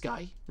freeze this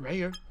guy right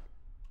here.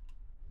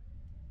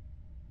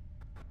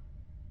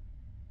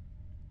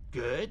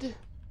 Good.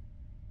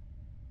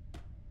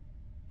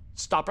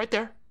 Stop right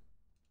there.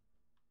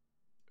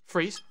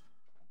 Freeze.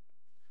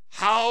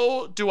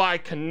 How do I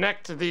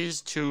connect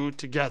these two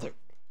together?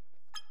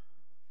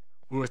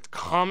 With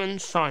common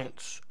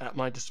science at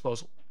my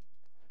disposal.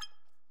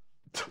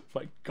 Oh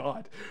my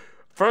God.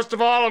 First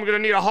of all, I'm gonna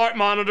need a heart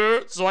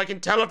monitor so I can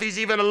tell if he's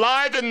even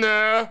alive in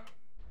there.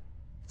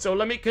 So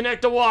let me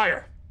connect a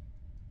wire.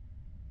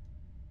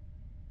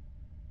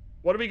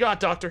 What do we got,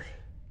 doctor?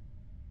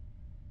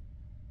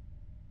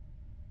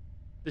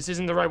 This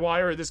isn't the right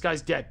wire, or this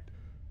guy's dead.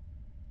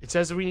 It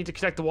says that we need to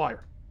connect the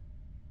wire.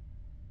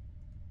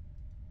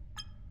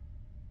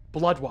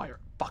 Blood wire.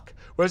 Fuck.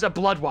 Where's that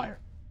blood wire?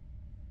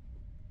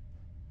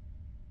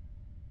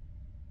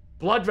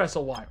 Blood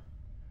vessel wire.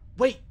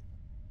 Wait.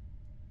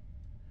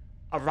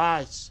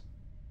 Arise.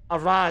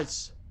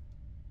 Arise.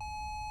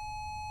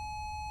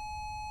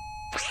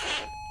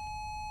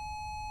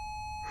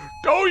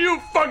 Don't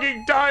you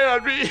fucking die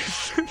on me.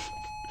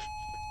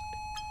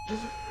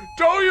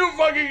 Don't you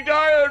fucking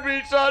die on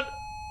me, son.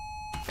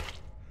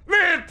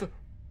 Live.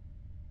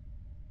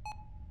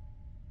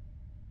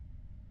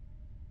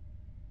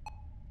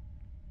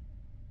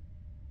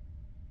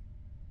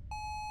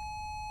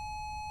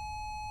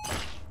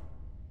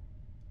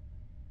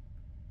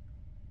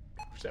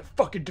 Where's that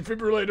fucking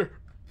defibrillator?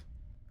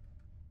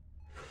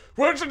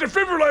 Where's the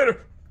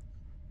defibrillator?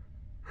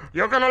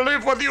 You're gonna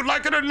live whether you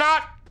like it or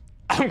not.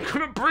 I'm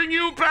gonna bring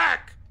you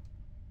back.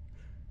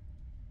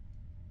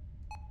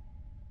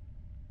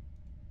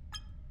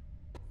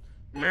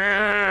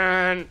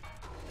 Man,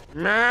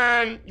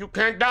 you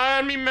can't die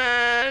on me,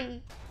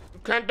 man. You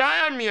can't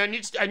die on me. I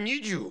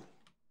need you.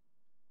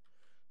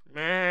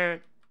 Man.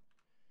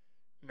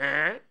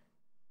 I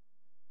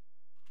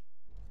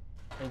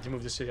need to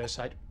move this to the other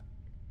side.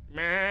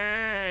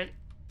 Man.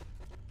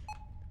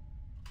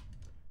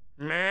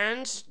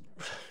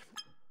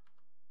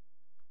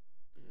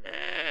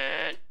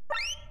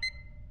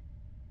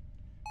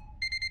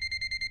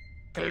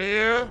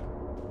 Clear.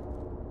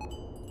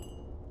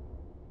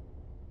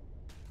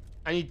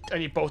 I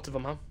need both of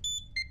them, huh?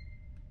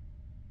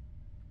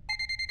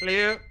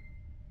 Clear.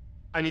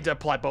 I need to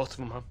apply both of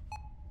them, huh?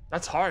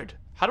 That's hard.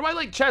 How do I,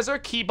 like, Chaz, is there a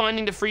key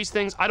binding to freeze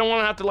things? I don't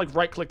want to have to, like,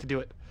 right-click to do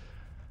it.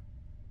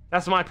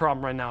 That's my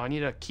problem right now. I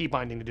need a key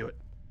binding to do it.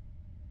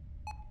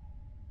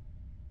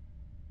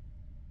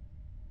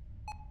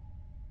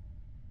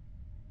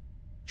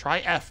 Try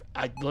F.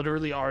 I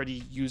literally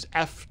already use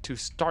F to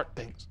start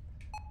things.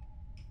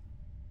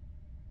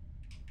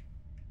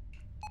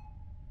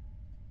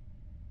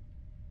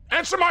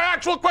 Answer my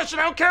actual question.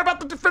 I don't care about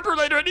the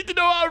defibrillator. I need to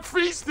know how to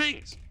freeze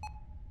things.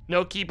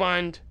 No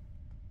keybind.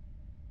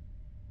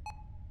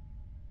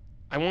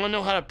 I want to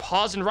know how to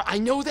pause and... I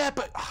know that,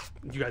 but...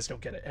 you guys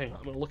don't get it. Hang on.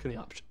 I'm going to look in the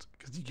options.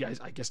 Because you guys,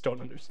 I guess,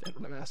 don't understand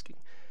what I'm asking.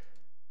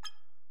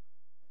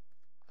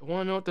 I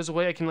want to know if there's a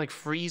way I can, like,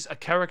 freeze a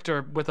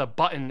character with a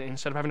button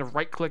instead of having to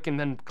right-click and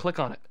then click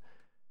on it.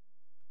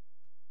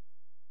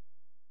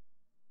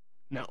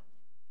 No.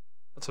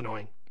 That's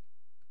annoying.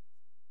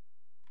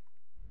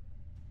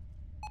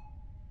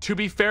 To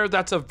be fair,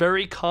 that's a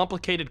very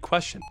complicated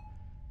question.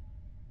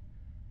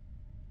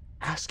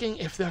 Asking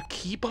if the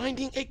key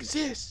binding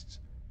exists.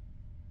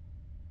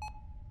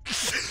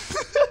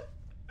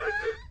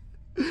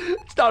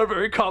 It's not a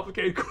very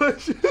complicated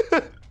question.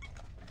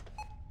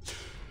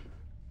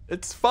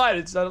 It's fine.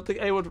 I don't think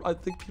anyone. I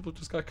think people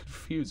just got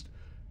confused.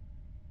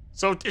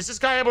 So, is this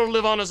guy able to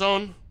live on his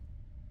own?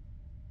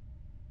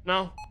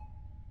 No.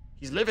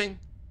 He's living.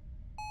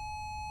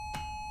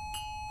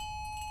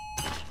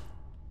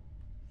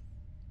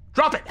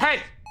 Drop it!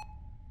 Hey!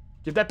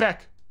 Give that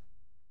back.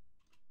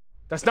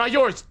 That's not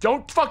yours.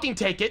 Don't fucking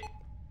take it.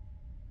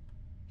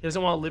 He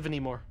doesn't want to live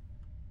anymore.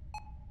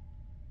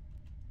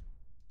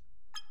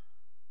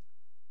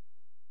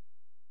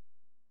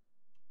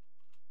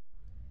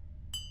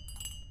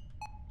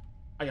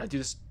 I gotta do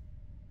this.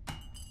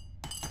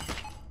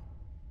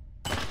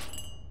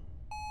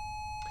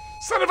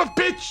 Son of a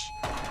bitch!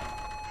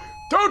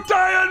 Don't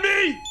die on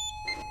me!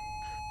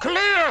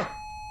 Clear!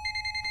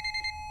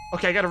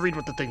 Okay, I gotta read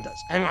what the thing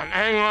does. Hang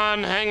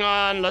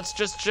on. Let's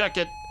just check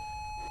it.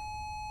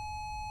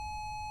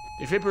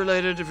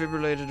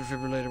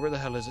 Defibrillator. Where the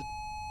hell is it?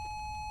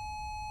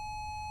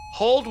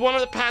 Hold one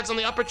of the pads on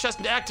the upper chest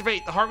and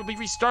activate. The heart will be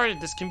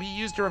restarted. This can be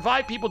used to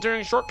revive people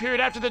during a short period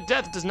after their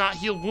death. It does not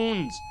heal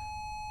wounds.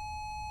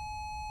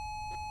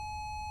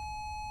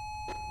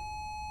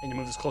 And you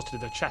move this closer to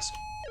their chest.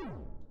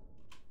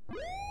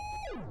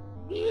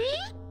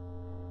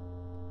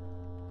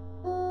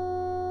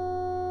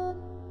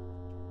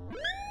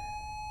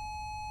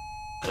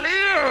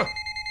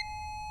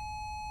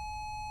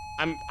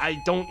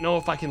 I don't know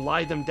if I can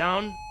lie them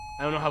down.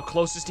 I don't know how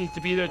close this needs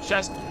to be to their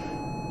chest.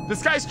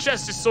 This guy's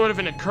chest is sort of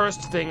an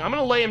accursed thing. I'm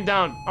gonna lay him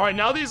down. All right,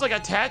 now that he's like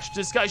attached,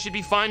 this guy should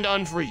be fine to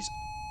unfreeze.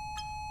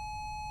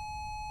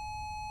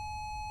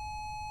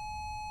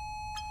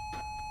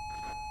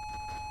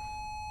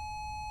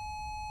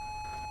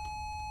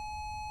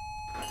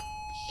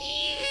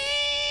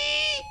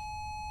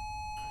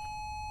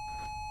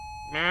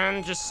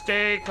 Man, just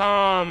stay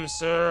calm,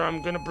 sir.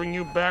 I'm gonna bring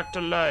you back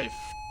to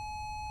life.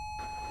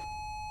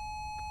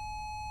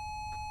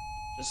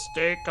 Just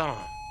stay calm.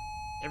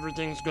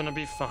 Everything's gonna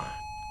be fine.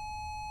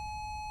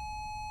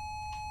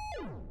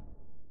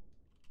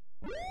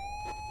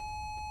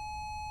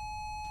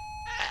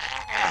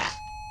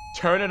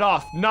 Turn it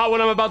off. Not when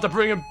I'm about to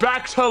bring him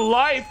back to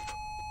life.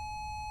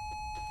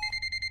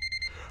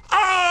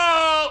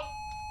 Oh!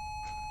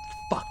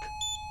 Fuck.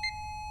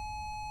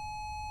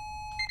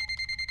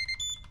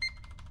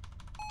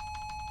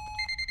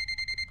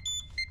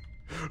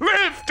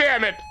 Live,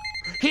 damn it!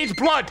 He needs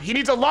blood. He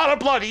needs a lot of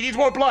blood. He needs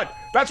more blood.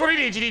 That's what he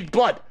needs. He needs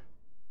blood.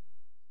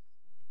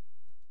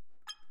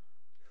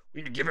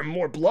 We need to give him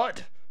more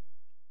blood.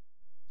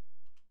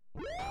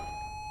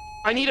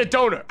 I need a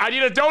donor. I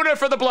need a donor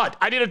for the blood.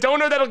 I need a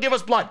donor that'll give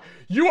us blood.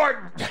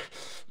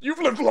 You've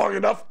lived long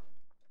enough.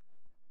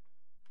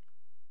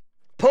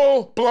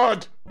 Pull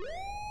blood.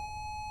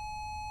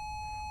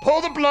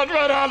 Pull the blood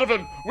right out of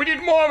him. We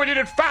need more. We need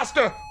it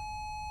faster.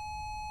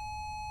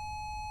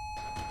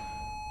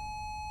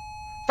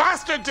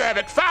 Faster, damn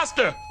it,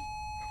 faster.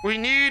 We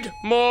need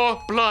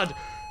more blood.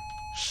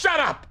 Shut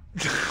up.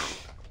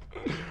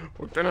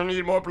 We're gonna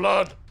need more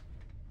blood.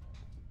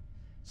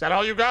 Is that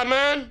all you got,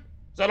 man?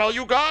 Is that all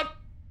you got?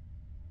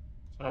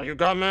 Is that all you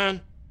got, man?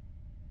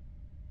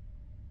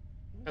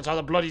 That's all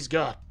the blood he's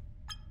got.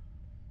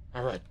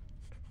 All right.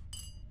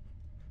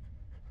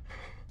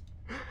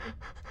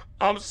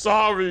 I'm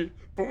sorry,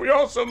 but we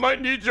also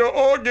might need your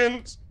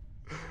organs.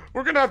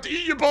 We're gonna have to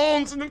eat your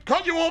bones and then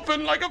cut you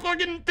open like a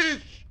fucking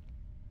fish.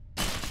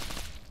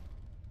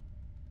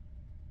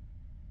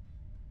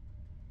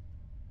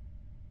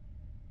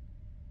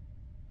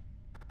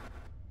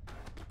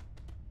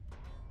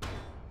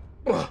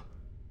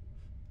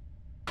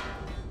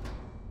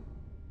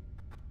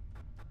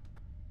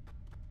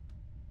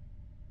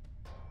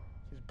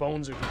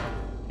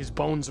 His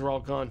bones are all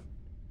gone.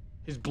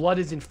 His blood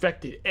is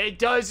infected. It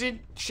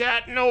doesn't,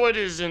 chat. No, it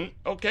isn't.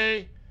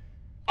 Okay.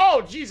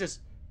 Oh, Jesus.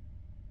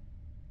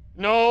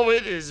 No,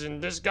 it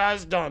isn't. This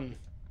guy's done.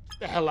 Get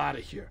the hell out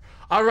of here.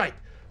 All right.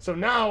 So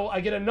now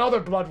I get another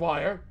blood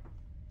wire.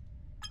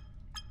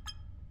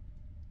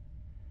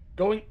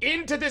 Going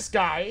into this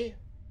guy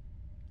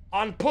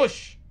on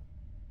push.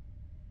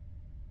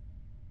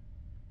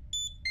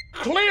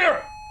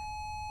 Clear!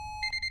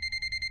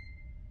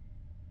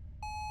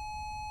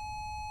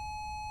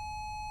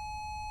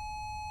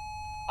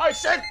 I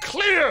said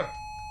clear!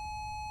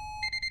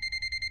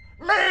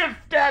 Live,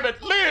 damn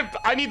it, live!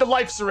 I need the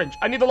life syringe.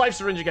 I need the life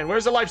syringe again.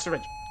 Where's the life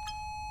syringe?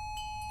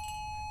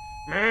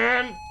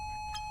 Man,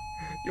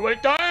 you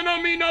ain't dying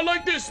on me, not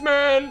like this,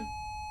 man.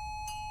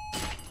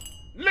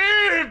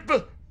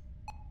 Live!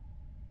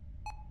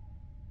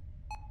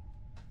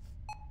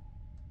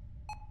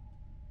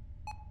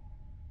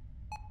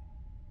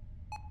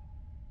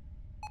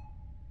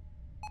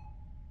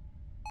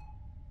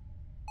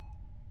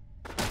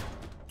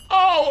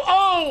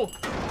 Oh!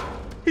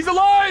 He's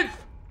alive!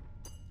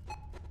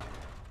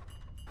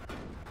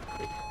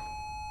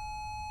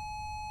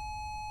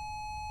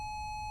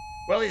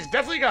 Well, he's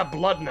definitely got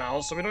blood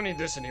now, so we don't need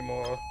this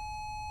anymore.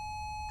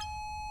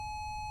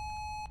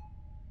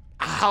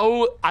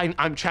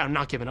 I'm Chad, I'm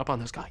not giving up on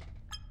this guy.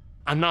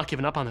 I'm not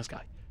giving up on this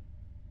guy.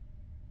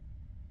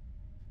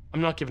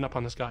 I'm not giving up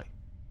on this guy.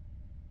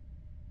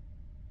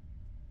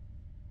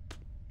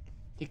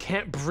 He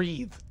can't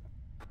breathe.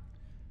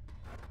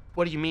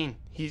 What do you mean?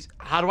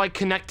 How do I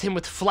connect him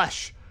with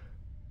flesh?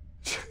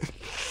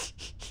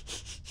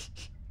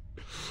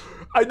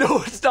 I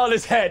know it's not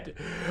his head.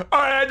 All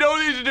right, I know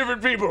these are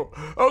different people.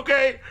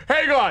 Okay,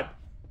 hang on.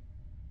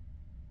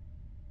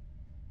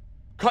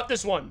 Cut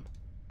this one.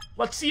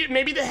 Let's see it.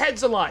 Maybe the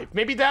head's alive.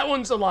 Maybe that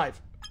one's alive.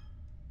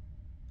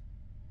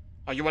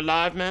 Are you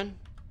alive, man?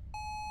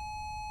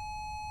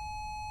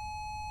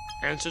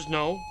 Answer's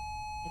no.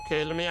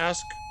 Okay, let me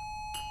ask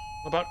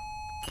about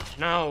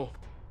now.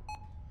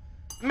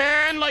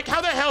 Man, like,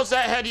 how the hell's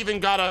that head even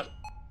got a...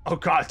 Oh,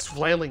 God, it's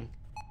flailing.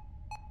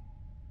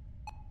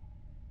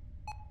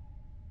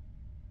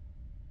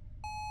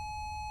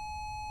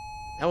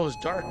 That was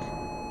dark.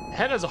 The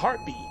head has a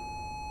heartbeat.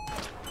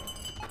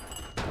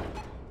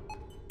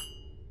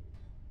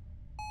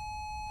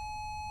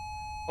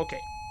 Okay,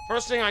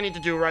 first thing I need to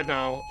do right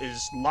now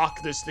is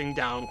lock this thing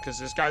down, because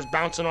this guy's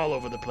bouncing all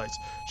over the place.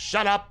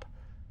 Shut up.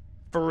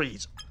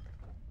 Freeze.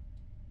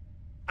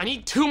 I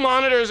need 2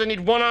 monitors. I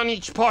need 1 on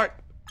each part.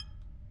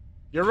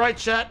 You're right,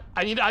 chat.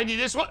 I need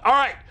this one. All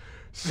right.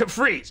 So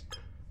freeze.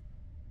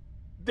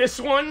 This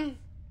one.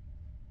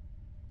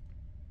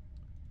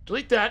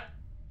 Delete that.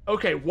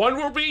 Okay, 1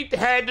 will be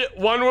head,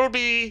 1 will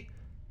be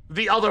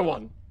the other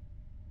one.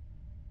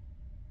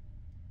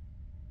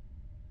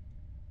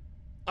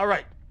 All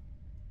right.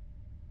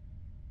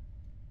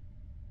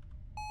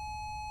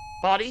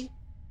 Body.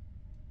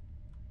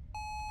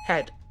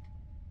 Head.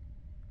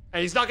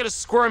 And he's not gonna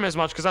squirm as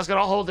much because that's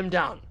gonna hold him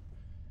down.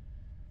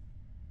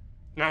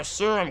 Now,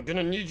 sir, I'm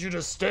gonna need you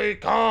to stay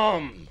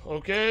calm,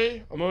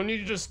 okay? I'm gonna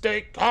need you to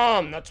stay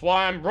calm. That's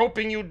why I'm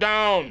roping you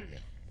down.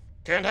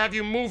 Can't have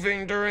you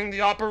moving during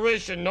the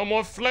operation. No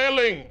more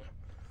flailing,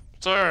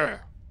 sir.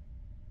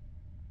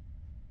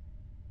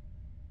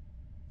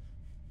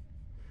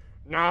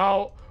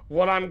 Now,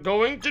 what I'm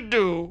going to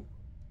do,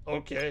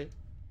 okay?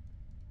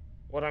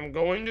 What I'm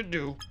going to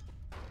do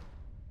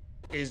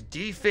is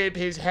defib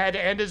his head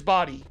and his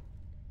body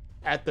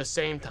at the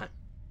same time.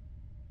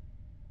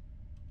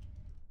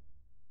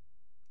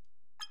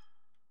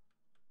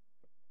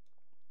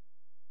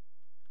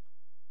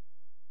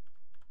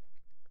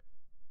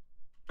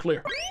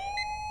 Clear.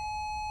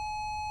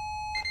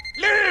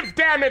 Live,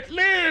 damn it,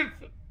 live!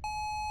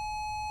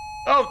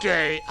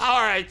 Okay,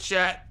 alright,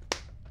 chat.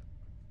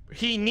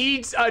 He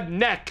needs a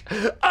neck.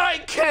 I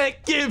can't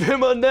give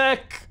him a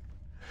neck.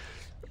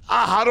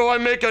 How do I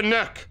make a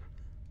neck?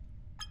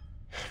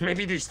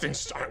 Maybe these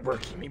things aren't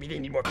working. Maybe they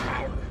need more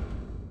power.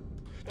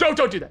 Don't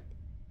do that.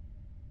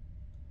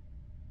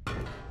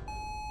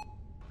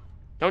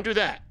 Don't do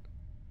that.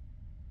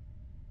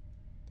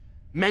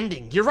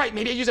 Mending. You're right.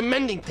 Maybe I use a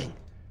mending thing.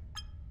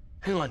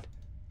 Hang on.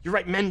 You're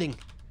right. Mending.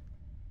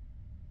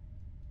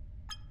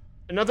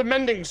 Another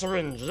mending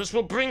syringe. This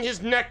will bring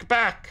his neck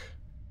back.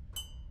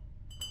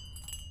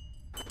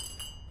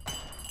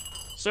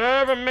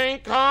 Sir, remain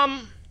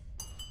calm.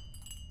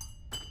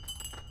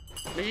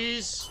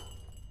 Please.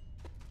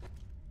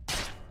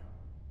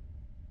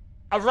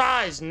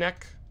 Arise,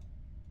 neck.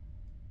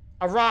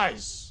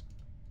 Arise.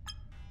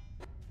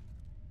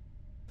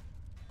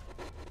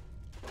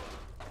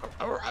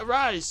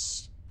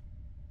 Arise.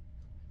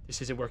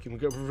 This isn't working.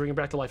 We're bringing him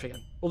back to life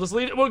again. We'll just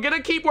leave it. We're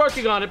gonna keep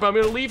working on it, but I'm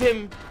gonna leave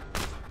him.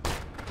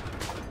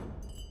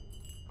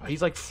 Oh,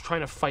 he's like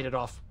trying to fight it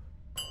off.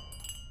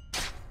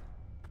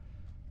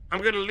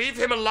 I'm gonna leave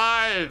him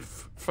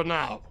alive for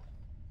now.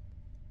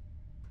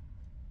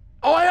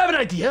 Oh, I have an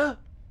idea.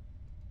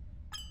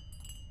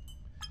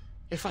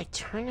 If I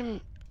turn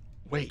him...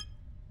 Wait.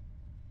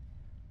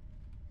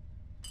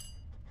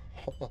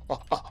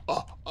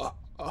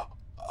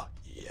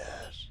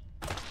 Yes.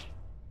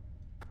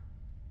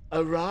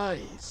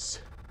 Arise.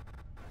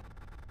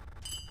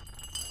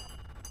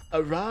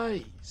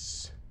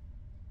 Arise,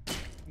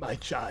 my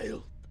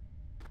child.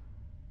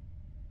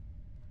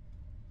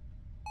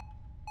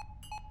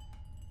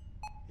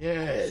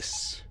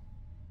 Yes.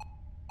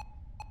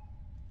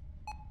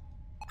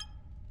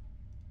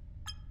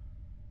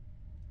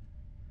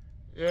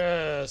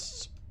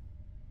 Yes.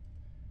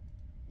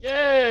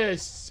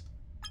 Yes.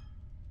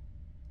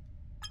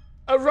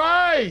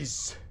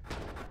 Arise.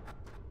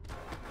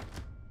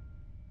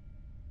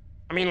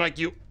 I mean, like,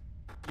 you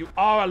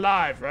are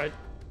alive, right?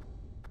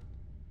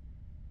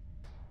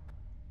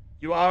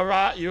 You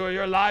are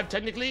you're alive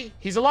technically.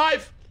 He's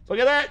alive. Look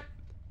at that.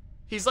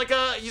 He's like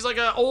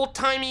a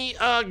old-timey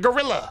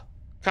gorilla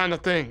kind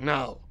of thing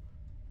now.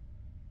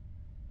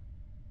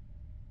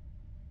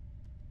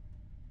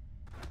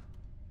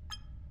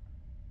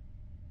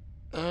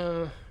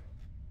 He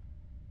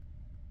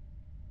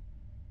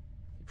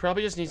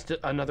probably just needs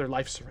another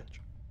life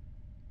syringe.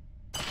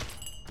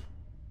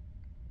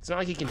 It's not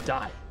like he can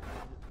die.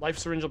 Life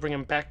syringe will bring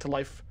him back to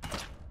life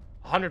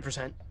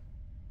 100%.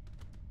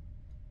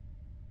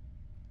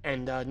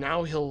 And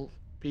now he'll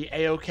be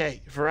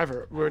A-okay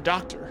forever. We're a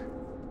doctor.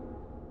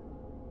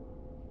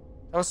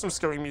 That was some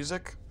scary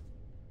music.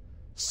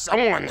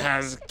 Someone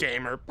has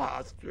gamer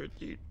posture,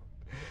 dude.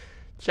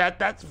 Chat,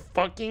 that's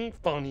fucking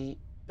funny.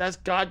 That's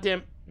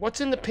goddamn... What's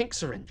in the pink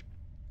syringe?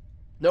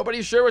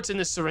 Nobody's sure what's in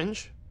this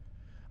syringe.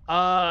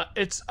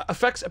 Its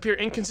effects appear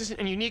inconsistent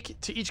and unique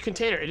to each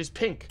container. It is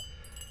pink.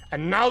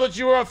 And now that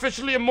you are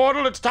officially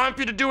immortal, it's time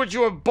for you to do what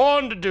you were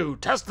born to do.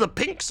 Test the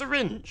pink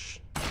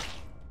syringe.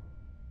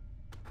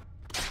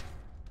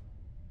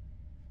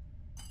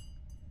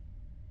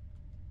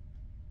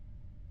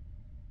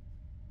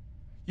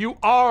 You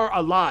are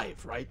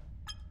alive, right?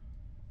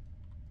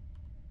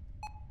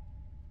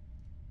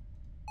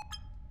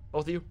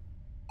 Both of you?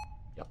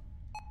 Yep.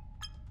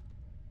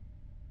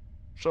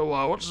 So,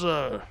 what's,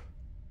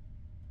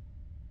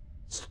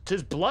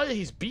 his blood,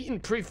 he's beating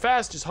pretty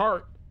fast, his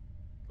heart.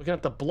 Looking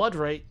at the blood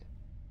rate.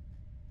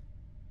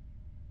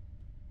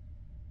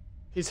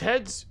 His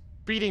head's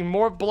beating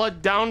more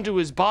blood down to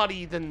his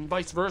body than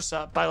vice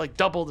versa by, like,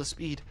 double the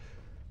speed.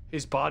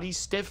 His body's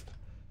stiff.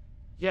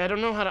 Yeah, I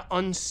don't know how to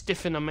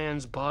unstiffen a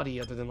man's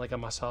body other than, like, a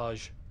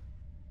massage.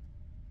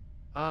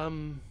 I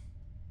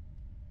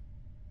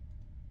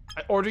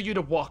order you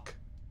to walk.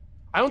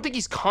 I don't think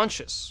he's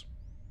conscious.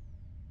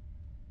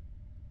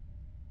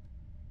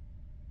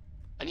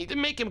 I need to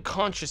make him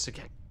conscious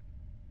again.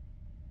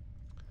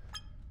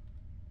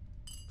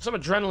 Some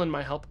adrenaline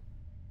might help.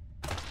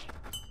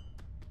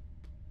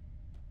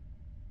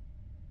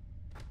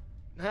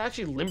 That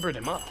actually limbered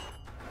him up.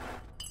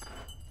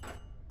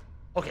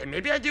 Okay,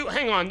 maybe I do.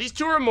 Hang on, these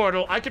two are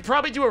immortal. I could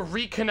probably do a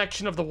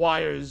reconnection of the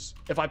wires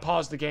if I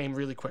pause the game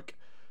really quick.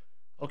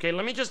 Okay,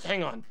 let me just,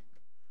 hang on.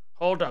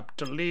 Hold up,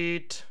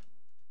 delete,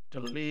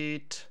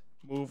 delete,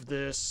 move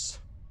this.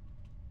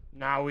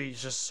 Now we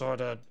just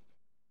sort of...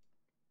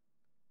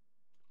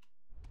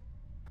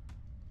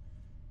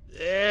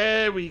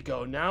 There we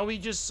go. Now we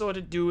just sort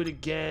of do it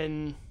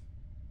again.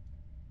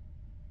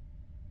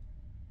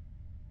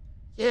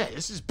 Yeah,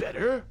 this is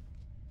better.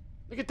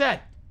 Look at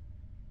that.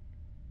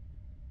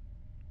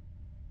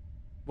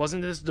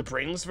 Wasn't this the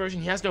brainless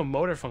version? He has no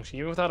motor function.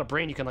 Even without a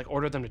brain, you can, like,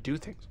 order them to do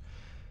things.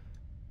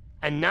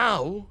 And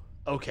now,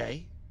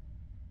 okay.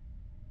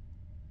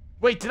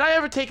 Wait, did I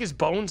ever take his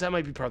bones? That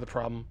might be part of the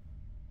problem.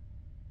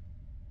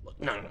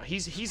 No.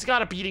 He's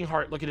got a beating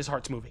heart. Look at his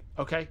heart's moving,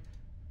 okay?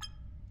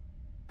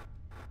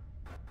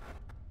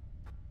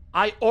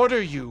 I order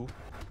you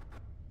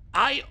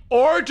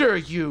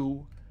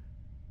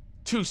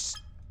to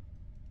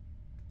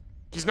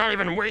He's not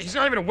even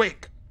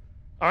awake.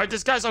 All right,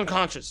 this guy's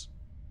unconscious.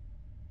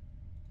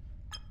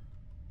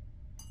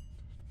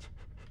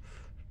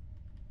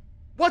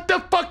 What the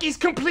fuck? He's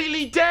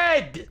completely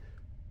dead.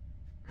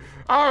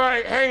 All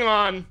right, hang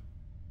on.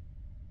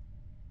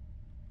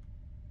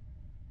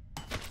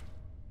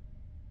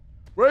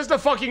 Where's the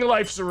fucking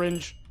life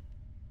syringe?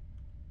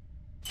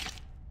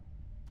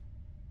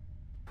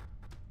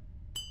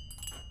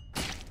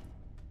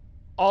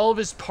 All of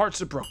his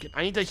parts are broken.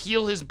 I need to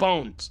heal his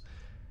bones.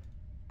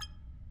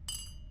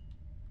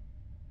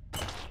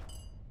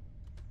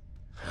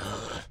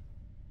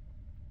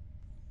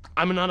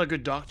 I'm not a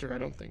good doctor, I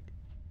don't think.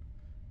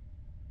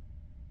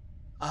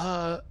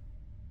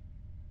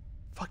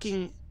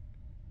 Fucking...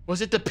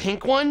 Was it the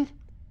pink one?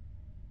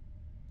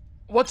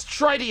 What's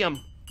tritium?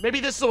 Maybe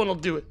this one will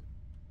do it.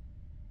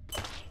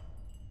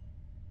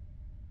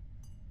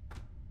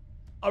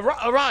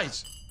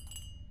 Arise.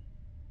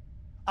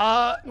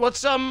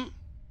 What's,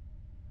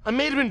 I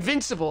made him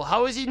invincible.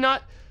 How is he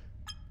not...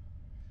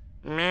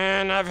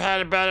 Man, I've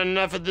had about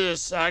enough of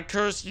this. I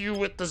curse you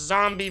with the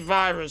zombie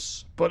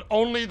virus, but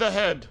only the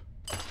head.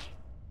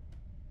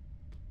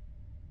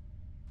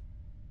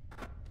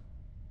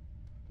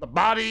 The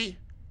body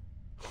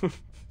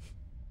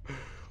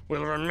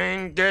will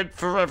remain dead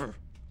forever.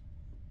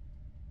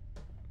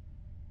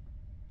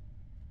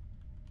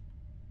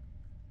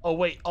 Oh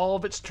wait, all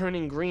of it's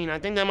turning green. I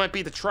think that might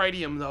be the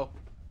tritium though.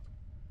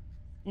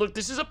 Look,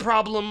 this is a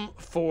problem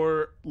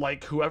for,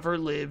 like, whoever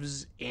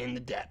lives in the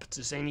depths.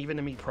 This ain't even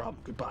a me problem.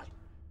 Goodbye.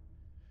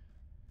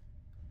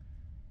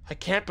 I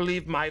can't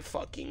believe my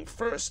fucking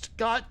first...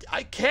 God,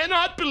 I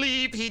cannot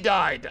believe he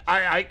died.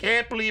 I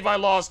can't believe I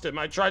lost him.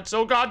 I tried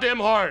so goddamn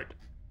hard.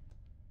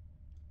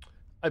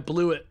 I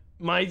blew it.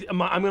 I'm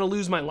gonna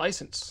lose my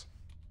license.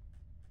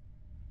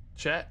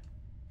 Chat.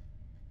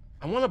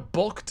 I want to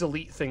bulk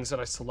delete things that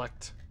I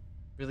select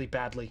really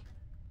badly.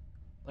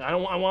 Like, I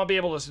want to be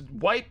able to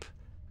wipe...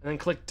 and then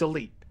click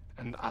delete,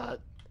 and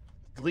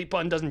delete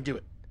button doesn't do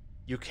it.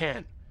 You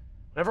can.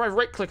 Whenever I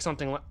right-click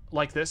something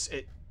like this,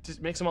 it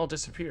just makes them all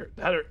disappear.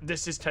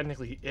 This is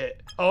technically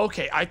it. Oh,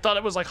 okay, I thought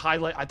it was like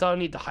highlight. I thought I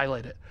need to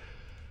highlight it.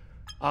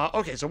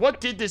 Okay, so what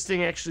did this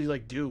thing actually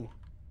like do?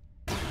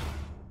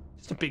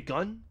 Just a big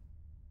gun?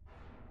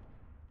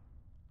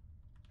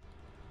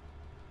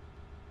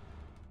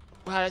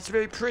 Wow, that's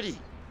very pretty.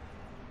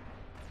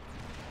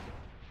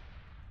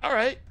 All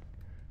right.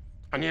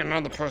 I need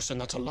another person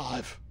that's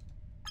alive.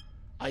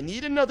 I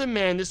need another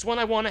man. This one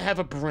I want to have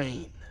a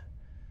brain.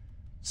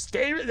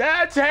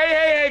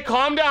 Hey,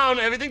 calm down.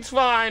 Everything's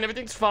fine.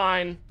 Everything's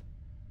fine.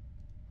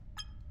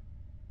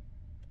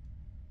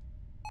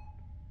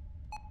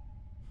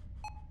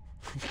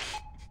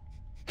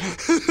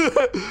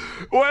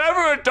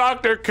 Whenever a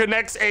doctor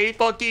connects a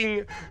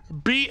fucking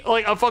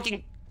like a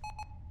fucking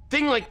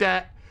thing like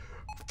that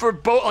for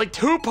both, like,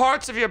 two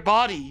parts of your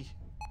body,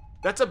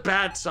 that's a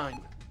bad sign.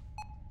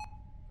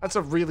 That's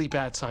a really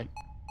bad sign.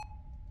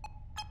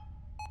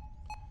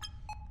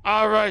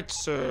 Alright,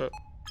 sir.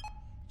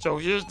 So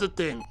here's the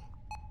thing.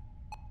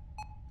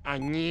 I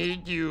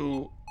need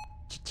you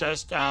to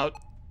test out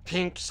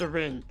pink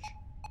syringe.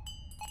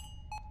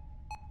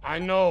 I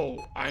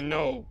know.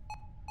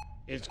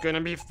 It's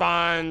gonna be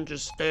fine,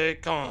 just stay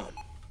calm.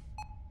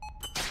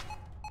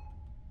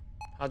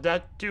 How'd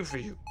that do for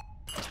you?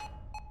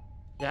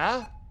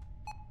 Yeah?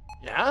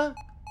 Yeah?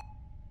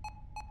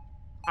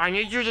 I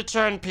need you to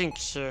turn pink,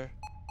 sir.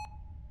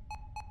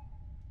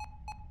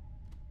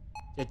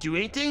 Did that do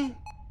anything?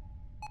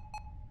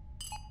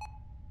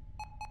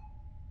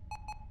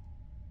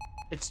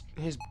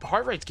 His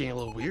heart rate's getting a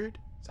little weird.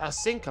 It's out of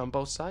sync on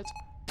both sides.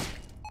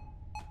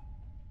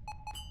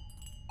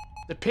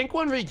 The pink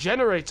one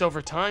regenerates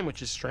over time,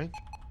 which is strange.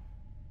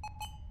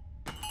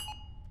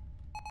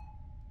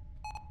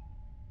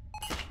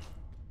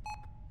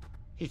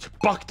 He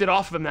bucked it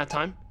off of him that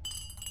time.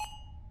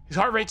 His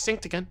heart rate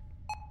synced again.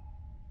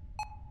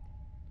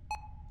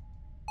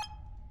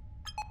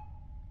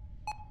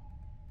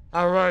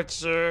 Alright,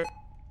 sir.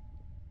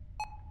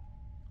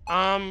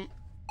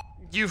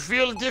 You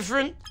feel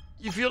different?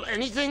 You feel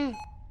anything?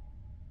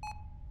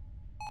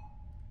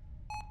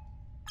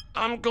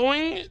 I'm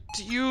going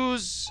to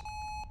use...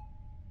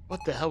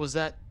 What the hell was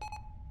that?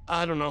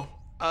 I don't know.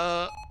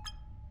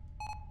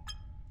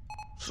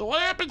 So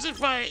what happens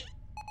if I...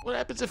 What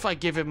happens if I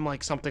give him,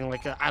 like, something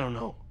like a... I don't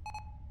know.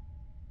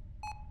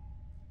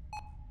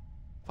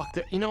 Fuck,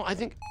 you know, I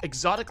think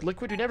exotic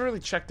liquid, we never really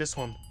checked this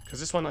one. Because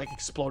this one, like,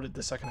 exploded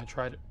the second I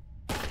tried it.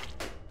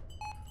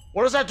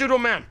 What does that do to a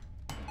man?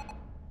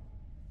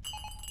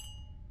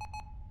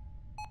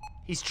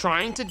 He's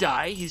trying to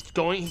die. He's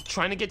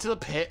trying to get to the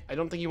pit. I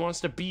don't think he wants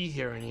to be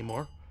here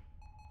anymore.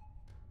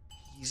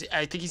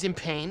 I think he's in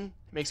pain.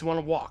 It makes him want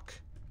to walk.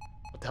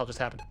 What the hell just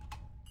happened?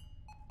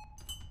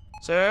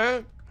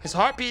 Sir, his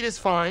heartbeat is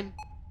fine.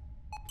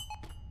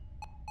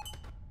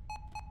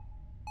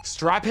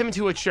 Strap him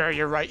to a chair,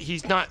 you're right.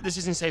 He's not, this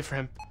isn't safe for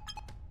him.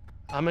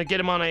 I'm gonna get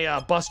him on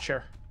a bus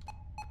chair.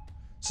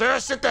 Sir,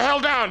 sit the hell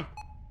down!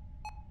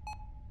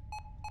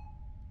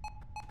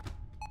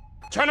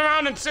 Turn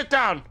around and sit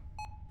down!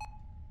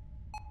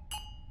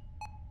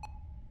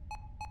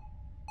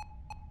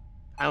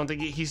 I don't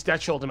think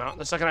that chilled him out.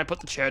 The second I put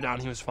the chair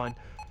down, he was fine.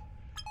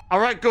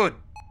 Alright, good.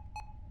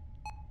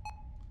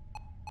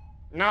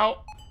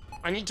 Now,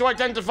 I need to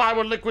identify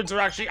what liquids are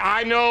actually...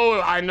 I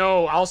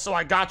know. Also,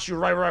 I got you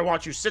right where I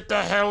want you. Sit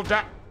the hell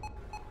down.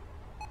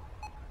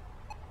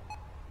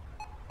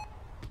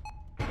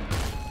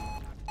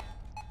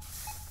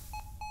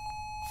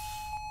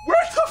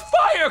 Where'd the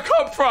fire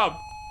come from?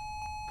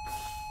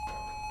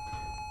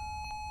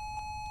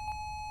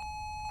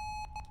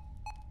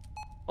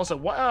 Also,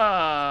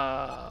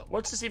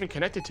 what's this even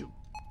connected to?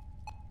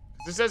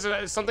 This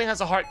says something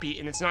has a heartbeat,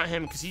 and it's not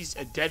him because he's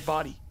a dead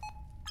body.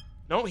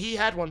 No, he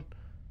had one.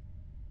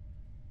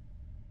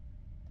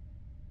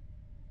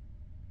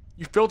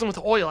 You filled him with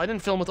oil. I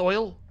didn't fill him with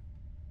oil.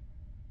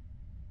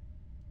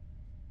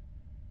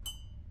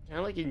 Can I,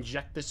 like,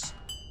 inject this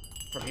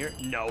from here?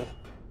 No.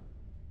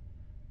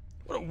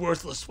 What a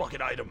worthless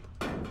fucking item.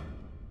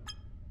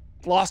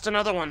 Lost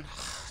another one.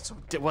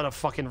 What a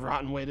fucking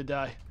rotten way to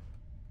die.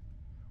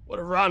 What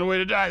a rotten way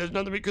to die. There's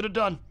nothing we could have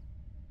done.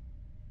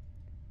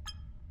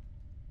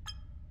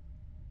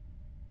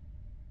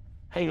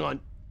 Hang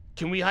on.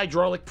 Can we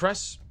hydraulic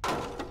press?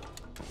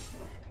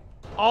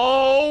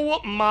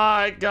 Oh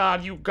my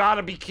god, you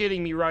gotta be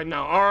kidding me right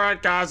now.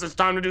 Alright guys, it's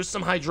time to do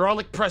some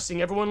hydraulic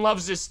pressing. Everyone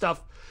loves this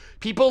stuff.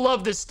 People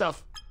love this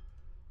stuff.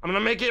 I'm gonna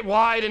make it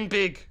wide and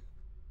big.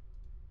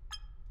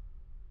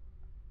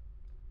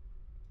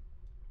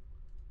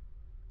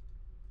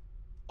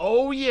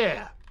 Oh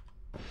yeah.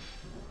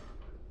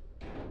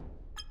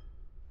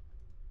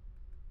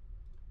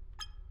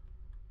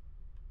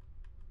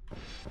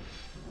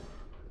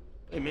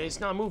 Hey man, it's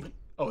not moving.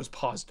 Oh, it's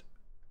paused.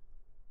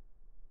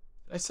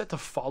 Did I set to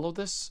follow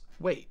this?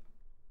 Wait.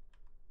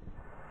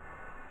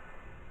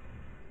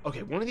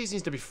 Okay, one of these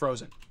needs to be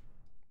frozen.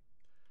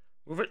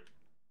 Move it.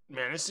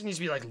 Man, this needs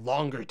to be like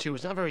longer too.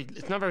 It's not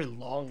very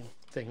long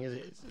thing, is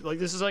it? Like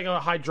this is like a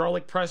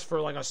hydraulic press for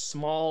like a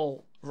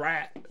small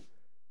rat.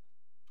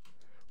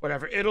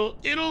 Whatever. It'll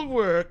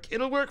work.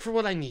 It'll work for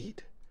what I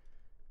need.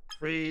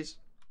 Freeze.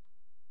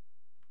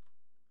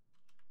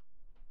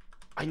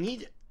 I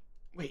need...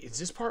 Wait, is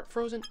this part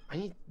frozen? I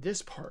need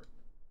this part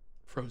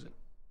frozen.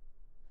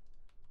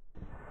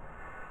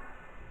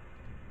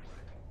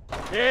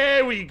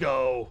 There we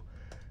go.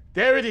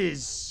 There it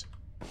is.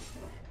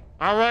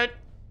 All right.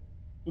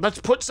 Let's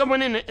put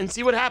someone in it and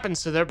see what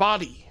happens to their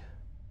body.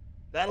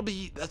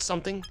 That's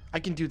something. I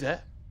can do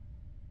that.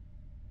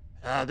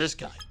 This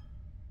guy.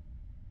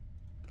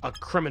 A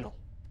criminal.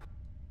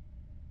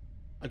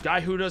 A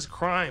guy who does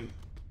crime.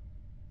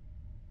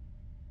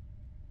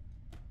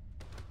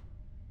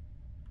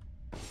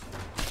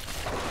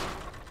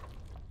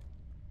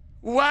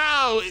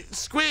 Wow,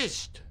 it's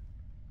squished.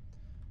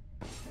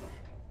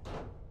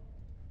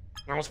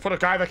 Now let's put a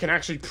guy that can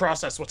actually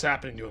process what's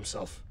happening to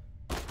himself.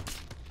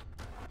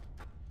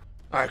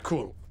 Alright,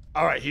 cool.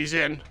 Alright, he's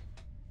in.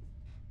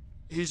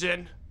 He's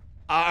in.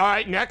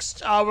 Alright,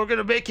 next, we're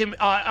gonna make him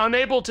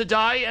unable to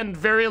die and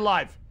very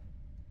alive.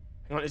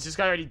 Hang on, is this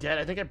guy already dead?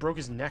 I think I broke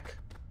his neck.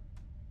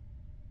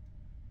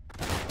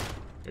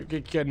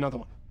 Get another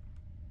one.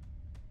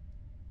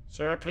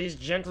 Sir, please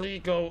gently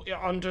go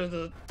under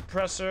the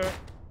presser.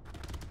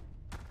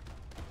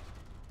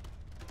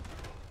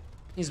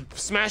 He's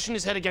smashing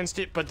his head against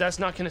it, but that's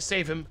not gonna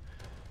save him.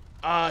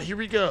 Here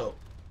we go.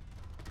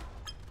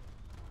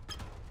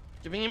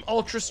 Giving him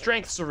ultra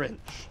strength syringe.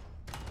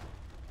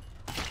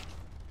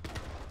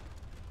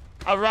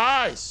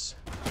 Arise!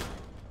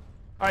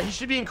 Alright, he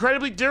should be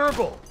incredibly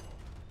durable.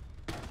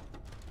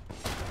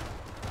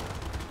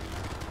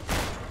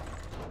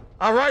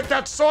 Alright,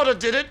 that sorta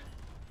did it.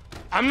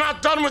 I'm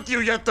not done with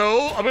you yet,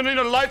 though. I'm gonna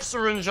need a life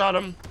syringe on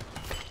him.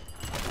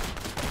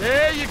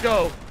 There you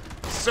go.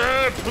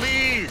 Sir,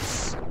 please.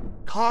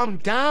 Calm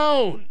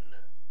down.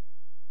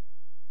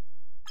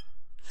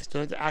 I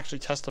still need to actually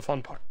test the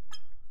fun part.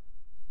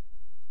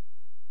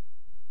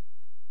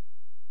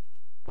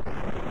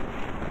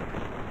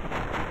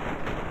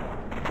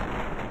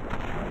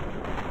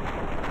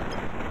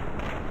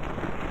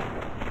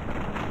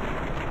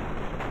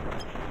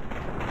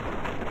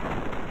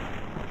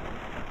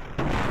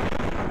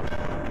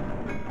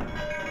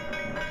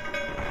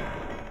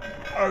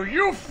 Are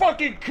you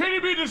fucking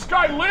kidding me? This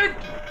guy lived?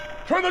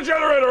 Turn the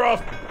generator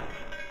off.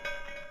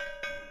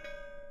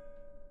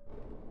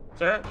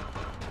 Sir?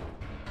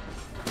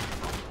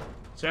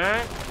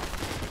 Sir?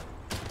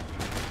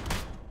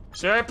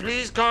 Sir,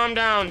 please calm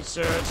down,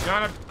 sir. It's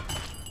not a...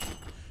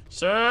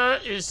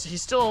 Sir,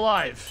 he's still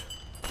alive?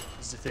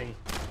 Is the thing.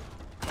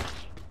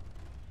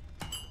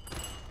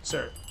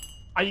 Sir,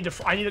 I need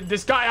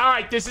this guy. All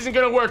right, this isn't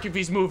gonna work if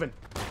he's moving.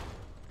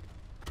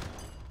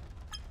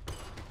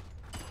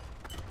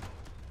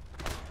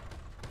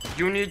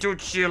 You need to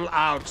chill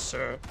out,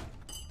 sir.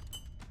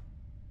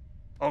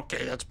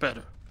 Okay, that's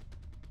better.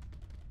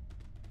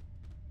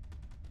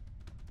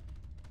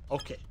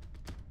 Okay.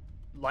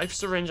 Life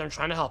syringe, I'm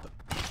trying to help him.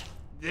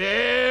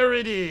 There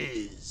it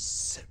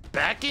is.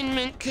 Back in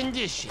mint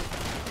condition.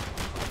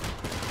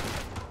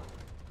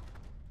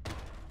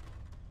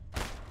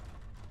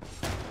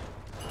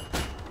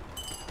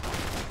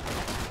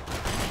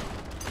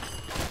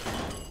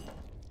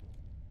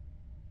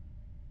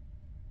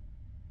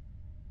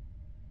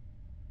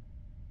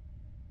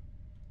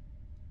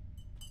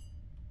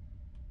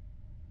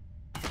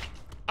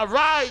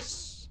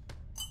 Arise,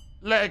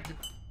 leg.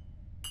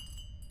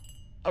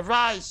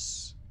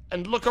 Arise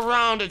and look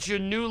around at your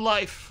new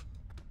life.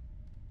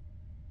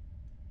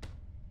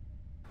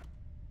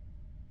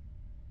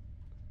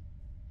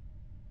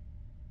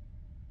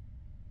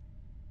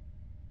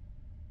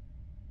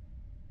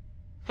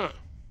 Huh.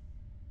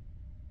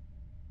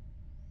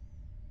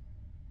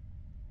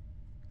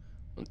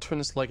 I'll turn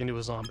this leg into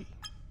a zombie.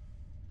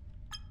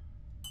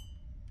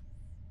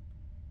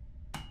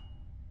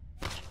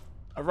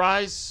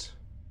 Arise.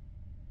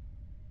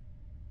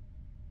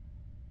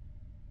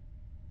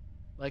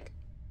 Like.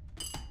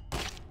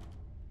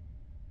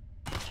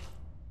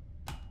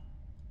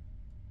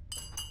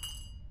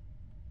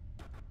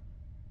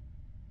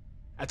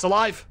 That's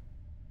alive.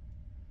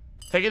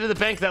 Take it to the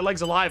bank. That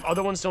leg's alive.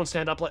 Other ones don't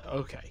stand up like.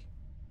 Okay.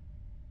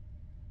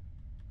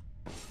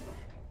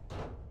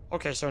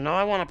 Okay, so now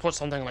I want to put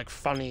something like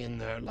funny in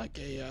there, like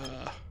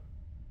a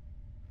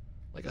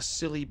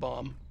silly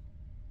bomb,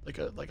 like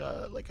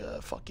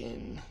a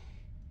fucking,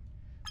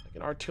 like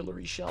an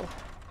artillery shell.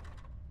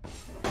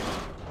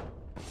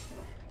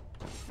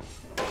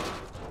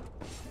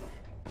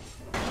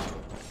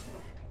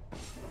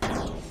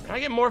 Can I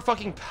get more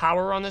fucking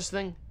power on this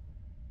thing?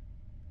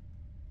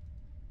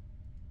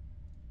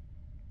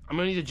 I'm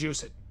gonna need to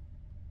juice it.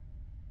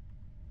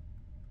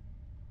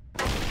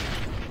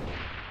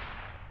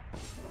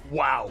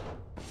 Wow.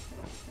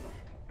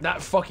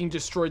 That fucking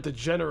destroyed the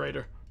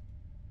generator.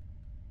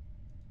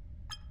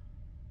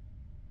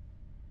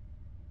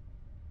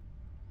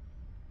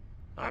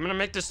 I'm gonna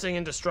make this thing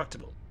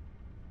indestructible.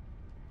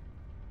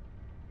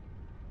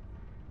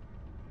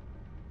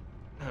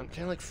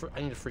 Can I like, I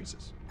need to freeze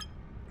this.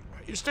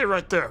 You stay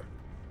right there.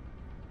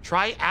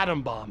 Try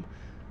atom bomb.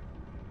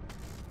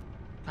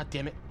 God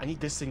damn it. I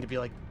need this thing to be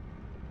like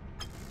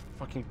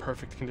fucking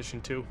perfect condition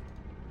too.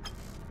 It's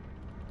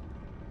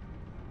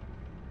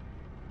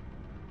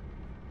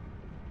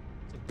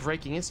like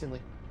breaking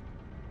instantly.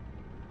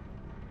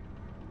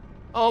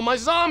 Oh, my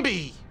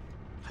zombie!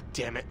 God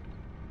damn it.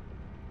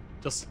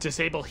 Just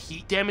disable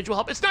heat damage will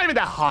help. It's not even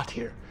that hot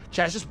here.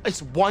 Chat,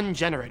 it's one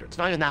generator. It's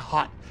not even that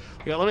hot.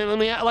 Okay,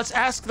 let's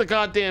ask the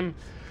goddamn,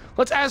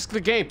 let's ask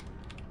the game.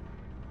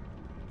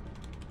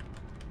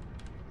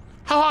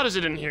 How hot is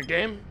it in here,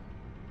 game?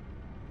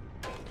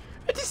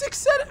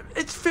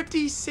 It's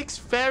 56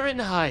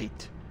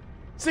 Fahrenheit.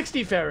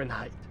 60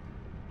 Fahrenheit.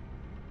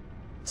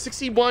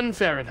 61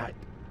 Fahrenheit.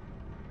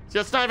 See,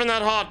 it's not even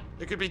that hot.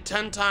 It could be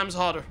 10 times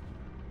hotter.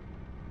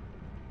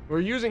 We're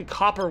using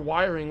copper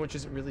wiring, which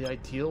isn't really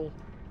ideal.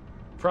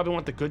 Probably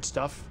want the good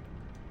stuff.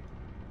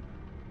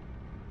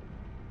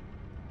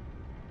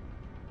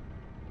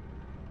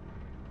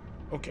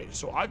 Okay,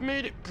 so I've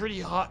made it pretty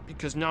hot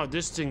because now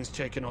this thing's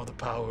taking all the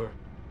power.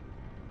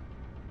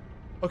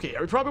 Okay,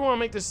 we probably want to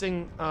make this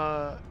thing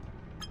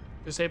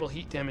disable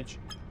heat damage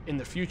in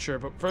the future,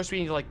 but first we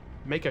need to like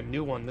make a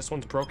new one. This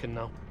one's broken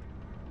now.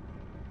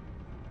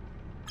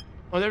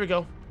 Oh, there we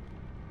go.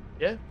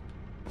 Yeah?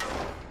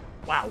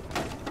 Wow.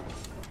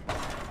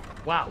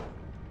 Wow.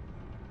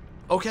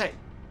 Okay.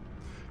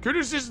 Good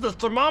news is the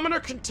thermometer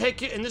can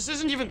take it, and this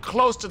isn't even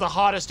close to the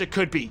hottest it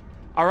could be.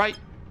 Alright?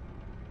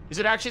 Is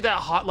it actually that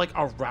hot, like,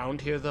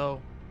 around here, though?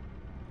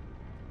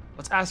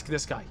 Let's ask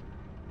this guy.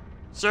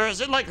 Sir,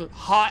 is it, like,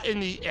 hot in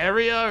the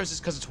area, or is this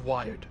because it's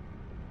wired?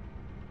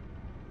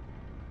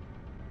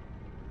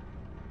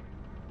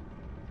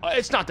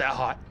 It's not that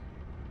hot.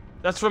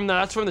 That's from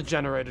the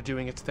generator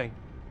doing its thing.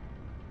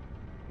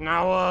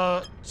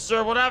 Now,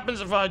 sir, what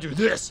happens if I do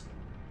this?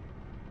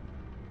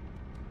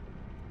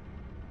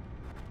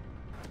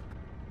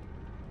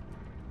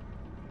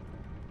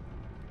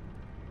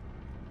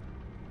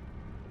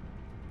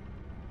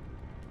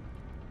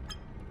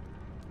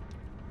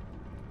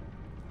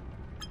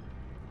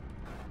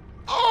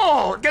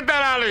 Oh, get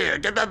that out of here.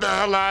 Get that the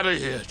hell out of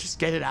here. Just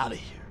get it out of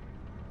here.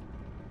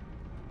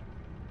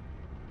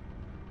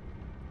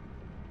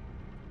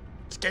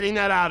 Just getting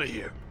that out of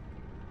here.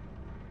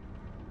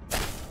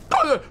 Oh,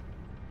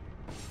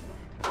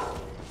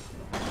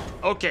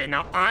 Okay,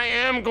 now I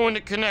am going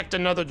to connect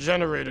another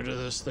generator to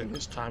this thing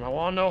this time. I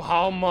want to know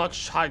how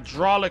much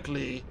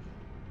hydraulically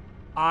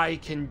I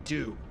can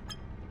do.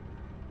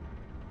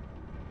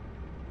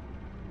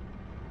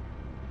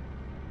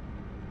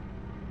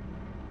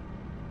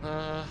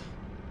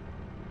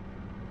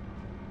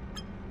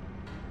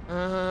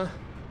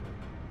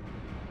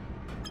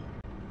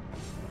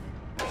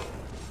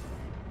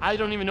 I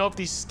don't even know if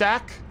these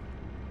stack,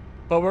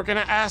 but we're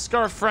gonna ask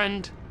our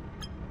friend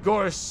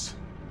Gorse.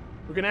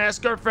 We're gonna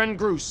ask our friend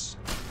Groose.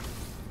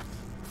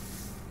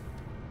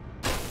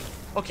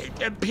 Okay,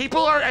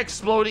 people are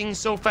exploding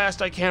so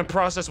fast I can't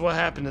process what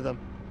happened to them.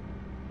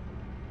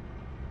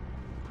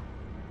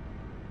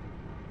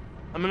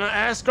 I'm gonna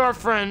ask our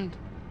friend,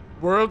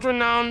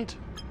 world-renowned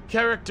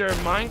character,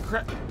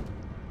 Minecraft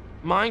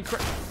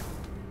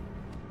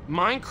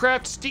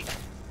Steve.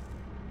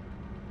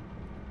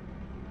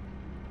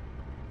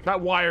 That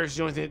wire is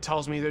the only thing that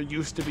tells me there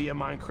used to be a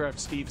Minecraft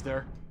Steve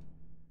there.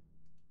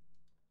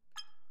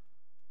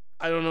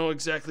 I don't know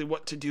exactly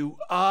what to do.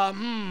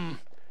 Well,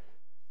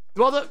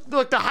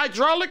 look, the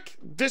hydraulic,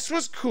 this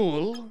was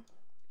cool.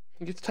 I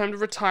think it's time to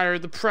retire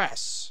the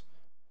press.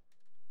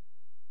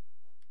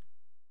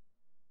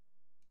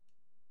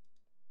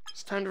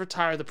 It's time to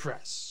retire the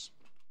press.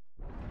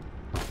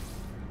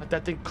 Let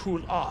that thing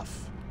cool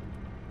off.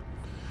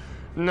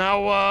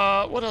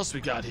 Now, what else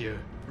we got here?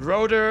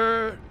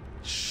 Rotor,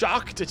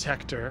 shock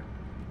detector,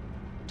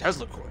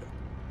 Tesla coil.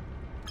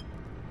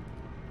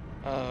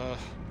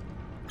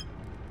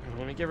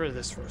 Let me get rid of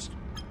this first.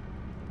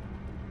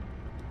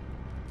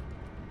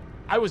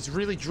 I was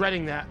really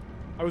dreading that.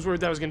 I was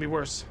worried that was gonna be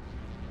worse.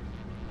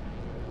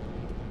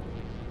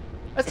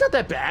 That's not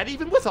that bad,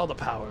 even with all the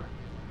power.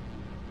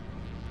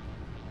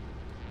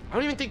 I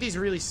don't even think these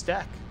really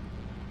stack.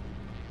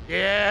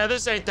 Yeah,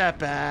 this ain't that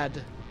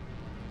bad.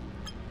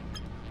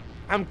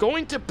 I'm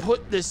going to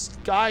put this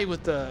guy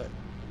with the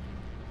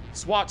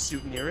SWAT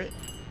suit near it.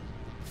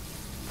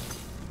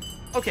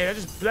 Okay,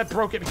 that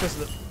broke it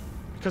because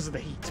of the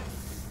heat,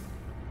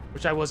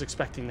 which I was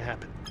expecting to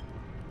happen.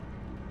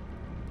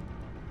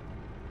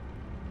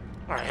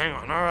 All right, hang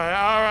on.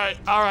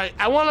 All right.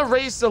 I want to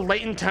raise the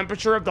latent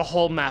temperature of the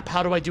whole map.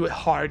 How do I do it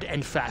hard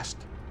and fast?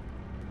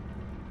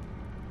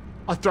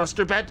 A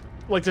thruster bed?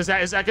 Like, is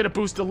that gonna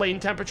boost the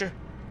latent temperature?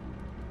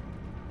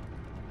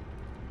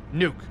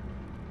 Nuke.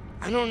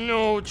 I don't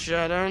know,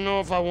 Chad. I don't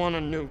know if I want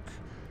to nuke.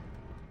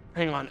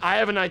 Hang on. I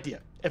have an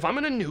idea. If I'm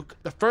gonna nuke,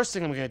 the first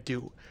thing I'm gonna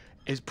do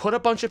is put a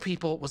bunch of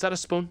people. Was that a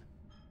spoon?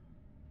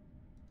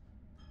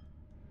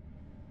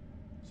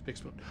 It's a big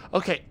spoon.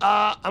 Okay.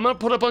 I'm gonna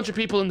put a bunch of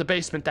people in the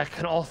basement that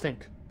can all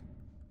think.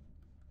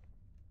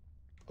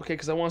 Okay,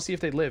 because I want to see if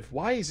they live.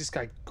 Why is this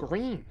guy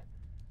green?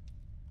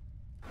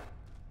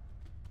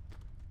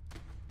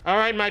 All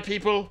right, my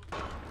people.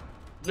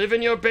 Live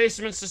in your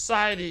basement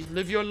society.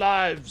 Live your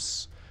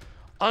lives.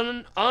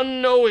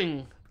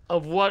 Unknowing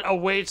of what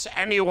awaits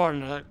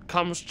anyone that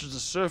comes to the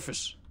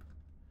surface.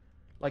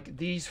 Like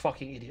these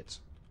fucking idiots.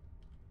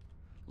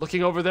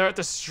 Looking over there at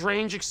the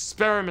strange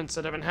experiments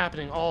that have been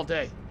happening all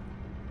day.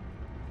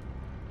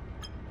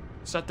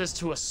 Set this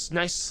to a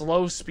nice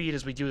slow speed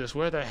as we do this.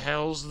 Where the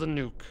hell's the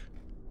nuke?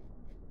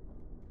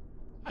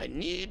 I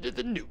need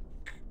the nuke.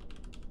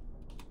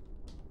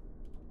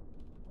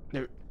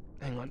 There,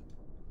 hang on.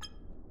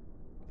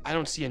 I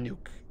don't see a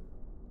nuke.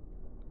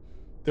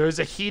 There's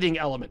a heating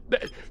element.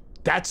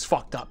 That's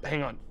fucked up.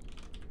 Hang on.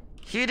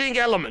 Heating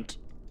element.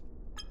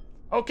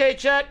 Okay,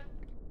 chat.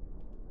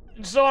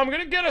 So I'm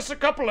gonna get us a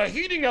couple of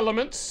heating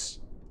elements.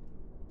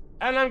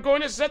 And I'm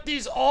going to set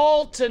these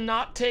all to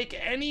not take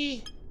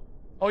any...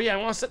 Oh yeah, I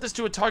want to set this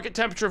to a target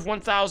temperature of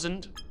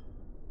 1000.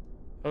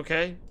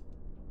 Okay.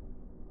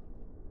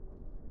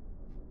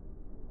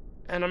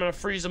 And I'm gonna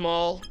freeze them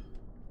all.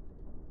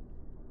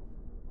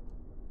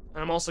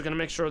 And I'm also gonna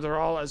make sure they're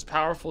all as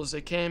powerful as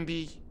they can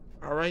be.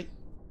 Alright?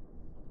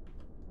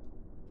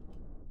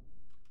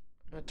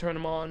 I'm gonna turn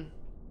them on.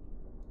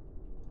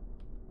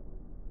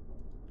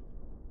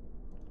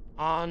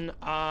 On. Now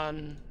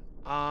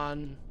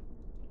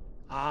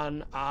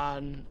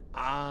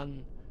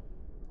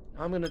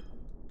I'm gonna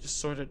just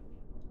sort of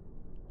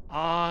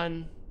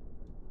on.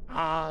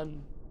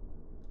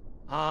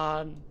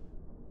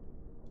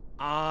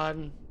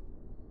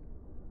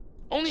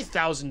 Only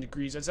 1000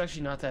 degrees, that's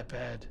actually not that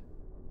bad.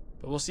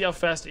 But we'll see how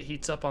fast it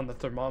heats up on the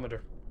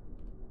thermometer.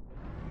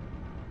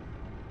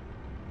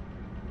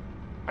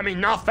 I mean,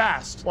 not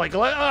fast. Like,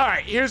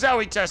 alright, here's how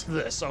we test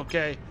this,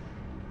 okay?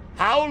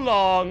 How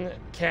long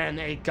can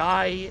a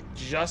guy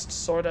just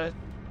sort of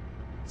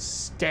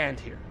stand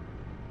here?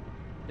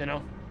 You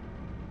know?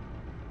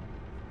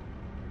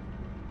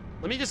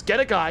 Let me just get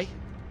a guy,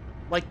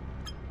 like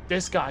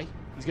this guy.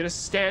 He's gonna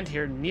stand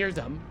here near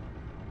them.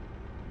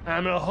 And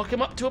I'm gonna hook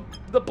him up to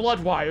the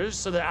blood wires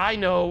so that I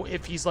know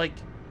if he's like,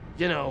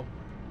 you know,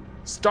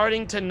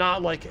 starting to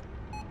not like it.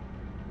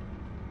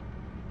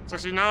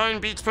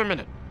 69 beats per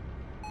minute.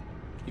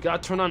 You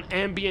gotta turn on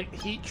ambient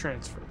heat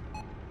transfer.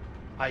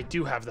 I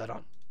do have that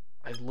on.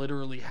 I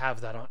literally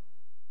have that on.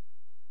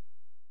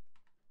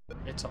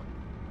 It's on.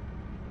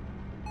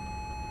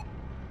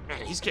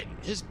 Man, he's getting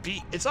his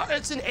beat. It's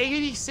an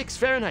 86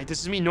 Fahrenheit.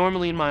 This is me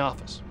normally in my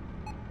office.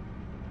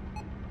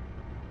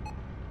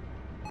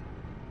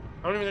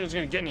 I don't even think it's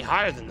gonna get any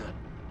higher than that.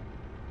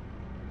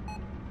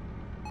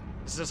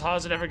 This is as hot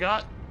as it ever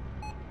got.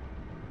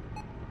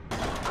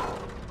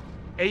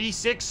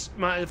 86,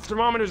 my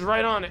thermometer's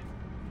right on it.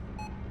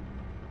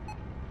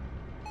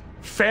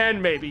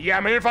 Fan maybe, yeah,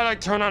 maybe if I like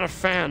turn on a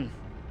fan.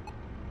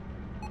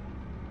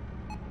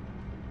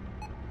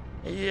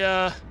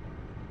 Yeah.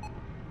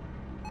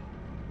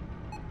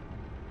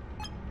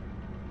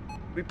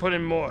 We put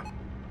in more.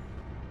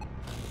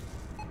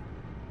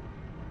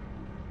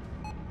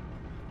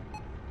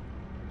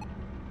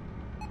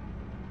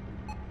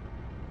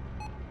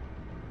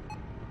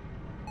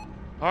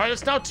 All right,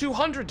 it's now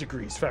 200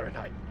 degrees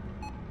Fahrenheit.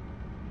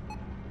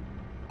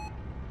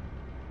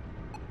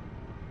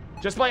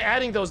 Just by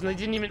adding those, and I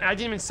didn't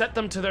even set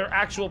them to their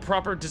actual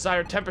proper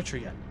desired temperature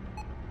yet.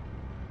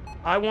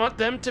 I want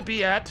them to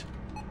be at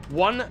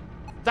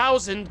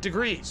 1,000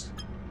 degrees.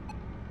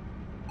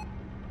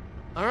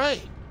 All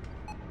right.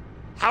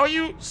 How are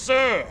you,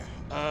 sir?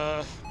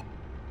 Let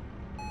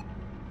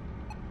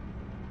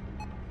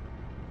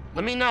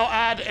me now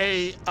add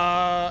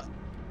a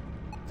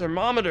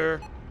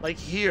thermometer like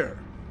here.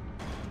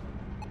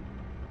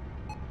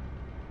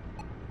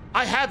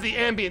 I have the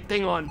ambient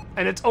thing on,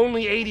 and it's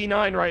only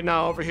 89 right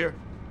now over here.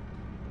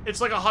 It's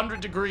like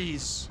 100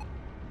 degrees.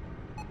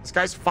 This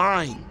guy's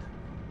fine.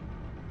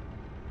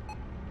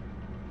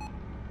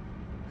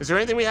 Is there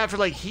anything we have for,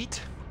 like,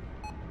 heat?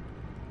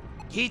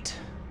 Heat?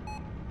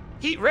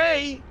 Heat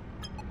ray?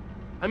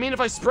 I mean,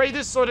 if I spray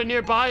this sort of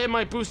nearby, it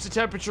might boost the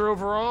temperature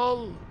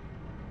overall.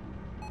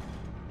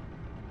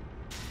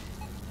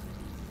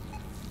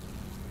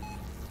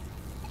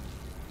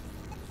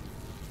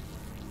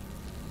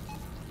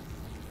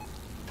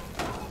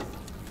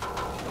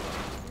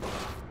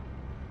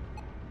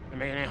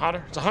 Make it any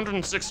hotter? It's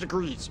 106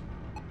 degrees.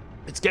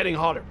 It's getting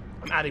hotter.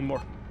 I'm adding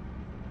more.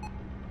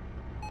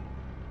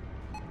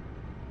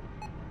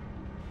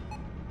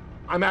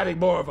 I'm adding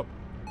more of them.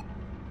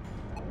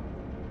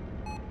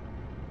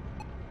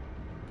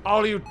 All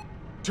of you,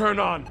 turn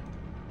on.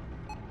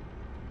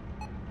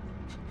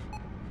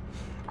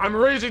 I'm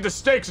raising the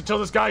stakes until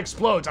this guy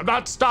explodes. I'm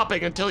not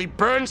stopping until he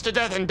burns to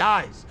death and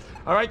dies.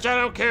 All right, Jen,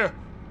 I don't care.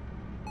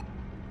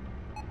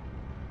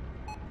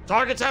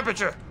 Target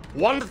temperature.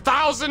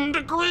 1,000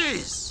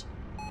 degrees!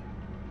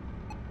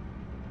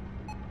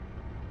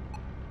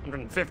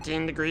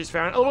 115 degrees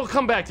Fahrenheit. Oh, we'll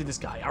come back to this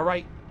guy, all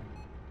right?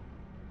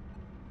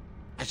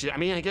 Actually, I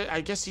mean,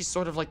 I guess he's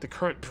sort of like the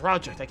current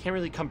project. I can't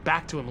really come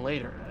back to him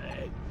later.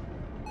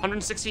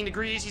 116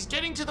 degrees. He's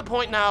getting to the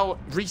point now.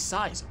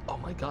 Resize. Oh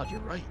my god,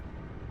 you're right.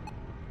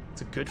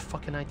 It's a good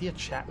fucking idea,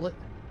 chatlet.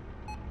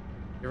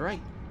 You're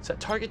right. Set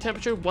target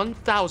temperature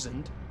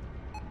 1,000.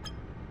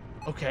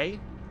 Okay.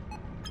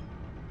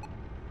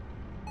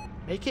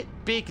 Make it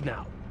big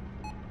now.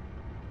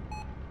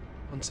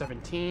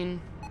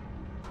 117.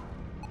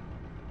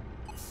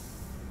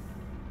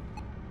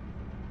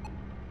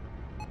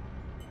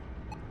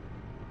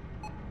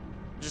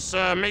 Just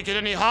make it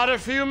any hotter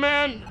for you,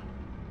 man?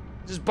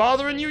 Is this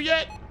bothering you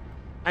yet?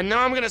 And now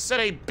I'm gonna set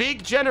a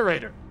big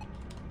generator.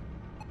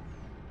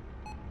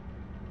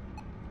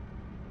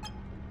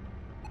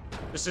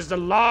 This is the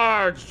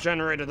large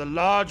generator, the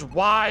large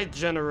wide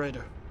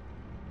generator.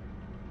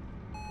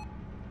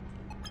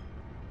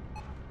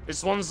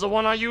 This one's the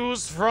one I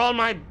use for all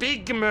my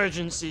big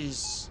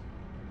emergencies.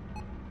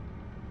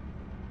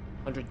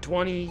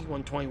 120,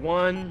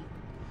 121.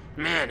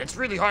 Man, it's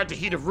really hard to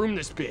heat a room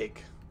this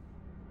big.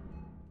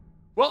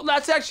 Well,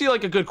 that's actually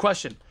like a good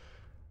question.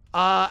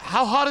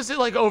 How hot is it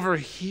like over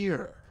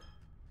here?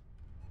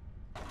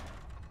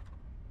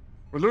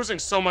 We're losing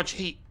so much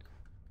heat.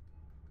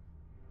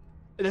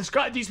 And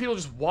these people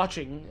just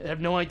watching and have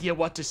no idea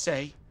what to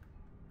say.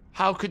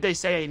 How could they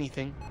say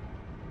anything?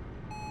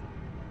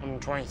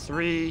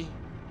 123.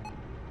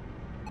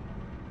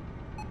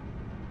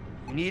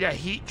 You need a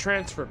heat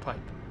transfer pipe.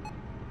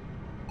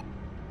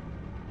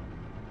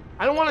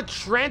 I don't want to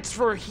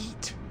transfer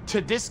heat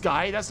to this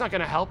guy. That's not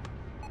going to help.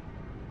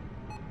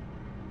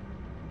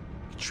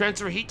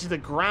 Transfer heat to the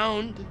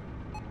ground.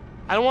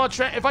 I don't want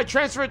to if I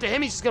transfer it to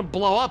him, he's just going to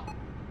blow up.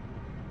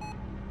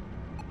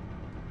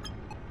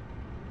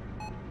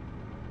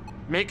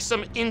 Make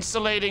some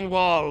insulating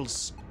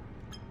walls.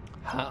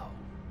 How?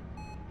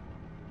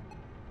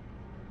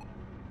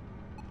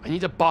 I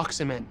need to box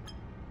him in.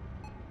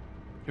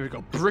 Here we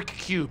go. Brick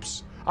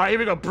cubes. All right, here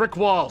we go. Brick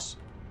walls.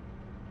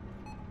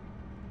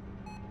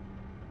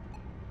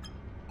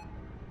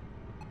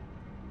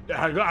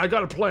 Yeah, I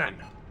got a plan.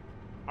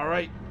 All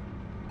right.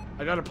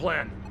 I got a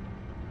plan.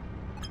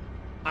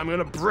 I'm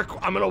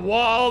gonna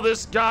wall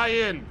this guy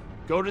in.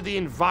 Go to the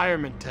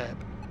environment tab.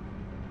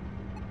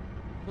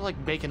 We're like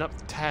making up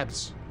the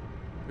tabs.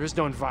 There is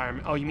no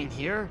environment. Oh, you mean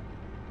here?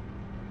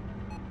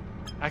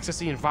 Access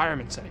the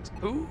environment settings.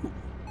 Ooh.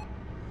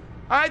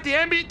 All right, the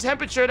ambient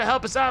temperature to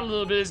help us out a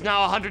little bit is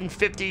now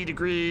 150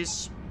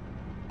 degrees.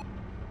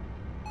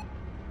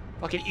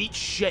 Fucking eat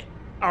shit.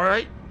 All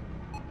right?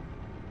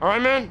 All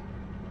right, man?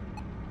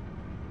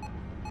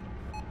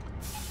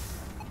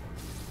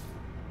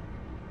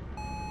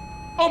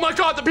 Oh my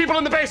god, the people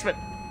in the basement!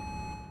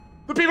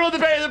 The people in the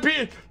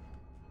basement,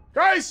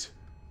 guys!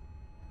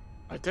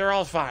 Right, they're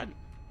all fine.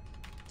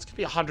 It's gonna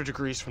be 100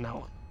 degrees from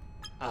now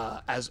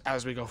on,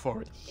 as we go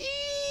forward.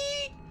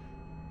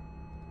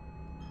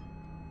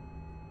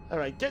 All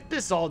right, get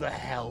this all the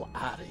hell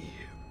out of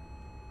here.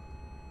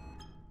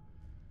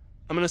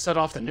 I'm gonna set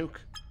off the nuke.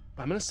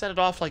 I'm gonna set it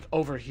off like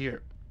over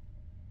here.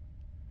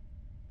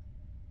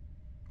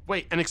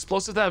 Wait, an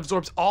explosive that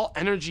absorbs all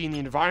energy in the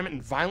environment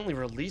and violently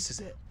releases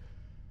it.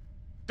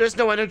 There's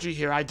no energy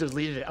here. I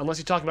deleted it. Unless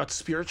you're talking about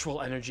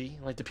spiritual energy,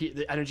 like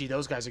the energy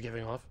those guys are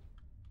giving off.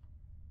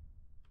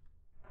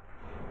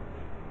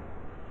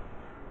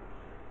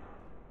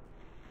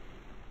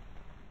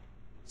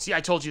 See,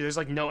 I told you there's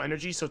like no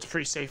energy, so it's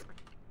pretty safe.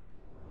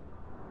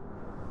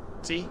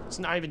 See, it's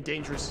not even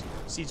dangerous.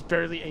 See, it's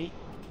barely any.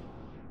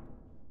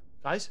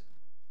 Guys?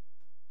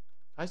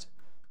 Guys?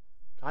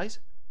 Guys?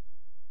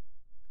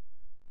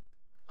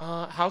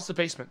 How's the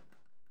basement?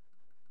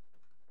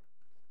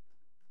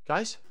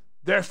 Guys?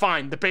 They're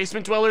fine. The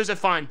basement dwellers are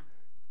fine.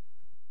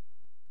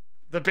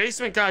 The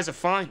basement guys are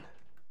fine.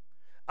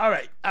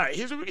 Alright,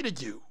 here's what we're gonna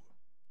do.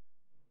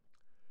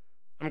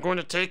 I'm going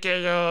to take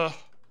a,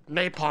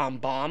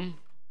 napalm bomb.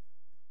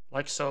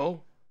 Like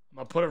so. I'm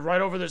gonna put it right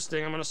over this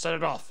thing. I'm gonna set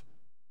it off.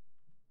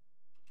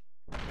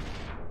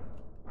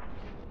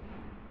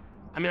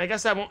 I mean, I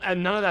guess that won't,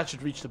 and none of that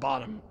should reach the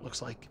bottom,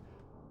 looks like.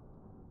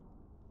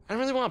 I don't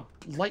really want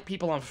to light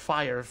people on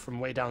fire from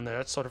way down there.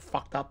 That's sort of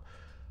fucked up.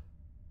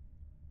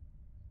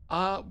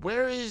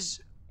 Where's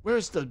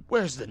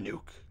the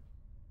nuke?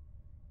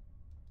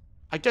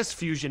 I guess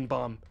fusion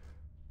bomb.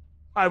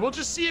 Alright, we'll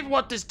just see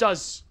what this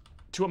does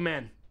to a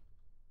man.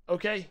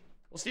 Okay?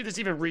 We'll see if this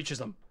even reaches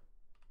them.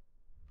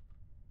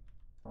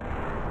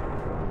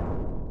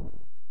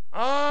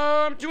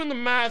 I'm doing the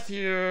math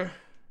here.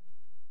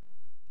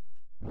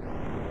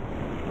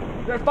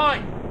 They're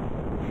fine.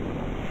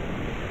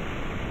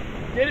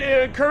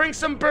 Incurring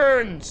some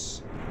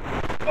burns.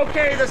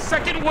 Okay, the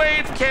second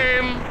wave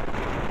came.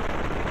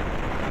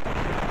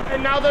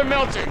 And now they're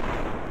melting.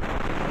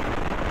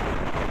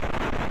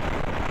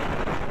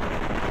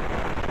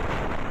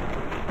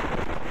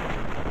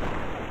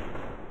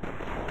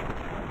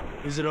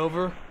 Is it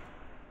over?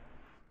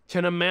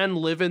 Can a man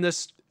live in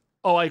this?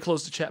 Oh, I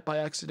closed the chat by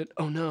accident.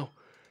 Oh no.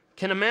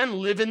 Can a man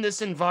live in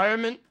this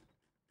environment?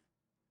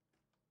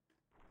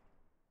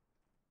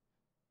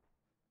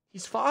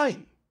 He's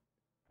fine.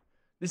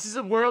 This is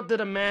a world that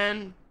a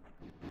man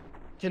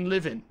can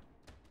live in.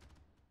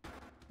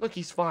 Look,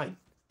 he's fine.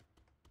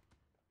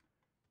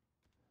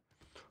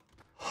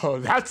 Oh,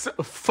 that's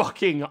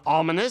fucking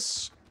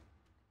ominous.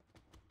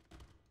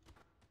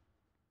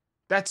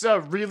 That's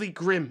really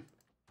grim.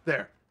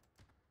 There.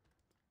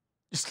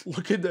 Just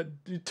look at the,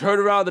 you turn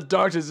around the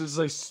darkness, it's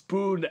like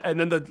spoon, and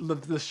then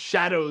the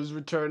shadows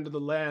return to the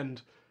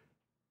land.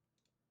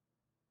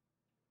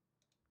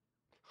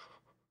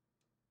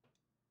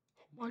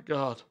 Oh my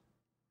god.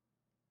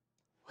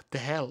 What the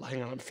hell?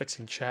 Hang on, I'm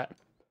fixing chat.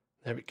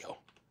 There we go.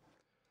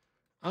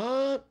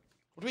 What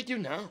do we do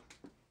now?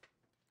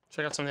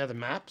 Check out some of the other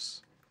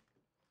maps.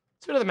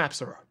 Let's see what other maps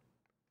there are.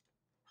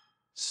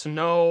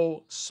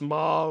 Snow,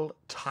 small,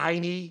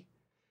 tiny,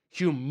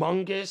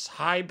 humongous,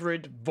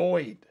 hybrid,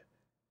 void.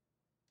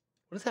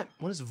 What is that?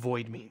 What does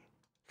void mean?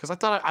 Because I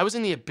thought I was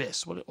in the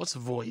abyss. What's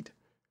void?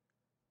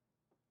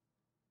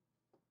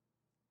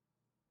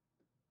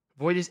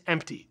 Void is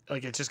empty.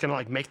 Like it's just gonna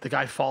like make the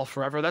guy fall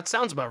forever. That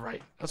sounds about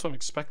right. That's what I'm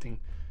expecting.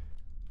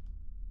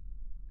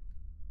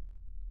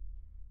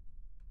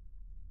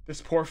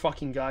 This poor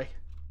fucking guy.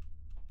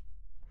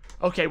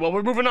 Okay, well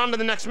we're moving on to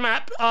the next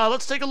map.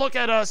 Let's take a look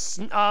at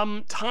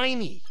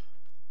tiny.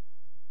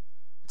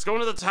 Let's go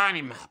into the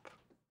tiny map.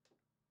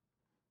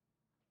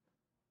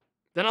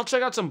 Then I'll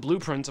check out some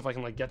blueprints if I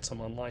can like get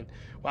some online.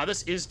 Wow,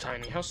 this is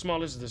tiny. How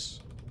small is this?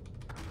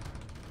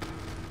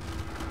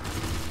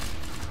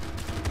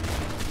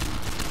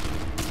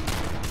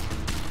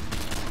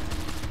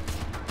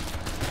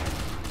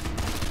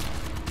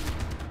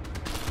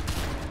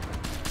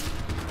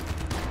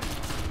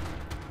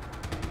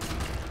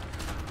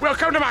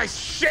 Welcome to my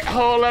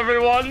shithole,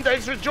 everyone.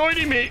 Thanks for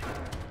joining me.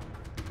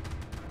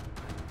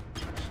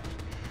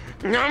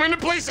 Now I'm gonna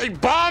place a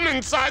bomb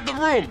inside the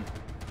room.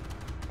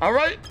 All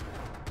right?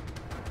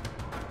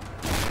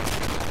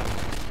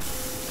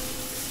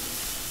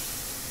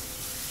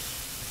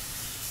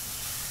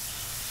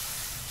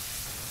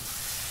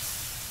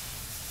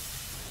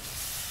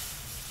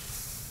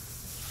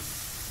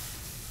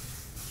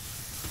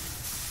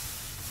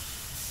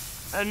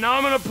 And now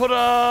I'm gonna put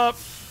a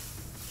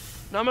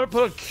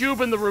cube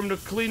in the room to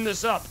clean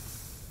this up.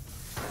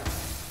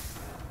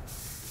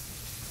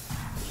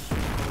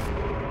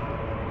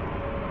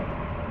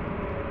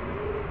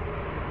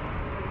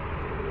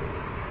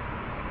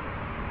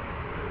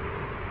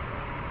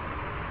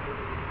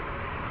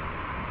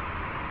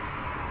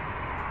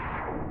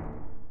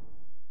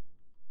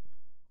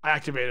 I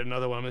activated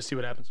another one. I'm gonna see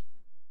what happens.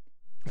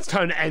 It's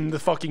time to end the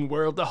fucking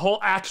world. The whole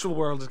actual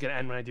world is gonna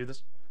end when I do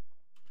this.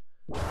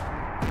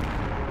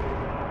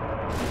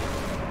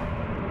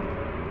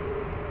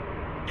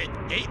 It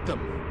ate them.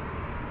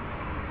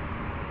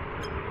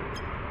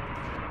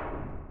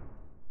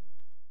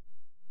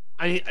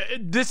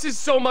 This is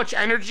so much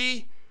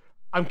energy.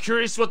 I'm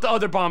curious what the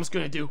other bomb's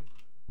gonna do.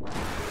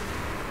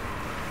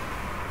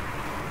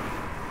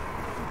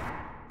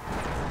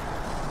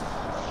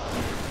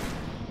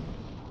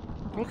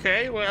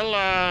 Okay,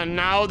 well,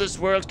 now this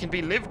world can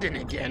be lived in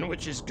again,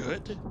 which is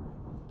good.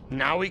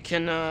 Now we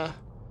can,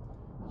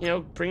 you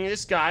know, bring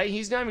this guy.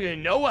 He's not even gonna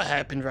know what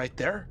happened right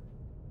there.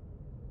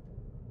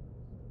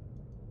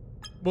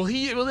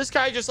 Will this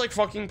guy just, like,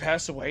 fucking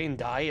pass away and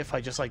die if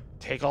I just, like,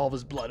 take all of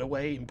his blood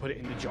away and put it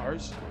into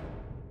jars?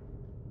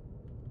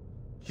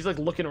 He's, like,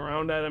 looking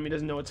around at him. He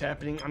doesn't know what's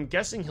happening. I'm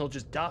guessing he'll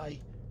just die.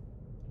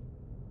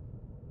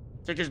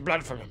 Take his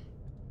blood from him.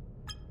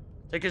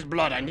 Take his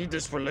blood. I need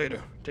this for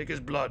later. Take his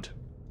blood.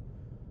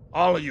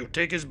 All of you,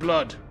 take his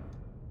blood.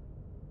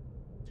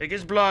 Take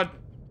his blood.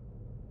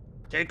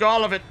 Take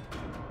all of it.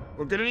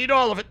 We're gonna need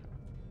all of it.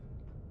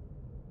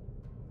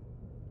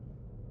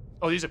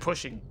 Oh, these are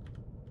pushing.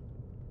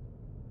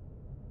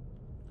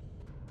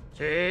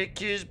 Take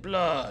his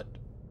blood.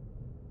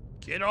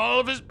 Get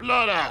all of his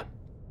blood out.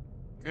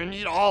 You're gonna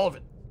need all of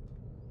it.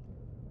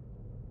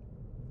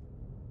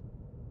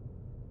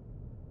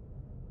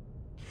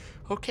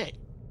 Okay.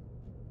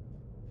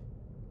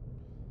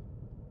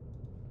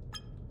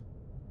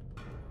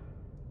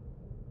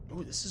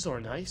 Ooh, this is all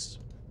nice.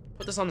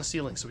 Put this on the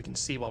ceiling so we can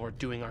see while we're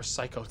doing our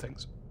psycho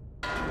things.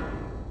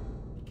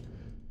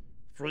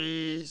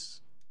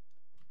 Freeze.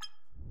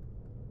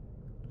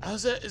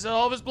 How's that? Is that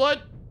all of his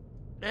blood?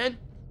 Man?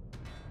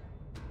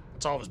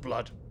 That's all of his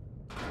blood.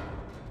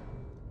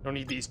 Don't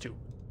need these two.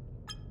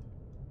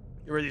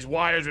 Get rid of these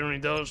wires, we don't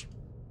need those.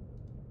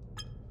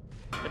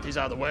 Get these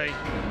out of the way.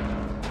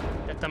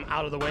 Get them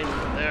out of the way,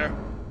 move them there.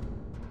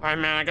 Alright,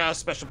 man, I got a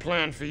special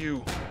plan for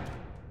you.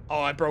 Oh,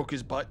 I broke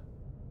his butt.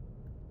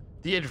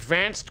 The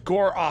advanced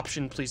gore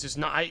option, please. There's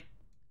not.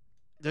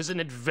 There's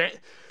an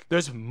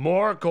There's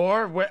more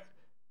gore. Where?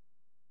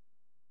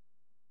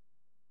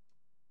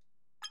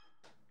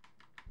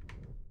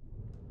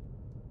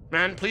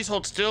 Man, please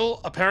hold still.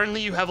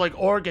 Apparently, you have like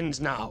organs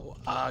now.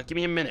 Give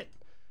me a minute.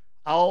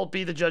 I'll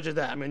be the judge of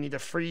that. I'm gonna need to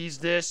freeze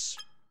this.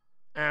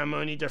 And I'm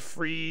gonna need to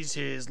freeze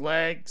his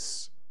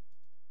legs.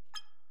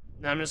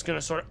 Now I'm just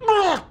gonna sort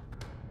of.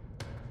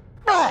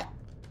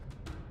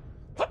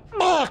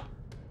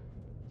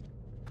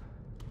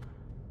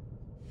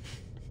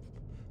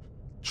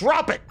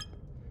 Drop it!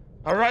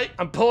 Alright,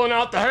 I'm pulling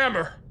out the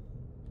hammer.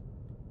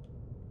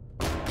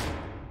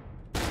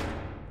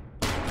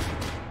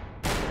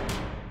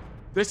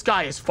 This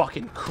guy is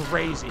fucking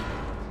crazy.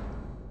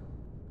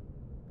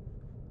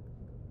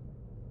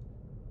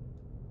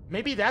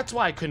 Maybe that's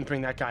why I couldn't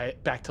bring that guy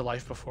back to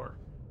life before.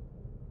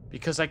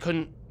 Because I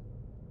couldn't...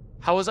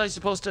 How was I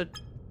supposed to...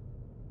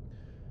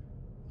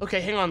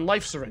 Okay, hang on,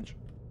 life syringe.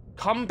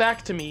 Come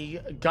back to me,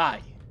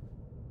 guy.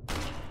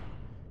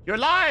 You're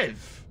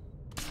alive!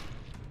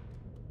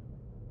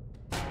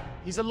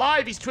 He's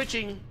alive, he's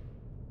twitching.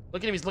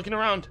 Look at him, he's looking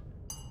around.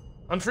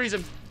 Unfreeze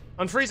him.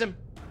 Unfreeze him.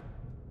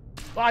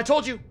 Oh, I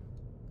told you.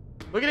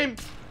 Look at him.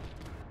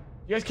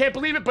 You guys can't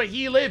believe it, but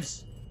he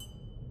lives.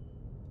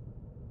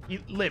 He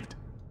lived.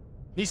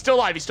 He's still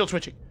alive, he's still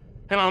twitching.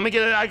 Hang on, let me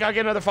get it. I gotta get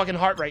another fucking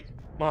heart rate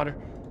monitor.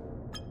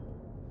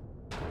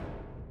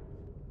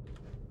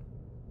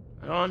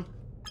 Hang on.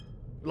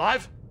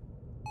 Alive?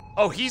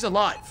 Oh, he's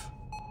alive.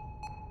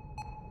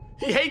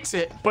 He hates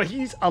it, but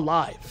he's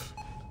alive.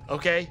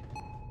 Okay?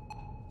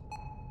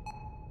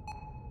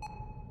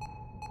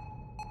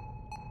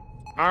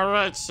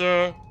 Alright,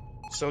 sir.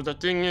 So the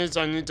thing is,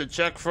 I need to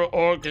check for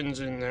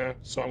organs in there.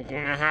 So I'm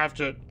gonna have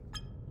to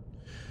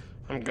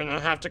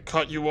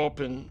cut you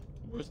open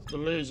with the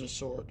laser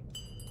sword.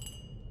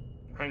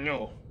 I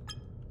know.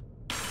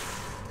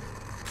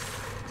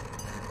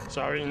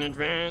 Sorry in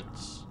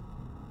advance.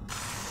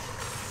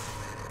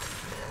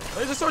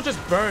 Laser sword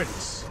just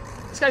burns.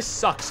 This guy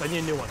sucks. I need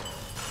a new one.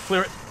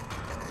 Clear it.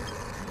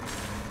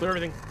 Clear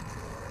everything.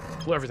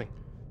 Clear everything.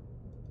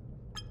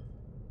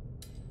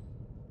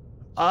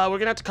 We're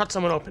gonna have to cut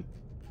someone open.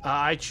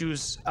 I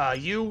choose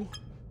you,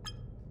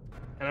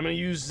 and I'm gonna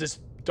use this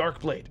dark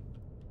blade.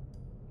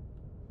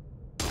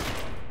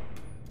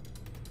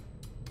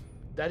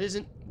 That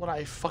isn't what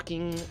I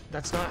fucking.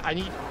 That's not. I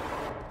need.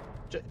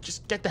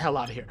 Just get the hell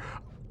out of here.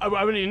 I'm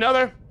gonna need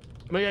another.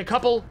 I'm gonna get a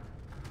couple.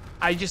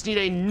 I just need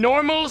a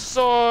normal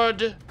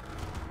sword.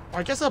 Or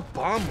I guess a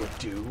bomb would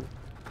do.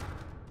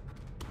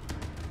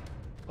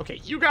 Okay,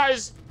 you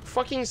guys,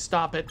 fucking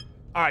stop it.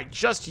 All right,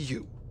 just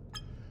you.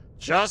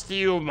 Just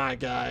you, my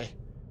guy.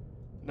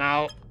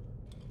 Now...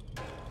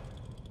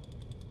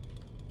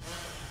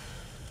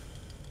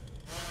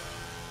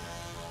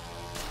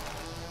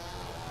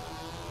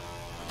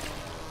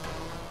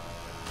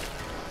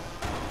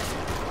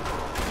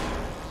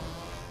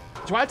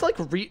 Do I have to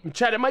like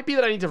Chad, it might be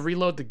that I need to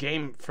reload the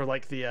game for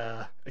like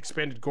the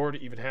expanded gore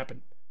to even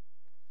happen.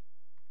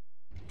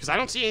 Because I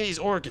don't see any of these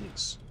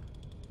organs.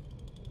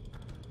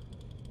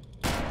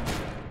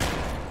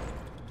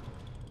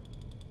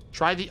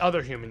 Try the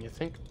other human, you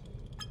think?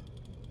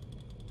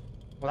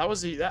 Well, that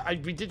was the...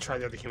 we did try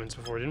the other humans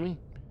before, didn't we?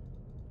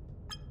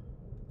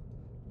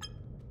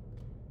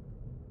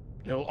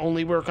 It'll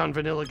only work on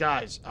vanilla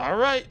guys.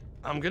 Alright,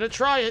 I'm gonna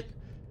try it.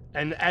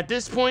 And at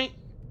this point,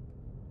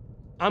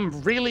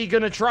 I'm really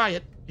gonna try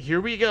it. Here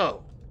we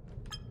go.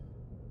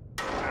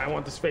 I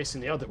want this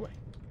facing the other way.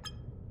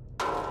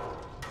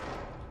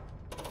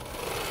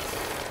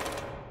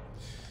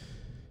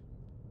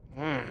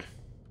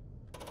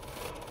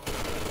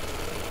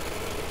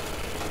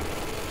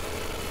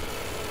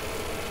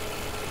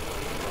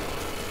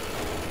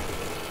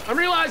 I'm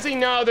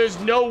realizing now there's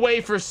no way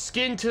for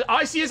skin to...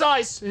 I see his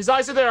eyes. His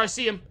eyes are there. I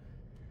see him.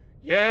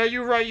 Yeah,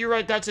 you're right. You're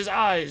right. That's his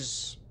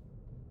eyes.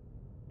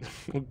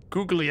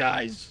 Googly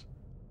eyes.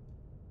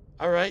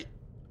 All right.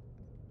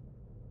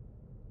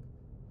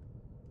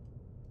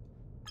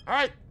 All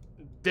right.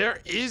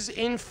 There is,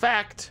 in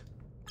fact,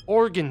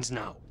 organs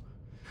now.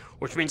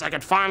 Which means I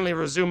can finally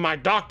resume my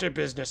doctor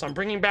business. I'm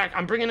bringing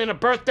in a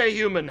birthday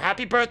human.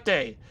 Happy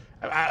birthday.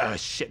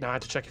 Shit, now I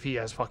have to check if he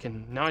has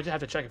fucking... Now I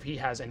have to check if he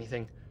has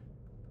anything.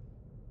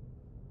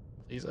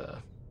 Please,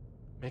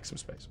 make some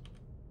space.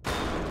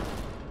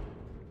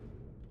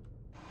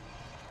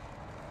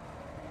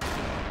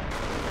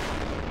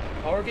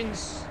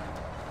 Organs,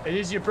 it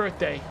is your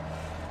birthday.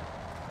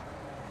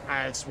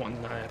 It's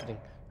one not happening.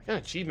 I got an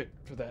achievement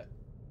for that.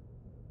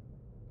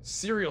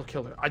 Serial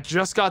killer. I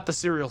just got the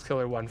serial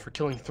killer one for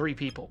killing 3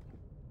 people.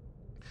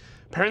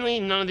 Apparently,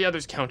 none of the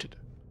others counted.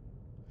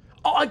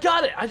 Oh, I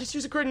got it! I just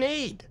used a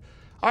grenade.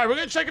 All right, we're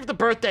gonna check if the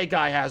birthday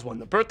guy has one.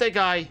 The birthday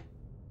guy...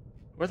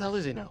 Where the hell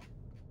is he now?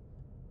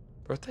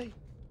 Birthday?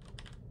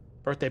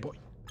 Birthday boy.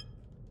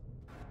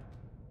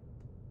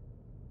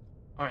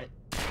 Alright.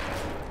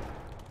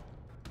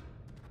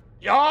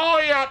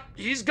 Oh, yeah.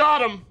 He's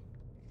got him.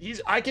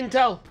 I can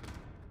tell.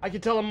 I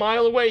can tell a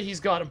mile away he's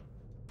got him.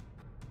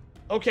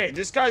 Okay,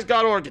 this guy's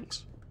got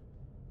organs.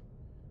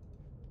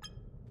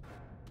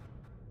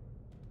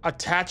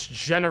 Attach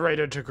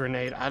generator to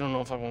grenade. I don't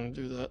know if I want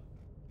to do that.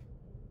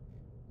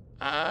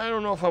 I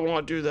don't know if I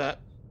want to do that.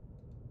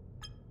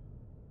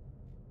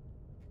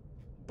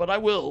 But I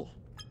will.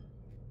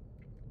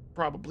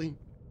 Probably.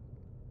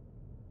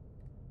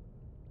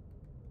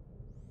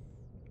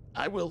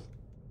 I will.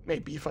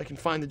 Maybe if I can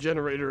find the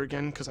generator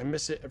again, because I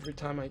miss it every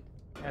time I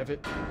have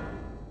it.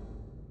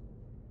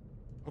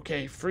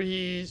 Okay,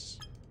 freeze.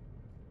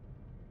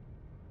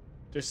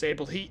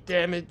 Disable heat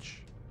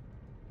damage.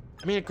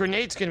 I mean, a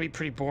grenade's gonna be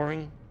pretty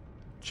boring.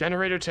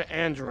 Generator to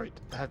Android.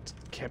 That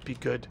can't be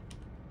good.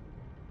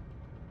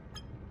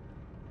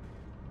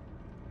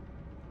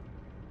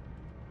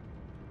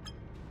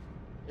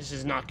 This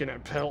is not gonna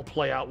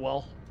play out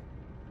well.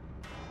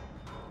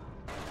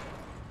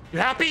 You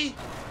happy?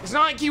 It's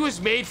not like he was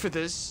made for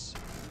this.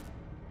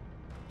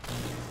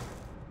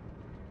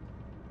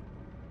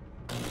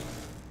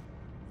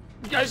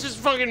 You guys just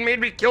fucking made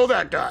me kill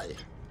that guy.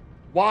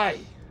 Why?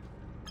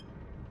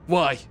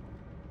 Why?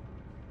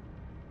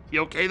 He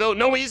okay though?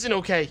 No, he isn't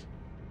okay.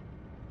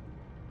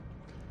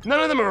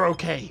 None of them are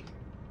okay.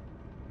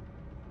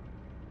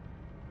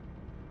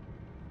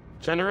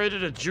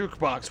 Generated a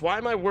jukebox. Why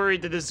am I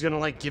worried that this is gonna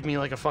like give me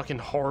like a fucking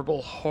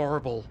horrible,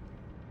 horrible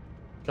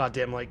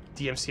goddamn like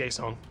DMCA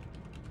song?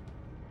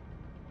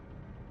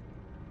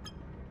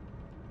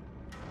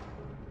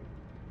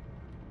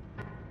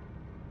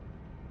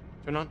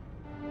 Turn on.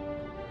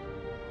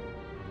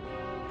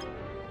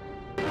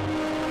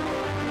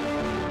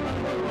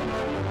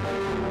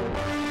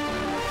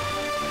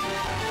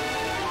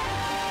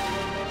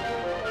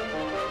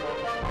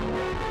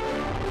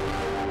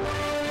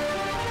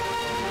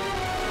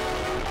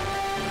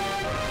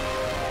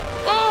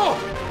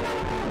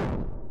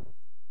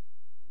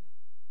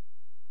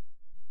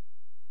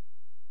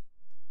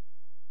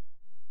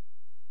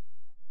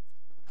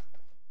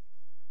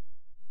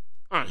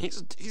 Alright,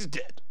 he's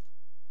dead.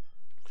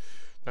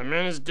 That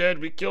man is dead.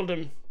 We killed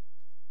him.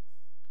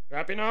 You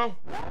happy now?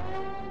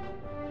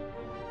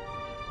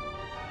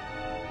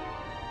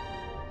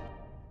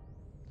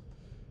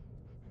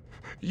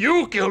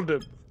 You killed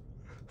him.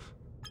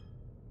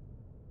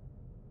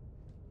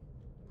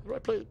 How do I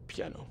play the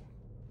piano?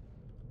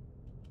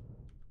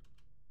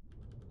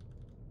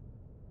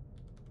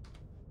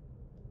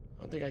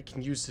 I don't think I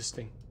can use this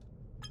thing.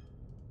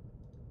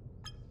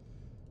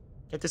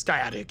 Get this guy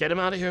out of here. Get him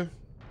out of here.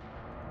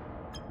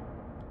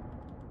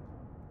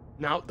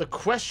 Now, the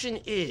question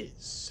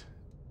is,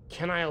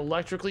 can I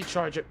electrically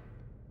charge it?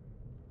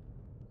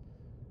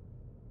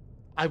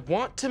 I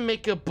want to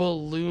make a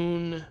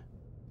balloon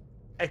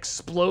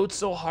explode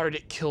so hard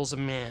it kills a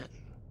man.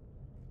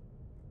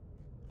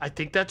 I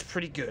think that's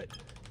pretty good.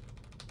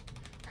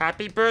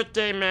 Happy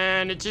birthday,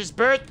 man. It's his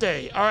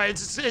birthday. All right,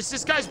 it's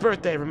this guy's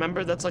birthday,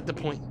 remember? That's like the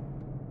point.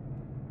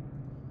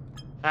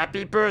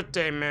 Happy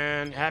birthday,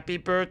 man. Happy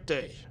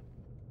birthday.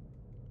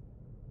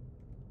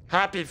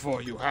 Happy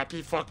for you.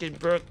 Happy fucking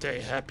birthday.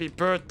 Happy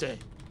birthday.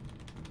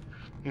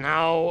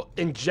 Now,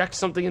 inject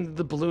something into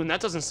the balloon. That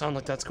doesn't sound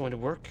like that's going to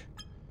work.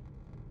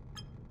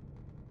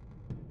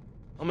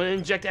 I'm gonna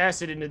inject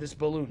acid into this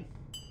balloon.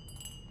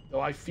 Though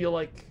I feel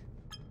like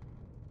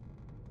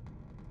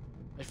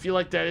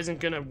that isn't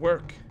gonna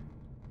work.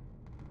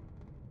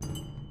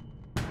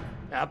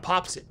 That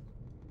pops it.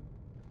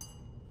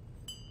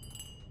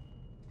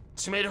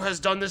 Tomato has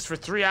done this for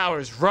 3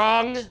 hours.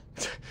 Wrong.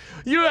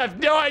 You have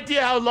no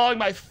idea how long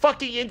my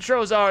fucking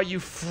intros are, you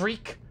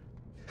freak.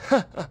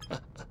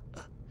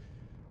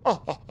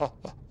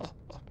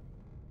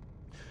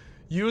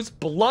 Use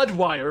blood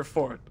wire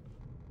for it.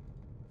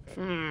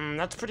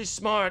 That's pretty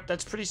smart.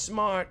 That's pretty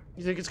smart.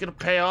 You think it's gonna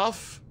pay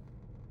off?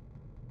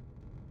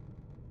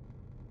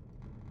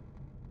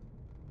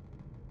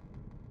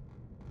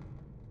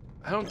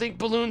 I don't think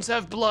balloons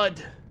have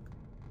blood.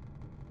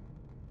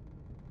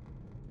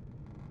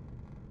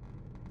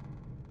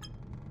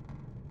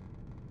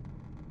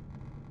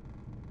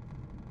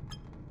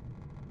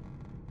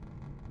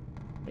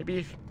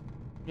 Maybe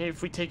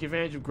if we take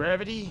advantage of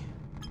gravity.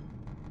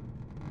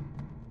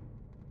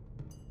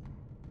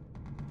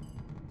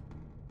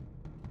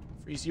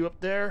 Freeze you up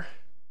there.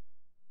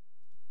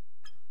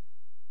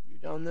 You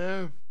down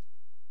there.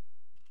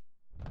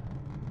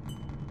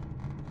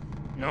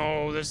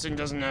 No, this thing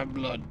doesn't have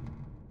blood.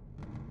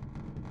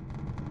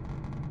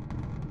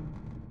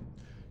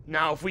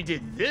 Now, if we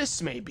did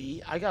this,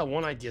 maybe, I got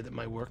one idea that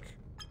might work.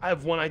 I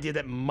have one idea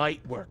that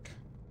might work.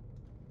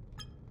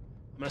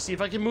 I'm gonna see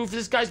if I can move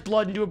this guy's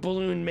blood into a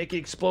balloon and make it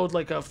explode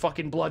like a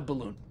fucking blood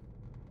balloon.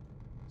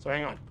 So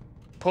hang on.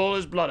 Pull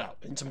his blood out.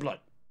 And some blood.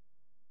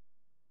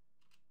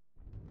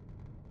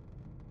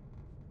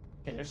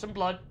 Okay, there's some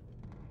blood.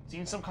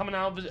 Seen some coming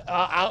out of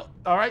out.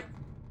 Alright.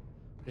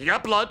 You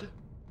got blood.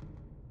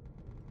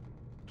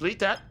 Delete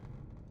that.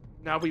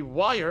 Now we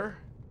wire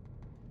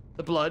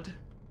the blood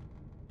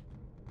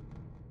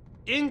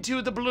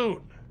into the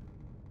balloon.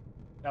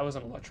 That was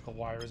an electrical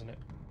wire, isn't it?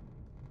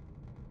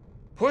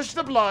 Push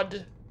the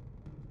blood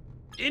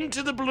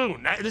into the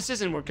balloon. This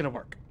isn't gonna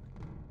work.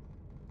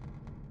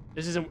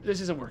 This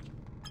isn't working.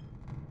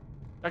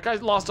 That guy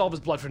lost all of his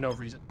blood for no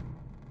reason.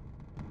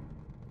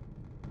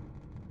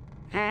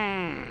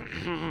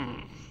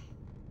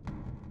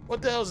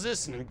 What the hell is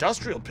this? An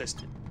industrial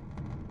piston?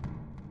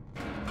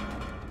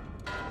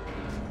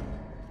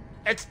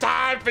 It's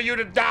time for you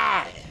to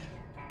die!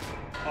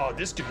 Oh,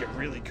 this could get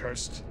really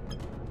cursed.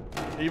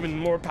 Even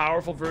more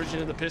powerful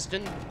version of the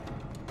piston.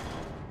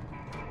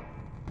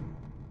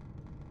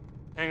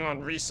 Hang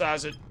on,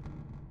 resize it.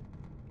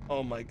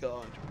 Oh my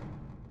god.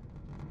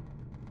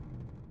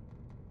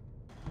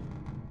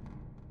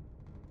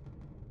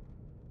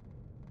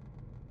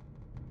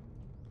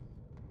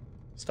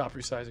 Stop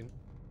resizing.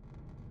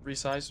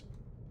 Resize.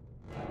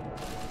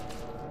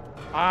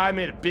 I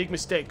made a big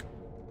mistake.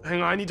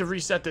 Hang on, I need to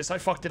reset this. I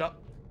fucked it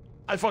up.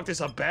 I fucked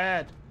this up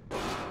bad.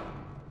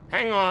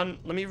 Hang on,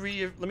 let me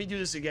do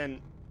this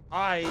again.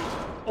 I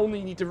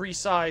only need to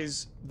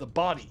resize the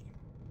body.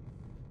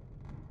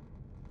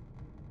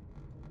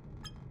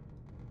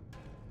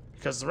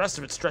 Because the rest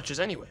of it stretches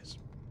anyways.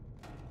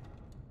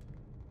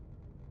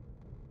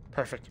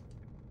 Perfect.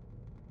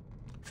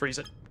 Freeze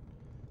it.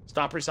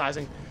 Stop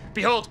resizing.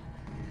 Behold!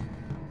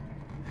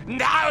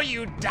 Now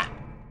you die!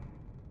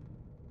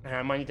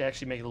 I might need to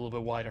actually make it a little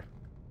bit wider.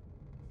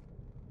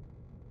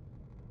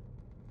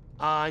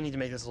 I need to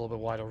make this a little bit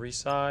wider.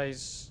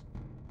 Resize.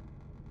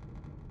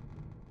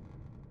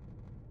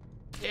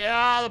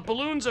 Yeah, the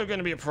balloons are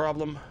gonna be a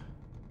problem.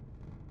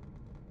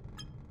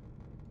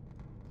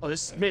 Oh,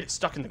 this made it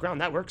stuck in the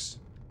ground. That works.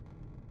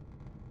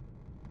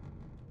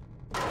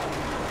 So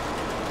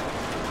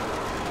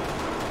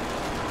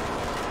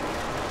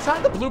how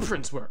do the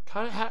blueprints work?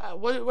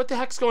 What the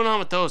heck's going on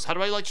with those? How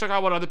do I like check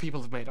out what other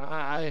people have made?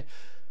 I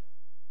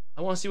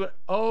want to see what.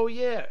 Oh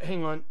yeah,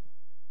 hang on.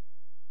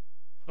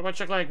 How do I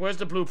check like where's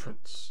the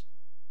blueprints?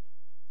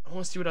 I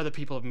want to see what other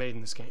people have made in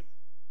this game.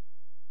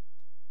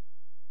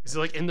 Is it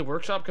like in the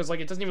workshop? Because like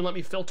it doesn't even let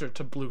me filter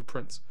to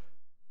blueprints.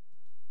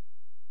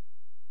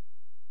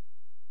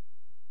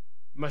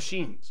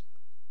 Machines.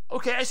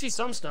 Okay, I see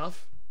some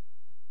stuff.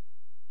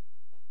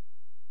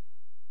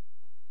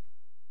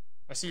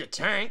 I see a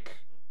tank.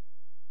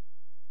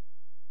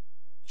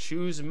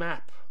 Choose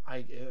map.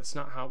 That's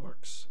not how it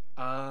works.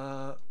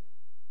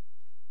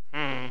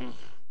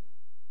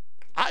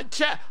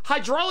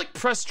 Hydraulic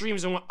press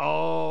streams and what?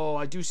 Oh,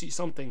 I do see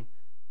something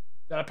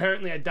that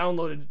apparently I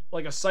downloaded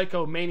like a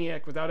psycho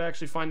maniac without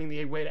actually finding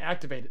the way to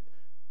activate it.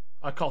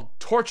 Called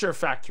Torture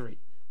Factory.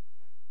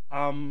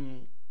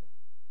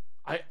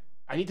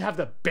 I need to have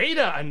the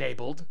beta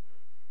enabled.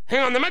 Hang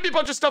on, there might be a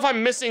bunch of stuff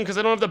I'm missing because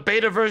I don't have the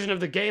beta version of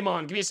the game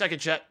on. Give me a second,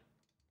 chat.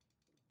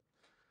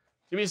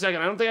 Give me a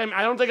second. I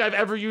don't think I've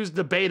ever used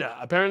the beta.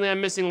 Apparently, I'm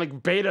missing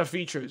like beta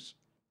features.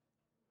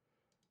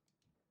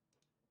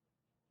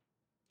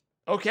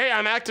 Okay,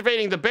 I'm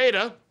activating the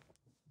beta.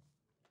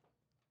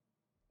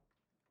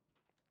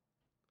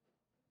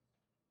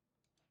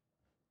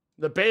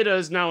 The beta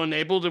is now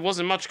enabled. It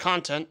wasn't much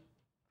content.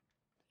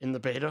 in the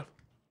beta.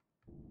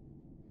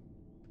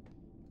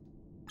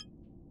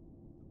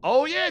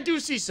 Oh yeah, I do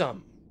see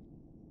some.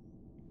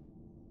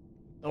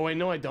 Oh wait,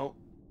 no I don't.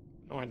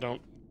 No I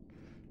don't.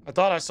 I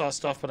thought I saw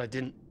stuff, but I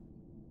didn't.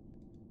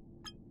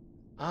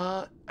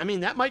 I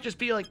mean, that might just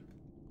be like,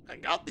 I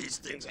got these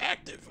things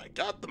active. I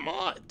got the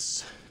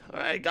mods.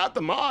 I got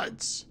the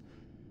mods.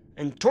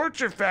 And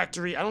Torture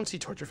Factory, I don't see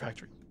Torture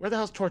Factory. Where the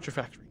hell's Torture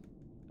Factory?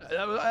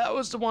 That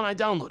was the one I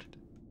downloaded.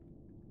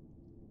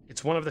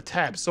 It's one of the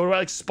tabs. So do I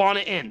like spawn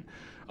it in?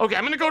 Okay,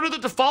 I'm gonna go to the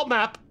default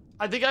map.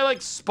 I think I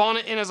like spawn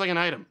it in as like an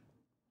item.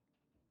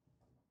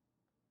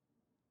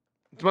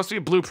 It must be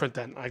a blueprint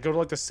then. I go to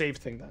like the save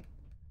thing then.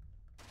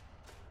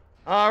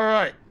 All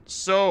right,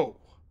 so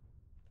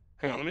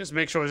hang on. Let me just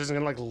make sure this isn't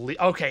gonna like.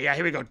 Okay, yeah,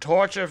 here we go.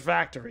 Torture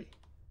Factory.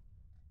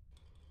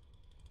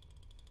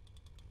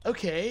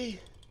 Okay.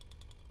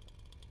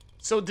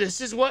 So this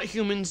is what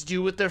humans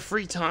do with their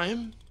free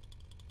time.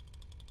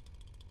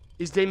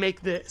 Is they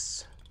make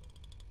this.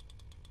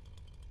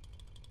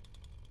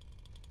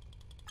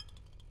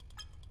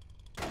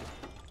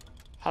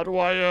 How do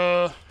I,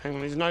 hang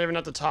on, he's not even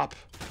at the top.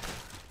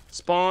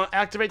 Spawn,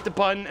 activate the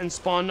button and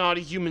spawn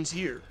naughty humans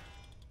here.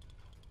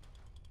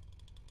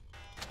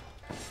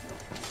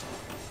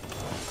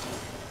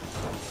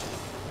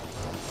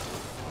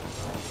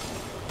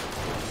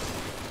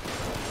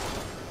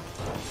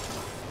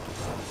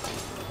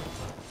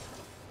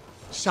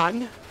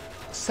 Son?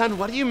 Son,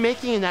 what are you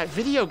making in that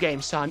video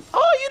game, son?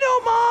 Oh, you know,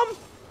 Mom,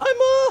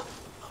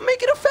 I'm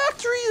making a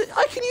factory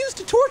I can use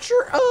to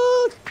torture,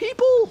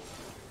 people.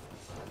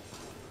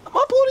 I'm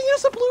uploading it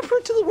as a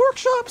blueprint to the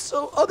workshop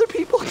so other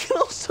people can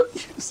also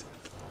use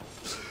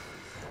it.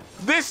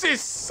 This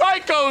is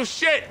psycho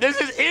shit! This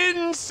is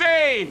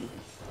insane!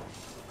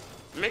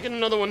 I'm making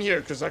another one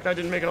here, because that guy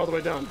didn't make it all the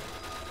way down.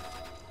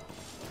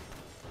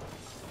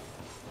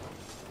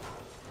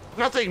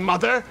 Nothing,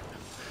 mother!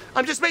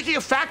 I'm just making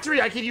a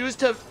factory I could use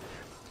to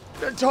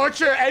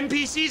torture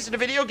NPCs in a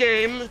video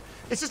game.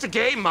 It's just a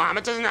game, Mom.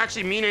 It doesn't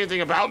actually mean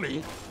anything about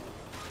me.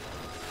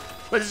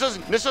 But this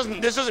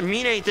doesn't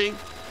mean anything.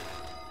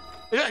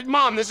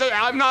 Mom,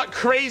 I'm not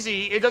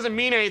crazy. It doesn't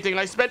mean anything.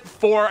 I spent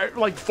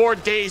 4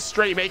 days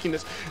straight making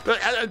this.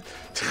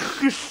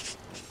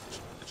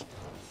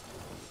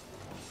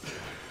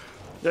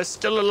 They're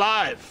still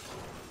alive.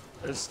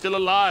 They're still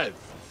alive.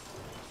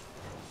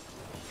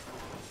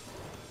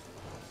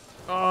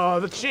 Oh,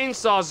 the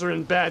chainsaws are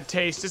in bad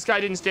taste. This guy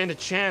didn't stand a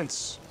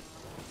chance.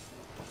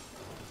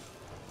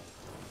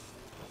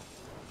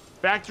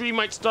 Factory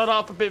might start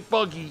off a bit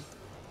buggy,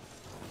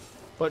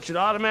 but should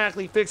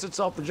automatically fix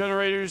itself for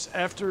generators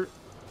after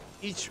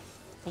each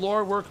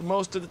floor work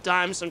most of the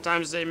time.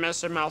 Sometimes they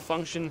mess or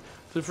malfunction.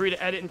 Feel free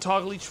to edit and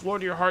toggle each floor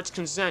to your heart's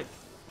consent.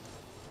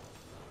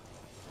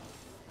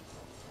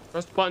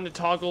 Press the button to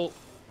toggle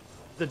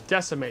the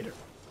decimator.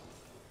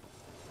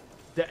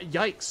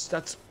 Yikes,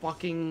 that's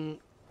fucking...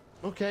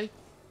 Okay.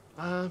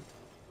 Well,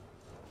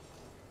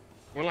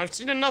 I've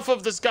seen enough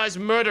of this guy's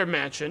murder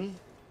mansion.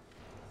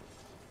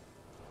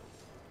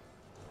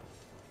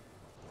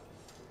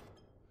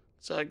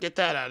 So get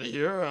that out of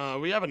here.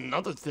 We have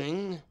another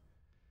thing.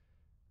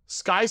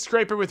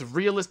 Skyscraper with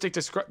realistic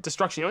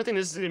destruction. The only thing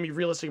this is gonna be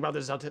realistic about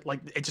this is like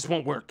it just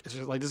won't work. It's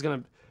just like this is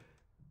gonna.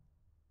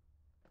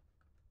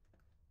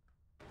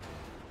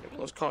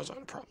 Those cars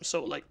aren't a problem.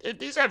 So like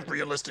these have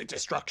realistic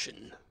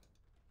destruction.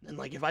 And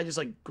like if I just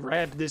like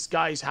grab this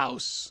guy's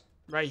house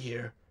right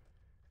here,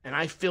 and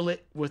I fill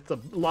it with a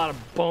lot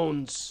of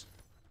bones,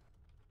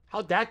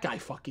 how'd that guy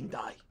fucking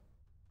die?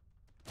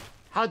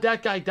 How'd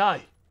that guy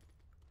die?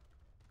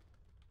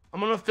 I'm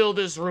gonna fill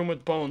this room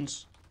with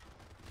bones.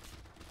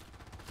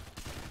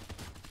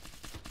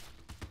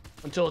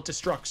 Until it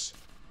destructs.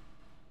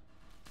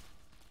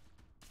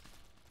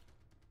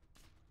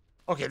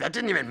 Okay, that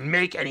didn't even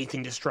make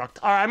anything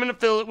destruct. Alright, I'm gonna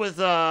fill it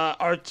with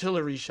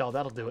artillery shell.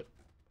 That'll do it.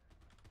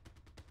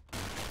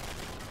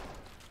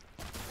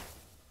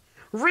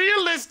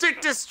 Realistic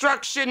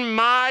destruction,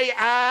 my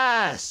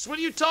ass! What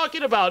are you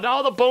talking about? Now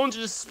all the bones are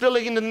just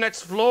spilling into the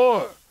next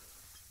floor.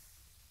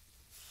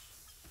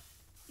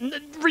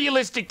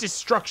 Realistic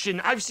destruction.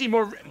 I've seen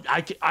more.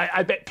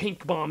 I bet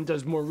Pink Bomb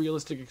does more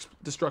realistic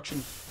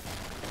destruction.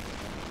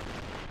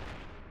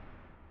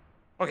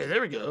 Okay,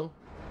 there we go.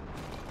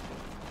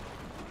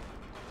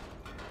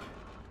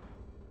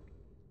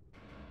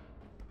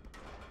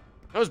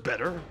 That was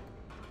better.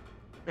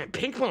 Man,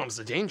 Pink Bomb's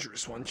the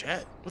dangerous one,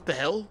 chat. What the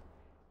hell?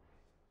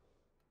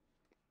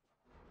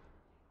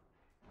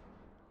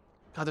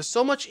 God, there's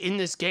so much in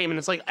this game, and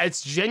it's like,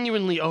 it's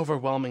genuinely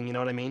overwhelming, you know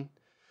what I mean?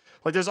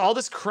 Like, there's all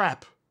this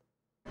crap.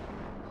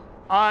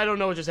 I don't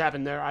know what just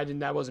happened there.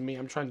 That wasn't me.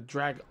 I'm trying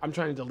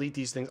to delete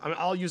these things.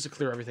 I'll use to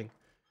clear everything.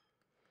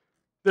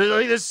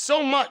 There's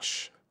so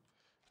much.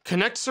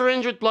 Connect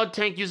syringe with blood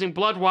tank using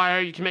blood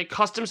wire. You can make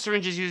custom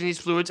syringes using these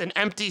fluids. An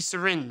empty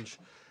syringe.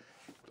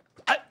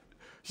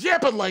 Yeah,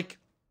 but like,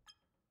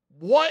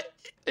 what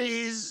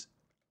is,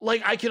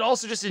 like, I could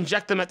also just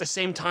inject them at the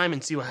same time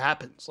and see what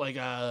happens. Like,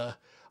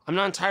 I'm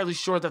not entirely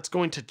sure that's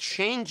going to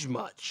change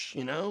much,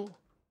 you know?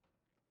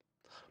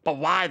 But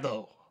why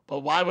though? But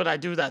why would I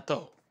do that,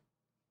 though?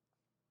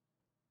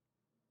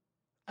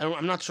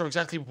 I'm not sure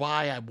exactly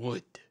why I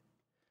would.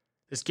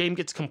 This game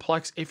gets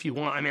complex if you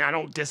want. I mean, I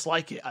don't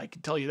dislike it. I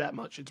can tell you that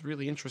much. It's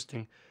really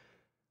interesting.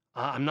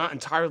 I'm not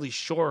entirely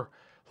sure.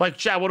 Like,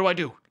 Chad, what do I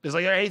do? Is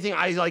there anything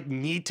I, like,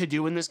 need to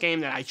do in this game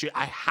that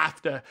I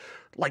have to,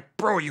 like,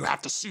 bro, you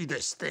have to see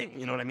this thing.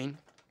 You know what I mean?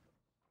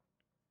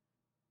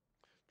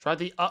 Try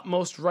the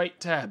upmost right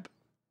tab.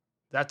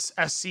 That's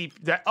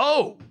SCP.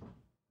 Oh!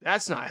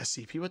 That's not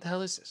SCP. What the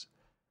hell is this?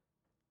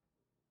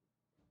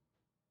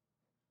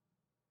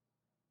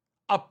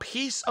 A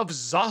piece of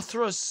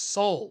Zothra's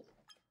soul.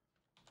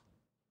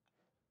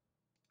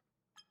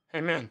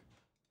 Hey, man.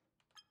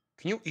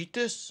 Can you eat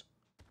this?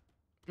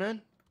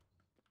 Man?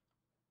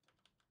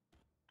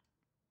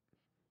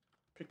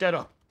 Pick that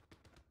up.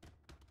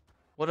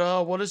 What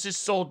does this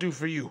soul do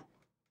for you?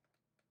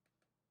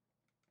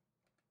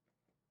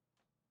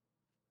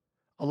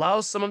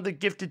 Allows some of the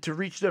gifted to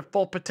reach their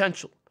full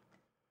potential.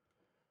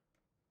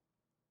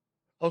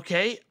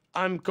 Okay,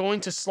 I'm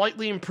going to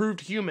slightly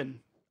improved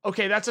human.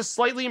 Okay, that's a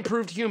slightly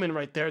improved human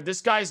right there.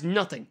 This guy's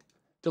nothing.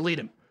 Delete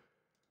him.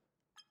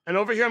 And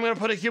over here, I'm going to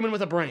put a human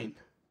with a brain.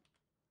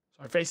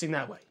 So I'm facing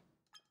that way.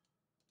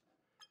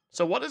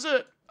 So what is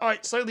it? All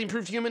right, slightly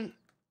improved human.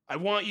 I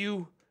want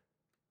you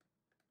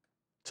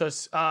to,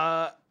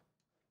 I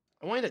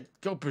want you to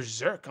go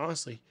berserk,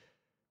 honestly.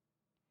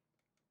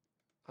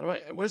 How do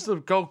where's the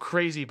go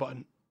crazy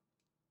button?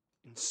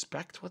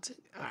 Inspect, what's it?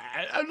 All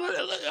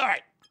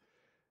right.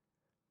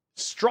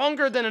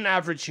 Stronger than an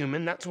average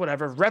human, that's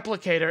whatever.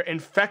 Replicator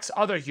infects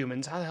other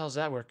humans. How the hell does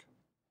that work?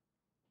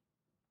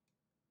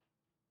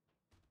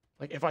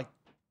 Like, if I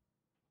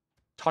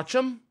touch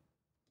them?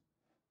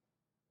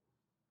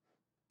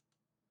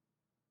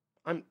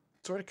 I'm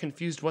sort of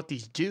confused what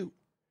these do.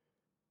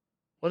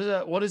 What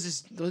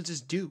does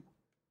this do?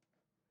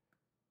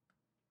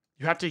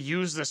 You have to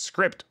use the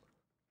script.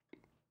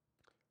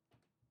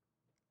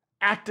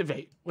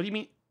 Activate. What do you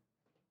mean?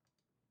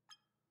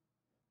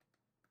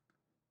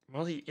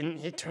 Well,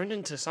 it turned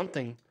into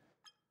something.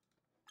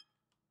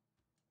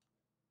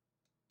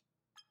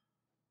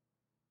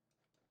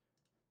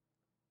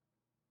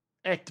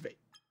 Activate.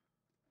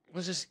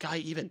 What's this guy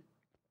even?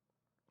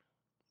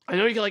 I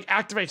know you can, like,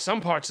 activate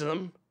some parts of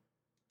them.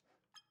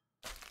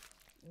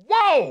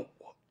 Whoa!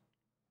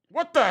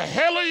 What the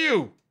hell are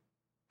you?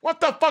 What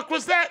the fuck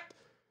was that?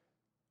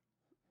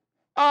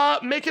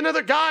 Make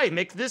another guy.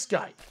 Make this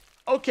guy.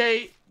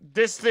 Okay,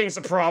 this thing's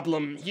a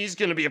problem. He's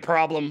gonna be a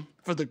problem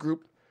for the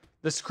group.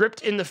 The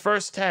script in the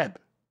first tab.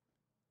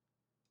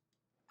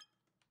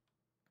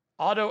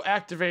 Auto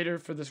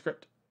activator for the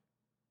script.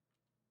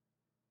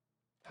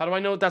 How do I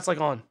know that's, like,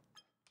 on?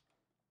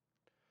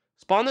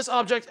 Spawn this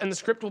object and the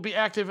script will be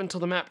active until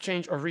the map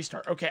change or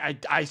restart. Okay,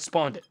 I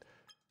spawned it.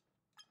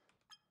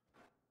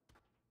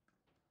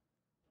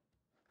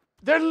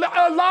 They're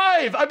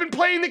alive! I've been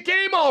playing the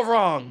game all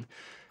wrong!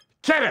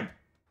 Get him!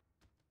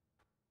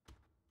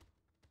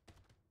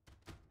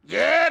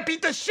 Yeah,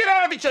 beat the shit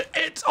out of each other!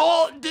 It's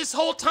all... This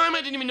whole time I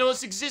didn't even know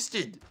this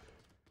existed.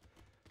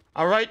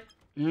 Alright,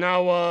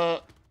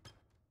 now,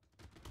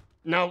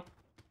 now...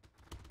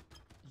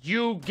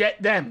 You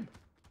get them.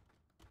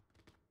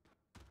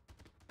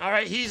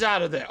 Alright, he's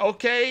out of there.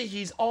 Okay,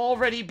 he's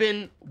already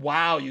been...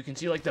 Wow, you can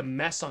see, like, the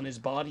mess on his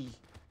body.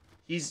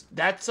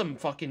 That's some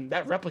fucking...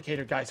 That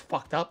replicator guy's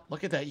fucked up.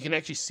 Look at that. You can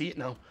actually see it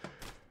now.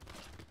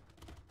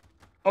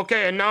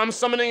 Okay, and now I'm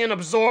summoning an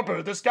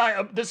absorber. This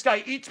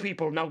guy eats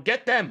people. Now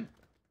get them.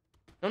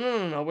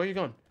 No. Where are you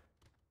going?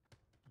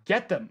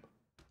 Get them.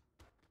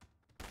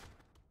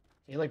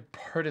 He, like,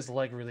 hurt his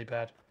leg really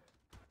bad.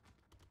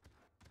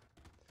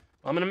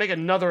 I'm gonna make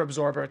another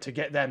absorber to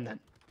get them, then.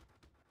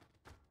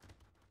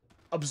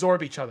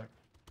 Absorb each other.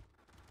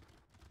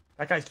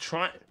 That guy's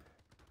trying...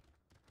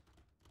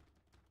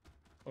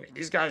 Okay,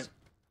 these guys...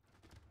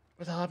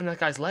 What the hell happened to that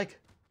guy's leg?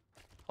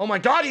 Oh my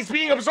god, he's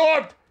being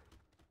absorbed!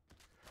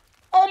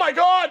 Oh my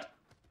god!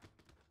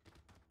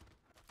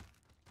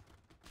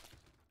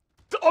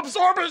 The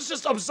absorbers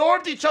just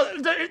absorbed each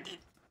other.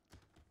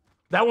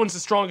 That one's the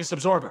strongest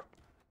absorber.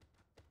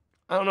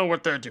 I don't know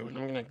what they're doing.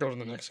 I'm gonna go to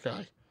the next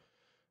guy.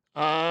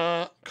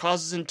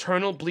 Causes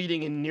internal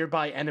bleeding in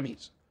nearby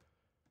enemies.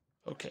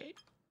 Okay.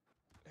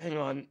 Hang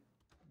on.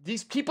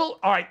 These people...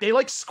 Alright, they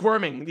like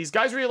squirming. These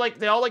guys really like...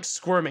 They all like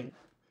squirming.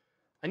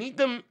 I need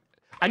them...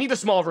 I need the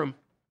small room.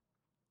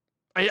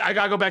 I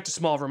gotta go back to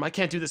small room. I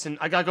can't do this in...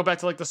 I gotta go back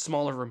to, like, the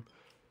smaller room.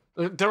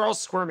 They're all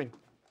squirming.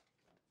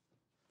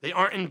 They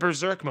aren't in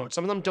berserk mode.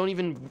 Some of them don't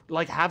even,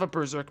 like, have a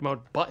berserk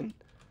mode button.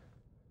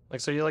 Like,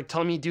 so you're, like,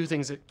 telling me to do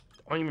things that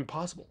aren't even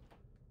possible.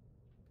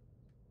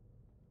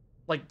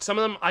 Like, some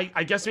of them...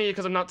 I guess maybe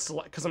because I'm not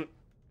select... Because I'm...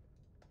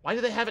 Why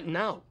do they have it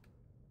now?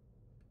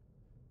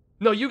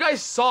 No, you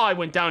guys saw I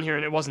went down here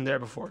and it wasn't there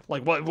before.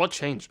 Like, what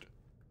changed?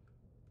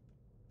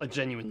 Like,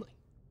 genuinely.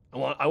 I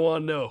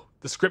want to know.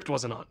 The script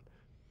wasn't on.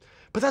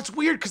 But that's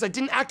weird, because I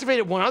didn't activate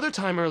it one other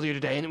time earlier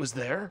today, and it was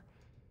there.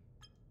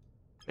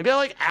 Maybe I,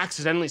 like,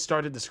 accidentally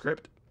started the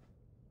script.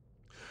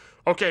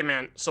 Okay,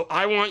 man. So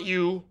I want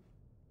you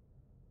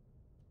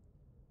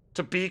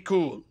to be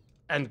cool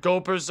and go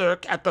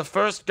berserk at the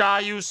first guy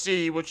you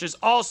see, which is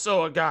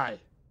also a guy.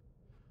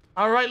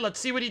 All right, let's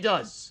see what he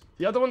does.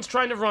 The other one's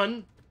trying to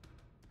run.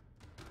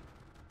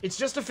 It's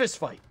just a fist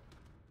fight.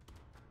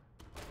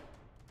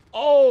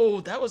 Oh,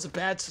 that was a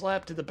bad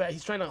slap to the back.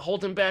 He's trying to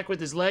hold him back with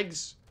his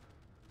legs.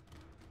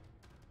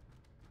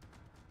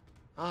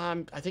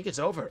 I think it's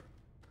over.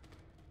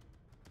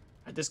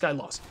 This guy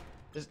lost.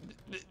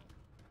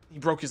 He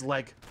broke his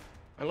leg.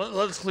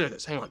 Let's clear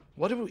this. Hang on.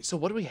 What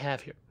do we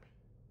have here?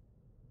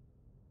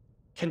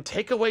 Can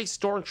take away,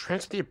 store, and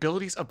transfer the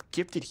abilities of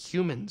gifted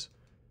humans.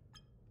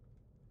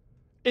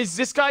 Is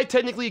this guy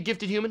technically a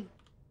gifted human?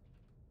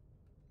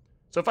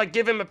 So if I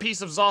give him a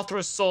piece of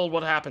Zothra's soul,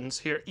 what happens?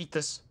 Here, eat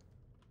this.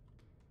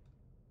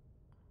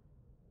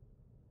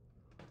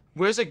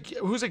 Who's a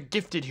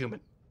gifted human?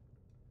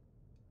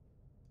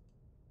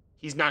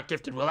 He's not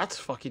gifted. Well, that's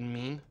fucking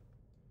mean.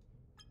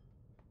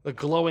 The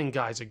glowing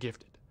guys are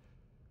gifted.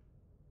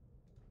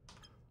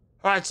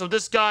 Alright, so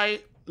this guy,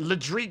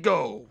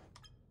 Ladrigo,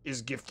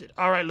 is gifted.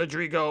 Alright,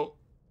 Ladrigo.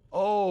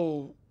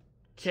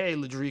 Okay,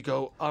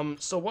 Ladrigo.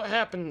 So what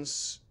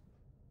happens?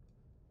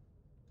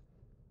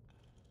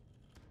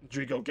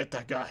 Ladrigo, get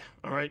that guy.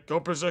 Alright, go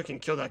berserk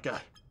and kill that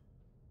guy.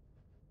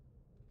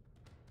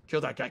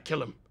 Kill that guy,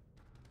 kill him.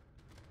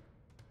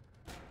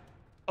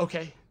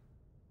 Okay.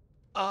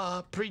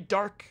 Pretty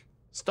dark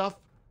stuff.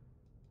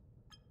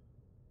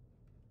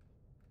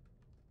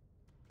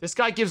 This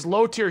guy gives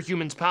low-tier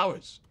humans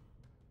powers.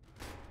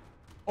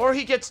 Or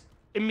he gets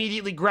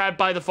immediately grabbed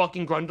by the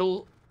fucking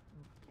Grundle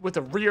with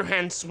a rear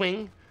hand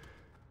swing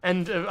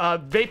and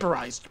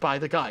vaporized by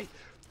the guy.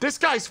 This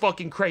guy's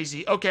fucking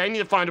crazy. Okay, I need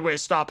to find a way to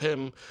stop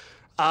him.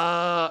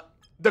 The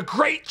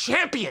Great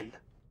Champion!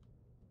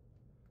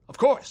 Of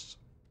course.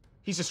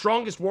 He's the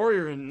strongest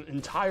warrior in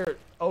entire...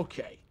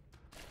 Okay.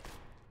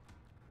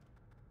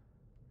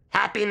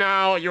 Happy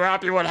now? You're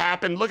happy what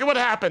happened? Look at what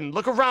happened.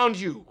 Look around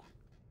you.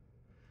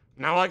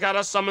 Now I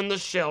gotta summon the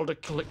shell to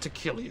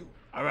kill you.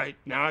 Alright,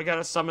 now I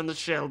gotta summon the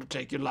shell to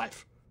take your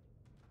life.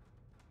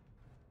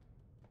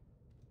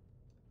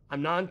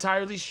 I'm not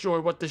entirely sure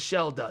what the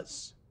shell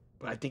does,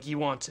 but I think he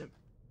wants him.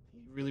 He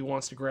really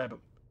wants to grab him.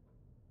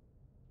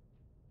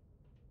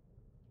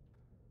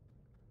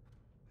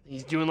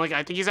 He's doing like,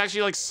 I think he's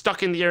actually like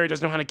stuck in the area,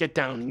 doesn't know how to get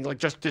down. He like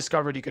just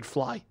discovered he could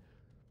fly.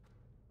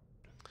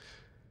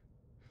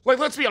 Like,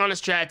 let's be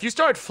honest, chat, if you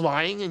started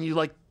flying and you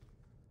like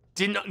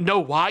didn't know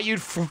why,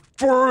 you'd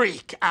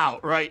freak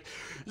out, right?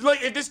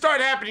 Like, if this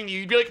started happening to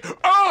you, you'd be like,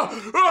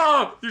 oh,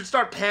 oh! You'd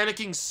start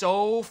panicking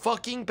so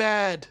fucking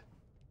bad.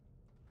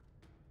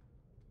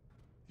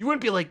 You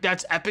wouldn't be like,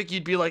 that's epic.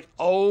 You'd be like,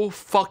 oh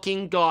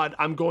fucking god,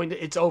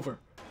 it's over.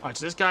 All right,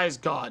 so this guy is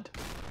god.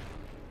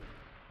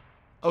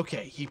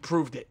 Okay, he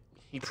proved it.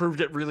 He proved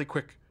it really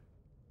quick.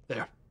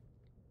 There.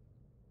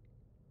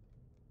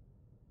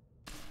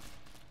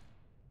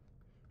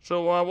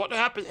 So, what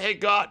happens? Hey,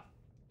 God.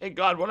 Hey,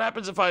 God, what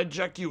happens if I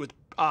inject you with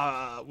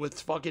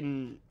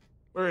fucking...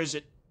 Where is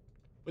it?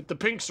 With the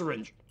pink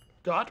syringe.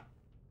 God?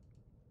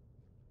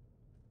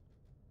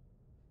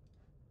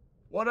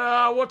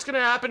 What's gonna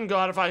happen,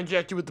 God, if I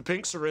inject you with the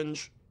pink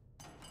syringe?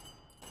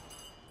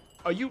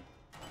 Are you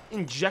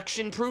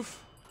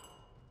injection-proof?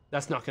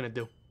 That's not gonna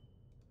do.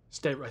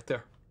 Stay right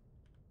there.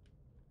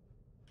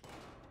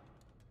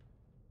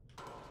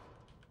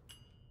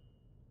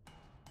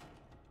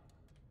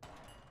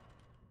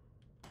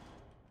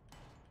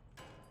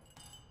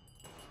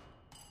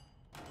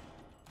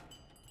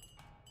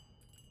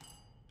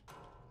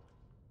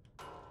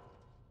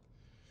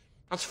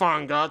 That's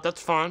fine, God.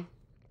 That's fine.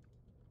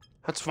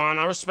 That's fine.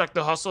 I respect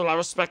the hustle. I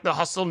respect the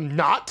hustle.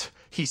 Not,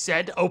 he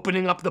said,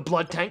 opening up the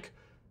blood tank.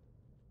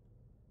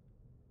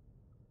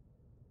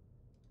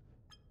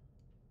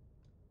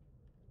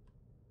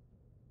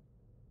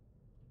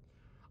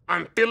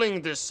 I'm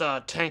filling this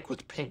tank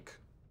with pink.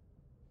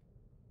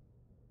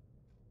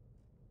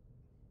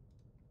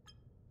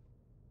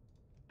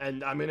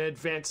 And I'm gonna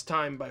advance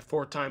time by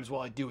 4 times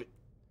while I do it.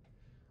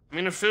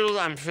 I'm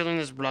filling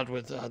this blood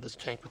with this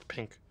tank with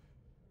pink.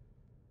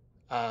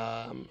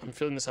 I'm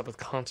filling this up with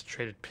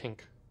concentrated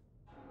pink.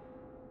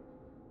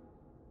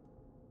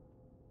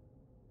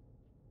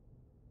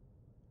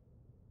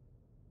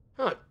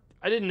 Huh.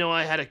 I didn't know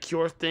I had a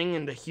cure thing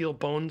and the heal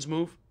bones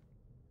move.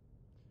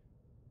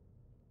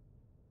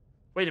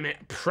 Wait a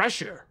minute.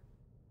 Pressure?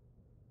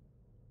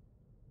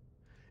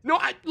 No,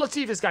 let's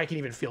see if this guy can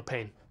even feel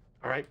pain.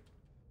 All right?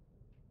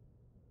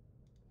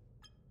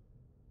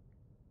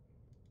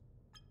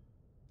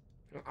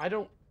 I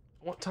don't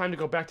want time to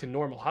go back to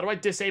normal. How do I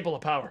disable a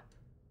power?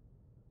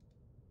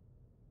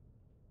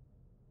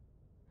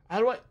 How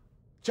do I...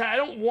 Chat, I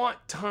don't want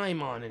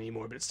time on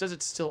anymore, but it says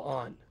it's still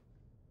on.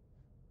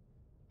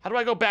 How do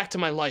I go back to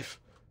my life?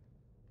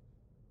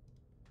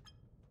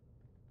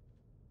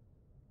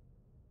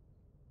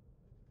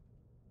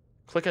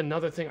 Click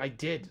another thing. I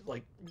did.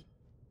 Like...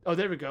 Oh,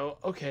 there we go.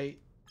 Okay.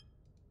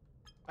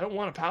 I don't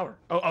want a power.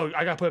 Oh,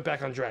 I gotta put it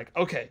back on drag.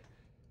 Okay.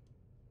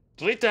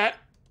 Delete that.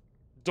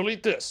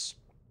 Delete this.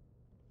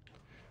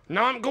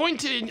 Now I'm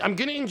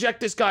gonna inject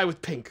this guy with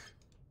pink.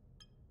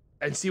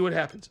 and see what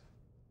happens.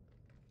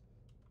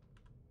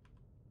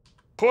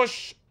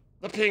 Push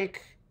the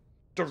pink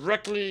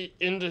directly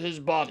into his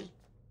body.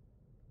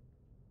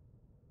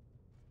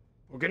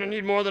 We're gonna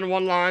need more than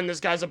one line. This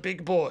guy's a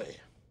big boy.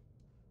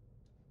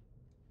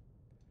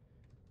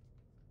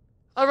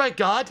 All right,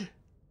 God.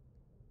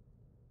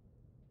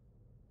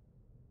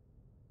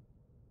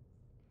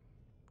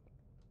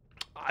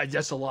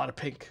 That's a lot of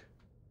pink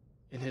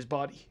in his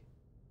body.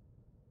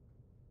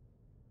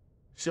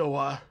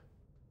 So,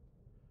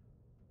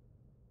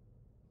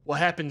 what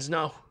happens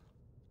now?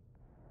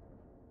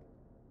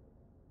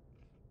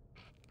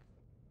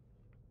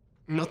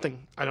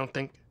 Nothing, I don't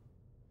think.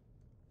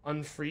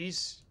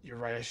 Unfreeze? You're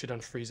right, I should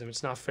unfreeze him.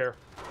 It's not fair.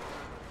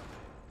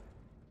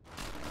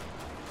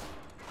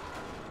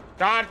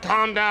 God,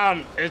 calm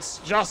down. It's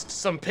just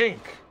some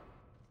pink.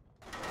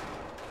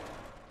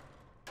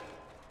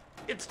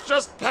 It's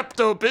just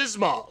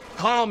Pepto-Bismol.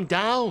 Calm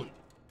down.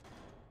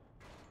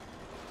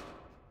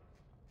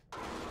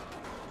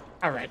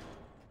 All right.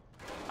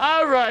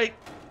 All right.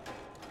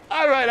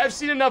 All right, I've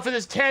seen enough of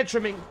this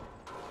tantruming.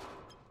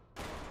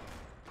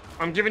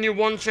 I'm giving you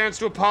one chance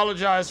to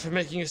apologize for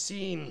making a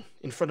scene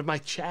in front of my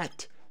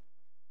chat.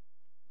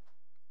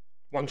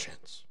 One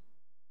chance.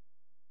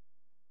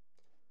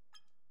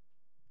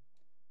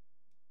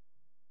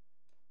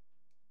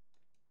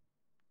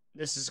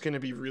 This is gonna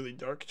be really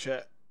dark,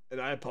 chat,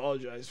 and I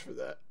apologize for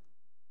that.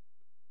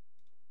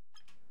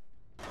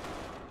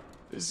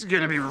 This is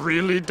gonna be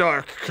really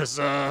dark, cause,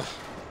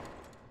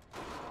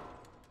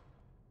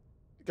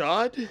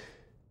 God?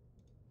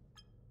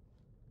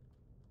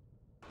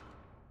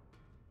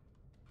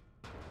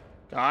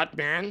 God,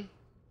 man?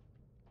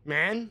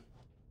 Man?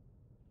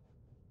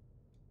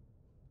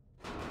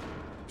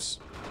 Oops.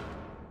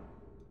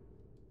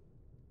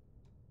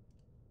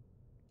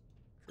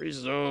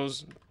 Freeze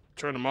those.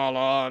 Turn them all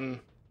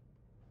on.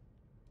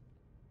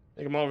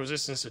 Make them all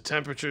resistant to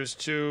temperatures,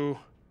 too.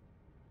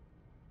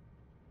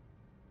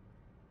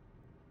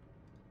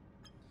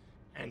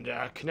 And,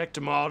 connect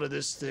them all to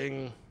this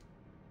thing.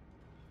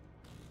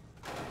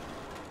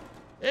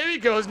 There he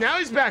goes. Now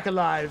he's back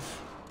alive.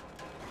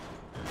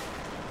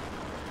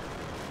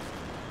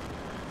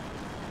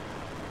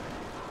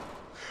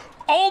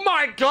 Oh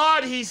my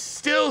God, he's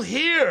still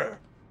here.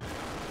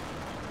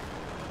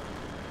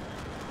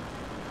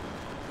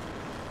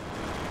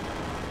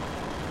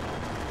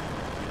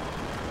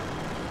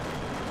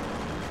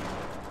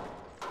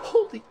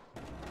 Holy.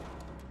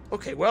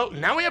 Okay, well,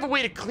 now we have a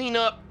way to clean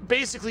up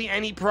basically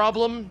any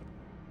problem.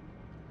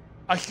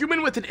 A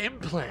human with an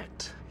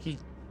implant.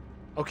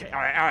 Okay, all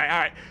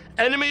right.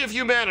 Enemy of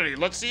humanity.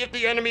 Let's see if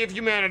the enemy of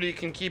humanity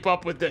can keep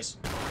up with this.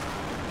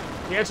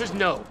 The answer is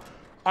no.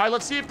 All right,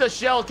 let's see if the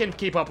shell can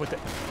keep up with it.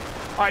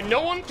 All right,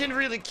 no one can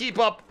really keep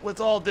up with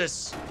all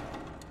this.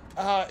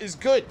 Is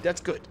good.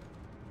 That's good.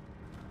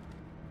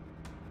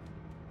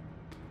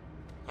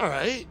 All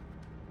right.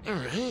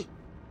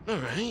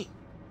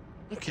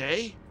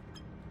 Okay.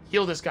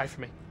 Heal this guy for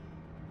me.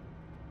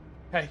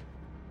 Hey,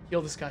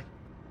 heal this guy.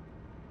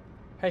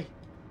 Hey.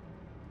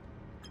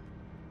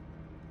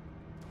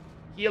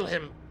 Heal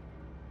him.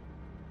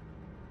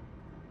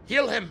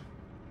 Heal him.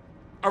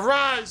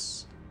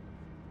 Arise.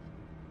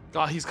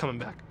 God, he's coming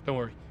back. Don't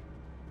worry.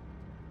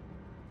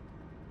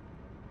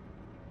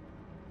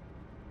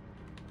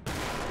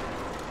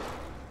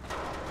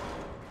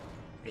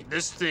 Hey,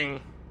 this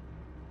thing.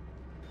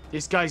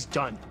 This guy's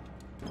done.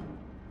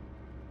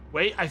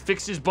 Wait, I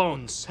fixed his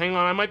bones. Hang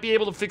on, I might be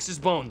able to fix his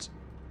bones.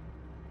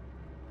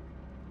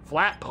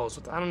 Flat pose.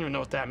 I don't even know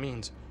what that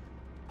means.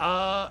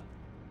 I'm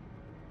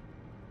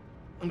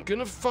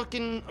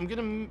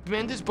gonna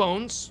mend his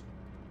bones.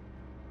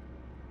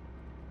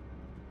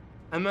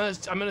 I'm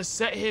gonna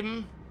set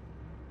him.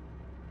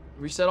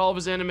 Reset all of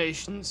his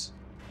animations.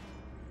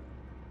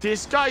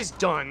 This guy's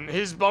done.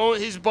 His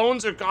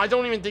bones are. I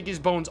don't even think his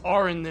bones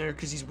are in there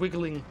because he's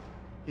wiggling.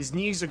 His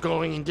knees are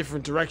going in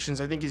different directions.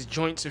 I think his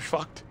joints are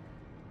fucked.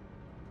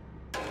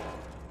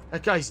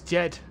 That guy's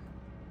dead.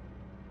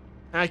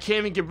 And I can't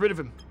even get rid of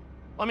him.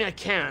 I mean, I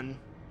can.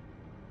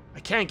 I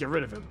can't get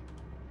rid of him.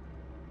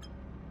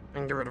 I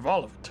can get rid of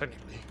all of it,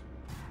 technically.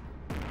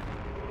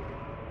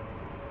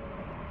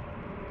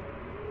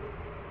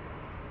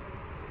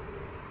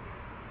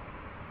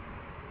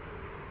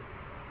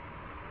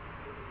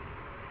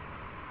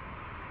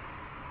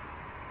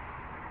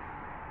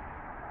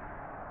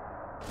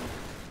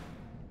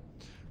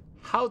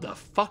 How the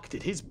fuck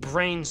did his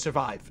brain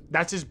survive?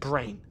 That's his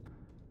brain.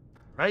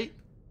 Right?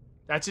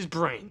 That's his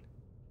brain.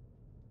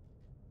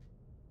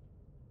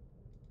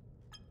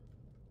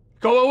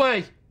 Go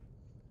away!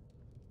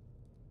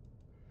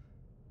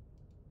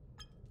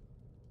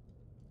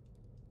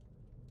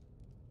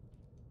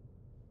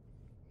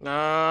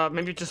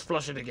 Maybe just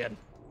flush it again.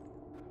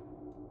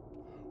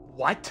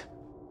 What?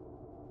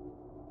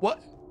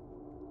 What?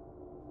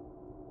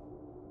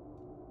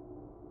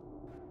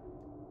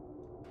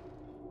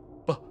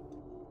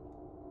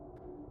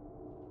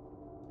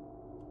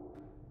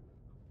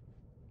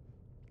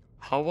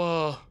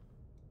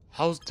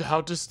 How's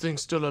this thing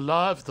still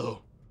alive,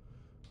 though?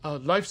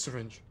 Life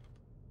syringe.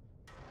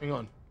 Hang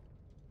on.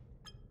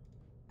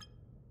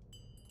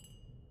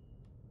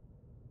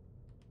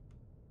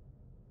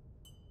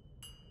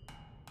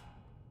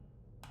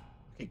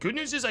 Okay, good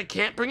news is I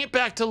can't bring it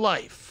back to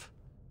life.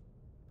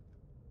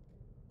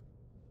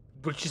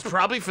 Which is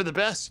probably for the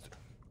best,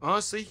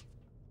 honestly.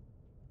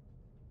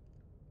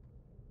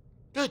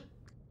 Good.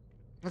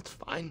 That's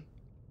fine.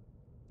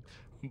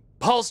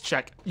 Pulse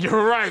check.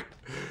 You're right.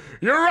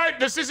 You're right.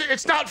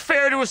 It's not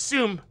fair to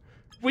assume.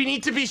 We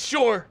need to be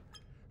sure.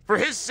 For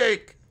his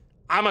sake,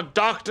 I'm a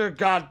doctor,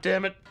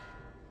 goddammit.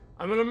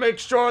 I'm gonna make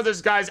sure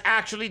this guy's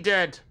actually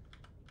dead.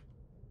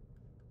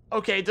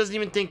 Okay, it doesn't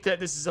even think that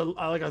this is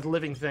like a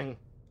living thing.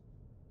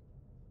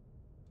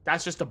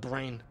 That's just a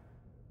brain.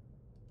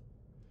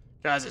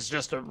 Guys, it's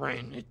just a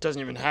brain. It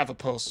doesn't even have a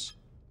pulse.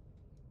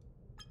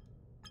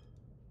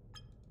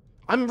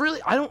 I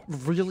don't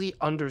really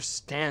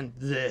understand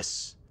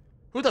this.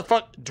 Who the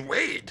fuck?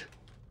 Dwayne?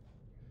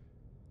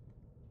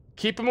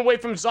 Keep him away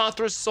from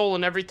Zothra's soul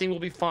and everything will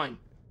be fine.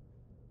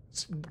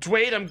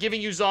 Dwayne, I'm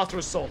giving you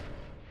Zothra's soul.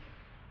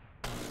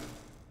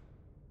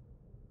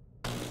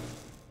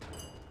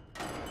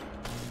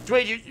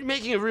 Dwayne, you're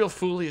making a real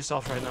fool of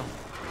yourself right now.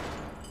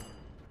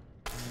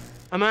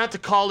 I'm gonna have to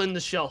call in the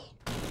shell.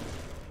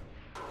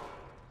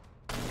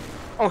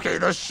 Okay,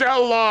 the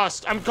shell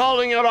lost. I'm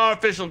calling out our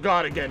official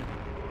god again.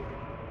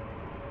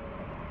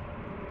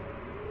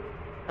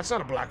 That's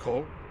not a black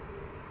hole.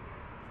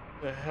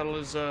 The hell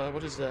is,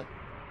 what is that?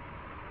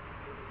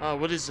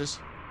 What is this?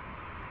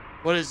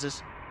 What is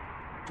this?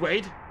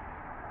 Dwayne?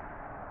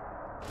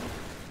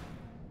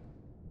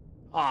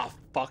 Ah,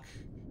 fuck.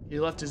 He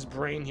left his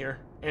brain here.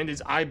 And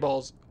his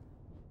eyeballs.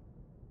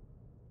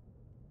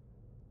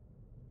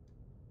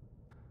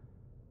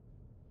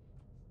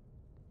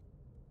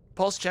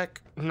 Pulse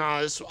check.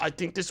 Nah, I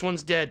think this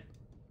one's dead.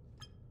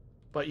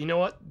 But you know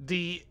what?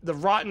 The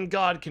rotten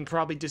god can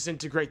probably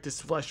disintegrate this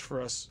flesh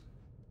for us.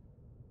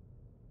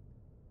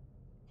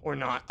 Or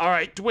not.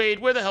 Alright, Dwayne.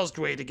 Where the hell's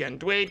Dwayne again?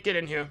 Dwayne, get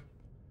in here.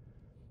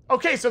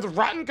 Okay, so the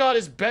rotten god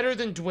is better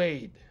than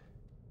Dwayne.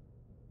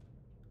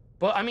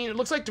 But, I mean, it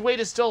looks like Dwayne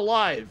is still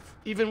alive.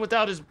 Even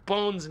without his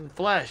bones and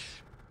flesh.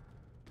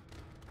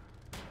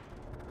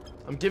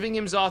 I'm giving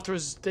him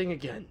Zothra's thing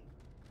again.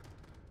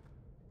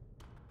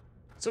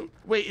 So,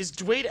 wait, is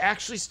Dwayne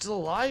actually still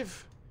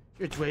alive?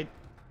 Here, Dwayne.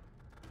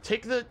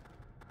 Take the...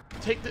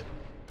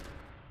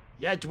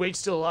 Yeah, Dwayne's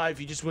still alive.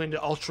 He just went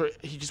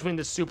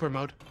to super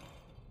mode.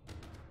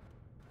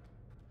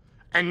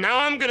 And now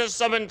I'm gonna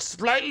summon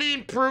slightly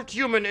improved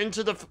human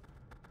into the...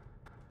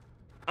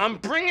 I'm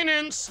bringing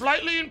in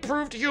slightly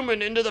improved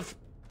human into the...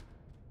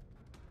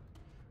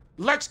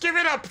 Let's give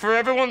it up for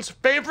everyone's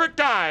favorite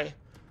guy.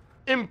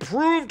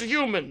 Improved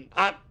human.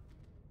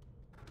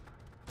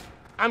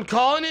 I'm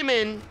calling him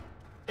in.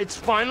 It's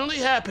finally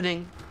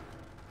happening.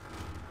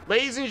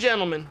 Ladies and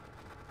gentlemen.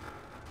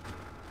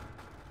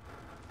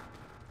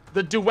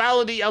 The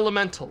duality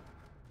elemental.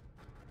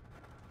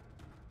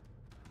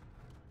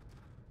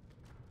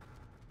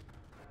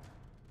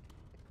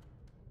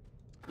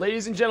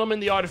 Ladies and gentlemen,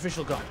 the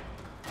artificial god.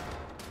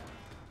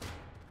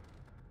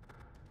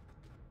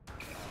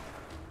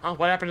 Huh?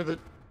 What happened to the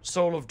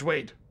soul of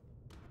Dwayne?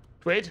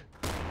 Dwayne?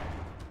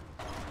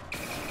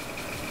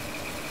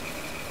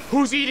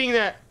 Who's eating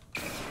that?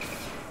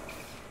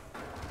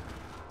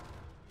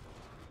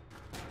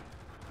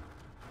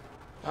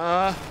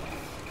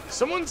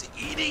 Someone's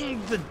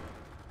eating the...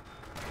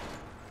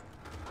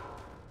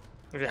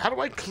 Okay, how do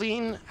I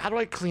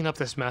clean up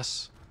this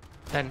mess?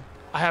 Then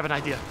I have an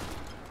idea.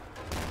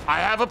 I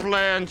have a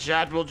plan,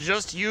 Chad. We'll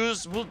just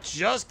use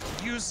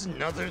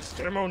another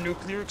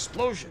thermonuclear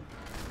explosion.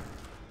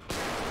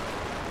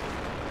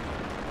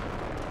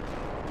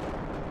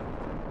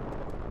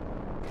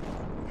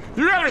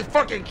 You gotta be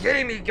fucking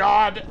kidding me,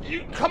 God!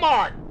 Come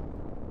on!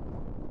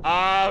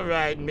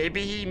 Alright,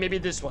 maybe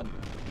this one.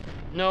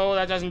 No,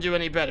 that doesn't do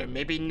any better.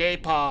 Maybe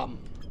napalm.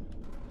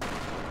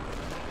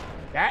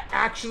 That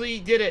actually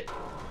did it.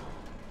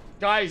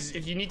 Guys,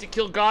 if you need to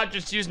kill God,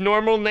 just use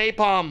normal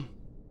napalm.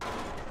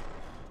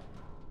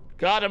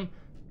 Got him.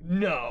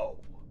 No.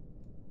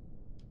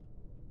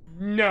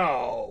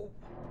 No.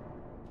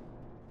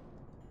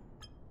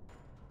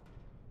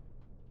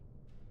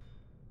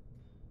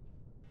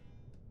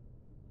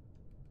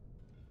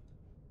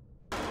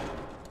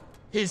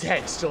 His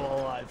head's still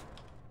alive.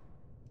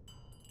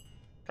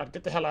 Gotta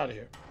get the hell out of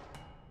here.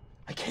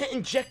 I can't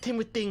inject him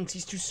with things.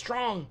 He's too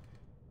strong.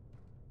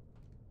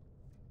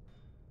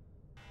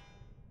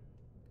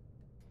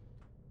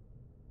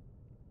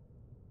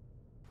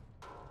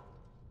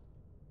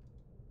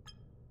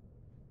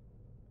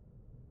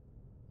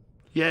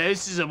 Yeah,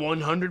 this is a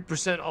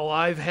 100%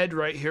 alive head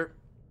right here.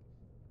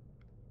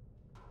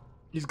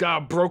 He's got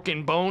a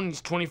broken bone.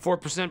 He's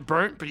 24%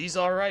 burnt, but he's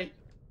alright.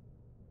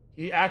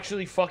 He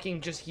actually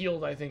fucking just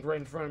healed, I think, right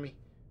in front of me.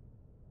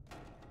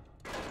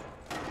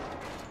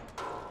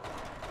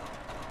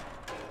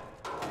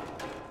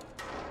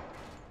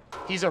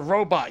 He's a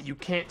robot. You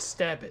can't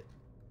stab it.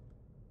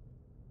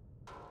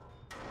 I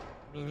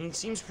mean, he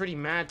seems pretty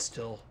mad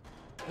still.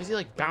 What is he,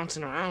 like,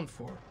 bouncing around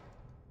for?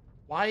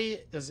 Why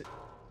does it...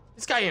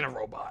 This guy ain't a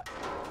robot.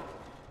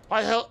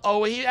 Why the hell...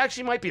 Oh, he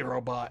actually might be a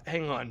robot.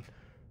 Hang on.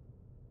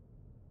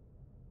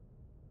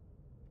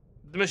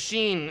 The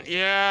machine.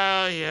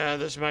 Yeah,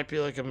 this might be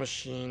like a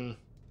machine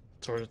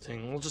sort of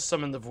thing. We'll just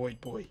summon the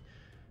Void Boy.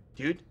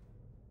 Dude?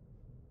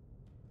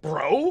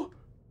 Bro?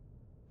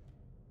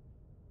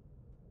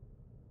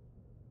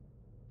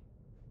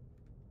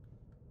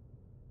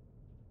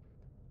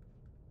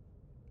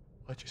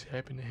 What just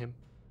happened to him?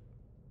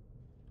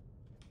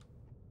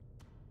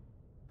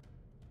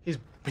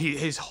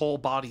 His whole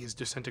body is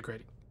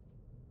disintegrating.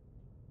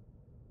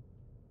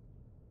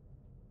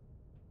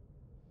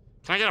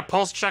 Can I get a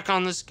pulse check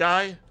on this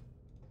guy?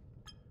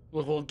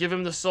 We'll give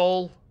him the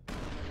soul.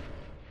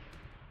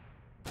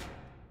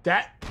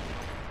 That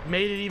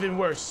made it even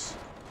worse.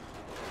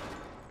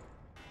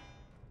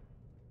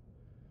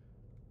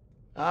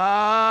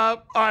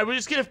 Alright, we're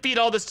just gonna feed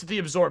all this to the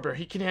absorber.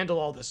 He can handle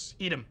all this.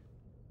 Eat him.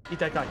 Eat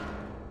that guy.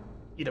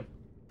 Eat him.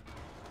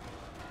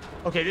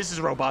 Okay, this is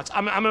robots.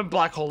 I'm gonna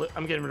black hole it.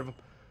 I'm getting rid of him.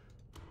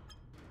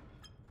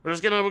 We're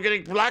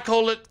gonna black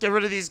hole it, get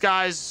rid of these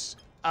guys,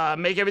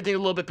 make everything a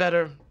little bit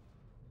better.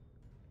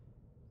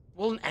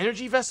 Will an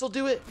energy vessel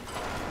do it?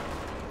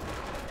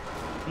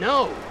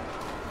 No.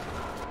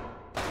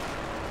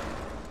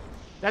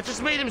 That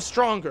just made him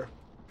stronger.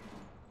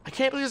 I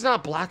can't believe there's not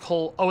a black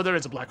hole. Oh, there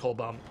is a black hole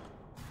bomb.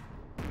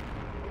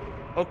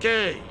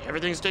 Okay,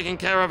 everything's taken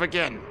care of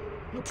again.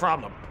 No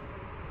problem.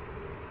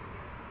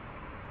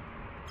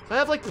 So I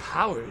have like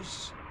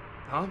powers,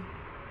 huh?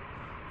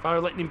 Fire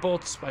lightning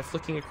bolts by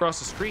flicking across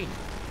the screen.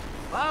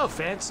 Wow,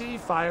 fancy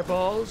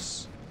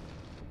fireballs.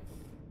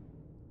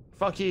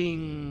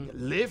 Fucking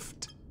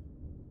lift.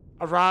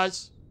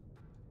 Arise.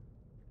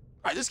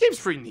 Alright, this game's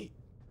pretty neat.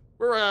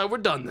 We're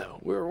done though.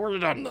 We're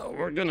done though.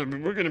 We're gonna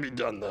be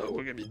done though.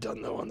 We're gonna be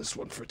done though on this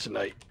one for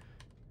tonight.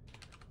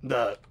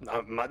 The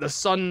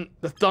sun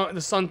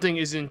thing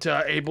isn't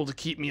able to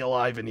keep me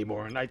alive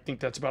anymore, and I think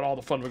that's about all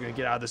the fun we're gonna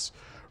get out of this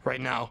right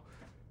now.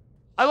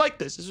 I like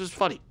this. This was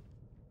funny.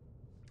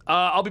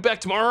 I'll be back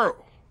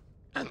tomorrow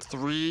at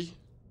 3.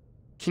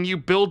 Can you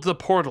build the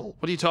portal?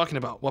 What are you talking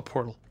about? What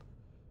portal?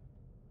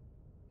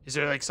 Is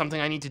there like something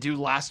I need to do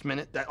last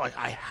minute that like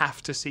I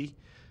have to see?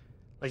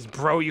 Like,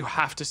 bro, you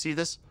have to see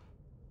this?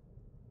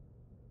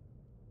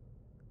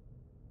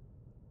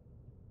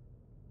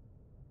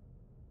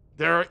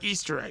 There are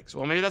Easter eggs.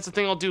 Well, maybe that's the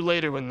thing I'll do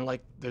later when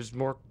like there's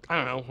more, I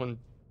don't know, when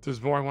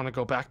there's more I want to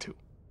go back to.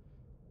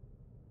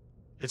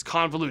 It's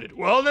convoluted.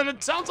 Well, then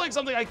it sounds like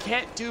something I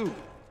can't do.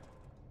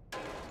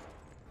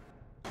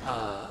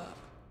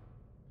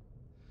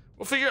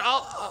 We'll figure.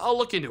 I'll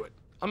look into it.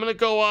 I'm gonna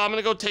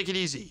go take it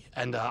easy,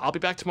 and I'll be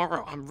back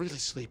tomorrow. I'm really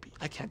sleepy.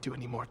 I can't do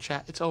any more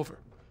chat. It's over.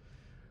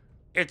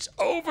 It's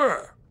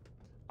over.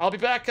 I'll be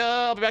back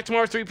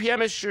tomorrow, 3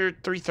 p.m.ish or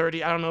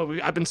 3:30. I don't know.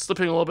 I've been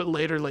slipping a little bit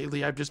later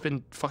lately. I've just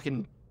been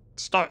fucking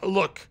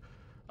look.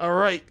 All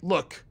right,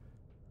 look.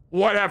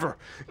 Whatever.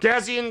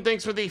 Gazian,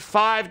 thanks for the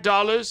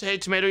 $5. Hey,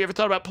 Tomato, you ever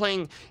thought about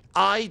playing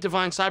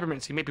Divine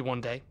Cybermancy? Maybe one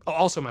day. Oh,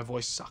 also, my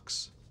voice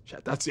sucks.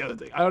 Chat, that's the other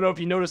thing. I don't know if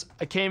you noticed,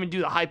 I can't even do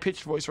the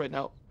high-pitched voice right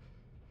now.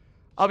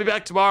 I'll be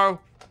back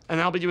tomorrow,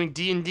 and I'll be doing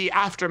D&D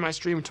after my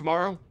stream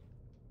tomorrow.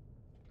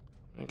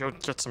 And go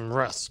get some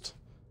rest.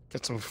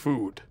 Get some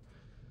food.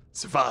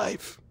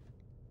 Survive.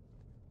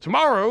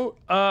 Tomorrow,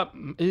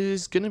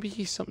 is gonna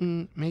be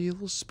something maybe a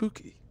little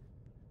spooky.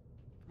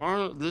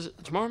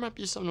 Tomorrow might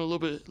be something a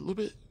little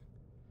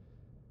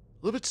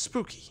bit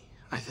spooky,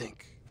 I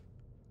think.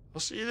 I'll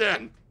see you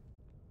then.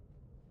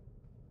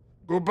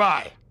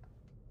 Goodbye.